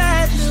 Real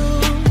bad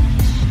news.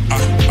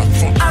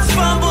 I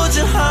fumbled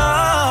your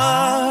heart.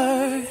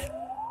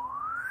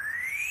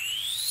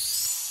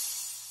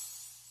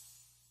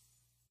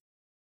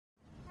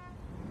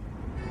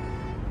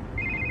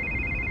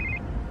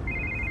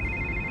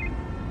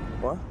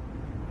 What?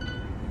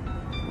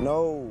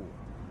 No.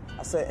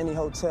 I said any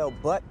hotel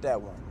but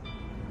that one.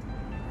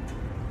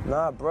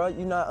 Nah, bro,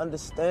 you're not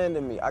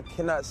understanding me. I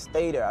cannot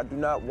stay there. I do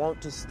not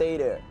want to stay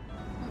there.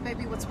 Well,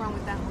 baby, what's wrong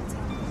with that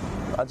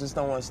hotel? I just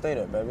don't want to stay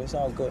there, baby. It's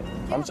all good.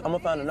 I'm gonna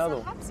find another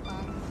one.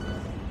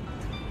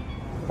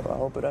 Well, I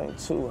hope it ain't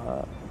too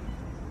hot.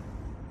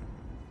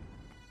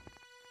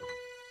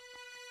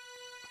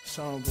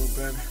 Songbook,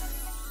 baby.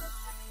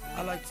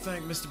 I'd like to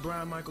thank Mr.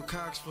 Brian Michael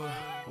Cox for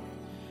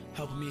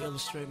helping me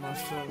illustrate my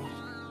feelings.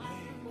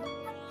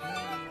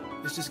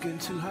 It's just getting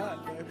too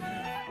hot, baby.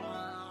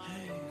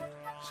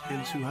 It's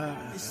getting too hot.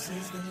 This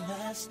is the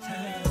last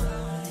time.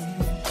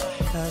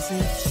 Cause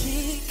if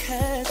she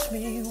catch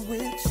me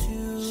with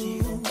you, she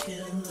gon'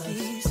 kill us.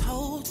 These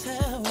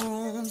hotel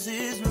rooms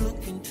is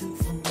looking too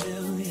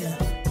familiar.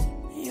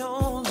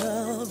 Your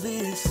love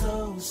is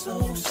so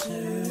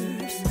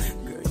serious.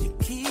 Girl, you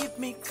keep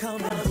me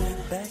coming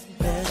back,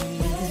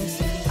 baby.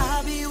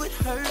 I'll be with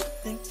her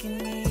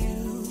thinking of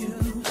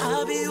you.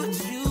 I'll be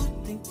with you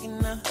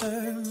thinking I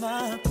heard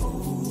my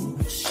boo.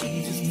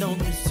 She just don't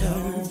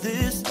deserve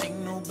this. Ain't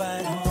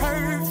nobody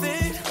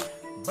perfect,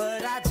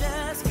 but I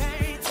just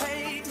can't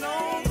take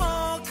no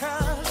more.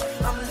 Cause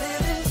I'm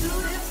living 2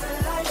 different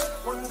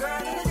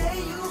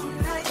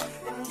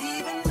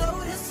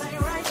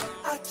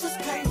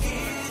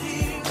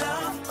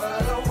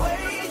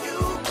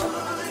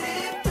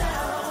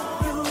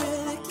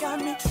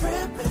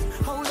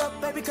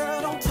baby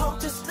girl, don't talk,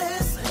 just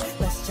listen.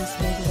 Let's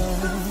just make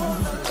love. For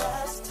the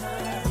last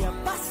time. Yep,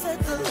 I said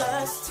the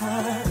last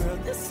time. Girl,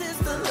 this is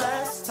the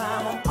last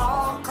time. I'm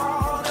all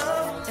caught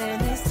up,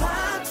 and it's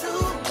time to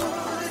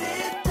put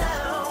it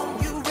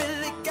down. You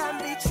really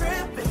got me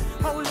tripping.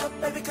 Hold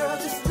up, baby girl,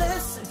 just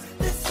listen.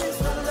 This is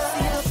the last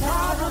time. The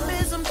problem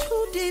is I'm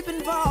too deep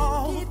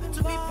involved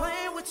to be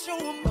playing with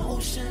your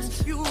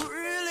emotions. You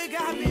really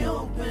got me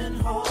open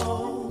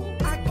whole.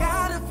 I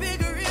gotta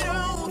figure it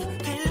out.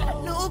 Can't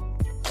let no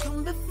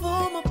come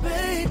before my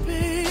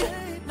baby.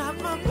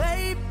 Not my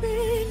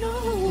baby, no.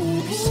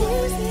 She's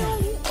the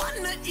only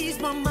one to ease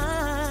my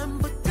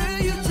mind. But girl,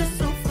 you just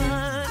so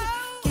fine.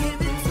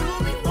 Give it to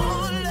me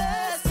one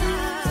last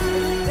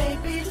time.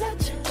 Baby, let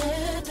your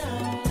head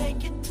down.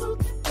 Take it to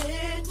the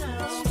bed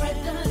now. Spread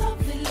the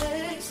lovely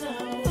legs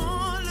out.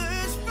 One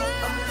last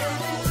round. I'm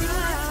feeling you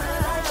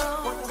tonight.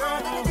 One girl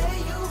in the day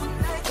you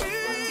like.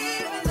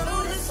 Even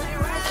though this ain't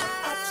right,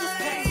 I just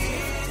can't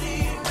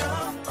get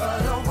enough of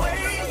the way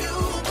you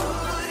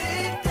put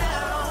it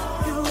down.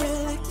 You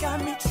really got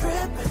me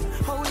tripping.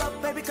 Hold up,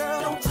 baby girl,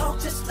 don't talk,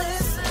 just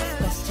listen.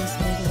 Let's just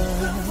make love.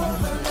 For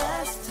the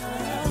last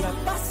time. Yep,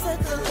 I said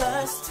the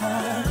last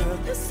time. Girl,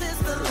 this is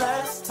the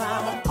last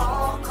time. I'm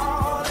all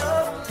caught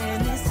up,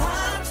 and it's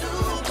time to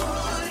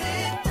put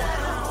it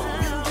down.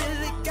 You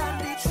really got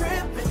me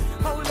tripping.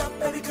 Hold up,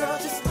 baby girl,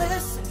 just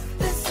listen.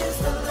 This is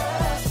the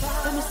last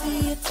time. Let me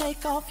see you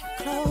take off your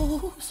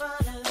clothes.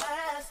 For the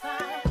last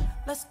time.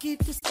 Let's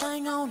keep this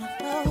thing on the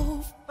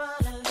low. For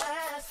the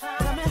last time.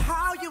 Tell me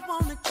how you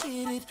wanna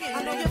get it.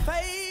 I know your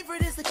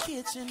favorite is the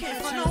kitchen.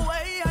 From the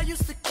way I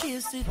used to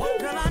kiss it.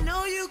 Girl, I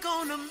know you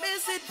gonna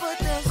miss it, but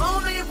there's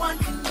only one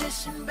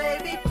condition,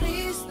 baby.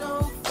 Please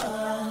don't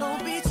fall.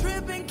 Don't be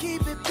tripping,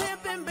 keep it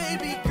pimping,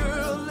 baby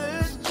girl.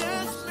 Let's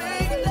just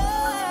make love.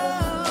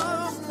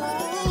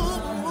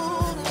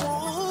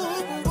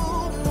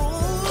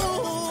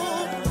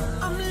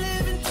 I'm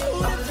living to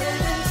it. I'm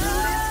living to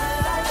it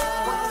tonight.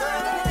 One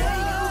girl in the day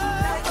you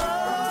like.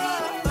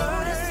 Even though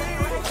this ain't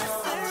right,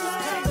 I just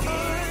can't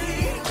get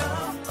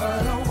enough of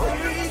the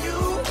way you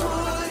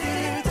put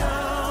it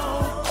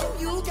down.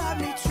 You got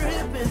me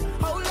tripping.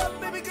 Hold up,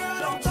 baby girl,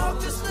 don't talk,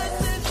 just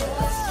listen. For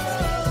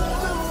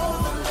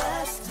the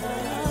last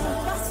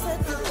time. I said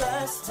the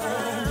last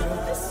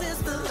time. This is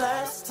the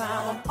last time.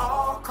 I'm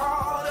all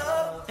caught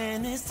up,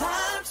 and it's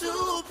time to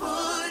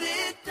put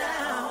it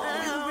down.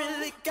 You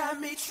really got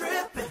me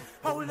tripping.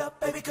 Hold up,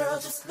 baby girl,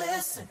 just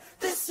listen.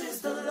 This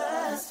is the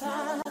last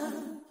time.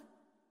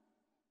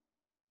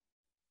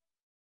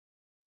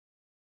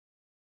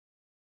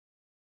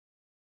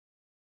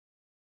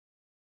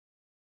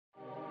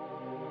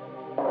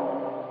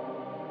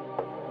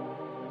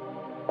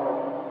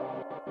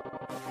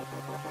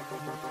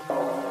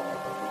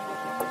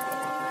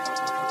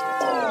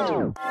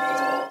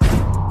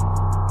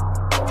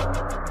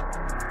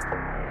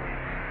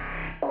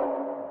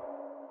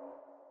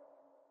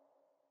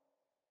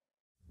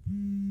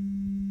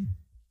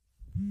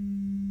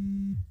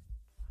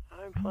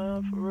 I ain't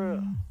playing for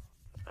real.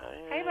 I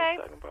ain't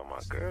talking about my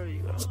girl.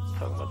 You go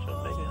talking about your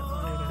nigga. I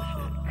don't hear that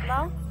shit.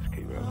 Hello? Just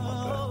keep rubbing my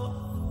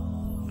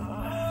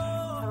back.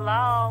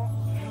 Hello?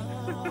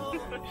 You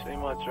see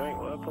my drink?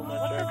 Where I put my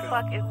drink What the in?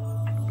 fuck is...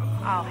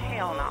 Oh,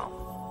 hell no.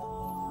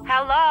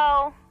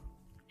 Hello?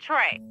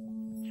 Trey.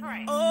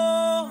 Trey.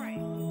 Oh,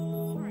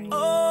 oh,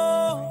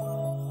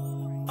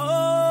 oh,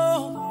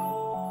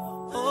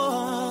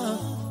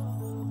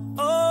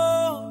 oh,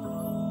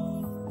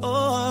 oh,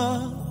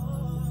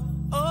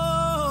 oh.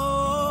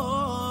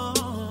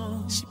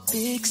 She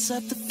picks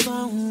up the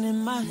phone.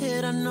 In my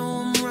head, I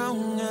know I'm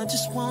wrong. I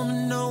just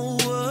wanna know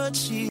what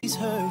she's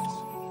heard.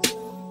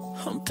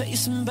 I'm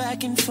pacing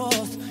back and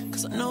forth,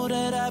 cause I know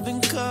that I've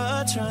been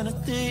caught trying to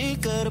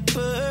think of the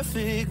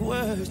perfect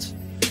words,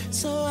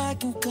 so I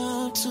can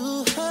come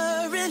to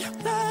her and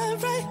lie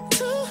right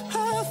to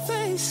her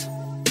face.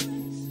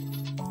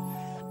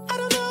 I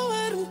don't know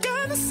what I'm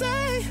gonna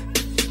say,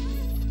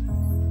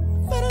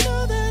 but I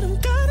know that I'm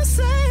gonna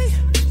say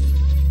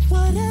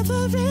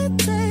whatever it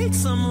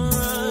takes. I'ma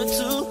run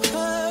to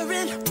her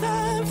and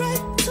lie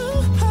right to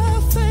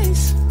her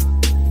face.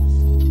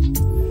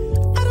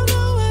 I don't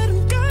know what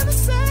I'm gonna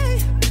say,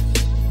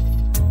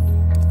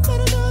 but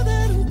I know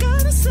that I'm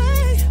gonna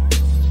say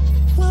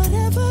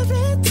whatever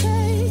it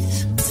takes.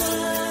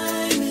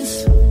 Time is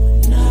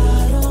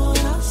not on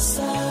our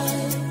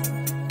side,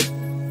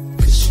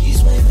 'cause she's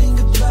waving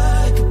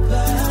goodbye,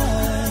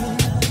 goodbye.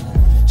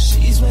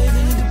 She's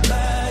waving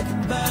goodbye,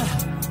 goodbye.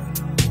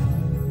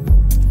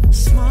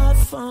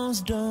 Smartphones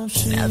don't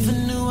ring. Never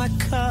knew I'd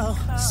call,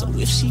 so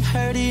if she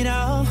heard it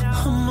all,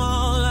 I'm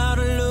all out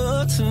of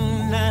luck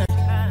tonight.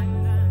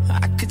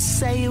 I could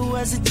say it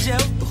was a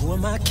joke, but who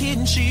am I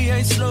kidding? She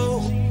ain't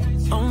slow.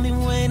 Only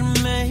way to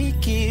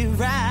make it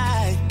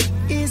right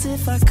is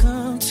if I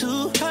come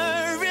to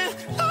her and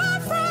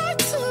I'm right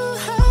to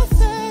her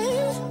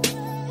face.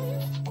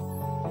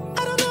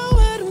 I don't know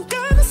what I'm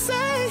gonna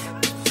say,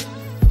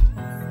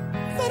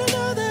 but I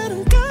know that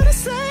I'm gonna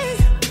say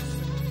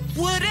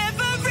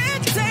whatever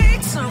it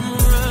takes. I'm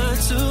run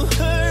to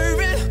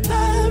her and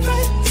lie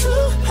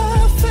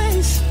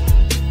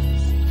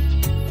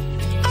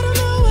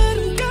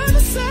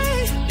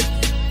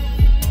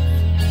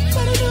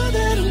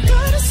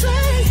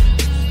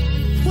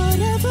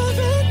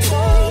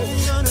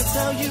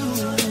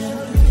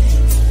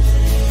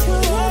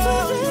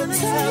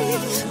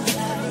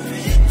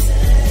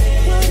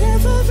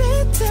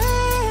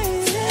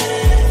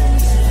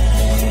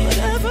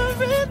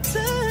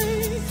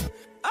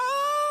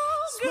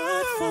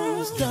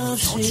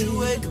Don't you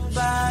wait,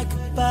 goodbye,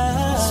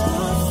 goodbye.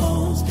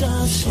 Smartphones,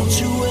 dumb shit. Don't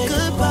you wait,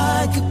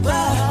 goodbye,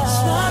 goodbye.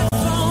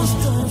 Smartphones,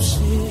 dumb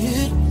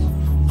shit.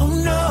 Oh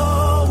no.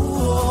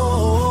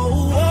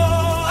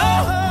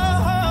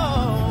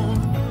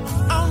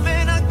 Oh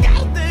man, I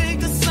gotta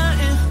think of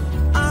something.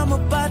 I'm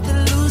about to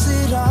lose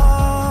it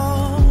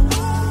all.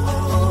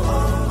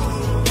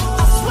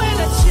 I swear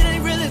that shit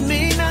ain't really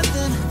mean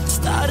nothing.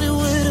 Started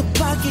with a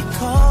pocket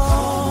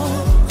call.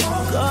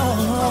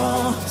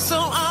 So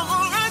I'm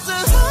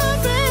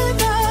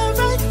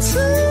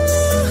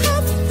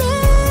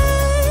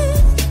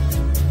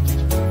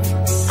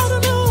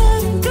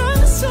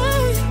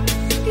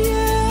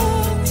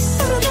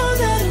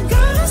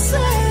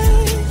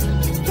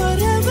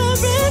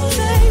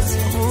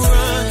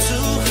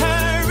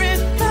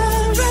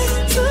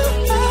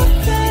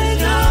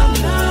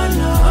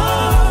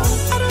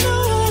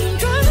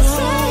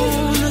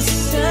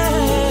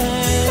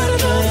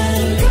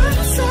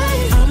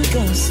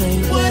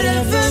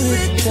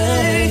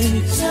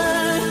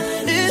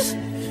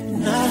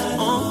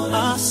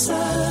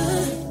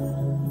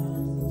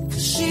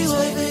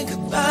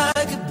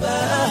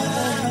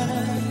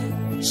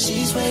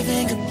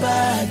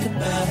goodbye,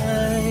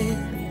 goodbye.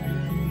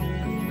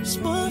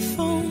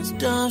 Smartphones,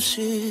 dumb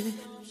shit.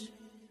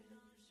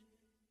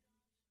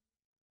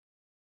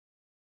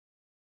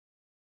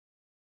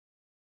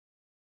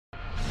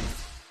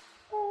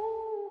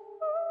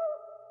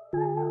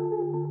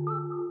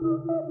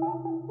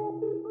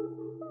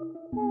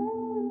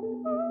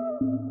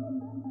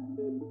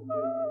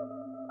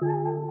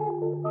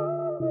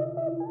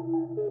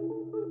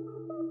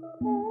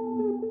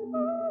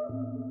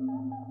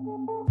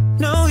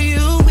 No,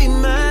 you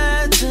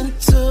imagine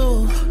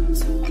too.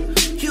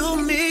 You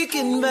me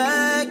getting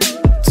back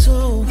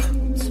to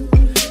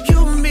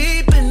you,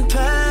 me been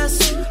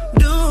past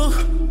due.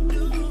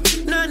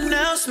 Nothing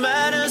else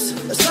matters.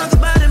 Let's talk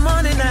about it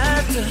morning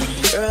after.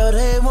 Girl,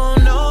 they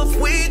won't know if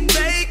we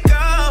take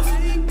off.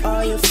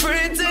 All your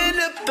friends in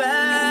the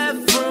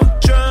bathroom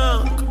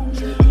drunk.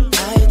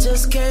 I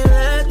just can't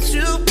let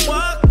you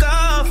walk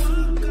off.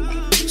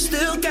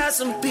 Still got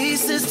some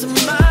pieces to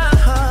my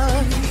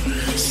heart.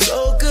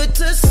 So good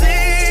to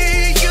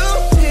see you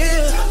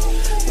here.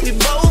 We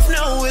both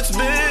know it's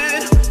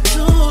been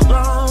too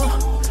long.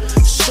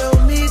 Show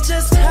me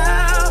just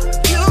how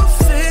you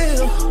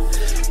feel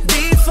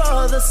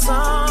before the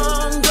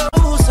song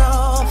goes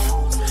off.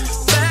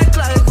 Back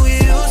like we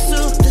used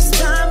to. This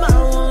time I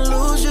won't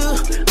lose you.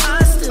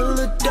 I still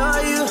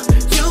adore you.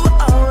 You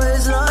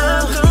always love.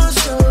 I'm gonna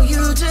show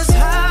you just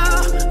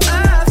how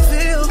I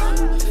feel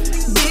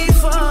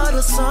before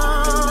the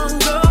song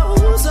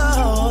goes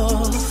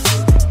off.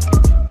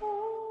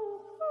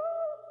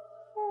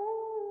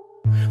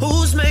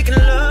 Who's making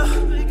love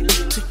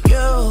to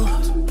you?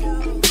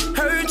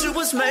 Heard you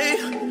was made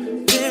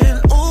in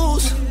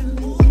ooze.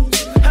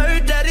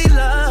 Heard that he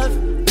loved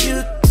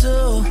you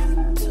too.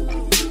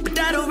 But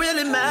that don't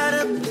really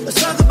matter.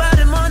 Let's talk about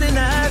it morning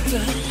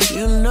after.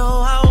 You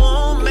know I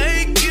won't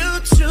make you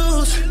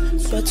choose,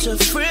 but your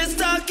friends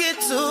talking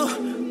to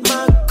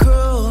my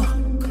crew.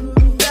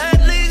 That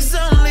leaves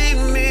only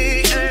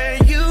me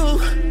and you.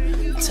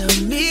 Tell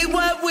me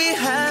what we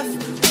have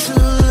to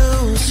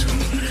lose.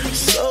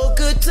 So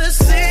good to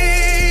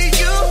see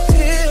you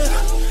here.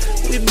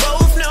 We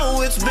both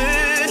know it's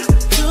been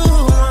too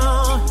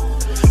long.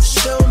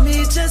 Show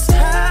me just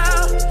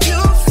how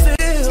you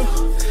feel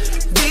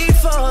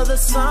before the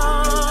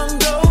song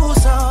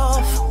goes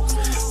off.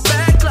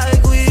 Back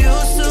like we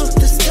used to.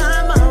 This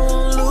time I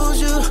won't lose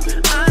you.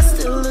 I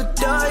still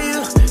adore you.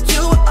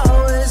 You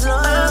always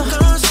love. I'm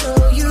gonna show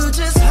you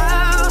just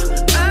how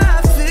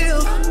I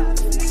feel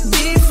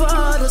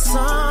before the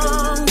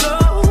song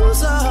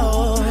goes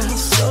off.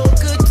 So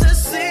good to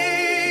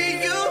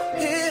see you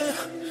here.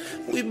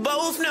 We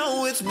both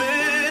know it's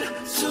been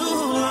too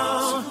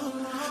long.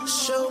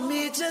 Show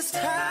me just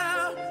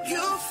how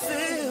you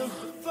feel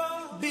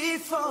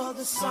before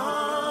the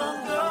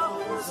song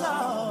goes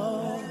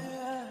off.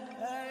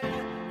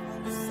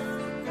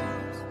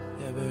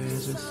 Yeah, baby,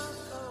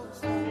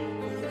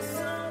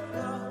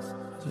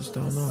 just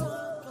don't know.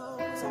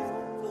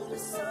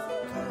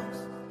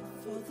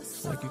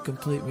 It's like you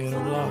complete me and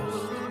I'm lost.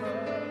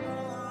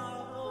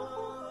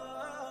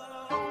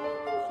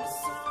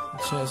 The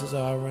chances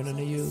are I run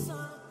into you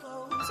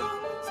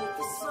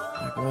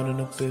like 1 in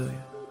a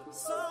billion.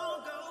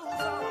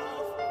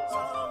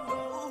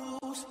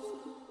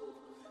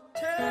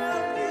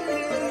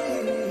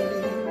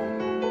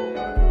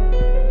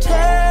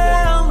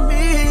 Tell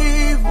me,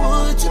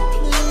 would you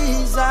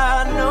please? I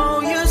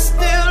know you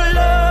still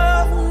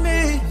love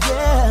me.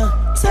 Yeah,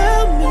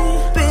 tell me,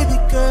 baby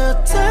girl,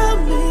 tell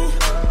me.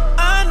 I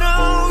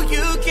know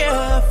you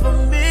care for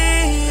me.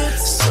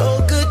 It's so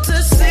good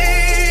to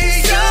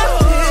see you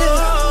here.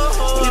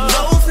 We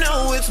both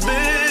know it's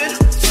been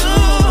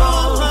too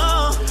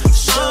long.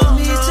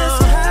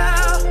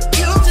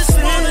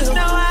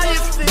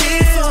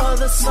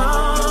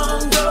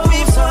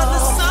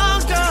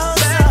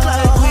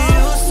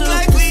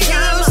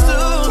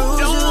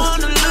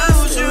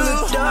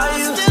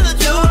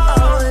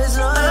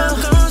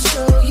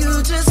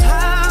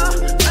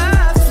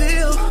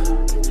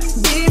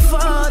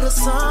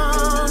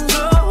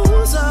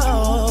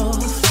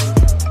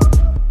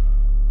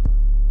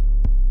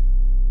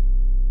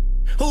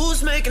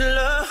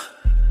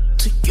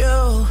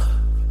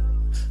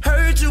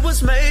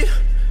 was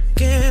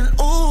making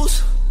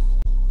ooze,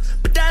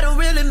 but that don't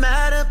really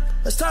matter.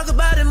 Let's talk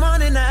about it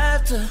morning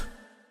after.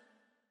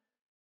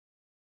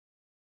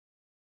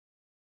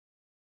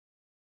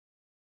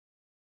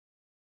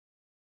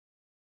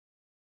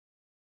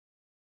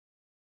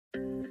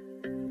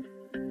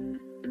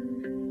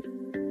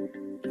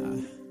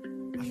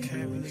 I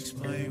can't really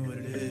explain what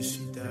it is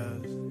she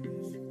does.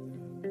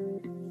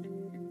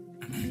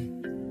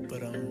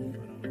 But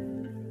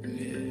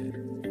yeah,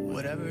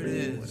 whatever it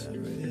is,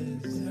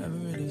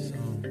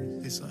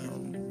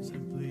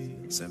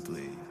 it's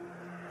simply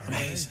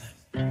amazing.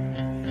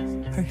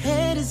 Her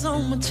head is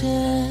on my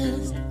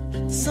chest,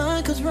 the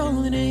sun comes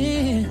rolling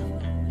in.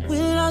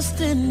 We're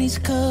lost in these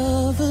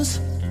covers,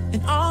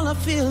 and all I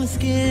feel is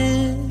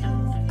skin.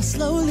 I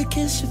slowly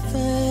kiss your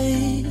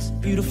face,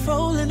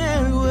 beautiful in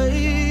every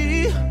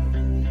way.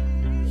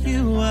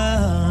 You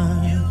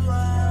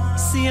are.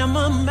 See, I'm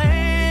a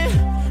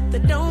man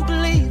that don't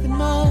believe in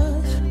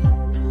much,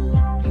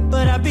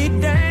 but I'd be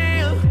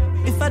damned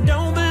if I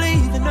don't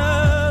believe in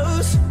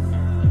us.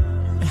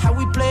 And how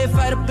we play a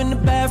fight up in the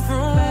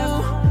bathroom.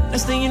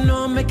 Next thing you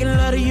know, I'm making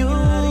love to you.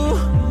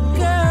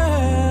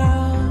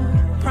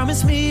 Girl,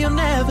 promise me you'll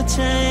never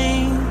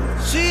change.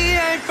 She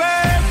ain't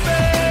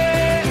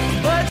perfect,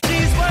 but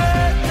she's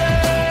worth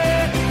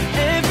it.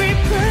 Every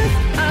breath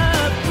I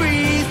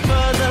breathe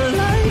for the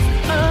life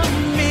of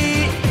me.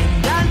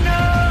 And I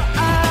know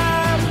I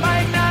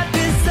might not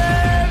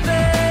deserve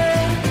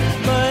it,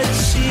 but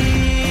she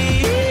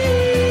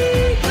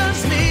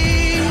loves me,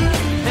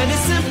 and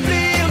it's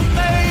simply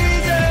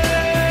amazing.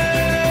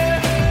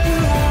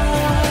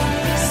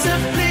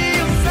 Simply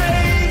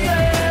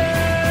amazing.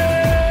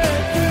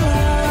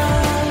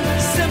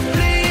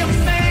 Simply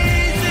amazing.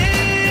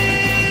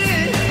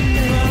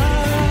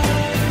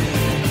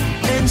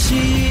 And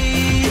she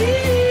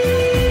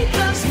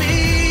loves me,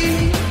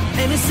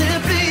 and it's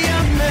simply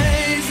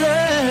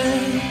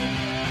amazing.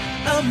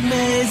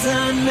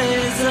 Amazing,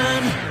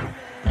 amazing.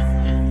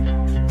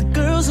 The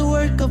girl's a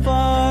work of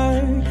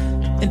art,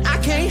 and I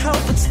can't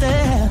help but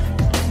stare.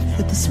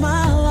 With a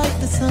smile like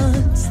the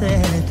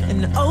sunset,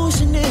 and the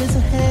ocean is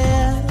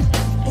ahead.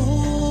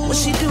 Ooh, what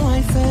she do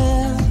ain't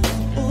fair.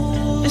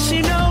 Ooh, and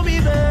she know me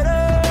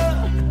better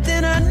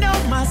than I know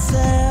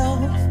myself.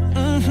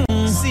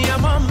 See,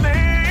 I'm a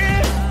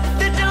man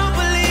that don't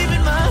believe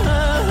in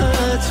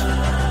much,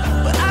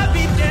 but I'd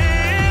be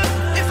damned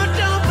if I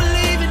don't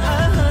believe in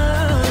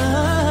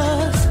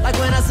us. Like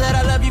when I said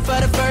I love you for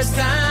the first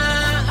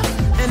time,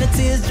 and the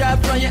tears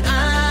dropped from your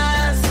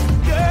eyes.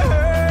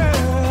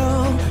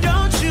 Girl,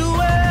 don't you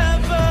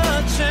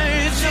ever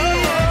change. She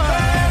ain't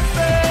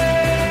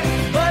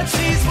perfect, but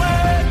she's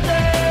worth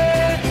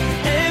it.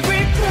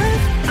 Every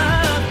breath I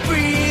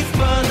breathe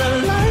for the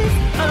life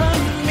of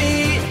me.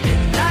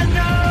 And I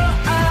know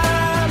I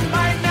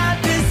might not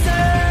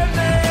deserve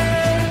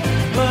it,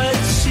 but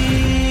she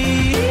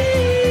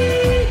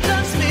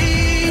loves me,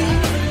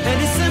 and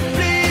it's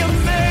simply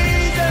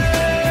amazing.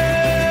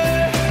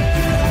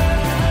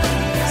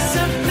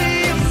 Simply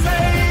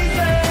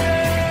amazing.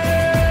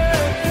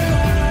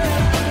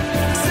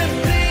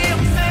 Simply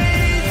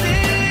amazing.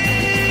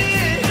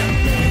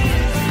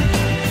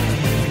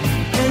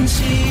 And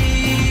she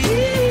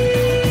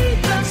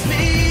loves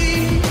me.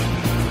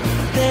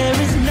 There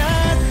is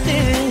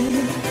nothing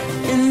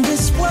in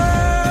this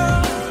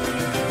world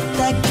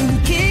that can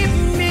keep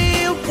me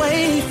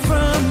away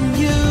from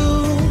you,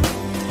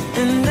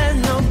 and there's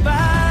nobody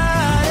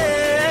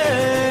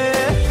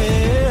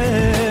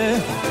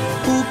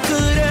who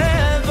could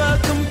ever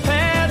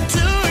compare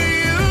to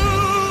you.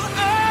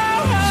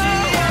 Oh, she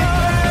ain't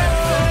perfect,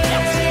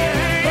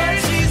 but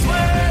she's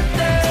worth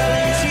it.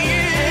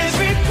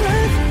 Every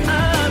breath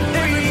I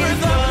breathe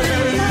for the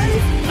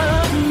life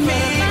of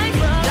me.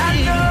 I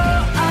know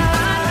I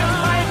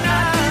might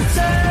not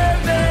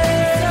deserve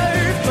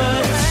it,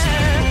 but she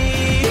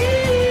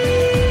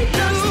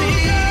loves me,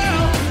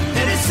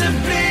 and it's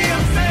simply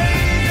amazing.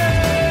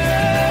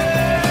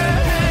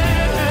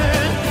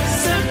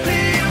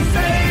 Simply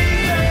amazing.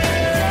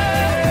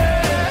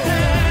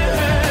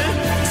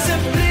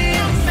 Simply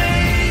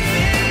amazing.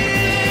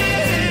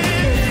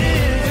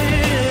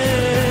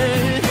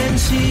 And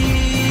she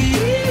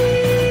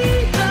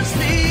loves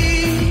me,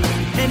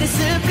 and it's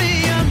simply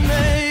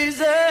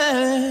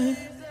amazing.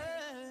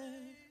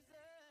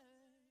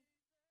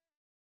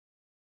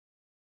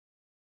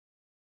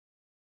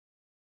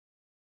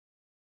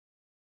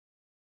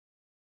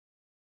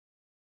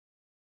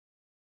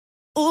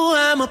 Ooh,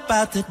 I'm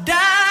about to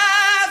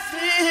dive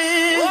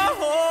in.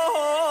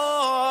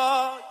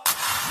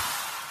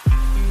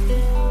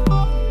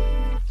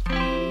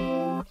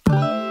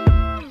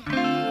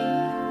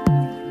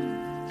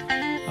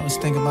 I was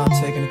thinking about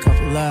taking a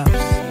couple laps.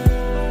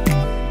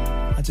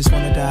 I just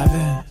wanna dive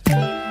in.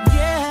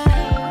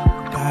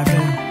 Dive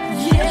in.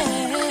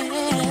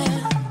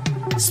 Yeah.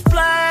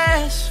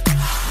 Splash.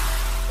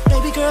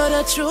 Baby girl,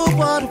 that true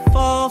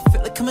waterfall.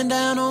 Feel it coming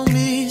down on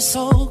me,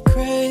 so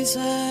crazy.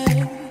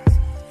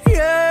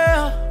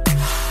 Yeah.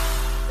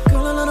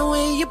 Girl, I love the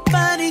way your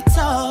body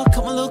talk.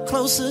 Come a little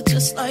closer,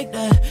 just like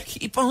that.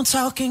 Keep on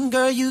talking,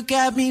 girl, you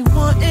got me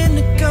wanting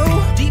to go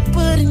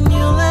deeper than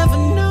you'll ever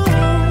know.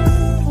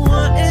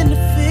 Wanting to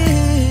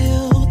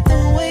feel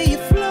the way you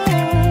flow.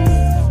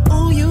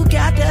 Oh, you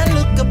got that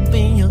look up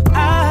in your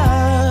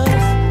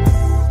eyes.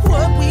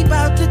 What we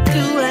about to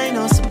do ain't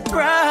no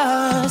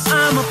surprise.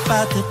 I'm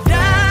about to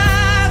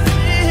dive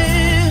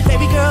in.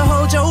 Baby girl,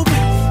 hold your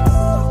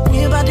breath.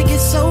 We about to get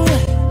so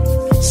wet.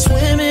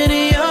 Swimming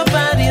in your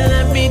body,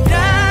 let me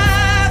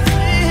dive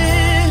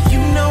in. You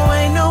know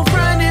ain't no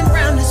running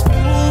round this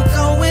pool.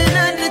 Going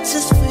under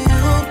just for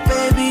you,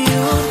 baby.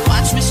 You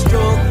watch me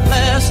stroke,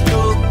 left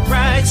stroke,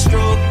 right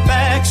stroke,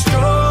 back stroke.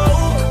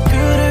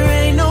 Girl, there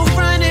ain't no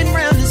running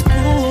round this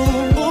pool.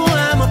 Ooh,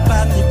 I'm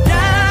about to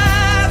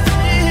dive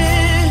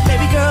in.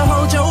 Baby girl,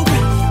 hold your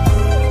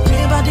breath. We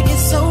about to get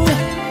so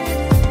wet.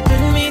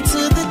 Bring me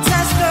to the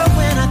test, girl,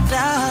 when I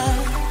die.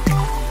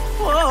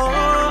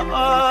 Whoa,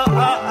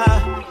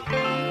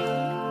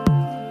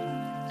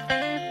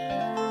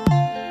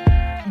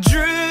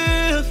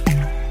 Drift,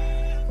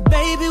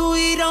 baby,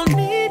 we don't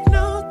need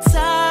no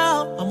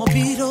towel. I'ma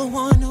be the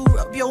one who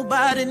rub your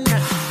body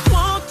now.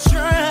 Won't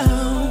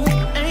drown,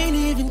 ain't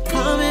even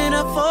coming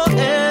up for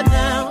air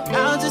now.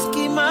 I'll just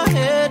keep my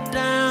head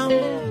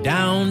down,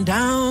 down,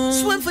 down.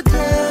 Swim for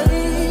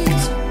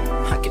days,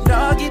 I can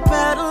doggy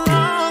paddle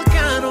all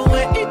kind of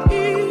ways.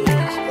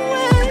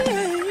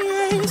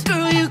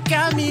 Girl, you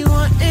got me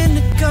wanting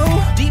to go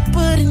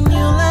deeper than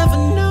you'll ever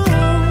know.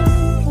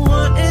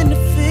 Wanting to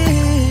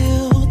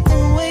feel the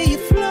way you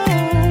flow.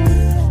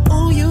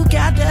 Oh, you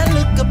got that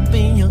look up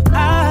in your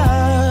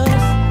eyes.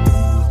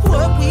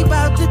 What we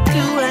about to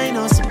do ain't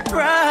no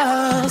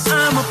surprise.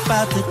 I'm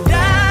about to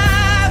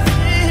dive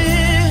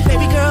in.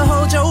 Baby girl,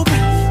 hold your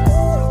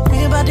breath. We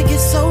about to get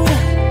so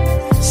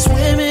wet.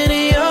 Swimming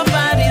in your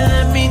body,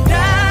 let me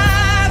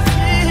dive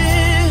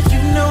in.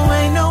 You know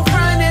ain't no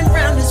running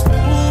round this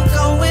pool.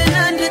 Going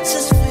under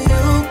just for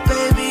you,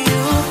 baby.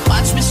 You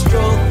watch me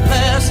stroke,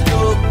 left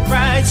stroke,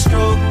 right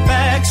stroke,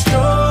 back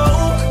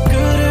stroke.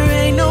 Girl, there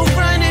ain't no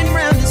running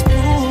round this pool.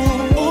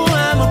 Ooh,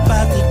 I'm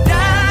about to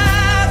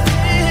dive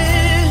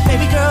in.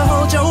 Baby girl,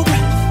 hold your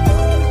breath.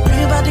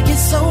 We about to get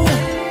so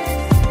wet.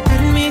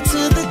 Bring me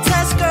to the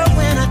test, girl,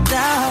 when I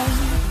die.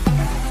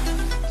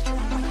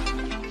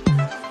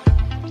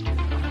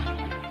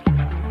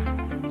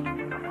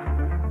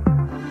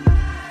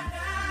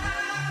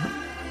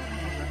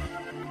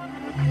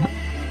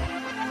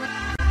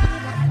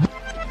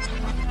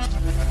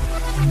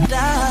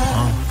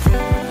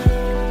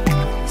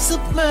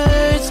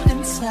 Submerged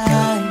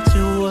inside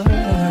your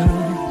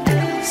world,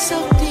 so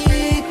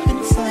deep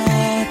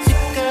inside you,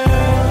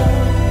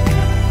 girl.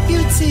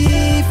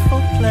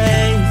 Beautiful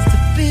place to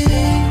be,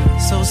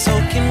 so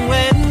soaking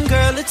wet, and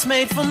girl, it's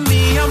made for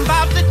me. I'm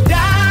about to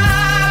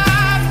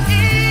dive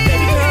in.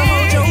 Baby girl,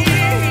 hold your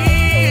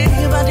breath.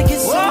 We about to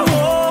get so wet.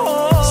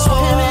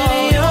 Swimming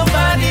in your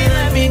body,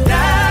 let me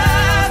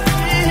dive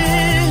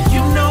in.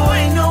 You know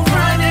ain't no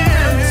running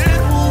round this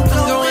pool.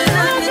 Going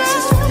under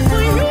just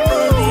for you,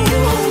 baby.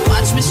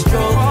 Watch me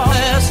stroke,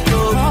 left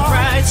stroke,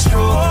 right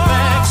stroke,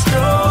 back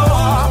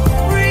stroke.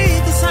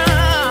 Read the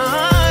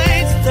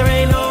signs, there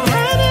ain't no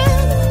running.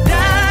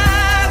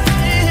 Dive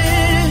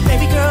in.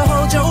 Baby girl,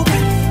 hold your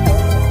breath.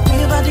 We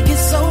about to get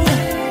so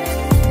wet.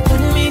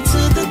 Put me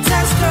to the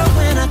test, girl,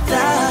 when I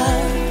die.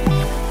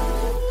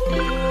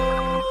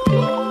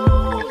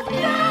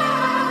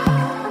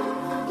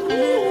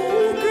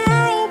 Ooh,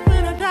 girl,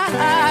 when I die.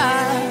 Die.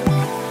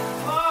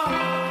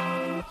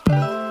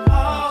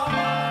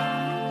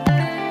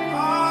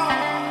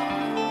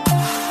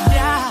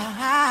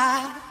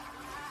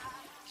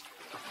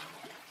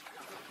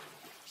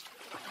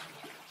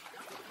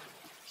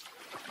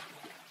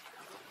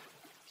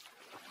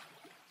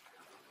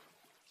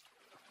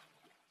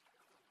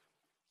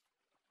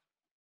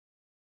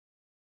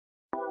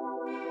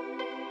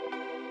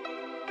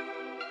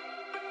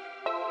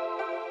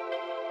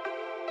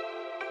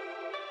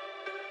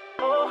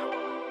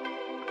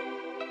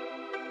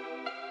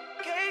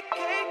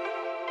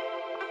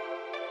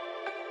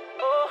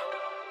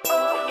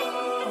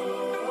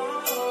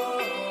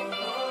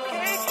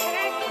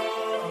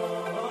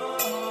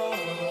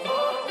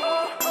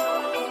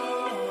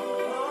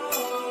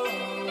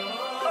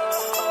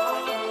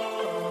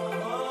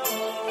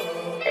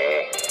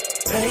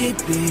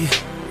 Baby,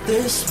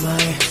 this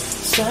might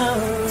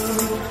sound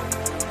rude.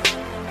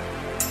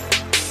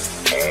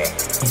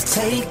 I'm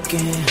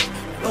taking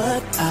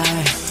what I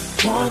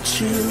want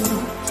you,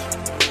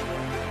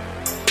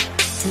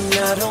 and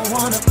I don't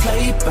wanna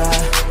play by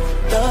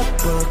the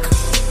book,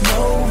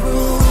 no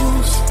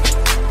rules.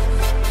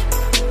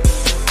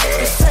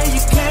 They say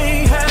you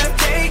can't have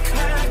cake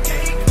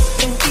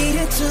and eat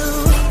it too,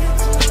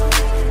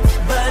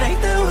 but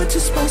ain't that what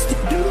you're supposed to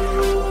do?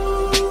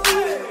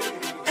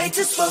 Ain't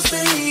you supposed to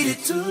eat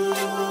it too?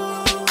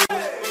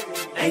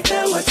 Ain't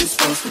that what you're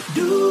supposed to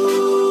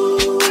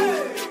do?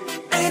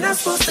 Ain't I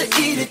supposed to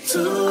eat it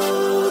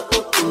too?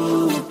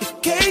 The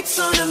cake's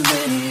on the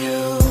menu.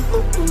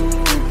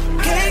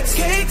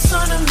 Cakes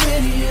on the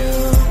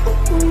menu.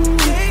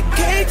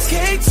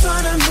 Cakes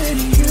on a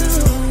menu.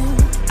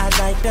 I'd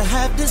like to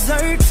have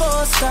dessert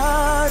for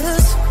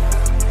starters.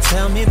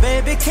 Tell me,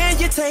 baby, can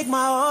you take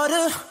my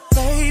order?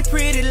 Hey,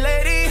 pretty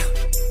lady,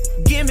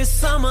 give me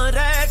some of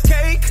that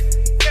cake.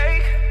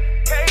 Cake,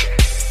 cake,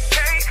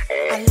 cake.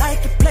 I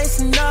like the place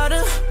in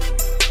order.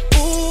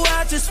 Ooh,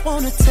 I just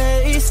wanna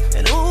taste.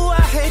 And ooh,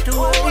 I hate to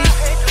wait.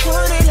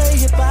 Wanna lay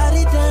your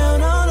body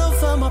down all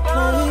over my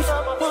plate.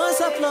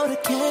 Once I blow the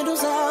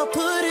candles out,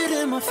 put it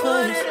in my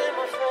face.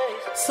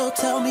 So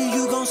tell me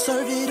you gon'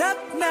 serve it up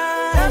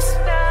nice.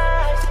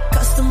 The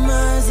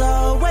customer is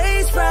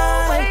always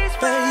right,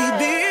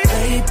 baby.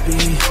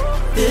 Baby,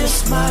 this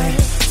might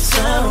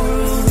sound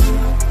rude.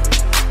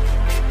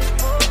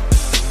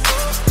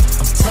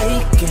 I'm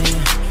taking,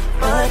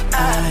 but I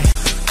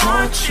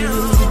want you.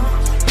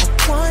 I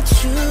want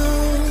you.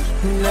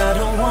 And I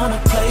don't wanna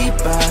play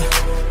by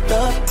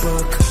the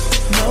book.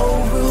 No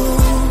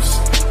rules.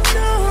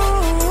 No.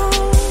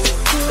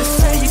 They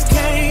say you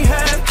can't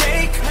have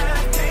cake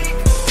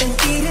and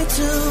eat it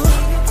too.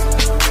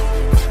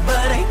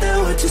 But ain't that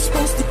what you're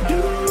supposed to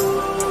do?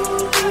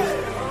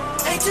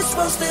 Ain't you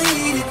supposed to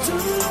eat it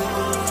too?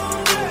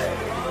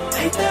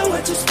 Ain't that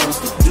what you're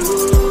supposed to do?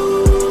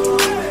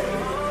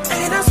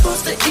 Ain't I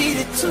supposed to eat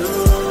it too?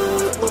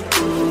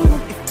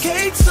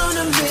 Cakes on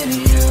the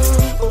menu.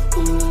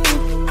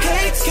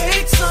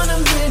 Cakes on the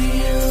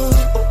menu.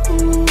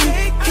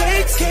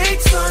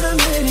 Cakes on the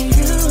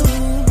menu.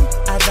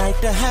 I'd like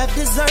to have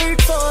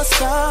dessert for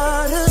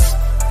starters.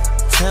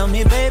 Tell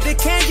me, baby,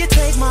 can you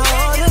take my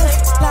order?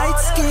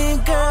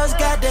 Light-skinned girls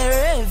got that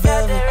red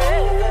velvet.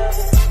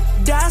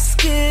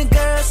 Dark-skinned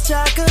girls,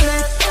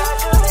 chocolate.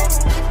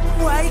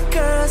 White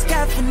girls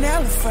got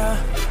vanilla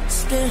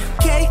frosting.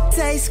 Cake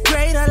tastes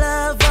great, I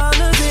love all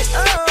of it.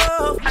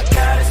 Oh, I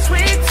got a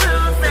sweet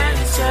tooth and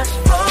it's just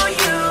for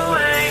you.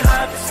 Ain't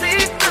hard to see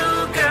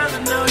through, girl, I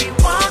know you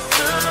want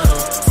to.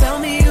 Tell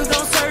me you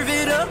gon' serve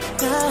it up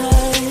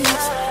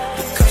nice.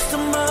 The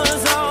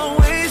customer's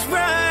always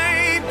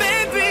right,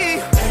 baby.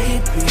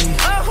 Baby,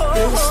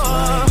 this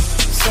might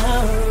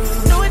sound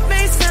rude. No, it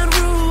may sound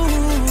rude.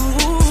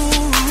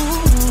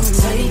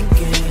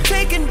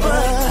 Taking, but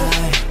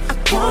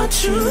I want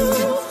you.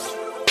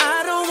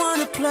 I don't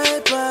wanna play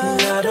by.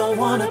 I don't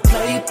wanna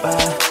play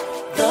by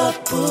the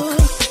book.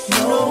 No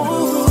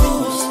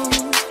rules.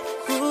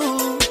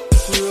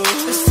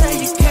 They say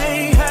you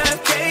can't have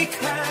cake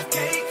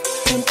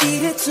and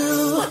eat it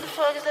too. What the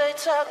fuck is they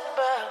talking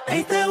about?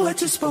 Ain't that what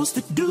you're supposed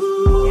to do?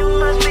 You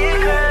must be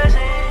crazy.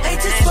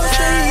 Ain't you supposed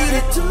to eat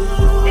it too?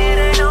 It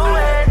ain't no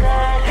way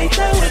that. Ain't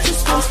that what you're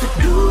supposed to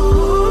do?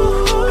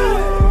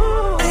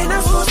 Ain't I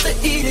supposed to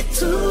eat it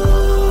too?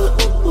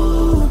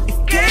 If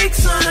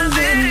cakes on the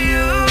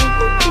menu.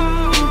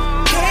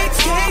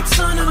 Cakes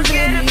on the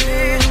menu.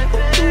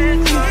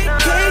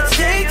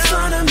 Cakes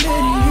on the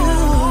menu.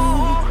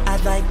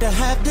 I'd like to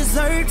have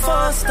dessert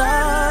for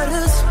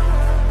starters.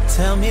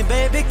 Tell me,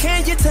 baby,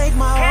 can you take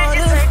my order? Can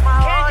you take my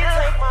order?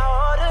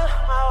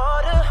 My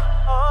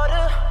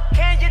order.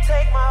 Can you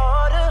take my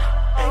order?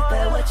 Ain't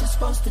that what you're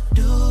supposed to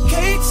do?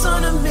 Cakes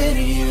on the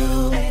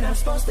menu. Ain't I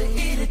supposed to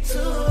eat it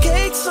too?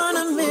 Cakes on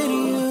the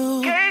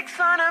menu. Cakes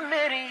on the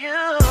menu.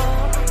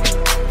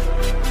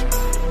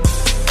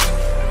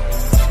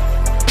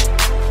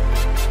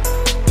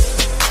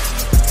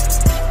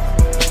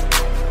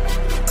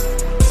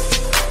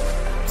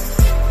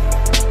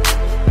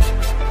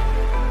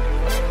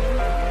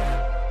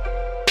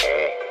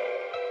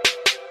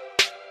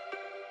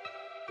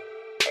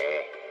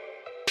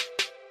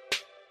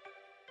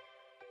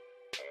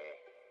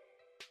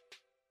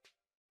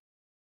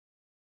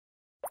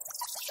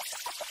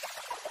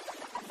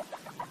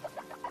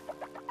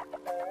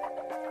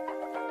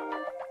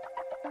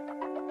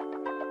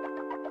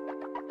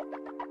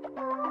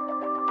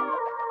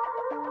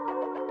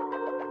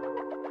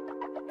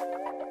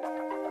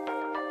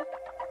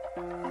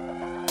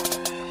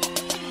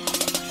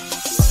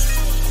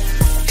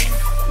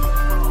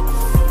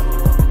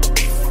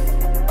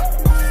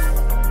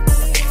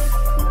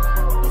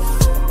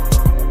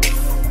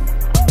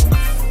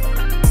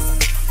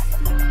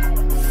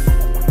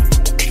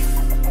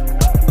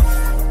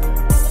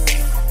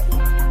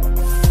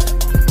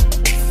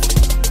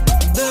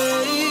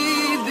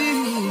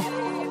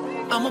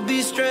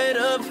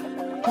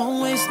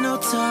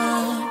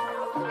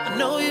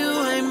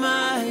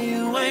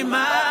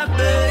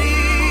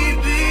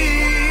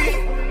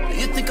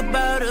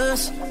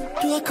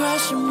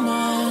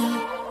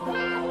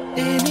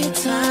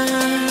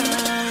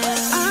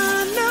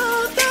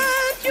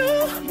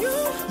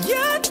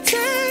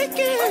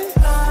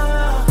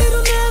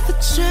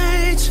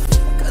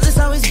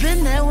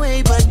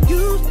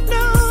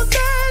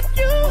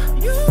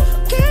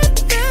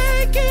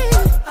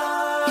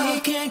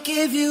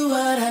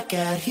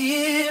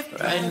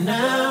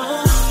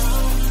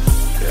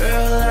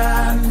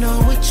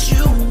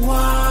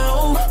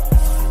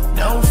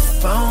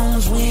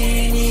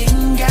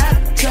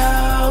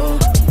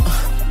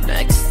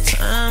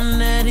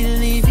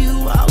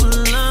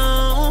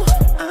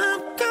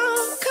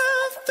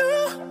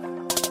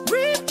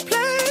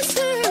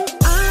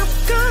 I'm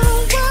gonna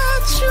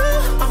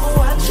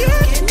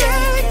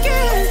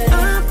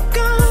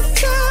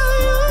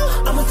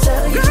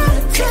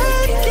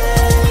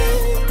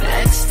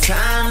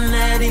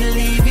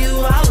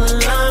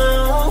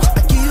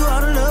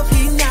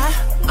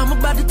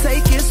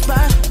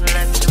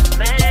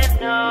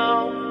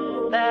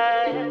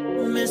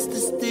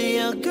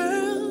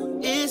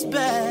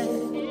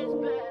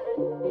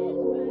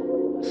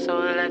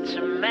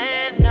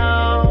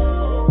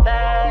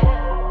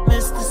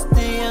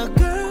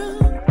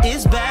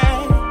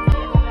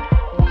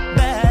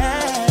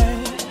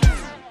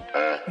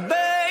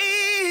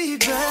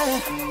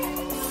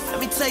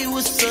say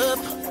what's up.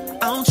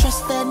 I don't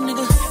trust that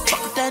nigga,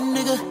 fuck that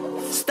nigga,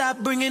 stop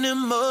bringing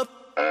him up.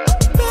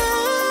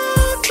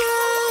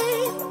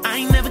 I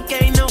ain't never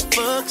gave no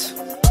fucks.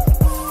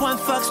 One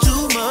fuck's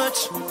too much,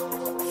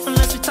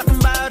 unless we talking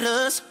about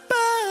us.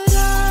 But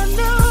I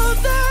know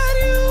that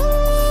you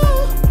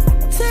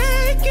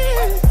take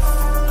it.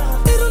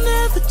 It'll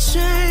never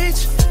change,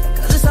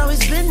 cause it's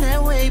always been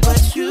that way.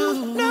 But you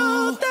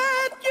know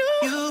that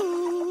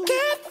you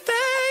can't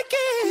fake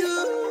it.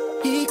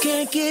 He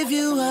can't give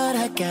you what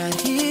I got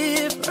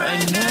here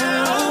right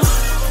now.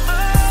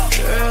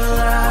 Girl,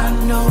 I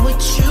know what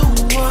you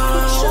want.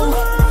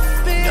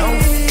 No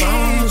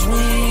phones, we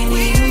ain't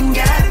even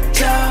gotta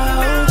talk.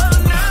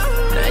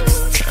 Next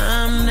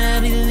time that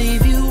he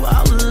leave you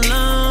all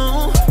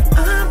alone,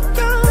 I'm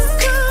gonna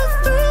come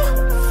through,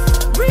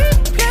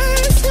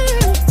 replace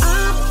him.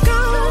 I'm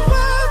gonna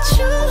watch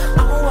you,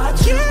 I'ma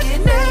watch you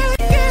get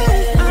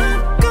naked. I'm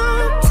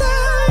gonna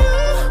tell you,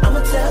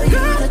 I'ma tell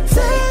you to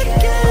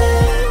take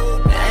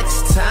it.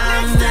 Next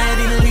time that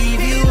he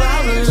leave you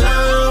all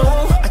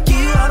alone, I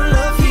give you all the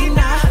love he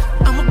not.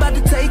 I'm about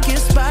to take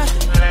his spot.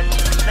 Let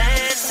the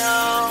man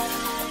know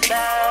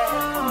that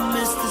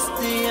Mr.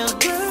 Steel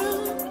Girl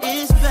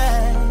is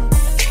back.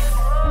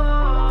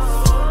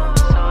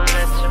 So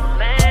let your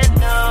man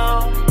know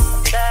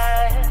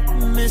that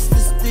Mr.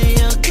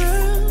 Steel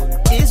Girl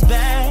is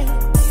back.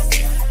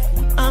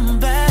 I'm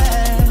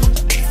back.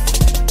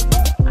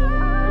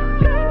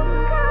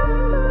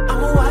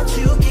 I'ma watch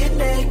you get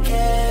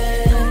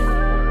naked.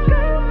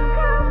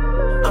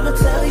 I'ma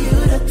tell you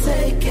to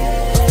take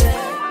it.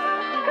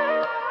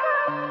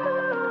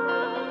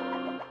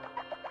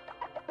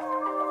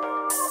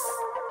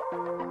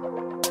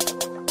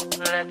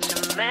 Let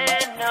your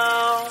man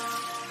know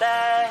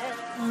that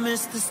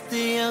Mr.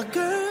 Steel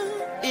Girl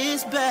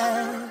is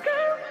back.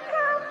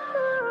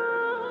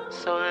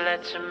 So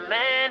let your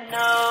man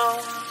know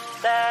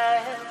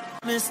that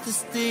Mr.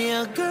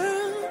 Steel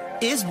Girl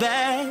is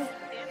back.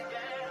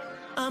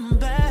 I'm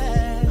back.